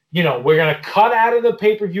can, we're going to cut out of the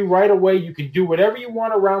pay-per-view right away. You can do whatever you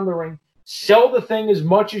want around the ring. Sell the thing as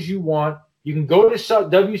much as you want. You can go to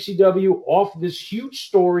WCW off this huge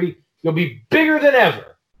story. You'll be bigger than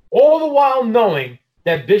ever. All the while knowing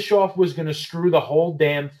that Bischoff was going to screw the whole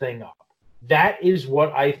damn thing up. That is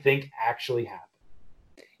what I think actually happened.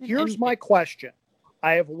 Here's my question.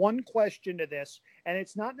 I have one question to this, and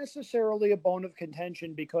it's not necessarily a bone of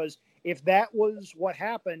contention because if that was what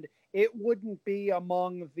happened, it wouldn't be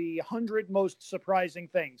among the 100 most surprising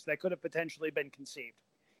things that could have potentially been conceived.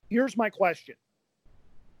 Here's my question.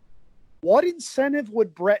 What incentive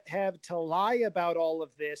would Bret have to lie about all of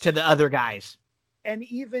this? To the other guys. And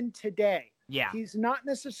even today. Yeah. He's not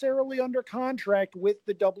necessarily under contract with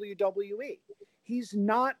the WWE. He's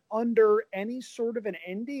not under any sort of an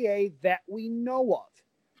NDA that we know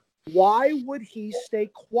of. Why would he stay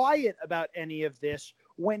quiet about any of this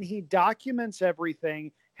when he documents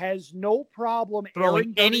everything, has no problem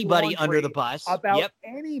throwing anybody under the bus about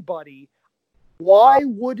anybody? Why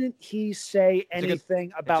wouldn't he say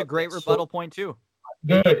anything about It's a great rebuttal point too.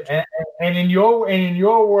 Good. And in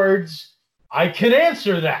your words, I can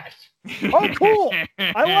answer that. Oh, cool.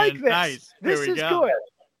 I like this. Nice. This is good.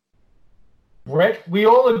 Bret, we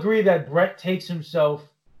all agree that Bret takes himself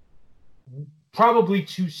probably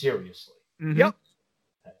too seriously. Mm-hmm. Yep.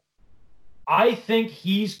 I think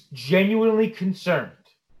he's genuinely concerned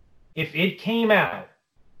if it came out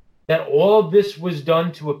that all of this was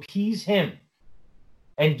done to appease him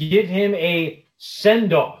and give him a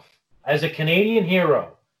send-off as a Canadian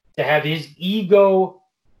hero, to have his ego,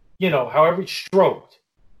 however stroked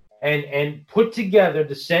and put together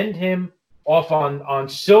to send him off on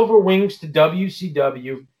silver wings to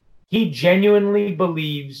WCW, he genuinely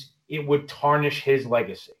believes it would tarnish his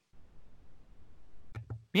legacy.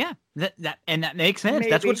 Yeah, that makes sense. Maybe.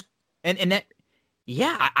 That's what's and that.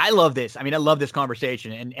 Yeah, I love this. I mean, I love this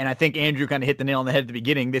conversation, and I think Andrew kind of hit the nail on the head at the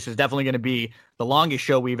beginning. This is definitely going to be the longest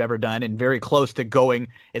show we've ever done, and very close to going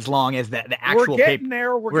as long as the actual. We're getting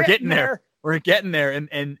there. We're getting there. We're getting there,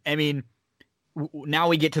 and I mean, now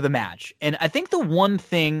we get to the match, and I think the one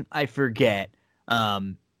thing I forget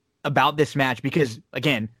about this match, because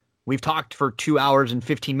again, we've talked for 2 hours and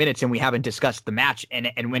 15 minutes, and we haven't discussed the match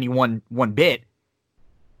and when he won one bit.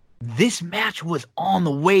 This match was on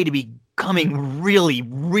the way to becoming really,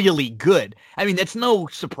 really good. I mean, that's no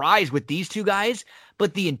surprise with these two guys,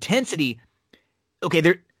 but the intensity. Okay,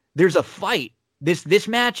 there's a fight. This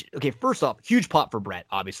match. Okay, first off, huge pop for Bret,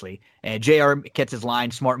 obviously, and JR gets his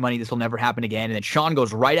line, "Smart money. This will never happen again." And then Shawn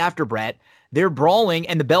goes right after Bret. They're brawling,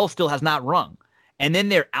 and the bell still has not rung. And then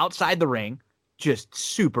they're outside the ring, just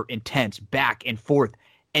super intense, back and forth.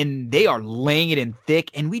 And they are laying it in thick,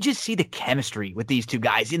 and we just see the chemistry with these two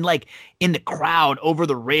guys in the crowd over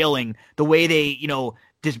the railing. The way they,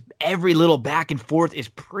 just every little back and forth is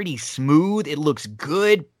pretty smooth. It looks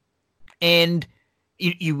good, and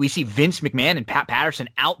we see Vince McMahon and Pat Patterson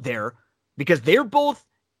out there because they're both,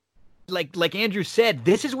 like Andrew said,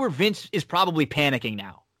 this is where Vince is probably panicking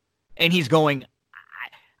now. And he's going,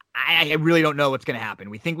 I really don't know what's going to happen.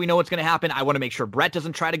 We think we know what's going to happen. I want to make sure Brett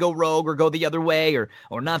doesn't try to go rogue or go the other way or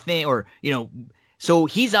nothing, or, so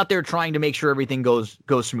he's out there trying to make sure everything goes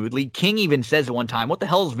smoothly. King even says at one time, what the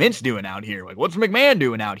hell is Vince doing out here? Like, what's McMahon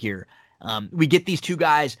doing out here? We get these two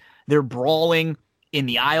guys, they're brawling in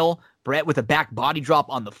the aisle. Brett with a back body drop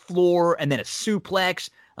on the floor and then a suplex.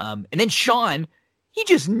 And then Shawn, he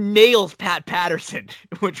just nails Pat Patterson,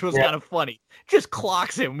 which was kind of funny. Just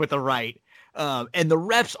clocks him with a right. And the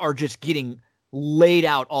refs are just getting laid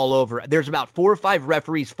out all over. There's about 4 or 5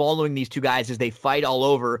 referees following these two guys as they fight all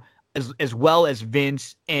over, as well as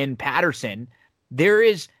Vince and Patterson.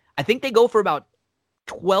 I think they go for about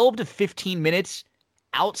 12 to 15 minutes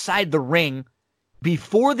outside the ring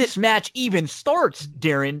before this match even starts,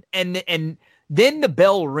 Darren. And then the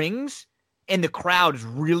bell rings and the crowd is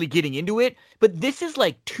really getting into it. But this is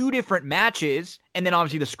like 2 different matches, and then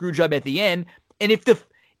obviously the screw job at the end. And if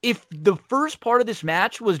the first part of this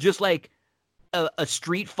match was just like a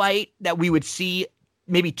street fight that we would see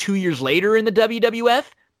maybe 2 years later in the WWF,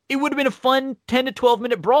 it would have been a fun 10 to 12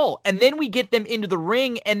 minute brawl. And then we get them into the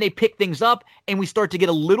ring and they pick things up and we start to get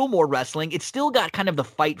a little more wrestling. It's still got kind of the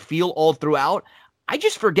fight feel all throughout. I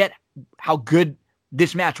just forget how good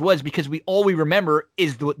this match was because all we remember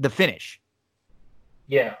is the finish.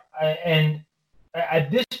 Yeah. And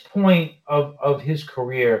at this point of his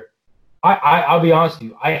career, I'll be honest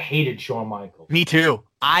with you, I hated Shawn Michaels. Me too.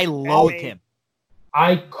 I loathed him.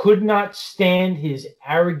 I could not stand his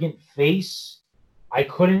arrogant face. I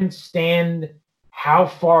couldn't stand how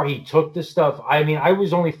far he took the stuff. I mean, I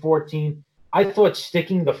was only 14. I thought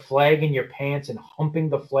sticking the flag in your pants and humping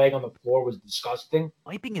the flag on the floor was disgusting.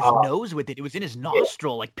 Wiping his nose with it. It was in his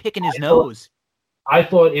nostril, like picking his nose. I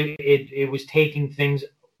thought it was taking things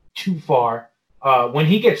too far. When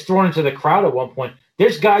he gets thrown into the crowd at one point,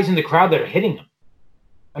 there's guys in the crowd that are hitting him.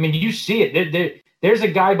 I mean, you see it. There's a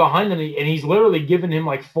guy behind him, and he's literally giving him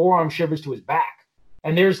like forearm shivers to his back.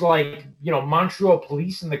 And there's like, Montreal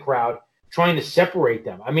police in the crowd trying to separate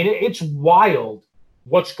them. I mean, it's wild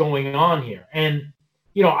what's going on here. And,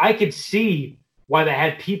 I could see why they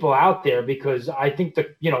had people out there because I think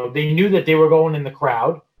that, they knew that they were going in the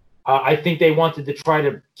crowd. I think they wanted to try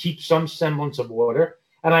to keep some semblance of order.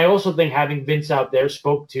 And I also think having Vince out there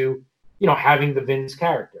spoke to, having the Vince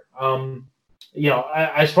character.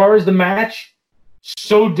 As far as the match,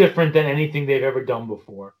 so different than anything they've ever done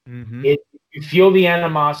before. Mm-hmm. You feel the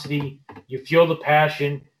animosity, you feel the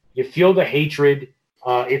passion, you feel the hatred.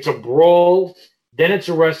 It's a brawl, then it's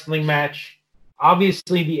a wrestling match.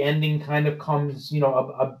 Obviously, the ending kind of comes,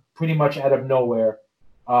 pretty much out of nowhere.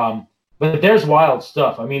 But there's wild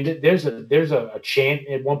stuff. I mean, there's a chant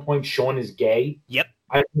at one point. Shawn is gay. Yep.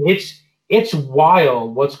 It's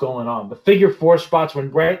wild what's going on. The figure 4 spots when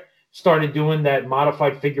Brett started doing that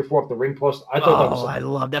modified figure 4 off the ring post. I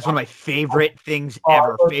thought that's one of my favorite things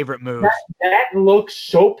ever. Favorite moves. That looks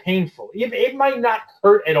so painful. It might not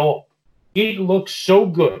hurt at all. It looks so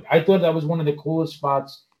good. I thought that was one of the coolest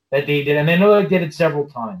spots that they did, and I know they did it several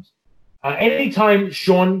times. Anytime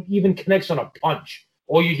Shawn even connects on a punch,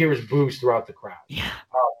 all you hear is boos throughout the crowd. Yeah.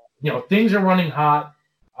 Things are running hot.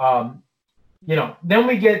 Then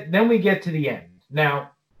we get to the end.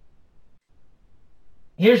 Now,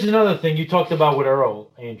 here's another thing you talked about with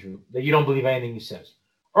Earl, Andrew, that you don't believe anything he says.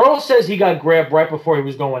 Earl says he got grabbed right before he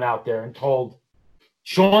was going out there and told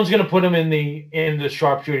Shawn's going to put him in the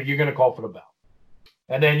sharpshooter. You're going to call for the bell.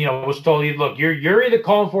 And then, was told, look, you're either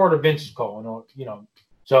calling for it or Vince is calling, or,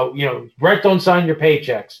 so, Brett don't sign your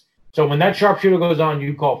paychecks. So when that sharpshooter goes on,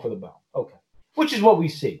 you call for the bell. Okay. Which is what we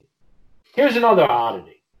see. Here's another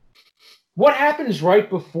oddity. What happens right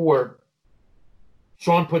before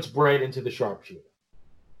Shawn puts Brett into the sharpshooter?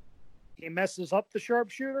 He messes up the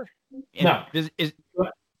sharpshooter? No.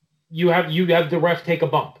 You have the ref take a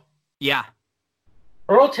bump. Yeah.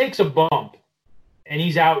 Earl takes a bump, and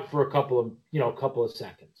he's out for a couple of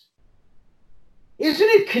seconds. Isn't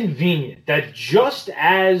it convenient that just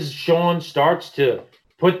as Shawn starts to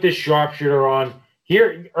put the sharpshooter on,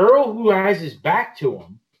 here Earl, who has his back to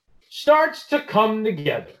him, starts to come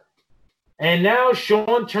together. And now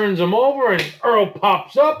Shawn turns him over, and Earl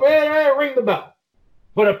pops up, and ring the bell.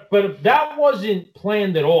 But that wasn't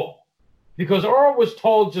planned at all, because Earl was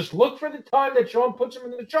told, just look for the time that Shawn puts him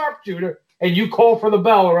in the sharpshooter, and you call for the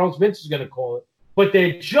bell, or else Vince is going to call it. But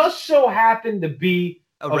there just so happened to be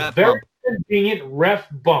a very convenient ref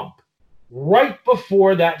bump right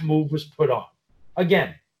before that move was put on.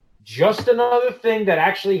 Again, just another thing that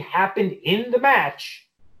actually happened in the match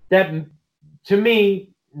that to me,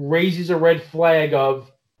 raises a red flag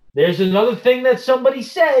of there's another thing that somebody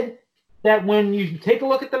said that when you take a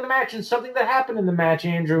look at the match and something that happened in the match,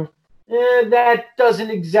 Andrew, that doesn't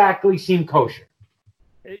exactly seem kosher.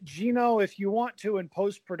 Gino, if you want to, in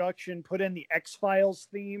post-production, put in the X-Files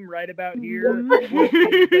theme right about here.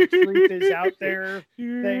 The truth is out there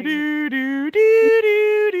thing.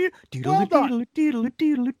 Well done.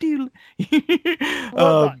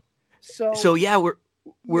 Well done. So yeah,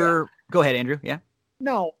 we're go ahead, Andrew. Yeah.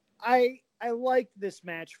 No, I liked this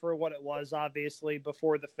match for what it was, obviously,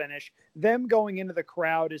 before the finish. Them going into the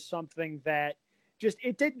crowd is something that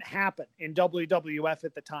it didn't happen in WWF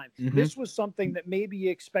at the time. Mm-hmm. This was something that maybe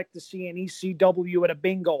you expect to see in ECW at a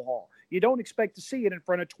bingo hall. You don't expect to see it in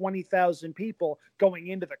front of 20,000 people going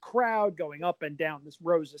into the crowd, going up and down this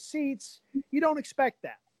rows of seats. You don't expect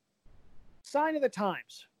that. Sign of the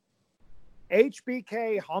times.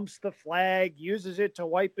 HBK humps the flag, uses it to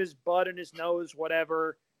wipe his butt and his nose,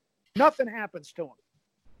 whatever. Nothing happens to him.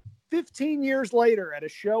 15 years later at a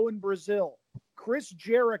show in Brazil, Chris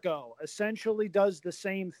Jericho essentially does the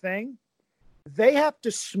same thing. They have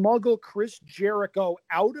to smuggle Chris Jericho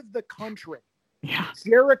out of the country. Yeah.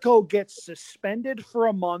 Jericho gets suspended for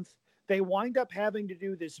a month. They wind up having to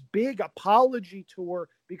do this big apology tour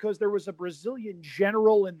because there was a Brazilian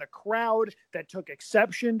general in the crowd that took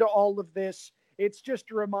exception to all of this. It's just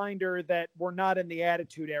a reminder that we're not in the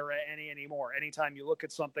Attitude Era anymore. Anytime you look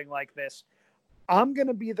at something like this, I'm going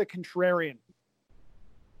to be the contrarian.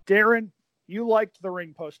 Darren, you liked the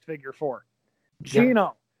ring post figure 4.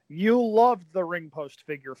 Gino, you loved the ring post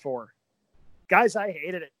figure 4. Guys, I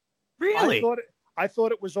hated it. Really? I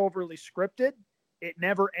thought it was overly scripted. It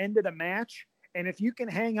never ended a match. And if you can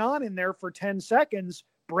hang on in there for 10 seconds,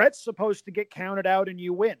 Brett's supposed to get counted out and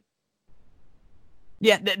you win.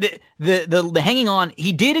 Yeah, the hanging on,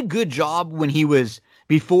 he did a good job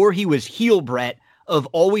before he was heel Brett of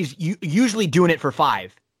always usually doing it for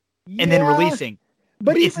 5 and then releasing.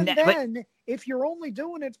 But if you're only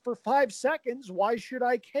doing it for 5 seconds, why should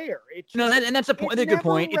I care? That's a point. That's a good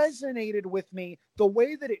point. It resonated with me the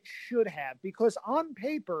way that it should have, because on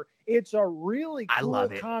paper, it's a really cool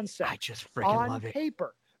concept. I just freaking love it. On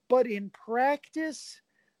paper. But in practice,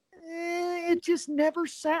 it just never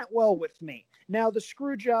sat well with me. Now, the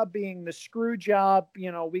screw job being the screw job,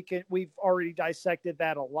 we've already dissected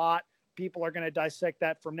that a lot. People are going to dissect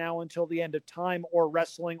that from now until the end of time, or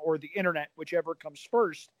wrestling, or the internet, whichever comes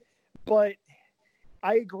first. But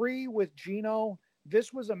I agree with Gino.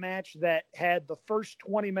 This was a match that had the first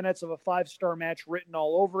 20 minutes of a 5-star match written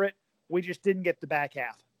all over it. We just didn't get the back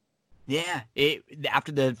half. Yeah.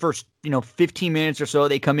 After the first, 15 minutes or so,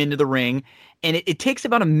 they come into the ring, and it takes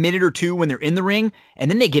about a minute or two when they're in the ring,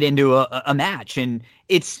 and then they get into a match, and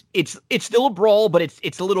it's still a brawl, but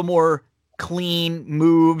it's a little more clean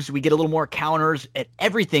moves. We get a little more counters. And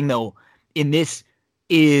everything, though, in this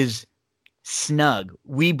is snug.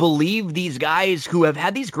 We believe these guys who have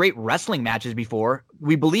had these great wrestling matches before,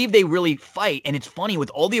 we believe they really fight. And it's funny, with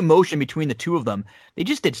all the emotion between the two of them, they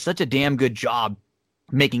just did such a damn good job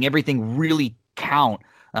making everything really count.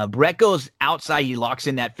 Brett goes outside. He locks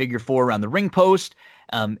in that figure 4 around the ring post.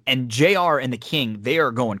 And JR and the King, they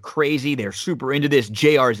are going crazy. They're super into this.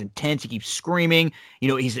 JR is intense. He keeps screaming.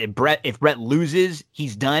 If Brett loses,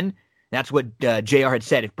 he's done. That's what JR had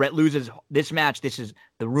said. If Brett loses this match,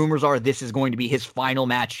 the rumors are this is going to be his final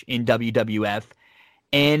match in WWF.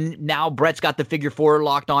 And now Brett's got the figure 4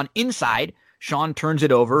 locked on inside. Shawn turns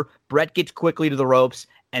it over. Brett gets quickly to the ropes,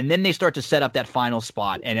 and then they start to set up that final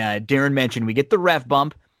spot. And Darren mentioned we get the ref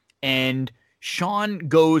bump, and Shawn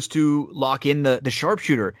goes to lock in the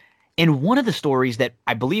sharpshooter. And one of the stories that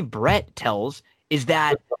I believe Brett tells is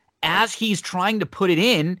that as he's trying to put it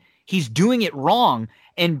in, he's doing it wrong.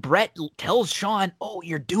 And Brett tells Shawn, "Oh,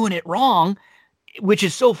 you're doing it wrong," which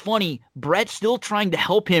is so funny. Brett's still trying to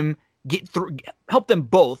help them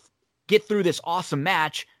both get through this awesome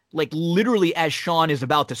match, like literally as Shawn is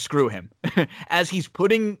about to screw him. As he's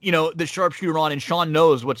putting, the sharpshooter on, and Shawn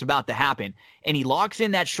knows what's about to happen. And he locks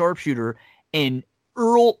in that sharpshooter, and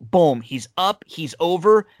Earl, boom, he's up, he's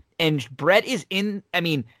over, and Brett is in.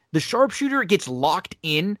 The sharpshooter gets locked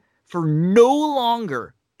in for no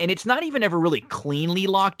longer, and it's not even ever really cleanly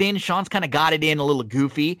locked in. Shawn's kind of got it in a little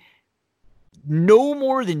goofy. No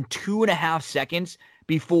more than 2.5 seconds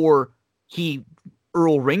before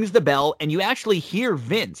Earl rings the bell, and you actually hear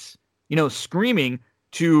Vince, screaming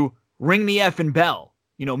to ring the effing bell.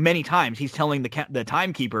 Many times he's telling the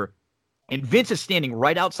timekeeper. And Vince is standing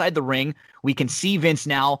right outside the ring. We can see Vince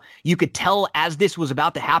now. You could tell as this was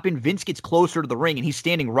about to happen, Vince gets closer to the ring, and he's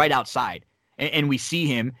standing right outside. And we see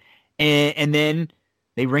him. And then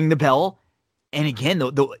they ring the bell. And again,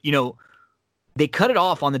 they cut it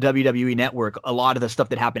off on the WWE Network, a lot of the stuff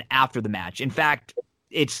that happened after the match. In fact,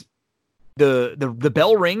 it's the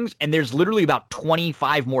bell rings, and there's literally about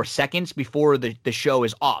 25 more seconds before the show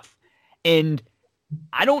is off. And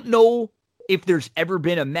I don't know if there's ever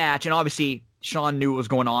been a match, and obviously Sean knew what was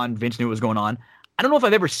going on, Vince knew what was going on. I don't know if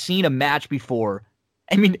I've ever seen a match before.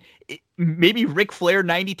 I mean, maybe Ric Flair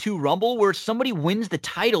 92 Rumble, where somebody wins the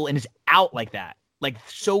title and is out like that. Like,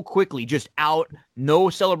 so quickly, just out, no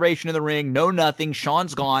celebration in the ring, no nothing.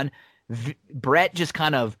 Sean's gone. Brett just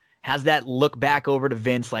kind of has that look back over to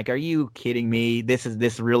Vince, like, are you kidding me?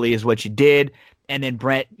 This really is what you did. And then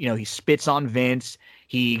Brett, he spits on Vince.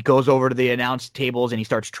 He goes over to the announce tables and he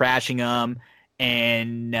starts trashing them.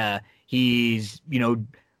 And he's,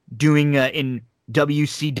 doing in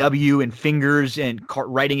WCW and fingers and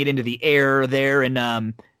writing it into the air there.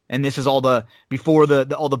 And this is all before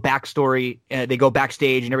all the backstory. They go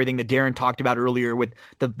backstage and everything that Darren talked about earlier with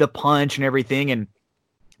the punch and everything. And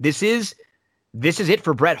this is it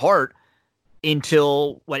for Bret Hart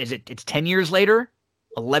until, what is it? It's 10 years later,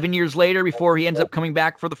 11 years later before he ends up coming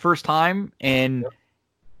back for the first time. And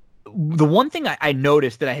the one thing I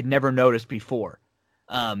noticed that I had never noticed before,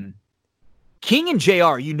 King and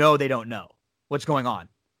JR, they don't know what's going on.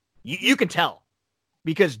 You can tell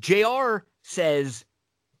because JR says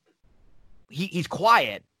he's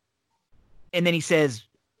quiet, and then he says,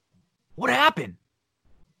 "What happened?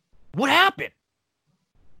 What happened?"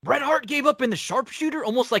 Bret Hart gave up in the sharpshooter,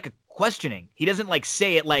 almost like a questioning. He doesn't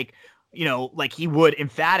say it like he would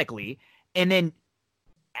emphatically. And then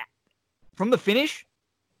from the finish,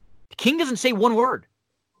 King doesn't say one word.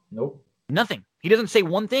 Nope. Nothing. He doesn't say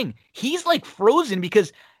one thing. He's frozen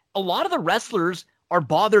because a lot of the wrestlers are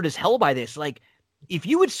bothered as hell by this. Like, if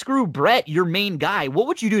you would screw Bret, your main guy, what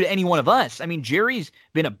would you do to any one of us? I mean, Jerry's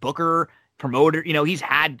been a booker, promoter. He's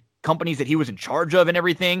had companies that he was in charge of and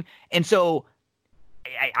everything. And so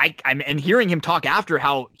I'm hearing him talk after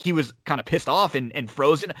how he was kind of pissed off and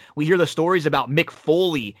frozen. We hear the stories about Mick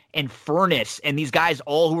Foley and Furnace and these guys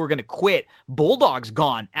all who were going to quit. Bulldog's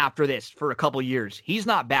gone after this for a couple years. He's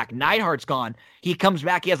not back. Neidhart's gone. He comes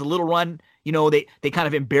back. He has a little run. They kind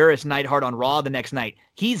of embarrass Neidhart on Raw the next night.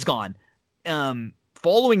 He's gone.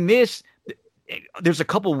 Following this, there's a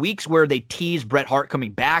couple weeks where they tease Bret Hart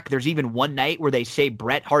coming back. There's even one night where they say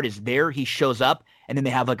Bret Hart is there. He shows up, and then they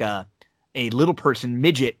have a little person,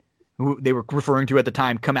 midget, who they were referring to at the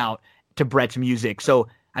time, come out to Bret's music. So,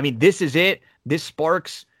 I mean, this is it. This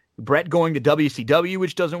sparks Bret going to WCW,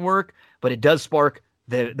 which doesn't work, but it does spark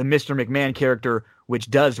the Mr. McMahon character, which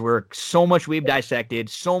does work. So much we've dissected,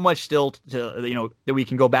 so much still to, that we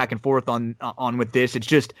can go back and forth on with this. It's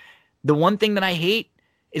just the one thing that I hate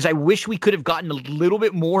is I wish we could have gotten a little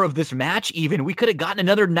bit more of this match. Even we could have gotten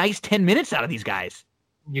another nice 10 minutes out of these guys.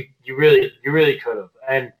 You really could have.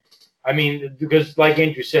 And I mean, because like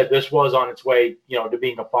Andrew said, this was on its way, to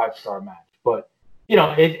being a 5-star match. But you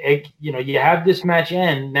have this match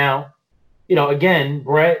end now. Again,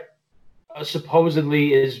 Bret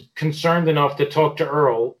supposedly is concerned enough to talk to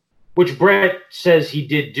Earl, which Bret says he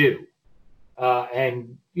did do.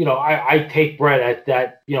 And I take Bret at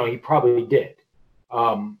that. He probably did.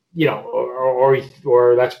 Or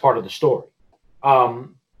that's part of the story.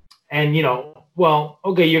 Well,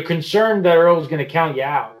 okay, you're concerned that Earl's going to count you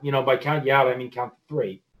out. By count you out, I mean count to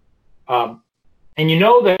 3. And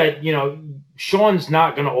that, Sean's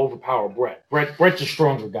not going to overpower Bret. Bret's a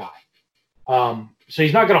stronger guy. So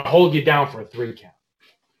he's not going to hold you down for a 3 count.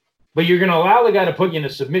 But you're going to allow the guy to put you in a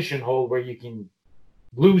submission hold where you can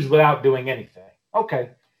lose without doing anything.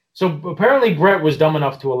 Okay. So apparently Bret was dumb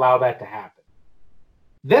enough to allow that to happen.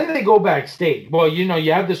 Then they go backstage. Well,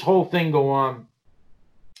 you have this whole thing go on.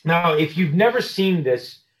 Now, if you've never seen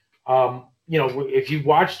this, if you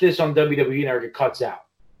watch this on WWE Network, it cuts out.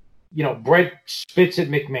 Bret spits at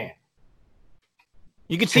McMahon.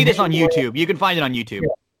 You can see this on YouTube. You can find it on YouTube.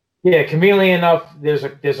 Yeah, conveniently enough, there's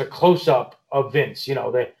a close up of Vince.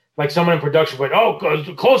 Like someone in production went, "Oh,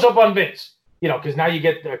 close up on Vince." Because now you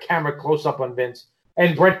get the camera close up on Vince,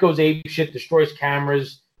 and Bret goes ape shit, destroys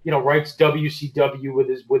cameras. Writes WCW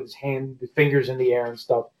with his hand, the fingers in the air and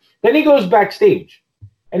stuff. Then he goes backstage.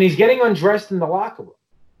 And he's getting undressed in the locker room.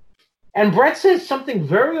 And Bret says something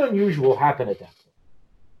very unusual happened at that point.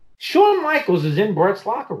 Shawn Michaels is in Bret's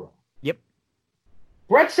locker room. Yep.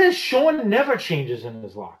 Bret says Shawn never changes in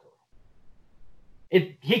his locker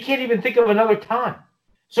room. He can't even think of another time.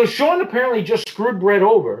 So Shawn apparently just screwed Bret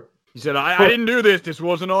over. He said, I didn't do this. This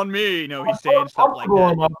wasn't on me. He's saying stuff like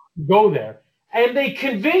that. Go there. And they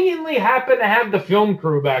conveniently happen to have the film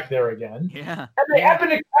crew back there again. Yeah. And they happen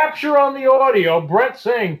to capture on the audio Bret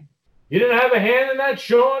saying, "You didn't have a hand in that,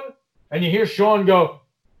 Shawn?" And you hear Shawn go,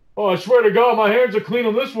 Oh, I swear to God, my hands are clean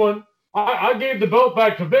on this one. I gave the belt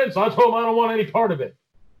back to Vince. I told him I don't want any part of it.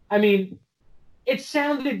 I mean, it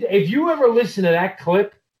sounded, if you ever listen to that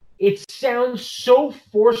clip, it sounds so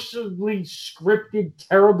forcibly scripted,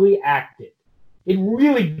 terribly acted. It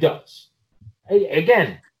really does.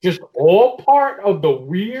 Again, just all part of the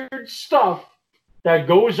weird stuff that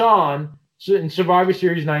goes on in Survivor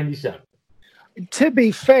Series 97. To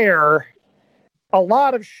be fair, a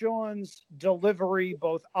lot of Sean's delivery,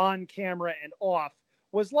 both on camera and off,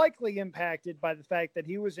 was likely impacted by the fact that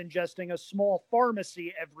he was ingesting a small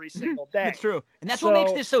pharmacy every single day. It's true. And that's what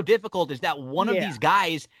makes this so difficult, is that one of these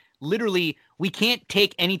guys, literally, we can't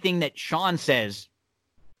take anything that Sean says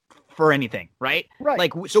for anything, right? Right.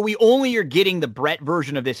 Like, so we only are getting the Brett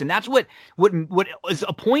version of this. And that's what is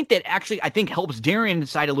a point that actually I think helps Darian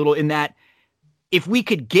side a little, in that if we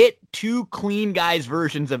could get two clean guys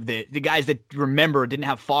versions of the guys that remember, didn't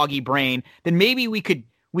have foggy brain, then maybe we could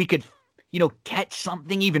catch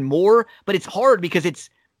something even more. But it's hard because it's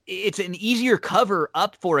an easier cover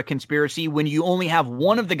up for a conspiracy when you only have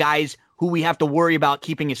one of the guys who we have to worry about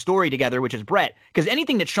keeping his story together, which is Brett. Because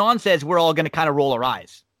anything that Sean says, we're all going to kind of roll our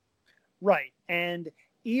eyes. Right. And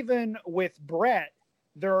even with Brett,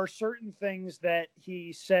 there are certain things that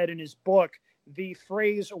he said in his book. The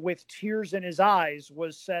phrase "with tears in his eyes"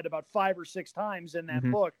 was said about 5 or 6 times in that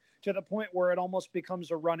book, to the point where it almost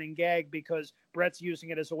becomes a running gag because Brett's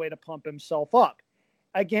using it as a way to pump himself up.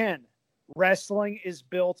 Again, wrestling is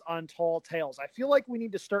built on tall tales. I feel like we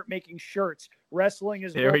need to start making shirts. Wrestling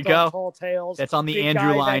is built on tall tales. That's on the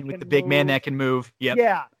Andrew line with the big man that can move. Yep.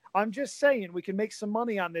 Yeah. I'm just saying we can make some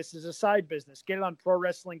money on this as a side business. Get it on Pro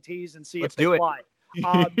Wrestling Tees and see if they fly.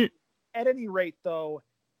 At any rate, though,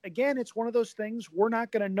 again, it's one of those things, we're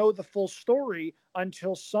not going to know the full story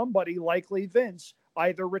until somebody, likely Vince,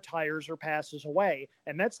 either retires or passes away.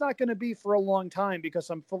 And that's not going to be for a long time, because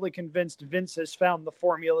I'm fully convinced Vince has found the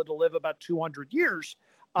formula to live about 200 years.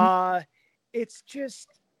 It's just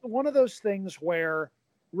one of those things where,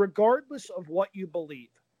 regardless of what you believe,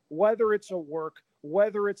 whether it's a work,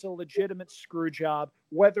 whether it's a legitimate screw job,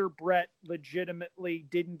 whether Brett legitimately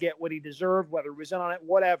didn't get what he deserved, whether he was in on it,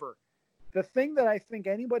 whatever, the thing that I think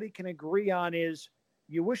anybody can agree on is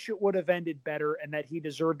you wish it would have ended better and that he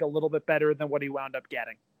deserved a little bit better than what he wound up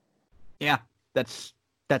getting. Yeah, that's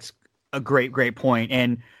a great point.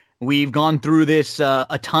 And we've gone through this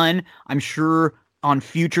a ton. I'm sure on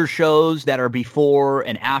future shows that are before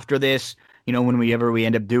and after this, when we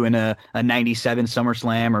end up doing a 97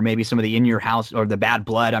 SummerSlam, or maybe some of the In Your House or the Bad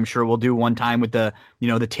Blood, I'm sure we'll do one time with the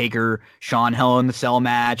Taker, Sean Hell in the Cell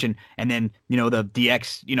match, and then, the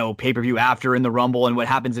DX, pay-per-view after in the Rumble and what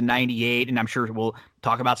happens in 98. And I'm sure we'll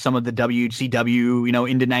talk about some of the WCW,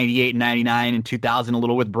 into 98 and 99 and 2000 a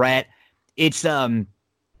little with Brett. I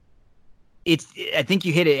think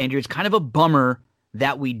you hit it, Andrew. It's kind of a bummer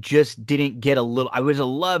that we just didn't get I would have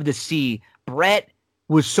loved to see Brett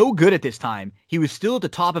was so good at this time. He was still at the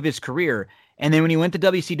top of his career. And then when he went to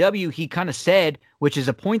WCW, he kind of said, which is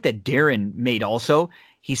a point that Darren made also,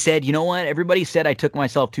 he said, you know what? Everybody said I took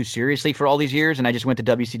myself too seriously for all these years, and I just went to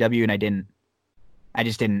WCW and I didn't. I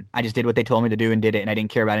just did what they told me to do and did it, and I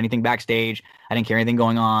didn't care about anything backstage. I didn't care anything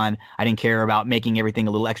going on. I didn't care about making everything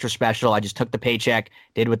a little extra special. I just took the paycheck,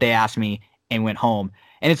 did what they asked me, and went home.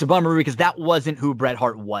 And it's a bummer because that wasn't who Bret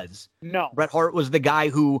Hart was. No. Bret Hart was the guy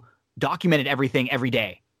who documented everything every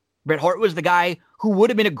day. Bret Hart was the guy who would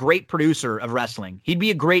have been a great producer of wrestling. He'd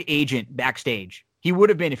be a great agent backstage. He would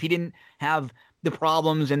have been if he didn't have the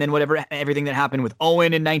problems and then everything that happened with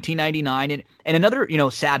Owen in 1999. And another,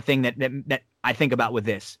 sad thing that I think about with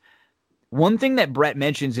this. One thing that Bret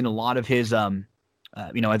mentions in a lot of his,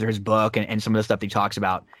 either his book and some of the stuff that he talks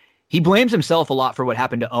about, he blames himself a lot for what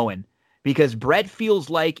happened to Owen, because Bret feels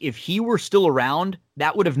like if he were still around,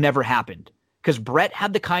 that would have never happened. Because Bret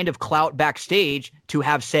had the kind of clout backstage to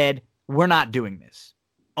have said, we're not doing this.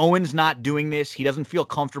 Owen's not doing this. He doesn't feel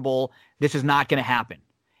comfortable. This is not going to happen.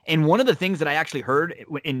 And one of the things that I actually heard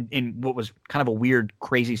in what was kind of a weird,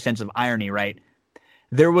 crazy sense of irony, right?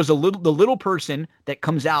 There was the little person that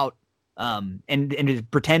comes out and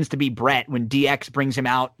it pretends to be Bret when DX brings him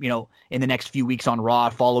out, in the next few weeks on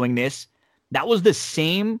Raw following this. That was the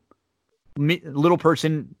same little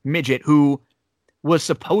person, midget, who was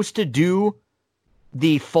supposed to do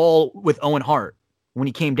the fall with Owen Hart when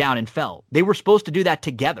he came down and fell. They were supposed to do that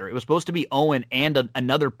together. It was supposed to be Owen and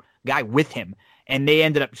another guy with him, and they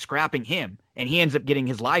ended up scrapping him, and he ends up getting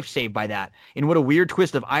his life saved by that. And what a weird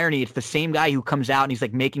twist of irony. It's the same guy who comes out and he's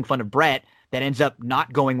like making fun of Bret that ends up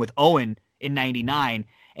not going with Owen in 99.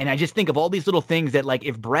 And I just think of all these little things that, like,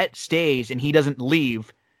 if Bret stays and he doesn't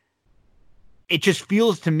leave, it just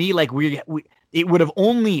feels to me like it would have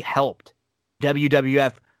only helped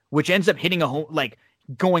WWF, which ends up hitting a home, like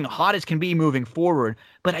going hot as can be moving forward.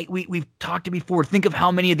 But we've talked to before. Think of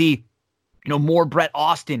how many of the, more Bret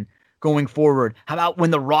Austin going forward. How about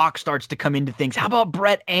when The Rock starts to come into things? How about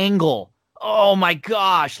Bret Angle? Oh my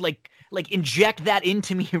gosh. Like inject that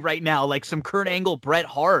into me right now. Like some Kurt Angle, Bret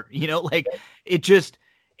Hart, it's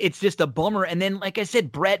just a bummer. And then, like I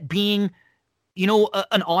said, Bret being,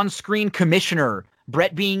 an on-screen commissioner,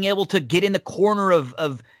 Bret being able to get in the corner of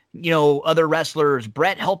other wrestlers,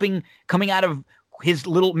 Bret coming out of his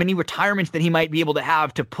little mini retirements that he might be able to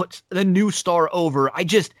have to put the new star over.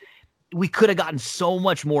 We could have gotten so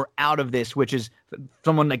much more out of this, which is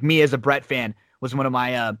someone like me as a Bret fan was one of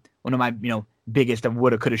my biggest of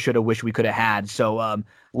woulda, coulda, shoulda, wish we could have had. So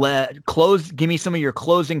give me some of your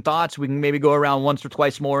closing thoughts. We can maybe go around once or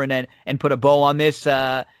twice more and put a bow on this.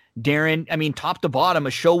 Darren, I mean, top to bottom,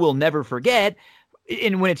 a show we'll never forget.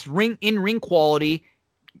 And when it's ring quality,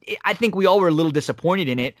 I think we all were a little disappointed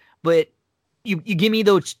in it, but you give me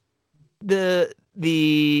those, the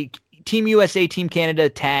Team USA, Team Canada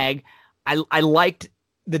tag. I liked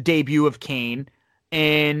the debut of Kane,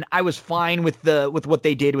 and I was fine with what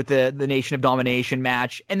they did with the Nation of Domination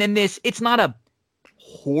match. And then it's not a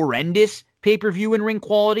horrendous pay-per-view in ring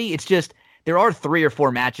quality. It's just there are 3 or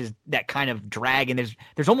 4 matches that kind of drag, and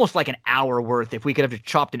there's almost like an hour worth. If we could have just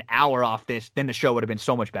chopped an hour off this, then the show would have been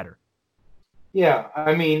so much better. Yeah,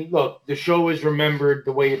 I mean, look, the show is remembered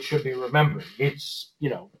the way it should be remembered. It's,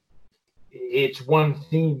 it's one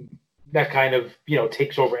theme that kind of,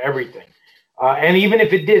 takes over everything. And even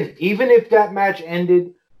if it didn't, even if that match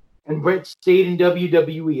ended and Bret stayed in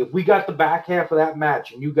WWE, if we got the back half of that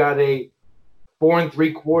match and you got a 4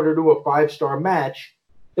 3/4 to a 5-star match,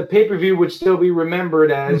 the pay-per-view would still be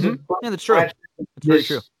remembered as yeah, that's true. That's very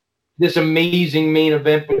true. This amazing main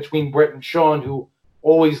event between Bret and Shawn, who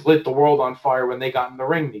always lit the world on fire when they got in the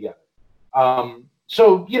ring together.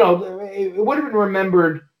 So, it would have been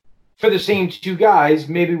remembered for the same 2 guys,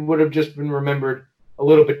 maybe would have just been remembered a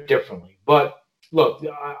little bit differently. But look,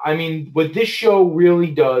 I mean, what this show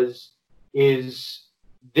really does is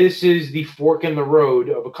this is the fork in the road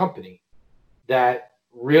of a company that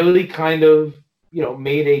really kind of,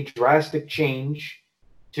 made a drastic change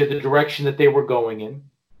to the direction that they were going in.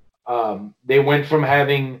 They went from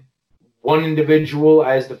having one individual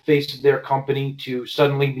as the face of their company to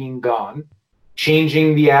suddenly being gone,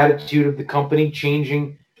 changing the attitude of the company,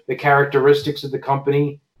 changing the characteristics of the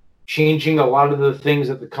company, changing a lot of the things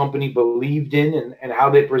that the company believed in and how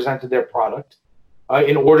they presented their product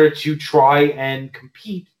in order to try and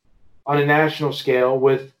compete on a national scale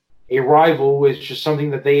with a rival, which is something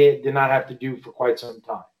that they did not have to do for quite some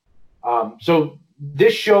time. So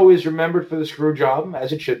this show is remembered for the screw job,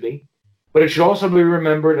 as it should be. But it should also be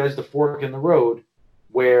remembered as the fork in the road,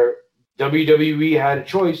 where WWE had a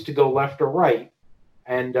choice to go left or right,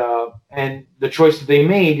 and the choice that they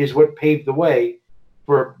made is what paved the way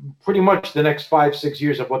for pretty much the next 5-6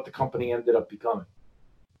 years of what the company ended up becoming.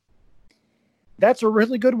 That's a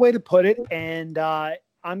really good way to put it, and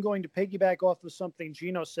I'm going to piggyback off of something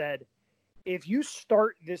Gino said. If you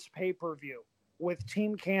start this pay-per-view with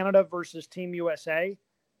Team Canada versus Team USA,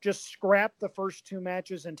 just scrap the first 2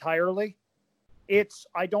 matches entirely.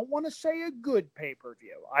 I don't want to say a good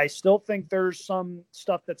pay-per-view. I still think there's some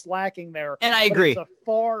stuff that's lacking there. And I agree. It's a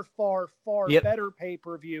far, far, far better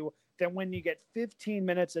pay-per-view than when you get 15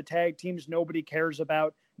 minutes of tag teams nobody cares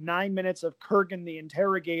about, 9 minutes of Kurgan the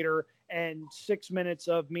Interrogator, and 6 minutes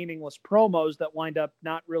of meaningless promos that wind up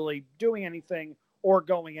not really doing anything or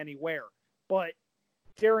going anywhere. But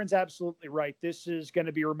Darren's absolutely right. This is going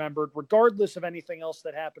to be remembered, regardless of anything else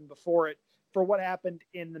that happened before it, for what happened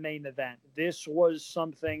in the main event. This was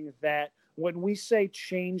something that, when we say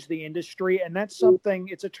change the industry, and that's something,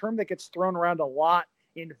 it's a term that gets thrown around a lot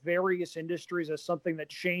in various industries as something that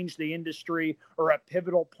changed the industry or a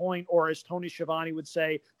pivotal point, or as Tony Schiavone would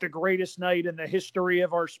say, the greatest night in the history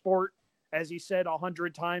of our sport, as he said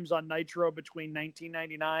 100 times on Nitro between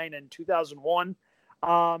 1999 and 2001.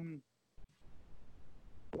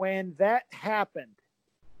 When that happened,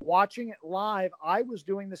 watching it live, I was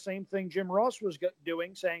doing the same thing Jim Ross was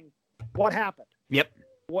doing, saying, what happened? Yep.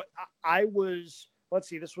 What I was, let's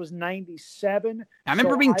see, this was 97. I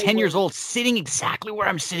remember being 10 years old, sitting exactly where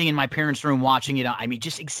I'm sitting in my parents' room watching it. I mean,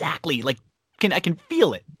 just exactly, like, I can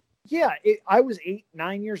feel it. Yeah, I was 8,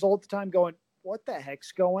 9 years old at the time going, what the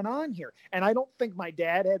heck's going on here? And I don't think my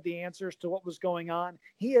dad had the answers to what was going on.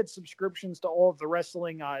 He had subscriptions to all of the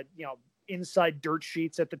wrestling, inside dirt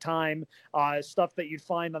sheets at the time, stuff that you'd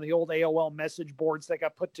find on the old AOL message boards that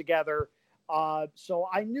got put together. So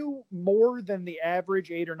I knew more than the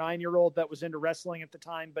average 8 or 9-year-old that was into wrestling at the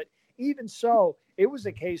time. But even so, it was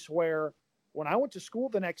a case where when I went to school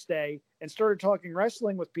the next day and started talking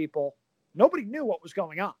wrestling with people, nobody knew what was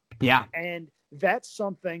going on. Yeah. And that's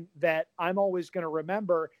something that I'm always going to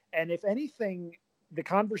remember. And if anything, the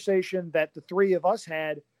conversation that the three of us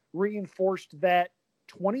had reinforced that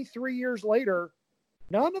 23 years later,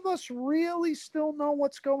 none of us really still know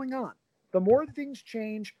what's going on. The more things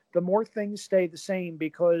change, the more things stay the same,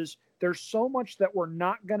 because there's so much that we're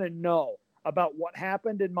not going to know about what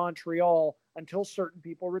happened in Montreal until certain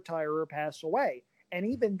people retire or pass away. And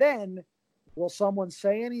even then, will someone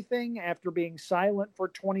say anything after being silent for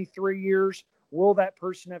 23 years? Will that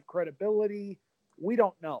person have credibility? We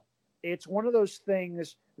don't know. It's one of those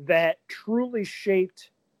things that truly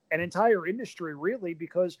shaped an entire industry, really,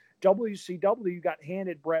 because WCW got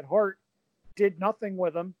handed Bret Hart, did nothing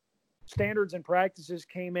with him. Standards and practices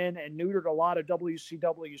came in and neutered a lot of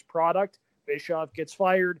WCW's product. Bischoff gets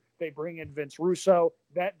fired. They bring in Vince Russo.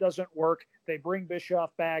 That doesn't work. They bring Bischoff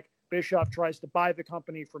back. Bischoff tries to buy the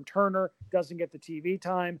company from Turner, doesn't get the TV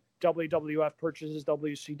time. WWF purchases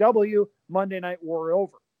WCW. Monday Night War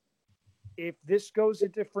over. If this goes a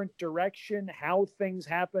different direction, how things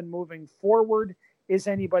happen moving forward is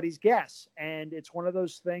anybody's guess. And it's one of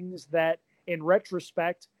those things that, in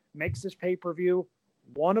retrospect, makes this pay-per-view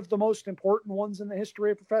one of the most important ones in the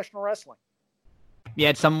history of professional wrestling. Yeah,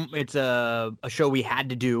 it's a show we had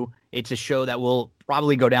to do. It's a show that will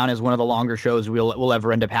probably go down as one of the longer shows we'll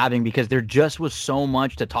ever end up having, because there just was so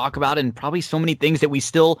much to talk about, and probably so many things that we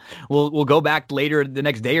still will go back later the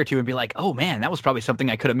next day or two and be like, oh man, that was probably something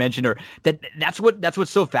I could have mentioned, or that's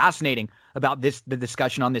what's so fascinating about the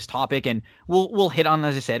discussion on this topic. And we'll hit on,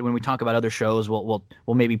 as I said, when we talk about other shows, we'll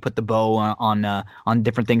maybe put the bow on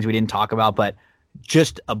different things we didn't talk about, but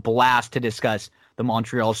just a blast to discuss the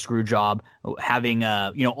Montreal Screwjob, having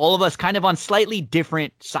all of us kind of on slightly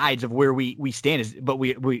different sides of where we stand. But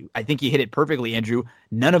we I think you hit it perfectly, Andrew.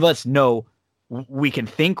 None of us know. We can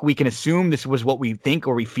assume this was what we think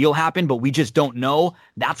or we feel happened, but we just don't know.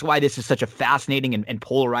 That's why this is such a fascinating and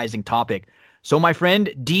polarizing topic. So, my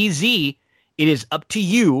friend DZ, it is up to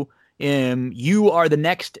you. You are the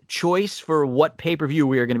next choice for what pay-per-view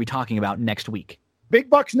we are going to be talking about next week. Big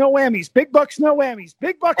bucks, no whammies. Big bucks, no whammies.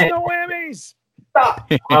 Big bucks, no whammies.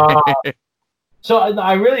 So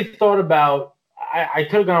I really thought about, I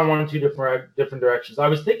could have gone one or two different directions. I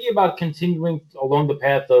was thinking about continuing along the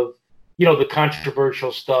path of, the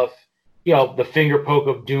controversial stuff, the finger poke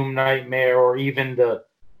of Doom Nightmare, or even the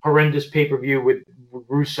horrendous pay-per-view with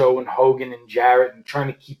Russo and Hogan and Jarrett, and trying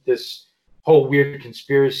to keep this whole weird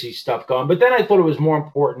conspiracy stuff going. But then I thought it was more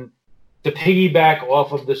important to piggyback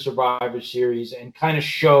off of the Survivor Series and kind of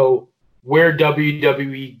show where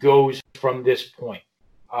WWE goes from this point.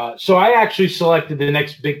 So I actually selected the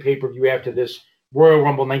next big pay-per-view after this, Royal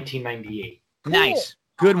Rumble 1998. Cool. Nice.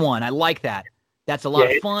 Good one. I like that. That's a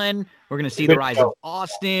lot of fun. We're going to see the rise of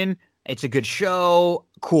Austin. It's a good show.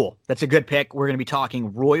 Cool. That's a good pick. We're going to be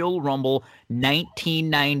talking Royal Rumble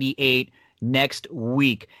 1998 next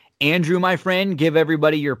week. Andrew, my friend, give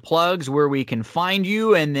everybody your plugs, where we can find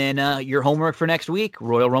you, and then your homework for next week,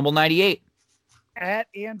 Royal Rumble 98. At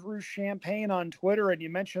Andrew Champagne on Twitter, and you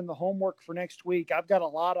mentioned the homework for next week. I've got a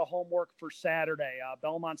lot of homework for Saturday.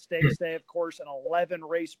 Belmont Stakes Day, of course, an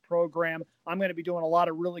 11-race program. I'm going to be doing a lot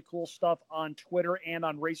of really cool stuff on Twitter and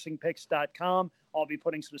on racingpicks.com. I'll be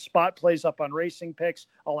putting some spot plays up on Racing Picks.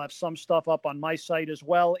 I'll have some stuff up on my site as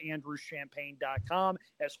well, andrewchampagne.com.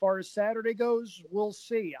 As far as Saturday goes, we'll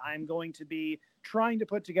see. I'm going to be trying to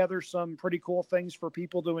put together some pretty cool things for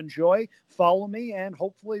people to enjoy. Follow me, and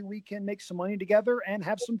hopefully we can make some money together and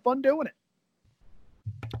have some fun doing it.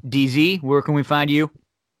 DZ, where can we find you?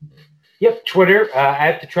 Yep, Twitter,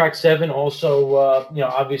 at the Track 7. Also,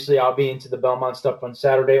 obviously I'll be into the Belmont stuff on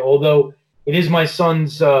Saturday, although it is my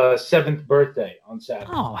son's 7th birthday on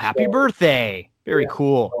Saturday. Oh, happy birthday. Very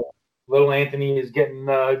cool. So little Anthony is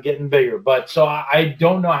getting bigger. But so I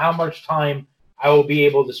don't know how much time I will be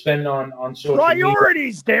able to spend on social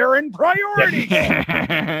priorities, media. Darren,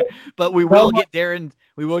 priorities. But we will get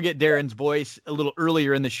Darren's voice a little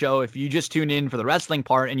earlier in the show. If you just tune in for the wrestling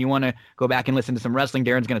part and you want to go back and listen to some wrestling,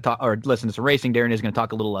 Darren's going to talk, or listen to some racing. Darren is going to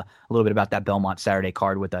talk a little bit about that Belmont Saturday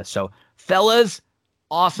card with us. So, fellas,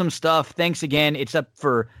 awesome stuff. Thanks again. It's up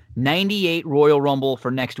for 98 Royal Rumble for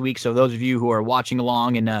next week. So those of you who are watching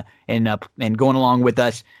along and going along with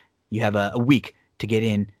us, you have a week to get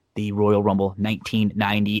in the Royal Rumble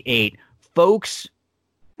 1998. Folks,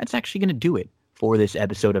 that's actually going to do it for this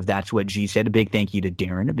episode of That's What G Said. A big thank you to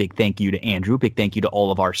Darren. A big thank you to Andrew. A big thank you to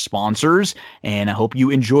all of our sponsors. And I hope you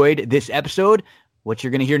enjoyed this episode. What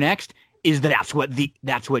you're going to hear next is the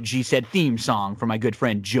That's What G Said theme song from my good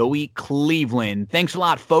friend Joey Cleveland. Thanks a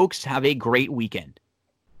lot, folks. Have a great weekend.